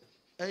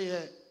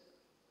 Hey,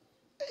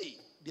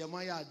 dear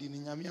Maya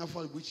didn't Yamia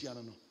for which you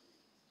know.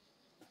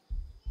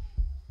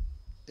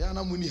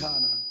 Yana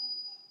Munihana.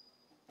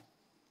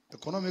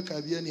 Economic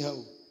idea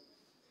anyhow.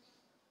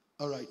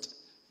 All right.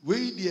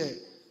 We dear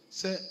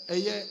say a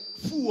year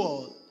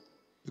fool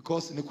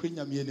because in the Queen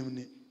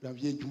Yamian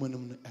Ravian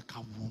Jumanum a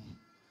cab womb.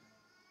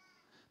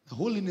 The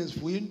holiness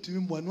for him to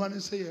him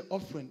one say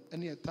offering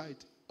any a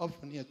tight,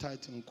 offering a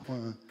tight and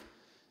quan.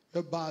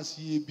 A bass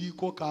ye be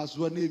cockers,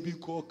 one a be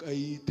cock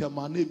a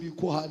temane be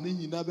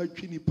cohanin, never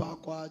trini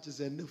park watches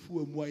and the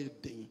fool and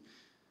white thing.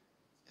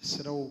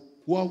 Said, oh,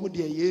 what would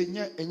ye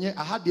and yet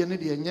I had the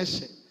energy and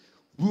yes,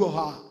 we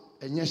are.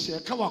 And yes,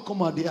 come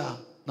on, dear,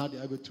 not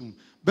the other two.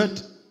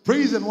 But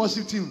praise and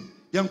worship team,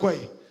 young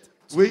quay.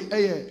 We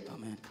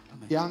amen.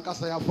 Young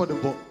Cassia for the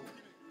book.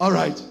 All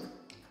right.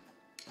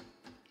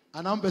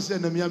 And I'm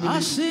saying,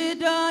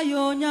 Asida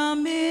yonya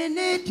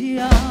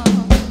minidia.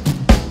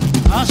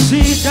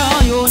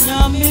 Asida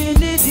yonya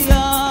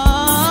minidia.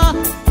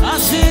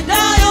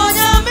 Asida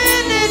yonya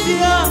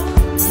minidia.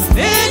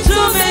 Into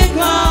me,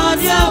 God,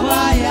 ya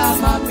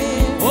mami.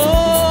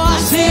 Oh,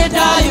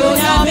 Asida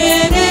yonya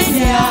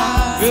minidia.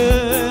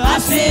 I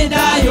said,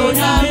 I own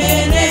a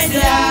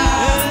minute.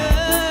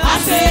 I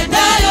said, I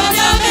own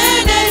a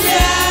minute.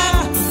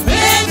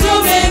 Into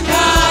me,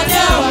 God,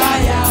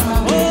 I am.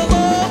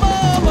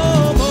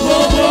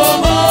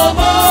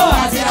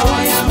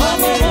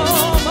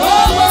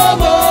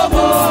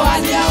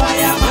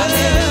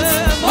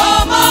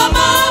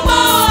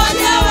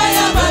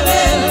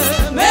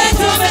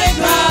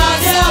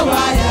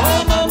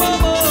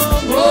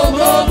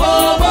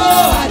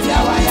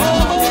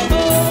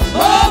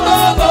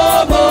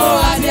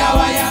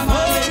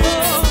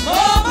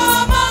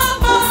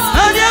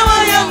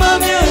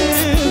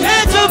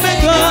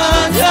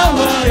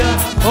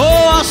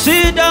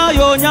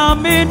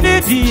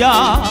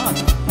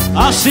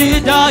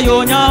 Asida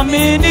yonya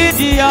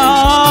minidia,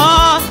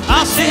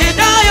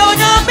 asida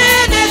yonya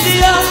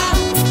minidia,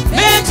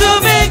 into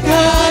me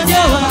God,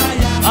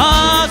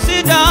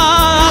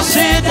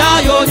 asida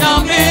yonya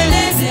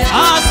minidia,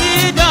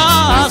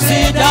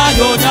 asida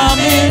yonya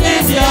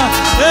minidia,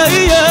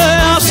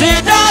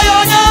 asida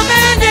yonya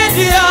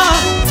minidia,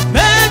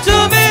 into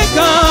me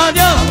God,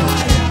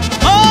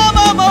 oh,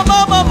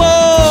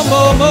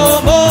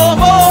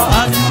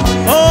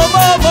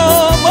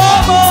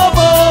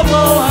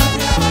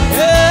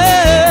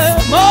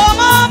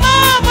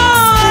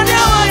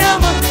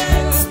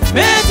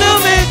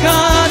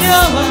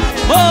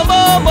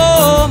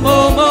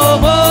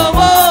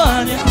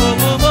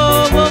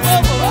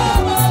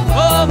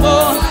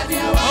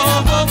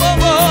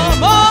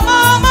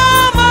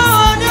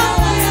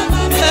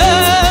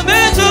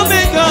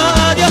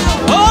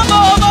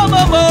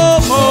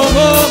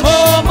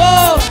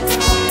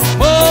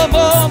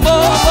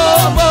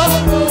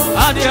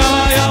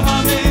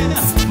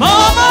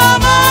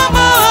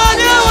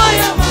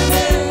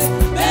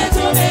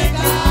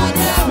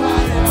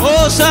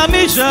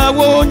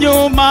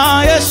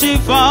 Wonyuma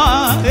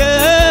Yeshifa,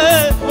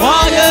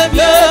 Waye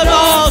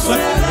Bieros,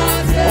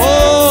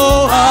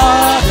 oh,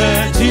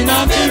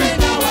 Argentina,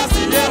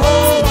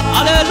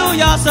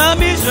 Hallelujah,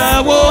 Samisha,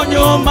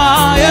 Wonyuma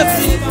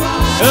Yeshifa,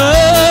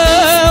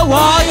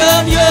 Waye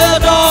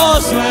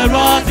Bieros,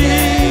 Radi,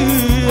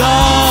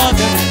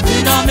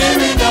 Argentina,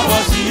 Mirinda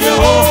was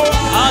here,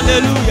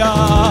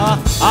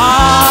 hallelujah,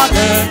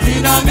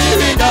 Argentina,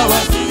 Mirinda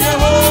was here,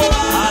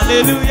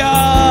 hallelujah,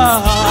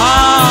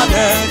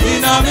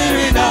 Argentina,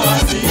 Mirinda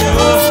was here,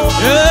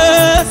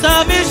 yes,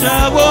 Amisha,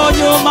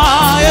 Wonyuma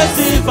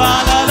Yeshifa,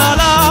 la la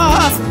la,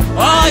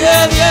 Waye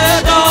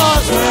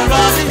Bieros,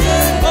 Radi,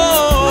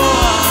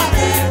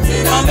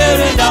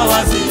 Mirinda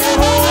was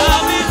here,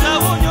 Amisha,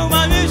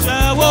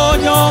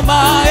 Wonyuma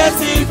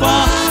Yeshifa,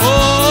 oh,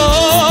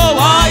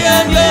 Waye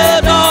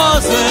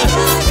Bieros,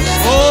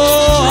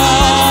 oh,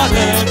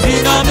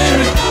 Argentina,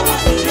 Mirinda,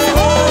 oh,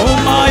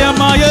 Maya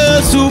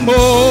Sumo,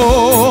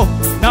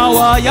 now I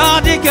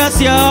am the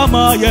Cassia,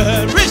 Maya,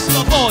 rich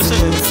the voice,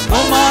 oh,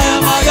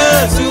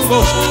 Maya Sumo,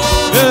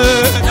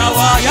 now I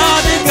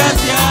am the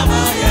Cassia,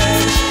 Maya,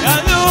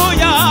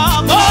 hallelujah,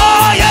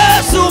 Maya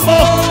Sumo,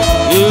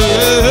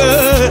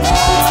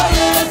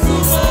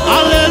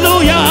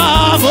 hallelujah,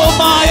 oh,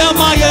 Maya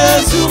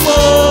Sumo,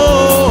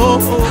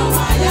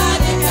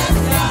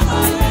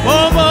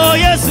 oh,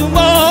 Maya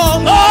Sumo,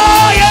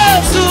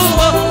 Maya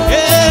Sumo,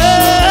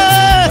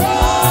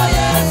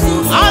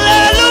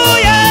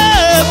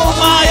 hallelujah, oh,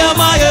 Maya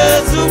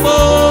Sumo,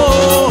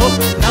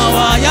 now I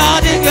am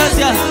the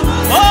Cassia,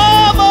 oh,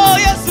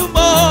 Maya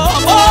Sumo,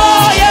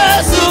 Maya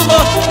Sumo,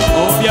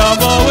 oh,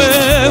 Biamoe,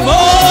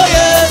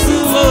 Maya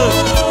Sumo,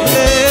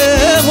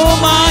 oh,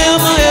 Maya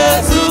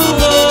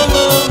Sumo,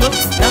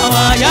 now I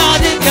am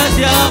the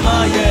Cassia,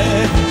 Maya,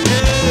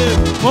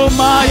 oh,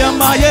 Maya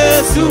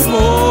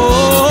Sumo,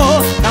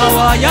 now I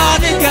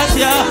am the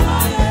Cassia,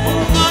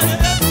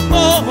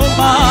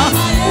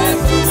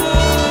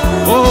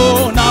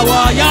 oh, now I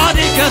am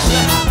the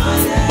Cassia,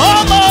 oh,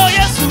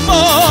 Maya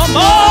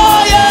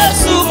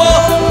Sumo,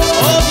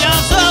 oh,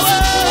 Biamoe,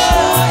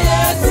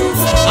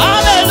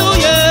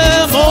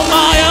 hallelujah, oh,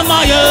 Maya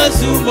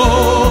Sumo,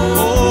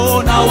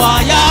 oh, now I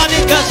am the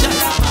Cassia,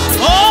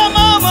 oh,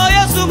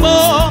 Maya Sumo,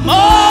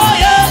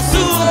 Maya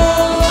Sumo,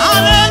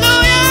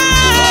 hallelujah,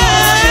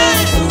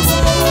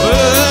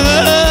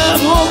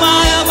 oh,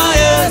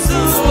 Maya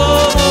Sumo,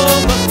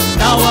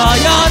 now I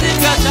am the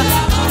Cassia,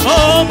 oh,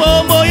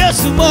 Maya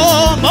Sumo,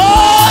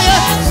 Maya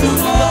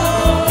Sumo,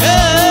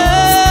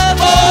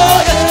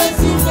 Maya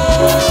Sumo,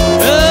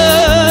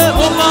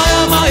 oh, Maya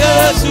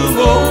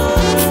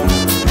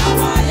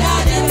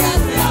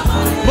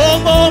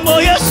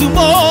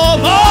Sumo, Maya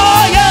Sumo,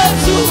 Maya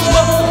Sumo,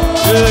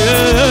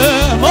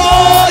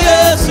 Maya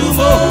Sumo,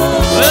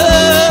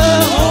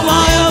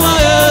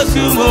 Maya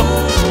Sumo,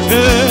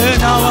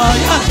 now I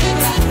am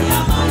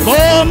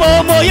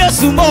Maya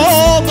Sumo,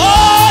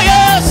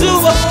 Maya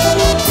Sumo,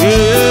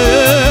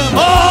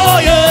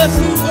 Maya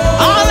Sumo,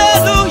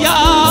 hallelujah,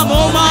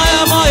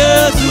 Maya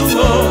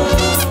Sumo,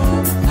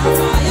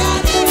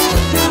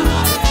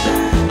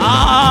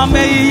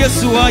 Amen,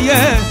 Yeshua,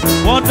 yeah,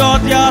 what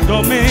do you do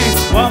me,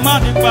 what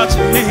man you patch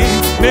me,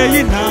 may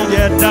you now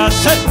get that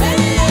set.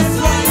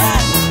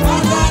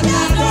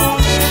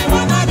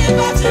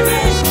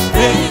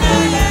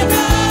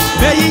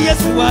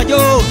 Yeshua, yo,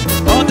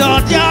 what do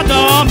you do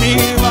me,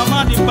 what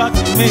man you patch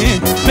me,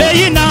 may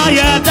you now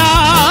get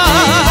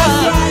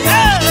that.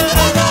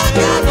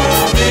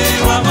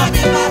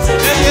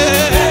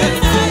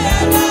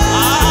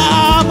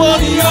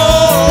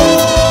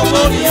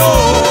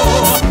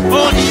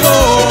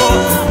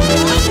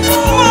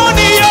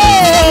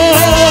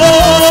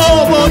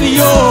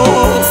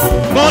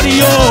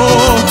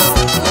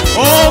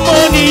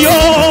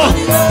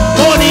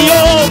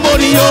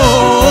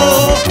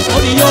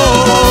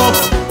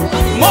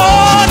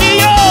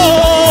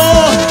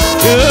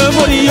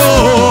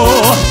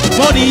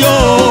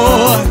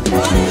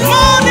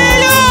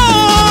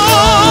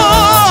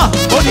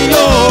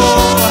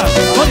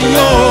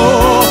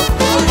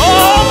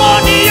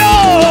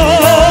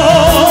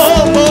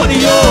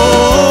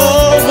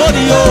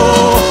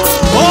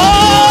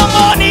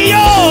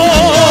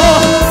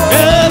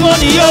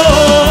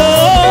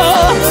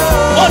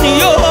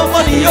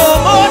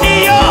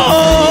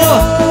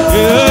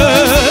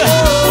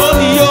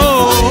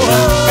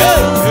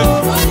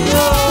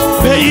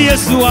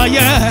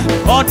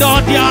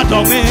 Odo dia do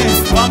me,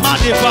 mama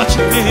de watch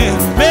me,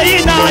 me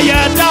na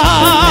yeda.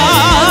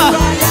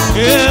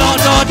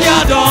 Odo dia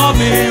do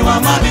me,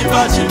 mama de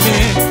watch me,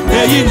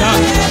 me na.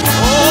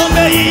 Oh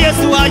me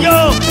Yesu ayo,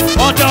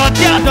 odo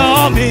dia do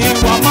me,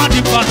 mama de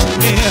watch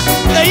me,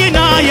 me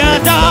na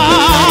yeda.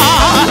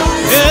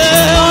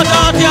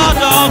 Odo dia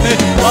do me,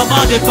 mama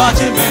de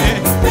watch me,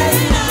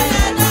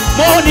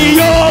 money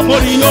yo, oh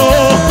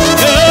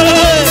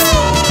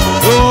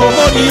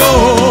money yo.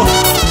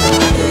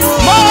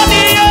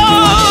 Money,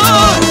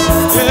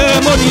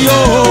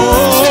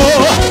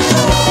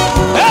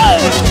 hey,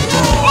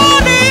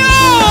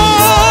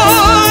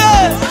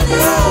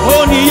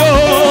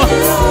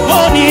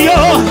 money,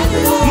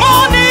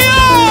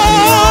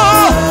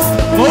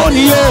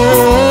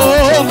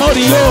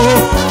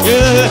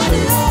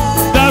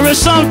 is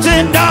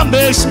something that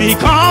makes me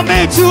come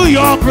into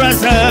your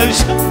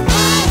presence.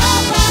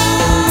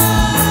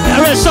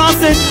 There is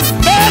something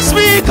makes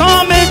me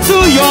come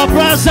into your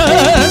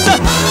presence.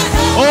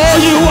 Oh,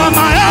 you are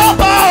my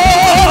helper.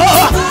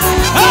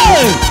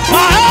 Hey,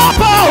 my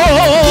helper.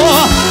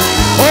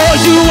 Oh,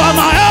 you are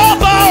my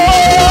helper.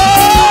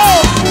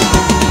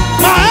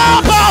 My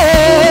helper.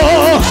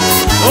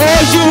 Oh,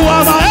 you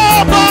are my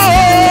helper.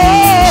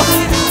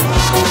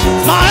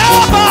 My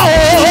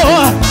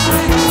helper.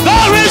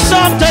 There is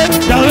something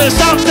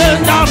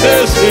that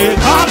makes me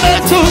come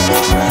into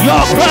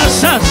your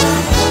presence.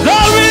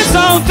 There is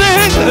something.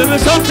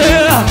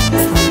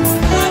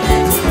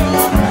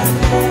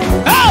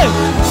 Hey,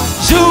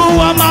 you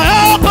are my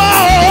helper.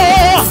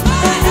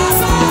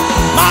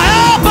 My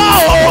helper.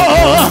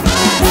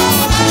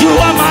 You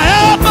are my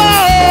helper.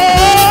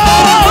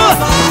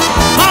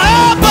 My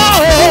helper.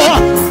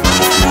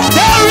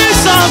 There is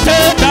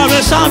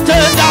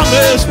something that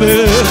makes me.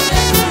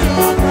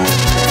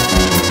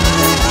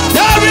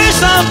 There is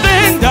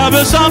something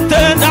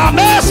that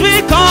makes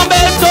me come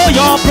into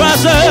your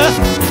presence.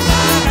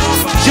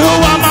 You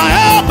are my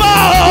helper.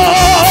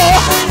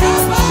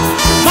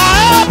 My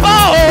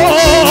helper.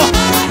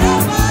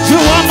 You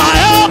are my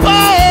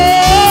helper.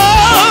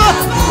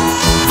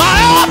 My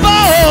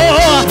helper.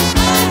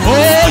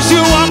 Oh,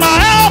 you are my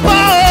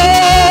helper.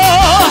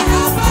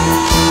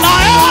 My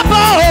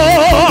helper.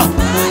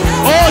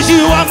 Oh,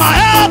 you are my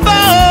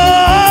helper.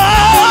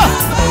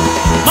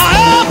 My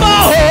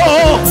helper.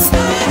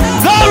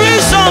 There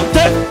is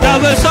something that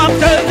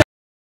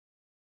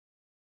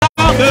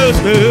makes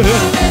me.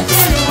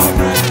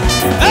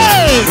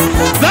 Hey,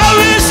 there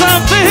is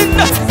something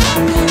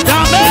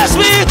that makes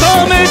me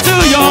come into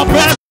your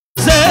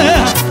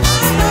presence.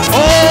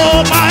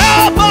 Oh, my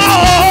helper.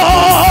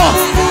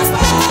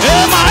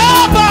 Hey, my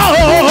helper.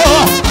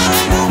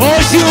 Oh,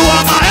 you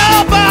are my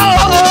helper.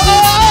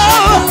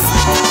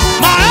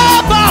 My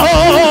helper.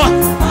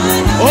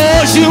 Oh,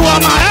 you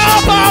are my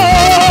helper.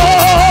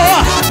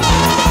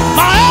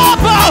 My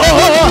helper.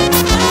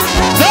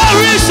 There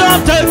is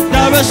something.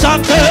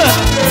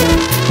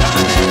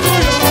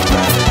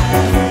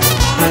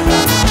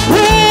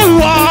 Who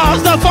was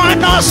the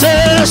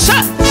finances?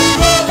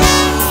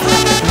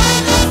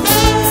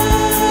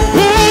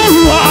 Who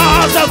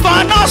was the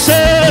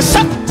finances?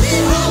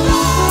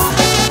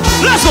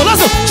 Let's go.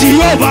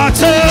 Jehovah,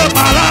 turn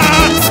my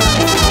life.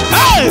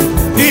 Hey,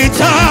 he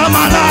turn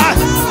my life.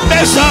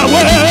 Makes a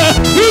way.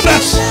 You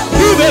makes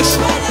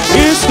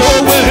is the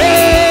way.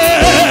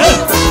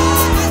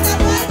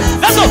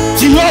 Let's go.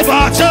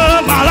 Jehovah,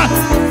 turn my life.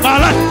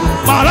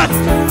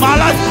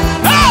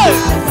 Hey,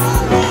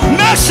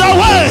 makes a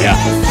way.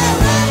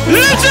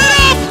 Lift it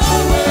up.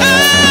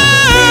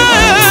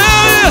 Hey.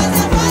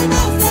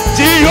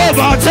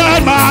 Jehovah,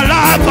 turn my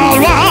life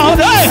around.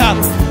 Hey,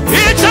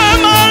 he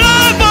turned my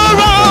life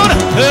around.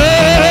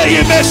 Hey,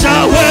 he makes a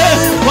way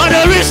when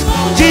there is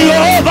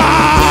Jehovah.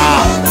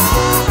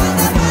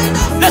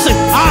 Listen,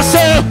 I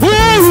say, who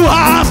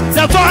has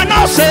the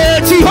final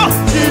say? Jehovah.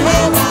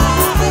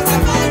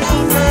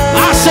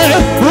 I say,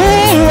 who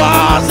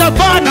has the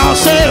final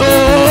say? Oh,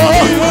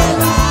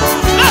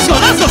 let's go.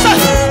 Say,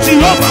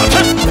 Jehovah,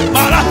 turn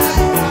my life.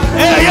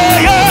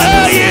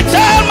 Yeah, you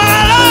turn my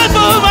life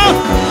around.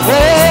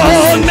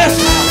 Oh, he makes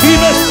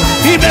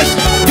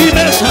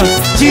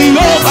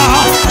Jehovah.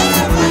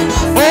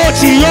 Oh,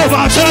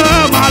 Jehovah,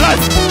 turn my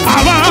life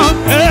around.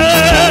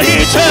 Hey, he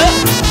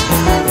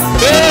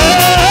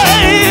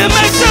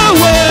makes a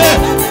way.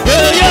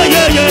 Yeah.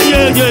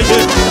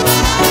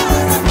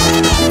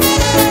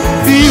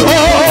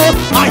 Behold,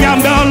 I am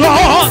the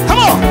Lord.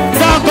 Come on,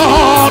 the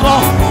God.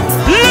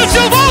 Lift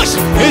your voice.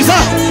 He's a.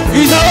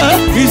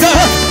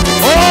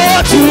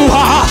 Oh, to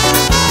her.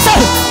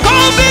 Say,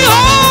 come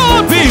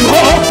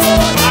behold.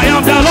 I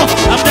am the Lord.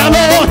 I'm the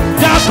Lord,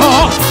 the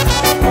God.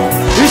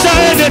 Is there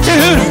anything to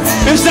her?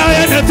 Is there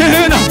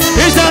anything to her?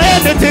 Is there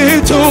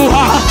anything to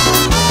her?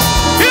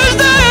 Is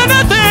there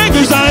anything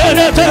to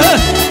her?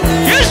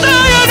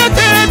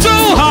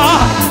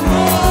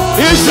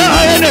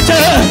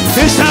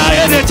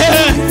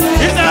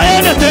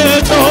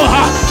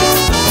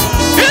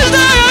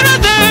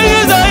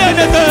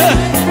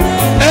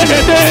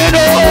 Anything,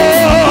 oh,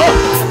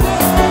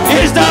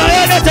 is there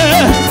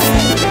anything?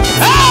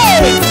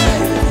 Hey!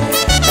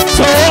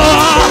 So,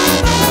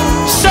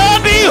 say,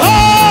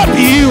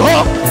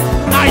 behold,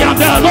 I am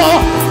the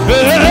Lord,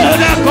 the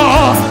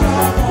God.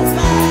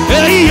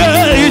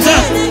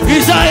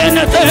 Is there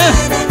anything?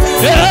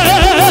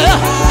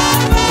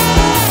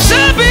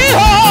 Say,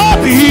 behold,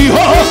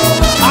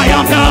 I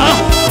am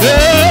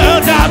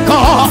the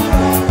God.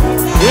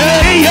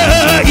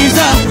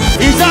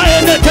 Is there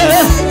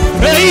anything?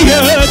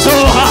 So,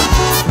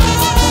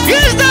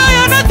 is there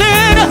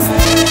anything?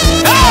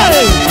 Hey!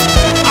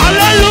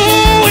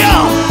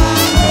 Hallelujah!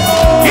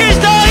 Is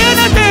there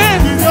anything?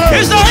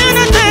 Is there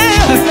anything?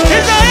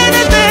 Is there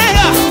anything?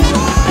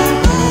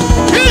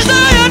 Is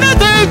there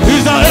anything?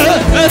 Is there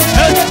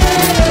anything?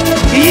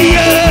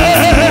 Yeah!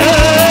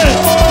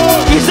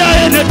 Is there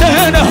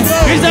anything?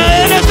 Is there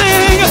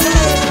anything?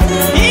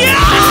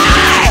 Yeah!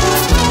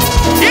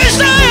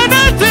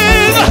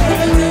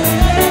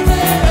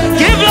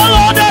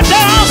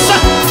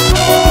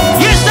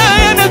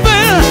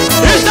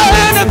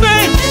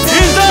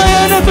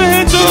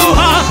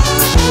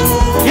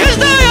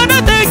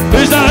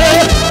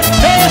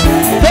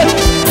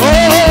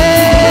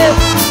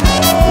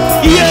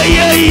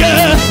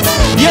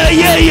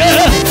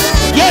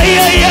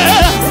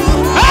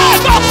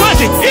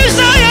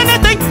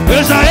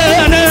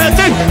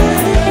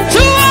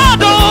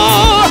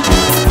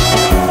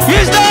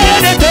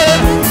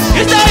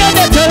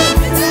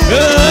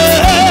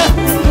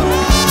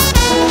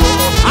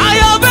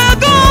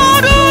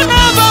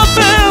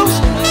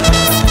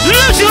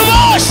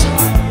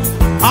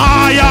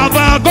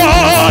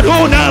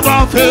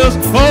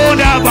 who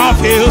never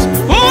fails,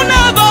 who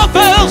never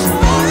fails.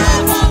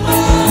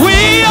 We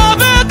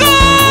have a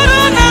God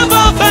who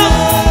never fails.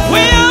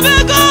 We have a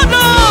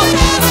God,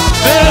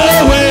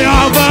 we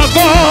have a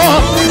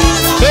God.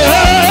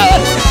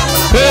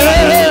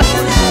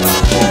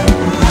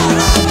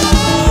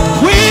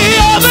 We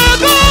have a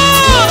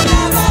God.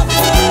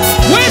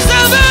 We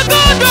serve a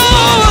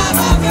God.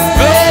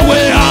 We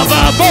have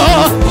a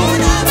God.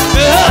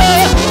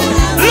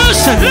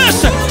 Listen,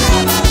 listen.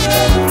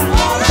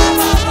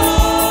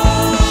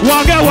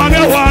 Wanga,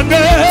 wanga,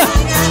 wanga.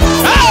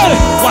 Hey,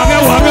 wanga,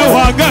 wanga,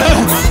 wanga.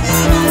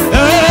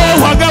 Hey,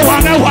 wanga,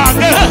 wanga,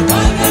 wanga.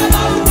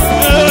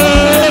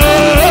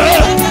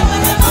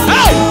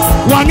 Hey,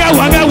 wanga,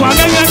 wanga,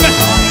 wanga, wanga.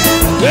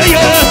 Yeah,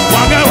 yeah,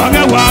 wanga,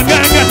 wanga, wanga.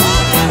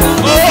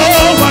 Oh,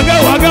 wanga,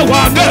 wanga,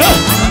 wanga.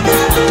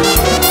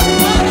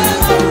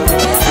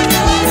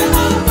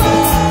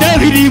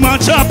 David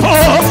Machapo.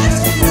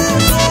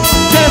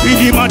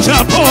 David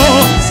Machapo.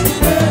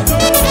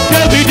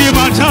 David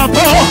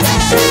Machapo.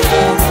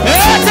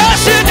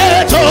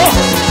 Etashineto.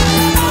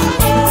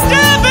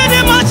 David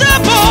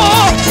Machapo.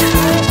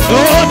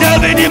 Oh,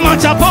 David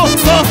Machapo.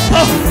 Oh,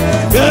 oh.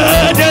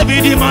 Yeah,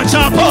 David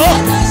Machapo.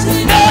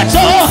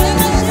 Neto.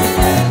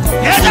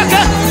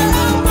 Yetaka.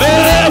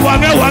 Eh,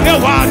 wanga, wanga,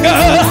 wanga.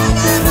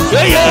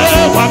 Yeah,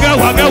 yeah, wanga,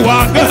 wanga,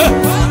 wanga.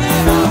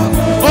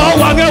 Oh,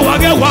 wanga,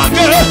 wanga,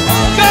 wanga.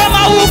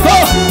 Kama uko.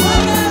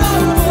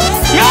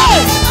 Yeah.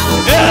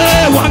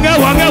 Eh, wanga,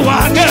 wanga,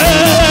 wanga.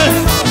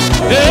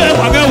 Eh,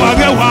 wanga,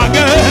 wanga,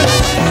 wanga.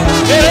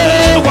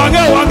 Eh,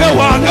 wanga, wanga,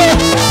 wanga.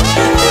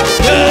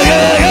 Yeah,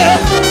 yeah,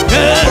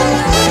 yeah.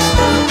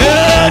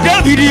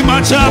 David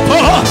Machapo.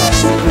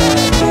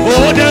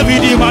 Oh,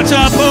 David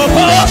Machapo.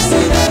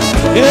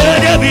 Eh,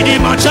 David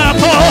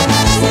Machapo.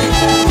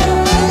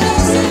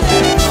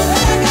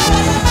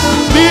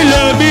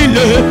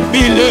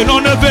 Mille, non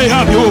ne veut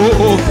à mieux.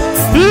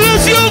 Les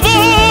yeux vos.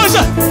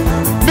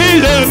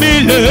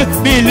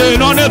 Mille,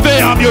 non ne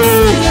veut à mieux.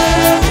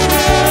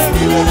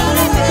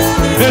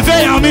 Veut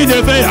à mi,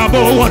 veut à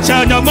beau, watch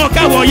out, no more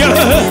kawaii.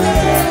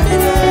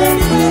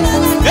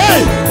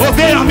 Hey,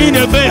 veut à mi,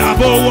 veut à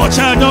beau, watch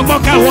out, no more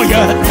kawaii.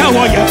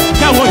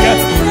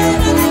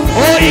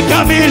 Oh, il a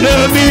mille,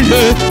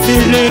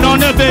 non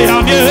ne veut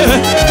à mieux.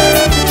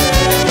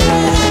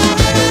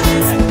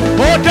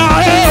 Oh,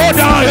 dae,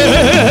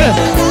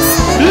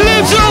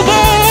 lift your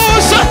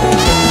voice.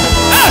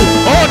 Hey,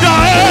 oh,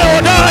 dae.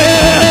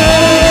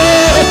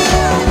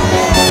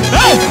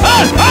 Hey,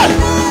 hey, hey.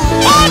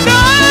 Oh,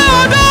 dae.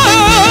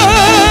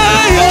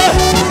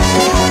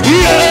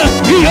 Yeah,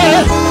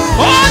 yeah.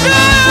 Oh,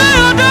 dae.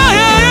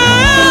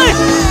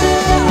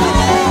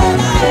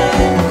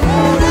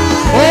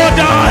 Oh,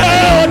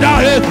 dae,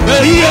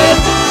 yeah.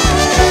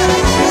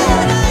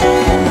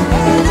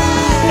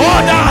 Oh,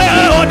 dae.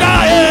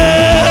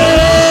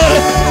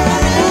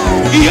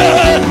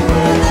 Yeah.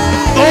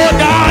 Oh,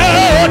 dae.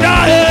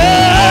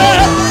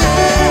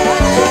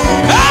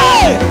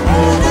 Hey!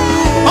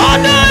 Oh,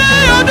 dae,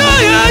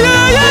 yeah.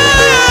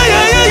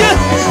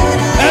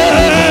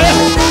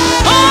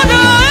 Oh,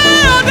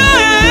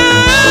 dae.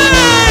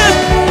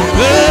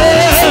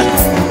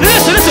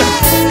 Listen.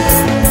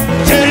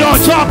 Tell your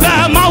chop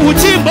and my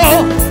Uchimbo.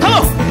 Come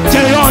on.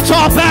 Tell your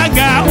chop and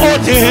get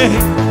Ote.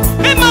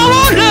 In my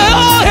wallet,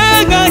 oh,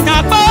 hang on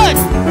your bed.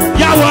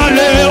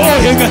 Yawale, oh,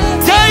 hang on.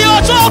 Tell your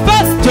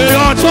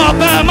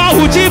chop and my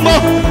Uchimbo.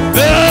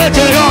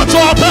 Tell your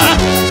chop.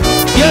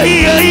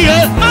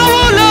 Yeah. My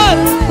wallet.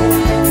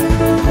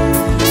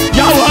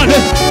 Yawale.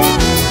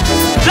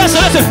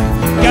 Listen.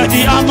 Get the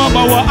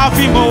amamo,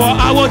 afimo,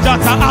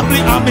 awodata, apli,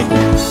 ami.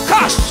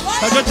 Cash.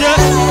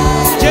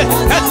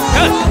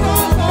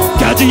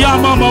 Get the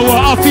amamo,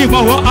 afimo,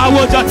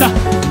 awodata.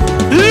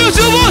 Lose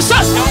your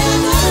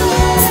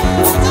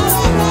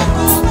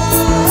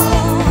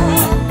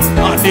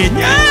and the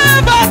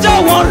never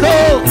one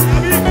low.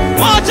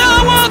 What I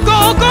want go.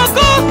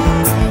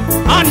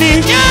 And the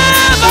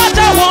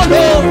never one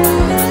low.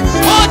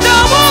 What I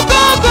want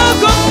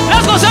go.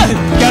 Let's go say.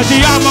 Get the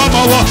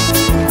amamo.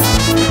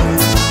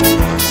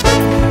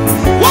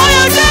 Why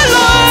are you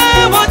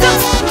low?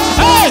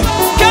 Hey,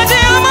 get the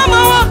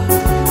amamo.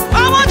 I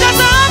want to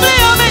tell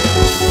me.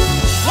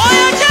 Why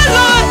are you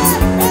low?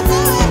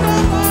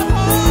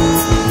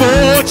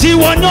 Boti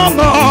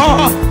wanyongo.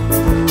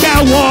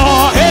 Kawa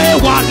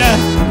ewale.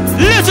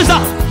 Listen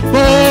up.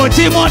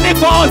 Boti money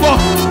boy.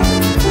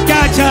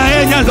 Kacha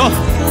enyalo.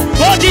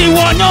 Boti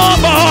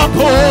wanyongo.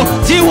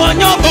 Boti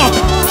wanyongo.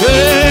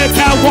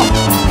 Kawa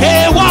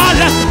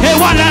ewale.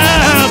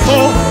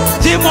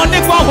 Boti money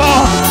boy.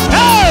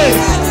 Hey.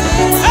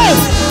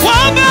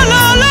 Wanga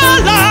la.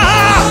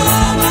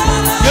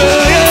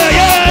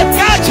 Yeah.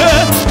 Kacha.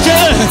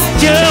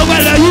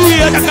 Wala you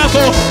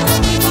takabo.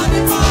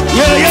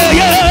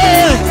 Yeah.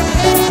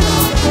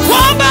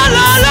 Wanga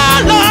la.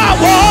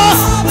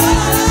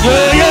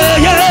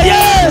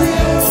 Yeah.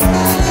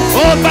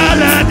 Oh,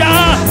 balada.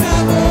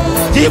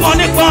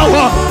 Demonic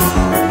power.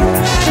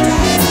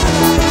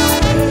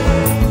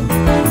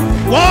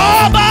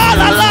 Oh,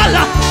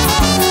 balala.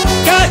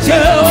 Catch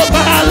you,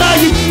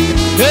 balai.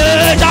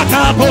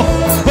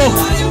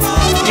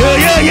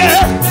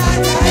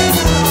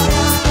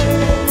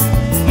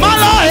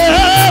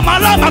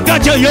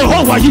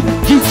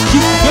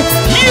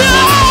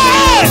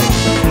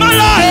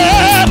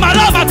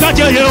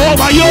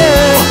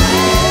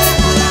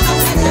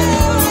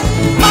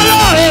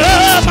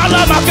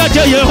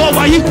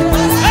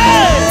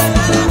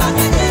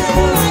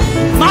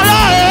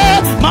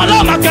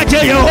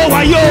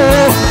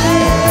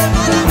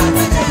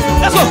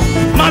 Let's go.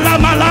 Mala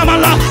mala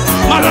mala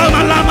mala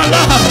mala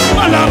mala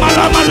mala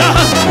mala mala.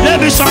 Let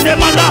me shine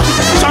mala,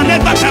 shine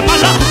back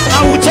mala.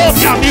 I will talk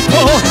yamipo,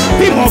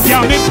 pimo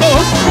yamipo,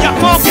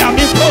 yako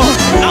yamipo,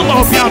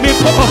 amo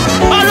yamipo.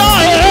 Mala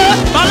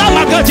mala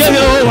magaje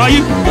yo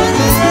wayi.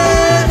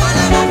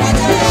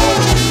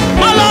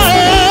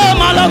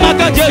 Mala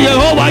magaje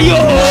yo wayi.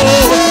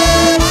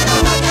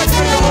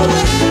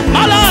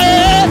 Mala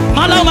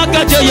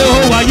magaje yo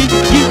wayi.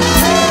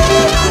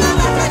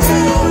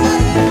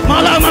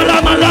 Mala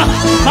mala mala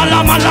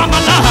mala mala mala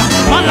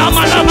mala mala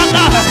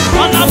mala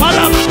mala mala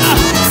mala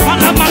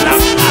mala mala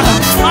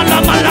mala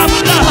mala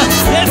mala.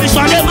 Let me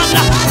shine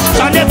mala,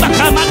 shine back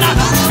mala.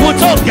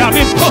 Uto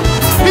yamipo,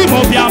 pimo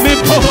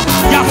yamipo,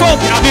 yako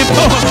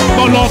yamipo,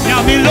 bolo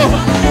yamilo.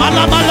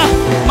 Mala mala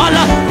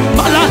mala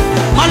mala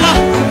mala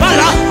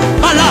mala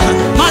mala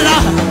mala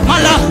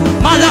mala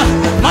mala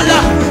mala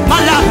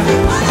mala.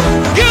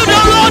 Give the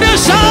Lord a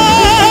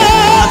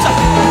shout.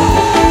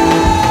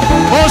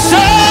 Oh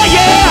say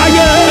yeah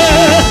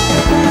yeah.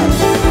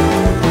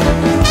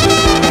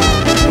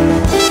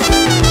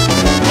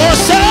 Oh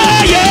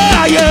say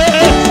yeah yeah.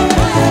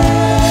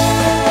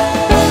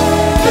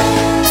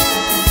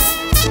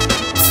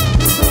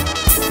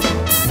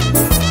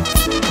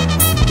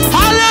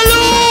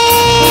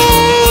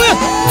 Hallelujah.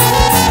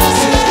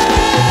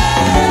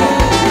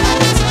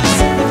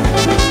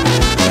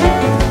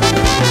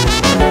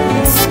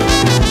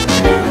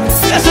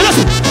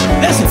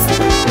 Listen.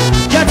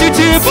 Get it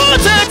in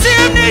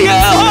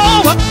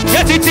Yehovah.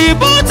 Get it in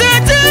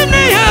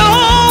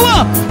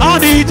Yehovah. I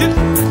need it.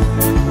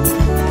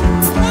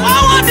 I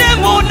want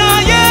them on a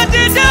yet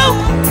to do.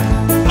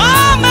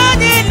 Mama,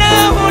 you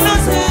know,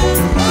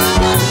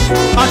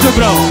 I took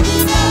bro.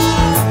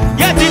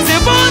 Get it in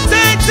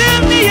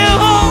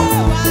Yehovah.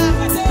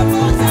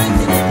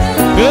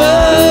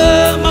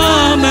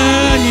 Mama,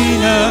 you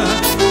know,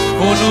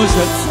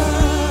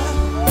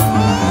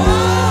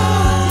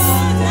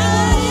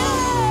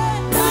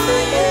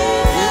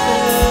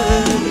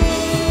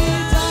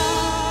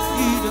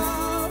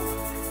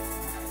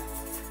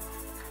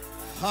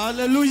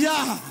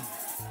 Hallelujah.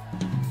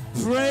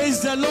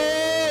 Praise the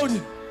Lord.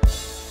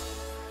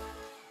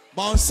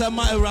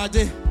 Bonsama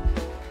Erade.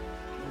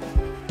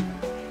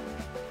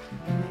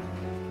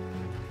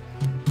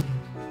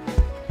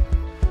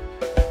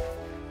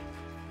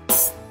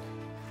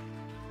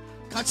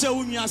 Kache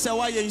umia se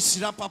wa ye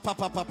nshira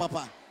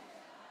papa.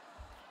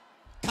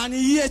 Can you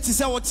hear to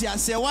say what you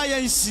say? Why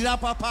ye nshira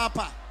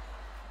papa?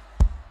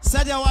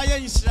 Said ya wa ye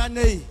nshira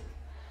nei.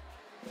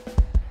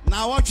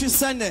 Na what you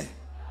send?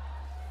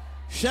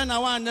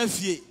 Shana wa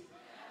nafie.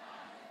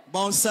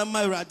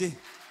 Bonsama Erade.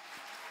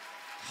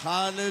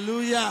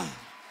 Hallelujah.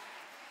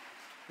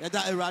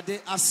 Yada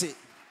Erade ase.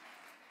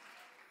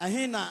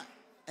 Ahina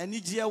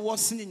enijie wo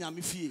ni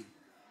nyame fie.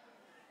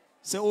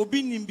 Se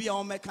obi nimbi a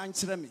o meka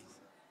nkyere me.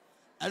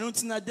 I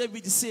don't know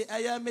David say I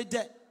am a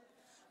de.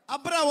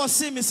 Abra was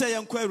say me say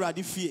yanko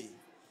Erade fie.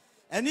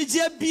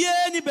 Enijie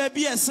bie ni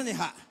baby esene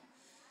ha.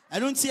 I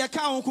don't see a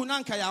ka onku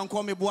nanka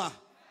yanko me boa.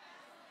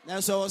 Na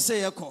so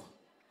say yeko.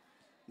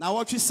 Na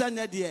what you send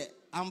there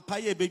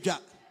ampaye bedwa.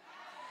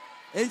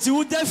 Enti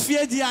wo da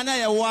fie dia na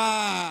ye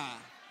wa.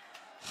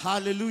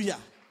 Hallelujah.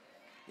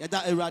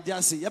 Yada Erade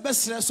ase. Ye be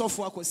sere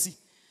sofo akwasi.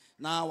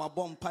 Na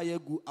wabɔ mpaye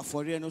gu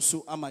afɔre no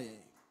so amaye.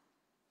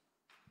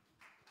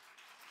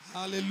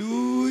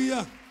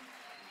 Hallelujah.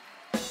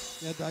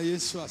 Yada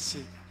Yesu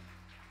ase.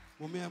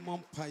 Mome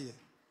mpaye.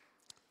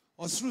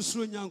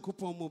 Osrusro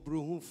Nyankopɔn mo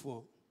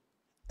brohufo.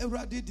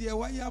 Erade de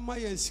waya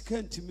amaye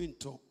sika ntimi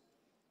nto.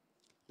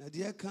 Na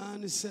de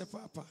kan se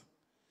papa.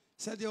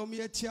 Se de omo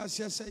yeti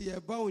ase se ye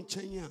ba wo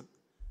nkyɛn a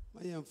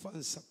ma ye mfa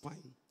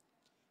nsapan.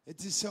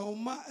 Eti se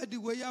oma edi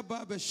we ya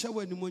ba be hye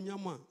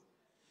wanimonyam a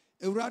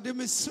Erade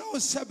me sraw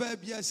seba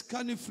bia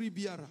sika ne free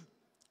biara.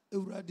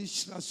 Erade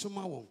hyira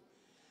soma won.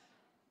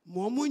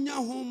 Mo munya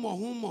ho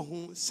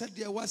mo se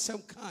de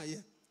wasem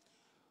kaaye.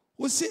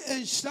 Wo se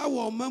enhyira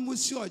wo mamu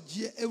si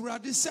ogye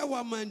Erade se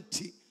wa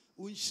manti.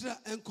 Wo nhyira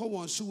enko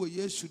won so wo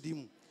Yesu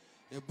dim.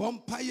 E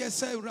bompa ye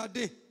se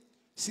Erade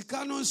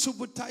sika no nso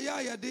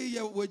butaya ya de ye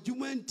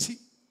wadwuma nti.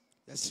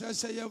 Ye sra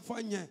se ye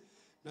mfanye.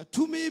 Na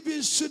tumi bi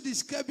nso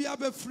diska bia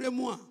be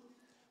fremu a.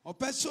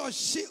 Opese o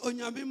hye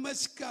onyame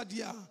masika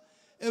dia.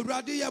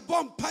 Erade ye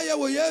bompa ye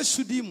wo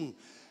Yesu dim.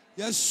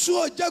 Ye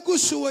suo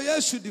jagusu wo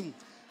Yesu dim.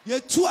 Ye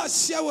tu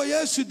asia wo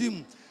Yesu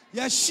dim.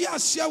 Ye hye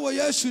asia wo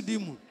Yesu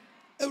dim.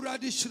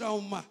 Erade hyira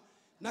wo ma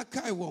na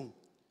kai won.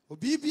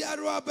 Obi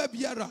biara aba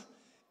biara.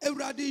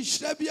 Erade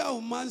hyira bia wo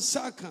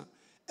mansaka.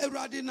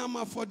 Erade na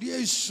mafode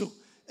eso.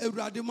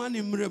 Erade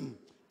mani mrem.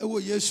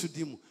 Ewo Yesu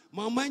dim.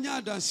 Mama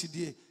nya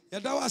dansidie.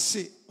 Yada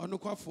wase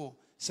onokwafo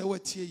se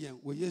watie yen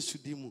wo Yesu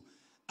dimu.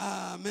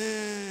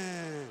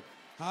 Amen.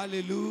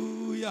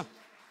 Hallelujah.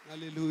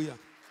 Hallelujah.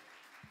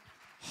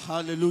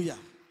 Hallelujah.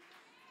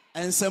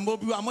 And sembo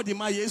bi amode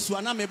ma Yesu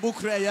ana me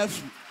bokra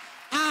yafi.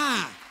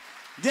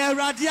 The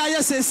radia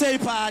yes say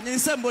pa ni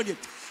sembo de.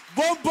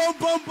 Bom bom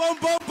bom bom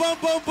bom bom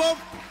bom bom.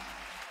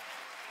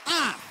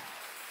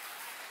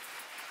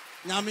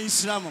 Nyame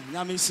Isramo.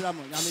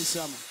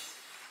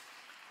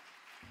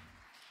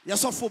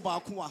 Yasofo ba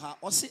ku wa ha.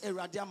 O se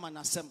Awurade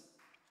amanasem.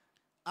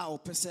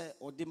 Opese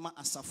odima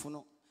asafo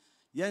no.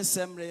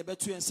 Yensemre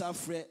yebetu yensa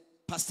frɛ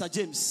Pastor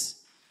James.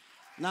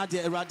 Na de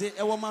Awurade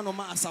ewo ma no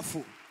ma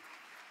asafo.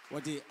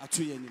 Wode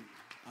atu yanim.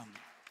 Amen.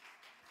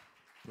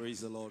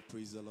 Praise the Lord,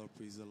 praise the Lord,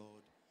 praise the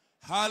Lord.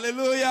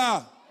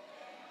 Hallelujah.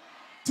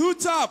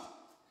 TWOTAP.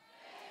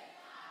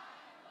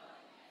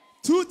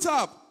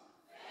 TWOTAP.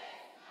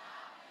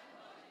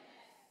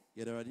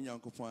 Yɛda Awurade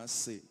Nyankopɔn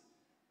ase.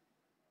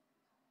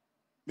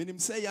 Menim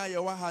sɛ ya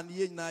yɛwɔ ha ne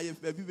yɛnyina yɛ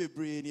baabi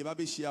bebree ne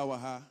yɛbɛhyia wɔ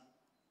ha.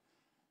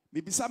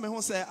 Mebisa me ho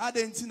sɛ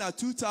adɛn na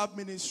TWOTAP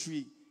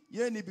ministry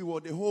yɛni bi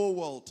wɔ the whole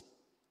world.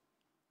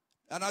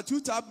 And our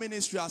TWOTAP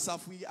ministry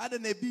asafo yi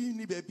adɛn na bi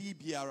ni baabi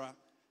biara.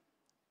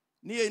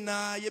 Ne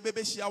yɛnyina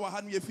yɛbɛhyia wɔ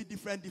ha no yɛfi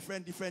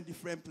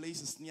different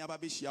places ne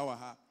yɛbɛhyia wɔ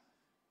ha.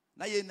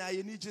 Na yɛnyina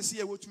yɛni gye sɛ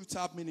yɛwɔ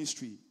TWOTAP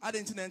ministry.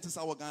 Adɛn na ɛnte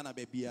sɛ wɔ Ghana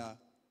baabia.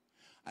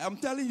 I am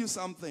telling you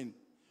something.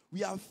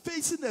 We are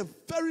facing a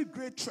very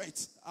great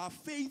threat. Our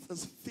faith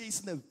is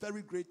facing a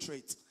very great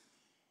threat.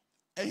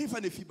 The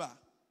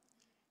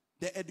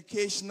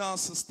educational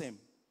system.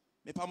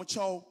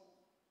 The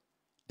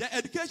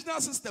educational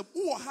system.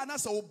 You are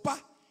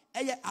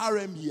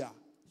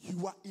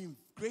in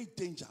great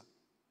danger.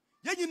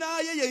 You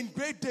are in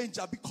great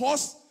danger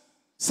because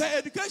the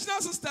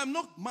educational system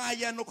not my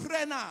no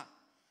krena.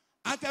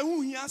 I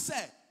can hear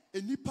say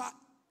enipa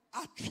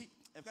atri.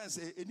 I can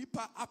say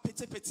enipa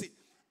apete.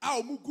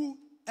 Mugu.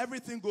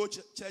 Everything go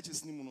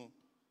churches nimuno.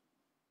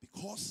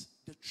 Because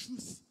the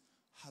truth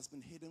has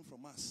been hidden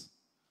from us.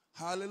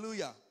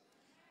 Hallelujah.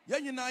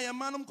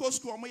 RM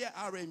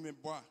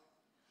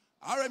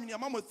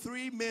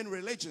 3 main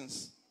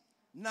religions.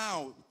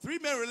 Now, 3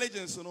 main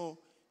religions, you know.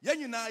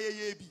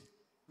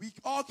 We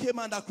all came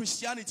under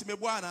Christianity.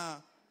 I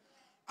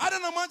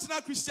don't know much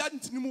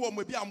Christianity anymore.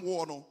 Maybe I'm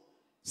war no.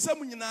 Some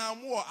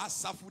more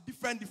asafu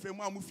different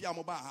one mufia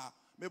mobaha.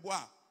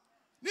 Meboa.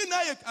 Nina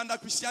under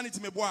Christianity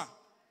meboa.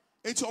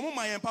 It's all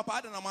my and papa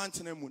and a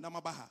mountain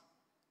namabaha.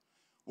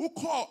 Who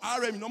call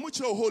RM no much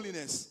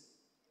holiness?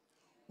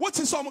 What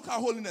is some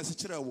holiness?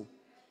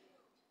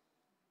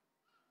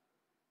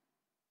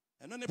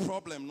 And any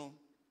problem, no?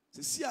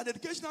 See, our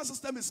educational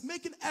system is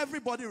making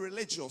everybody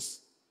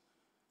religious.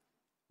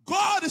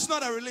 God is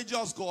not a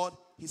religious God,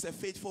 He's a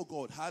faithful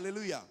God.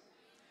 Hallelujah.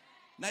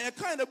 Now you're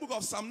kind of the book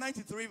of Psalm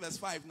 93, verse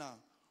 5 now.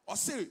 Or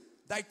say,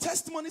 thy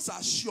testimonies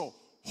are sure.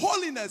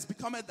 Holiness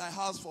becometh thy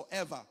house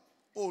forever,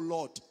 O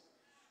Lord.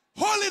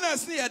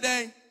 Holiness near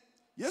day.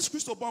 Yes,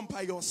 Christo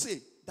Bompa, you'll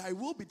say, thy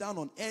will be done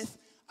on earth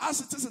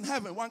as it is in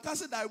heaven. One can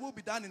say thy will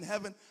be done in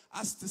heaven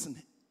as it is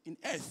in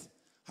earth.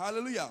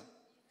 Hallelujah.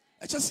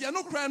 I just say,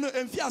 no crying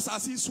and fear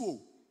as he so.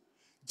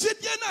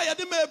 Jidiana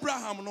Yadima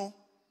Abraham no,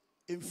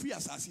 in fear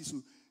as he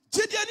so.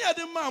 Jidiana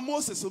Yadima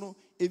Moses no,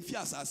 in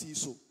fear as he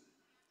so.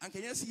 And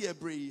can you see a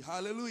brave?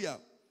 Hallelujah.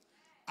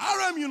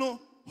 RM, you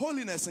know,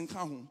 holiness and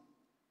kahun.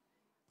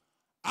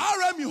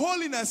 RM,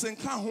 holiness and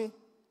kahun.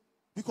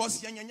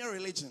 Because you're your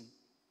religion.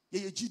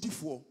 You're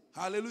GD4.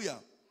 Hallelujah.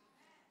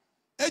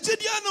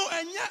 Ejidiano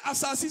and ya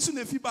assassin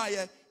if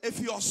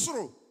you're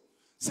through.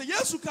 Say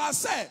yes, you can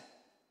say.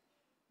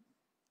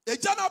 A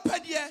jana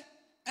pedie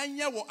and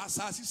ya will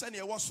assassin and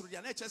ya was through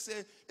the nature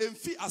say and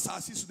fee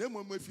assassin them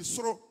when if you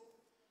throw.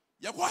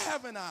 You go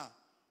heaven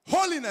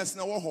holiness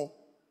na woho.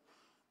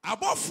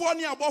 Above one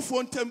year above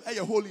one term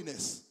a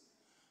holiness.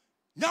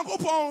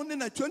 Nyakopon in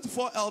the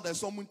 24 elders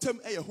so muntem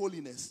a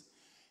holiness.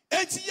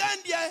 Eti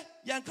yandia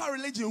yanka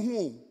religion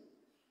who.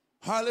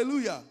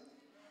 Hallelujah.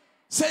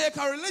 Say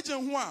a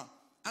religion who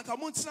anka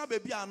muntina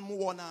baby and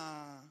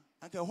muona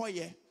anka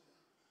hoye.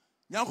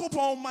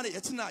 Yankopon money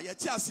etina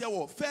yeti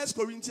asewo 1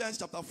 Corinthians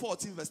chapter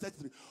 14 verse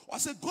 33. I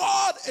say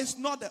God is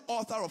not the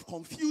author of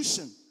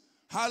confusion.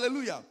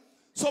 Hallelujah.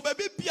 So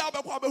baby bia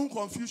be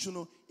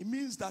confusion it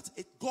means that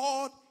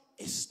God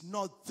is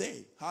not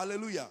there.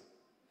 Hallelujah.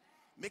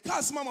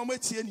 Because mama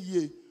metie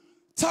ye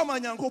Tama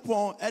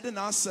Yankopon eden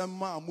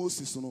asema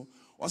Moses no.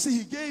 I say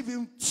he gave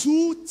him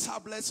 2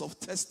 tablets of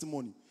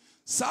testimony.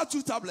 Sa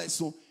 2 tablets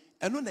so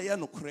eno na ye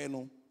no kre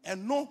no.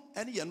 Eno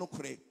ene ye no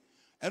kre.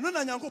 Eno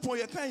na Yankopon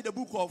ye kan in the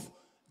book of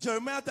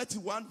Jeremiah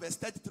 31 verse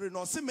 33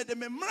 no. Say me de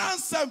me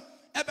mransam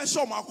ebe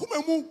show ma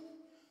akoma mu.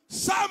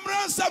 Sa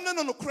mransam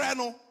ne no kre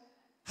no.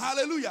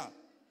 Hallelujah.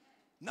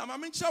 Na ma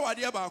mencha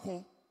wade ba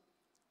ko.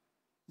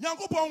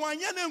 Yankopon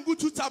wanye na ngu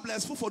 2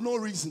 tablets for no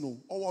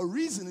reason or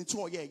reason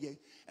into ye.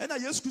 And I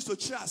yes Christo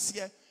chas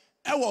here.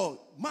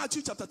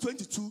 Matthew chapter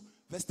 22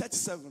 verse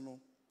 37 no.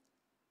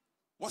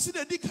 Was it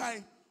the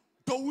dikai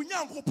do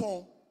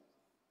Yankopon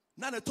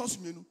na ne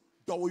tosmenu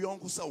do wo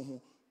yonko se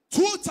ho.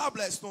 2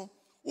 tablets no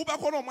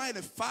ubekọ no mind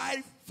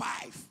 5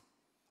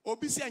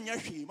 obi si anya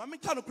hwe ma me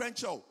ka no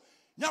krancho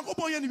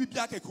nyankopon ye ne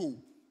bibia keko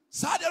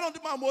saade no de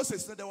ma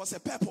Moses there was a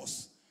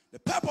purpose. The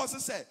purpose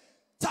is say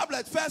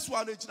tablet first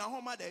one ejina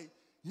homa dey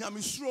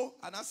nyamesuro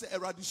and I say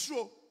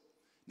eradisuro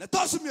na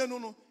tosumienu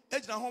no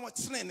ejina homa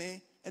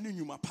tenene ene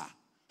nyuma pa.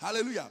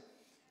 Hallelujah.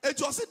 It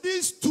was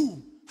these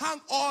two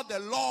hang all the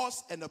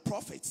laws and the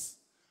prophets.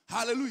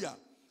 Hallelujah.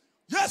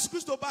 Yes,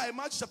 Christo by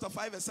Matthew chapter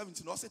 5 verse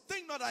 17. I said,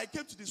 think not that I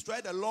came to destroy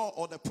the law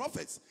or the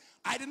prophets.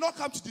 I did not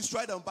come to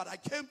destroy them, but I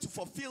came to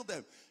fulfill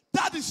them.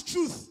 That is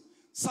truth.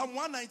 Psalm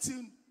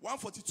 119,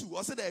 142.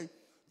 I said,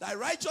 thy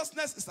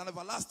righteousness is an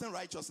everlasting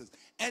righteousness,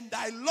 and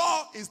thy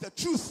law is the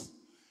truth.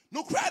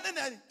 No credit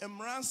and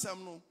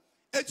ransom no.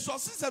 It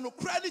was no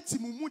credit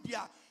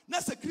timumudia.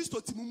 Nasa Christo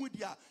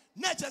timumudia.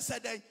 Nature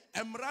said,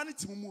 emrani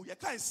timumu. You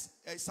can't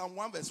Psalm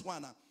 1 verse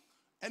 1.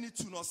 And it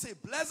will not say,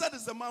 blessed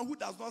is the man who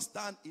does not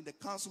stand in the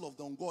counsel of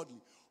the ungodly,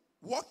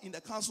 walk in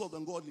the counsel of the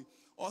ungodly,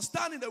 or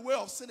stand in the way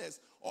of sinners,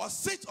 or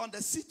sit on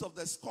the seat of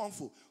the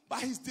scornful.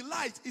 But his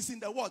delight is in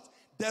the what?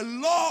 The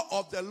law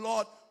of the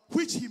Lord,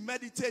 which he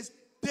meditates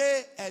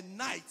day and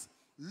night.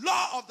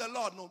 Law of the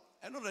Lord, no.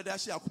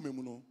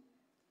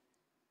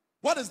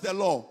 What is the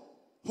law?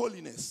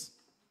 Holiness.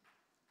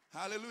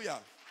 Hallelujah.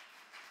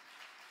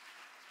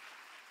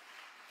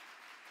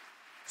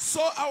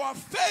 So our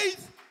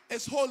faith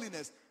is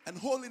holiness. And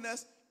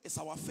holiness is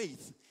our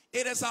faith.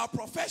 It is our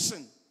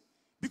profession.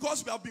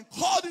 Because we have been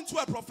called into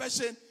a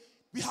profession,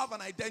 we have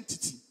an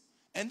identity.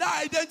 And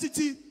that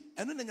identity,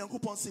 and then the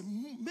Yankopon say,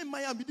 me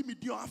maya midi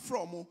midio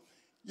afromo.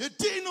 Ye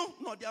dino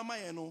no dia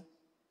maya no.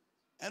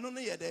 And on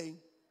ye day,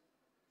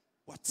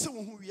 what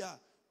who we are,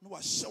 no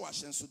what show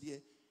us and so dear.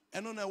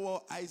 And on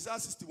Isaiah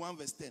 61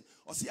 verse 10.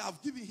 Or see,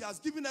 he has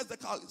given us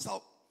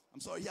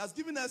he has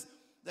given us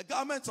the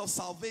garment of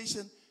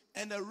salvation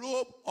and the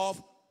robe of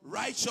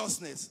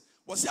righteousness.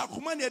 Was ya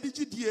kumani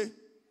adijidie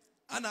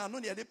ana no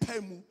ne de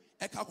paimu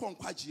eka kwa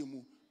nkwagie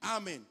mu.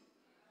 Amen.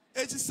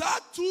 It is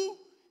sad to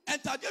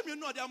enter them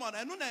no de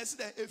amana no na ese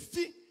de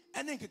efi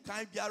ene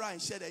nkekan biara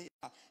nhye de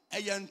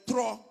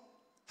eyentro.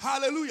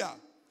 Hallelujah.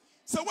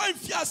 So when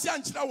fiase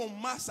anchira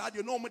won massa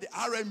de no mo de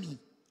RME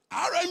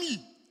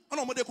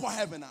ono mo de call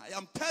heaven. I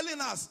am telling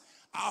us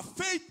our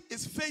faith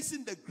is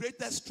facing the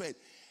greatest threat.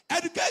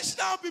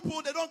 Educational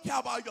people, they don't care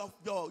about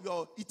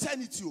your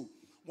eternity.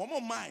 One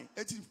more mind.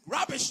 It's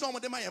rubbish. No, my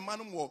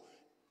man,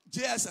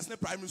 JSS ne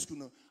primary school.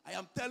 No, I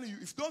am telling you,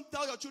 if you don't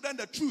tell your children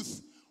the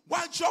truth,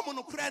 one job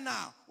no cry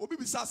now, or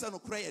be sasa no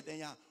cry then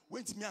ya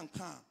went to me and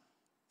can.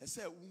 I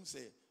say, won't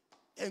say,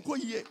 and go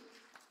ye.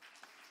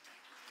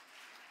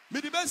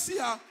 Me the best see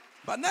her,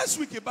 but next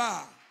week you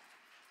buy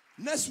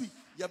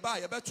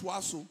bet to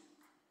aso.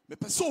 Me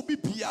person be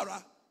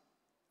piara.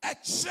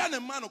 Action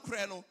and man no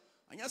cry no.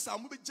 And yes,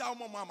 I'm be jam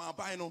mama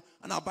buy no,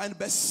 and I buy the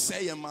best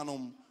say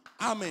man.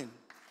 Amen.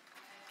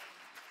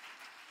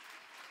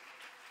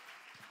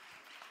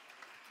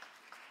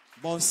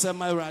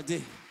 Bonsema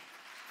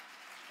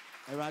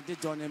Erade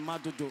John and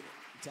Madodo.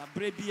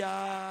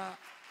 Tabrebia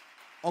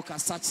Oka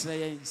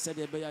Sachre said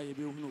the Beya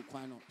Yebu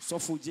Quano.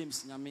 Sarfoh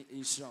James Yame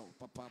in Shroud,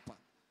 Papa.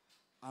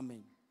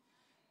 Amen.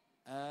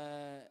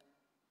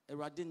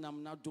 Erade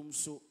Namna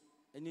Dumso,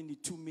 and in the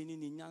 2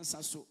 minutes in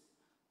Yansa so,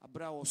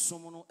 Abra or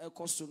Somono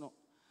Ecosono,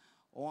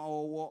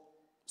 or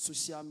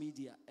social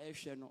media,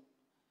 Esheno,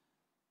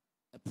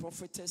 a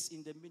prophetess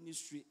in the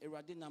ministry,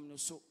 Erade Namno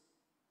so,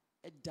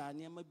 a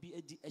Daniel be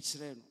a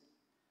Echreno.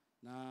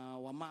 Na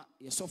wama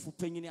yesofu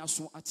penyini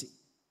aso ate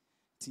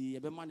ti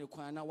yebema ne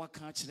kwan na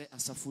waka akire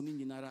asafoni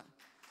nyinara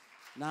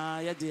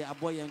na yede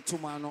aboye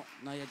ntoma no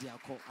na yede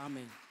akọ.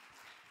 Amen.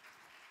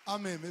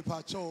 Amen. Me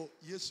pa cho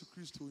Yesu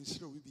Kristo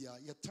nsire we bia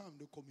ye time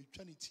de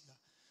community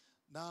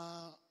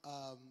na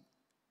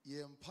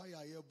ye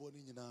empire ye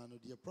boni nyina no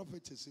the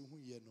prophetess hu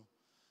ye no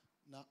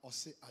na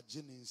ose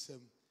agene nsem.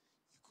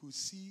 You could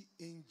see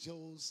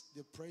angels,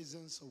 the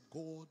presence of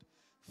God.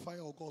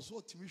 Fire of God. So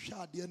Timmy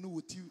shot the no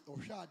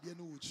or shot the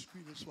no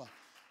screen as well.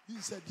 He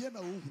said, Diana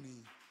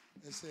Uhni,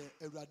 I say,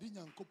 a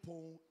Radinian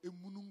coupon, a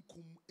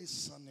mununkum is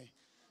sunny.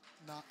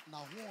 Now,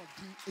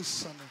 what is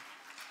sunny?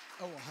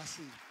 Oh,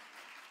 Hassi.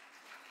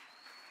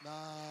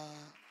 Now,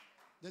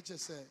 let's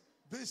just say,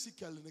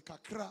 basically, the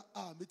Kakra,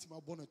 meet my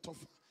bonnet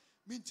tough.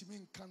 Mean to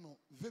mean cano,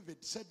 vivid,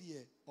 said ye,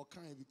 or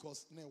kind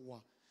because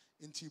newa,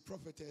 into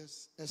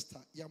prophetess Esther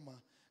Yama,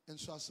 and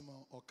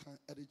Swasima, or kind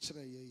at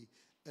ye.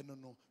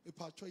 No, a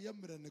patro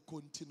yammer and a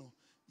contino.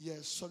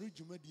 Yes, sorry,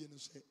 Jumedian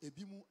say, a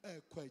bimu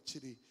air quite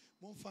chilly.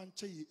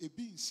 Monfanche, a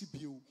being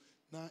CPU.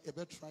 Now, a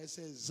better try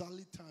say,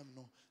 Zali time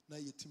no. Now,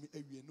 ye Timmy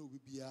area no, we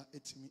be a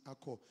Timmy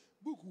Acco.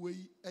 Book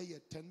way a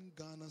 10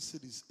 Ghana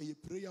cities,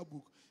 a prayer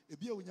book. A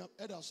beer when you have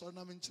Edda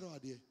Sornament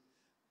Trade.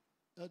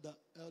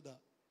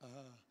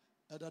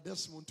 Edda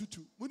Desmond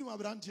Tutu. When you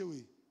have Ranty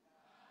away.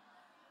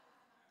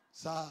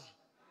 Sir.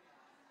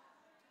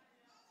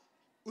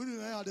 When you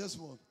have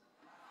Desmond.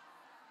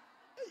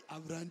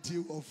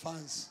 Abranti of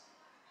fans.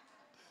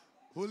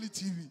 Holy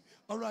TV.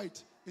 All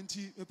right.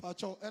 Inti me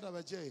pacho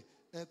edabaje.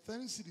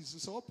 10 cities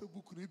so ope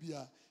book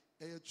ribia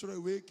try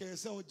we can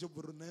say o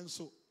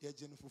jeburnenso ye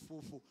jene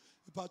fofofo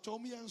ipacho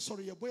mi en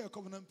sorry ye boy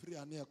covenant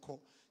prayer na ekọ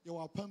ye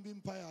wa pam bi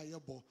mpa ye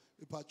bo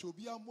ipacho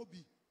obi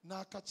amobi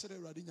na aka kire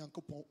Awurade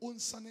Nyankopon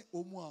onsane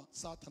omu a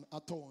Satan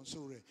ato won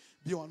so re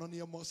bi ono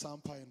ne mo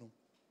sampai no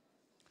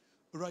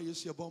ra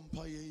yesu ye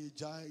bompa ye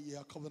jai ye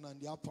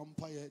covenant ya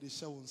pampa ye de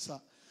she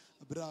wonsa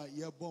bra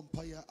ye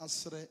bompa ye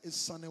asre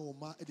esane wo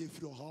ma e de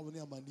firi o hawo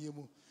ne amanie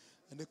mu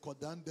ene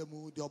kodan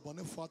demu de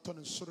obonefo ato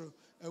ne soro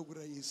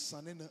ewure ye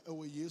sane na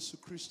ewo Yesu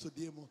Christo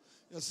de mu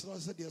yesra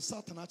se de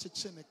Satan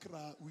acheche ne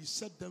kra we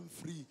set them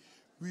free,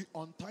 we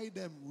untie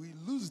them, we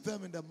lose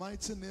them in the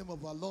mighty name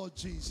of our Lord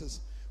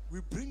Jesus. We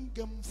bring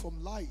them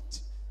from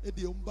light.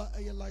 Edi umba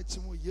eye light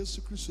mo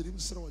Yesu Christo dim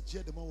sra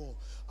oje de mo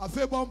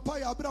afa bompa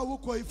ya bra wo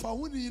ko ifa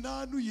huni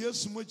na nu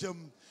Yesu mojam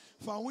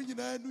fa huni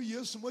na nu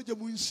Yesu mojam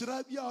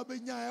nsira bia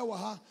obenya e wa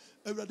ha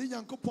Awurade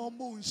Nyankopon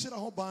mo nsira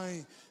ho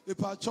ban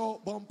ipa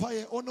cho bompa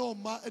ye ono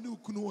ma ene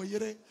ukunu wo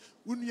yere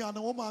unua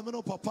na wo ma me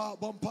no papa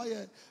bompa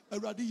ye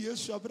Awurade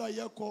Yesu abra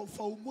ye ko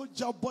fa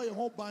moja boy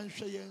ho ban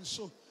hwe ye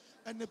nso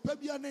ene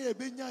pabia na ye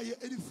benya ye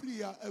erifiri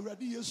ya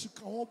Awurade Yesu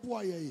ka ho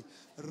boa ye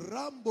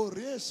rambo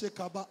rese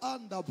kaba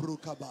anda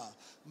brokaba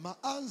ma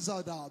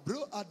anzada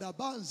bro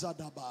adabanza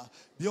daba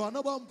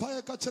biwana bompa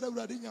ye ka kire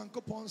Awurade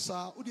Nyankopon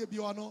sa wo de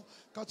biwano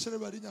ka kire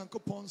Awurade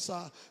Nyankopon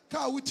sa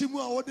ka wutimu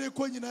a wo de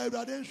ko nyina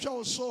Awurade nhwe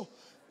wo so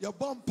ye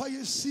bompa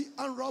ye si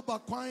an roba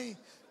kwan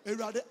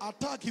Awurade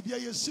attack bia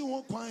ye si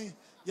ho kwan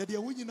ye de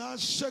wo nyina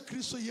hye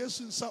Kristo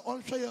Yesu nsa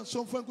onhwe ye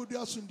nso mfa ngodu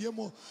asundie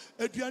mo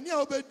aduane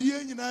a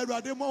obedie nyina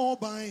Awurade mo ho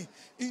ban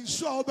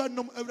insu a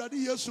obenom Awurade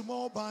Yesu mo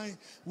ho ban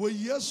wo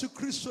Yesu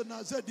Kristo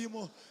Nazareti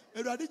mo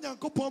Awurade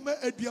Nyankopon me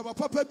adua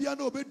papa bia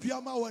na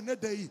obedua ma wo ne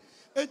dai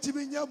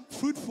entimi nya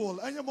fruitful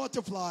and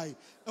multiply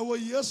and wo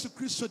Yesu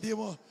Kristo de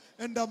mo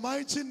in the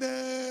mighty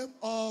name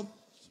of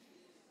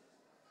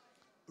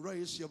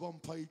Raise your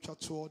bompai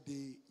chato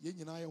de ye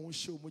nyina ye ho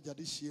hye mu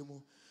jade hye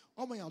mu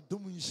Oma ya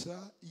dom nsira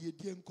ye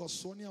die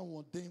nkoso ne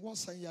awon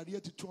wasan yare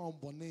atutu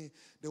ambone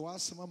de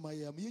wasema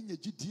mayam ye nya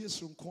gidie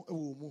sonko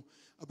ewo mu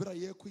abira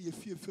ye ko ye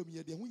fiefem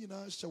ye de ho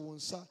nyina hye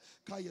wonsa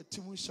ka ye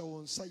tim hye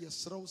wonsa ye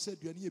srew se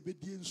aduane ye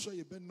bedie nso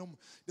ye benom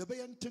de be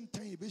ye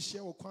ntentan ye be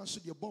hye wo kwan so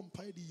de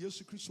bompai de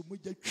Yesu Kristo mu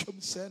ja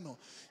twam se no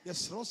ye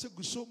srew se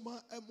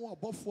gusoma emo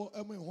abofo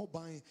emo ho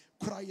ban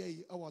kura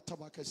ye awa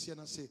tabakase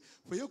na se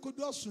for ye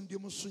kodu asundie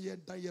mu so ye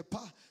da ye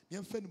pa ye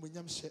mfa ni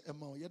munyam hye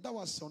ema ye da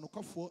wase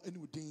onokafo ani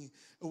udin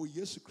ewo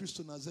Yesu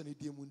Christo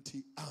Nazareti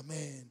munti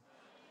amen.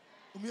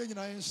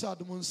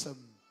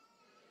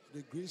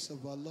 The grace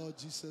of our Lord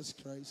Jesus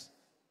Christ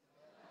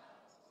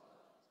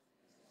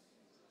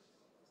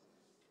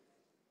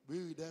be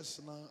with us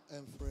now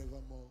and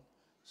forevermore.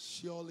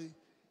 Surely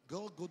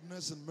God's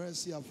goodness and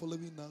mercy are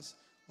following us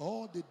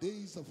all the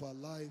days of our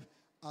life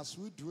as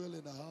we dwell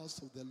in the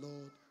house of the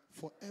Lord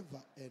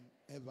forever and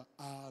ever.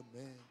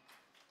 Amen.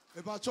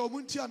 About your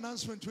munti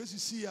announcement we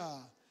see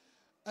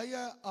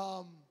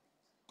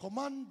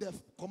command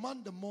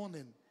the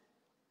morning.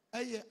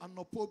 Aye,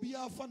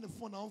 anopobia fan the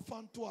phone and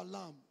fan to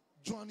alarm.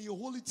 Join your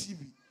Holy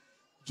TV.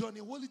 Join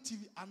your Holy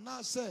TV. And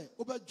now say,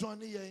 over join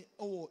ye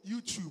or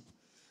YouTube.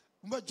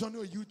 Over join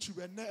your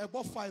YouTube and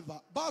about 5.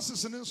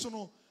 Basses and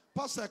so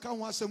Pastor can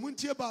want some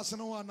muntie bass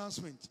and no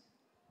announcement.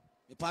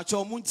 A patch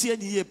of muntie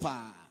and ye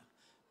pa.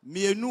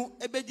 Me no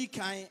ebedi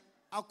kind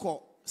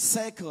ako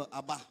circle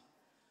aba.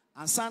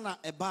 And sana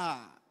eba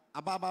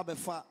ababa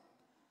befa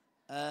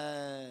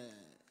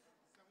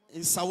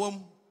in Sawam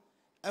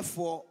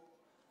F4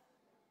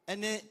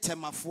 any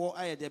temafo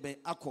aye debe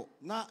ako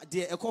na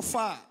de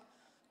ekofa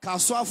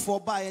kaswa for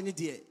by any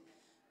de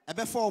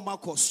ebefo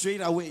mako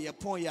straight away ye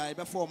pon ya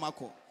ebefo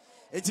mako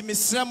enti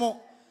misremo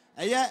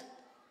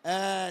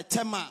eye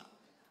tema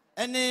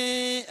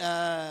any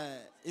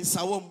in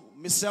Sawam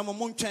misremo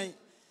muntwen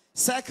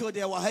cycle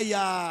de wa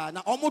haya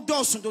na omo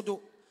doso dodo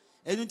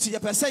enti ye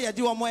pese ye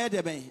de omo ye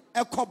debe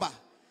ekoba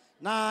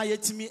na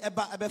yetimi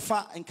eba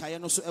ebefa enkaye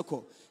no so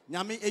eko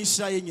nyame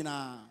ehira ye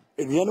nyina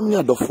Enuanum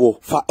nya dofo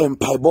fa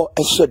empaibo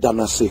ehye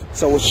danase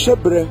se wo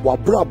hyebre wa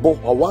brabo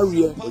wa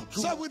ware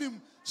sa winim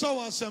so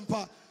wa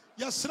sempa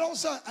yesrew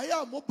sa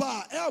aya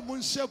moba aya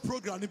monhye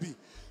program ni bi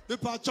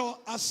pa cho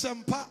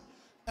asempa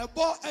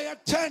ebo aya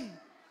 10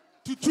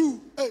 to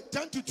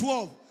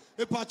 12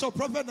 pa cho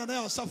prophet na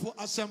Sarfoh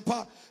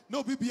asempa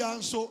no bibia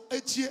nso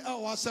etie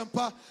e wa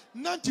asempa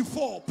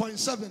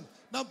 94.7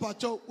 na pa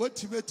cho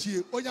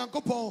wetimetie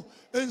onyankopon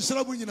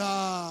ensra bu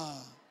nyina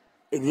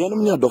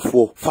Enuanum nya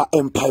dofo fa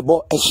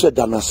empaibo ehye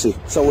danase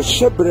se wo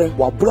hyebre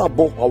wa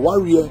brabo wa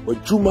ware wa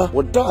juma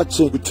wa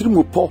daache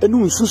bitirimupo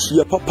enu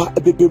nsusuye papa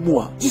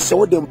ebebemu a gise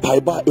wo de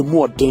empaiba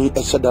emu oden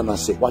ehye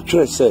danase wa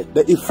twere se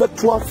the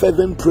effectual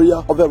fervent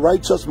prayer of a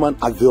righteous man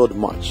availed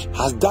much.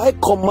 Has thy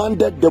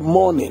commanded the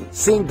morning,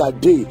 saying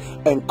that day,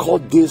 and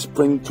called day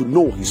spring to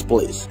know his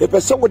place. The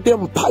person with the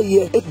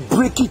empire, it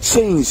break it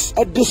chains,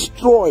 it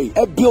destroy,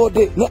 it build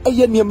it, na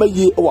eye niema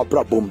ye wa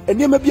brabom. And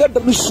niema bia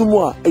da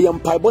misumwa, e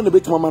empaibo ne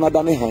betima manada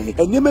ne han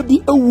enema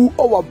bi ewu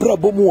o wa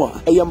brabo mu a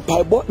eye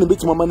mpaebo ne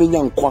betima ma ne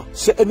nyankwa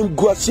se enim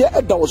guase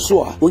eda wo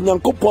so a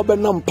onyankopon be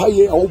na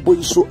mpaye a wo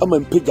boyi so ama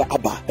mpega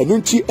aba eno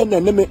nti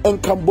eneneme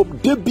enkambom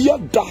de bia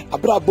da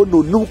abrabo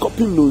no num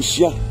kopim no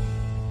nsia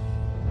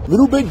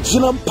Minu be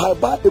jinam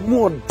paiba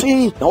emu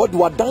odin na wode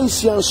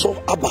wadansia so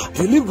aba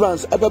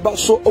deliverance ebeba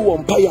so ewo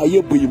mpaya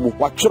ayeboyi mu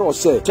watwero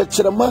se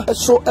checherema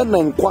eso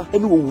enenkwa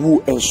ene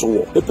owu enso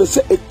wo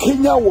epese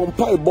ekenya wo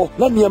mpaibo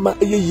na niema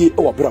eyeye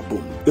ewo brabom.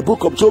 The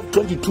book of Job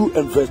 22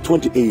 and verse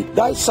 28.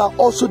 Thou shalt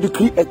also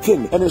decree a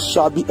thing, and it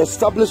shall be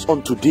established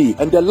unto thee,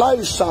 and the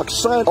light shall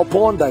shine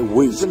upon thy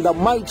ways. In the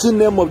mighty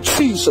name of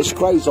Jesus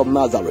Christ of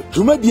Nazareth.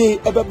 Jumedie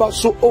ebeba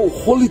so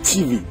Holy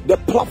TV, the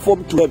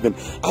platform to heaven.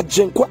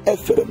 Ajenkwa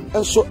FM,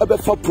 and so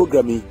ebefa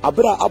programming.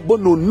 Abra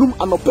abono num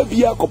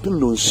anopebia kopim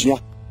no nsia.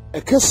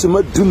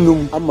 Ekesima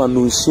dunum ama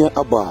no nsia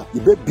aba.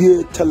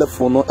 Ibebie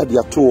telephone no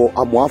ediato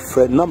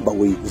amoafre number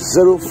way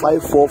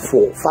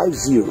 0544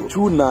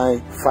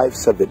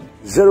 502957.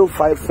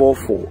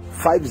 0544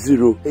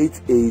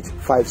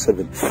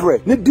 508857.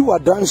 Fred ne di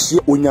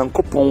wadanse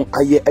onyankopon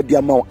aye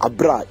ediama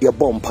abra ye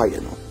bom paye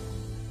no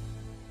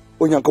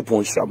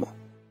onyankopon hyamo.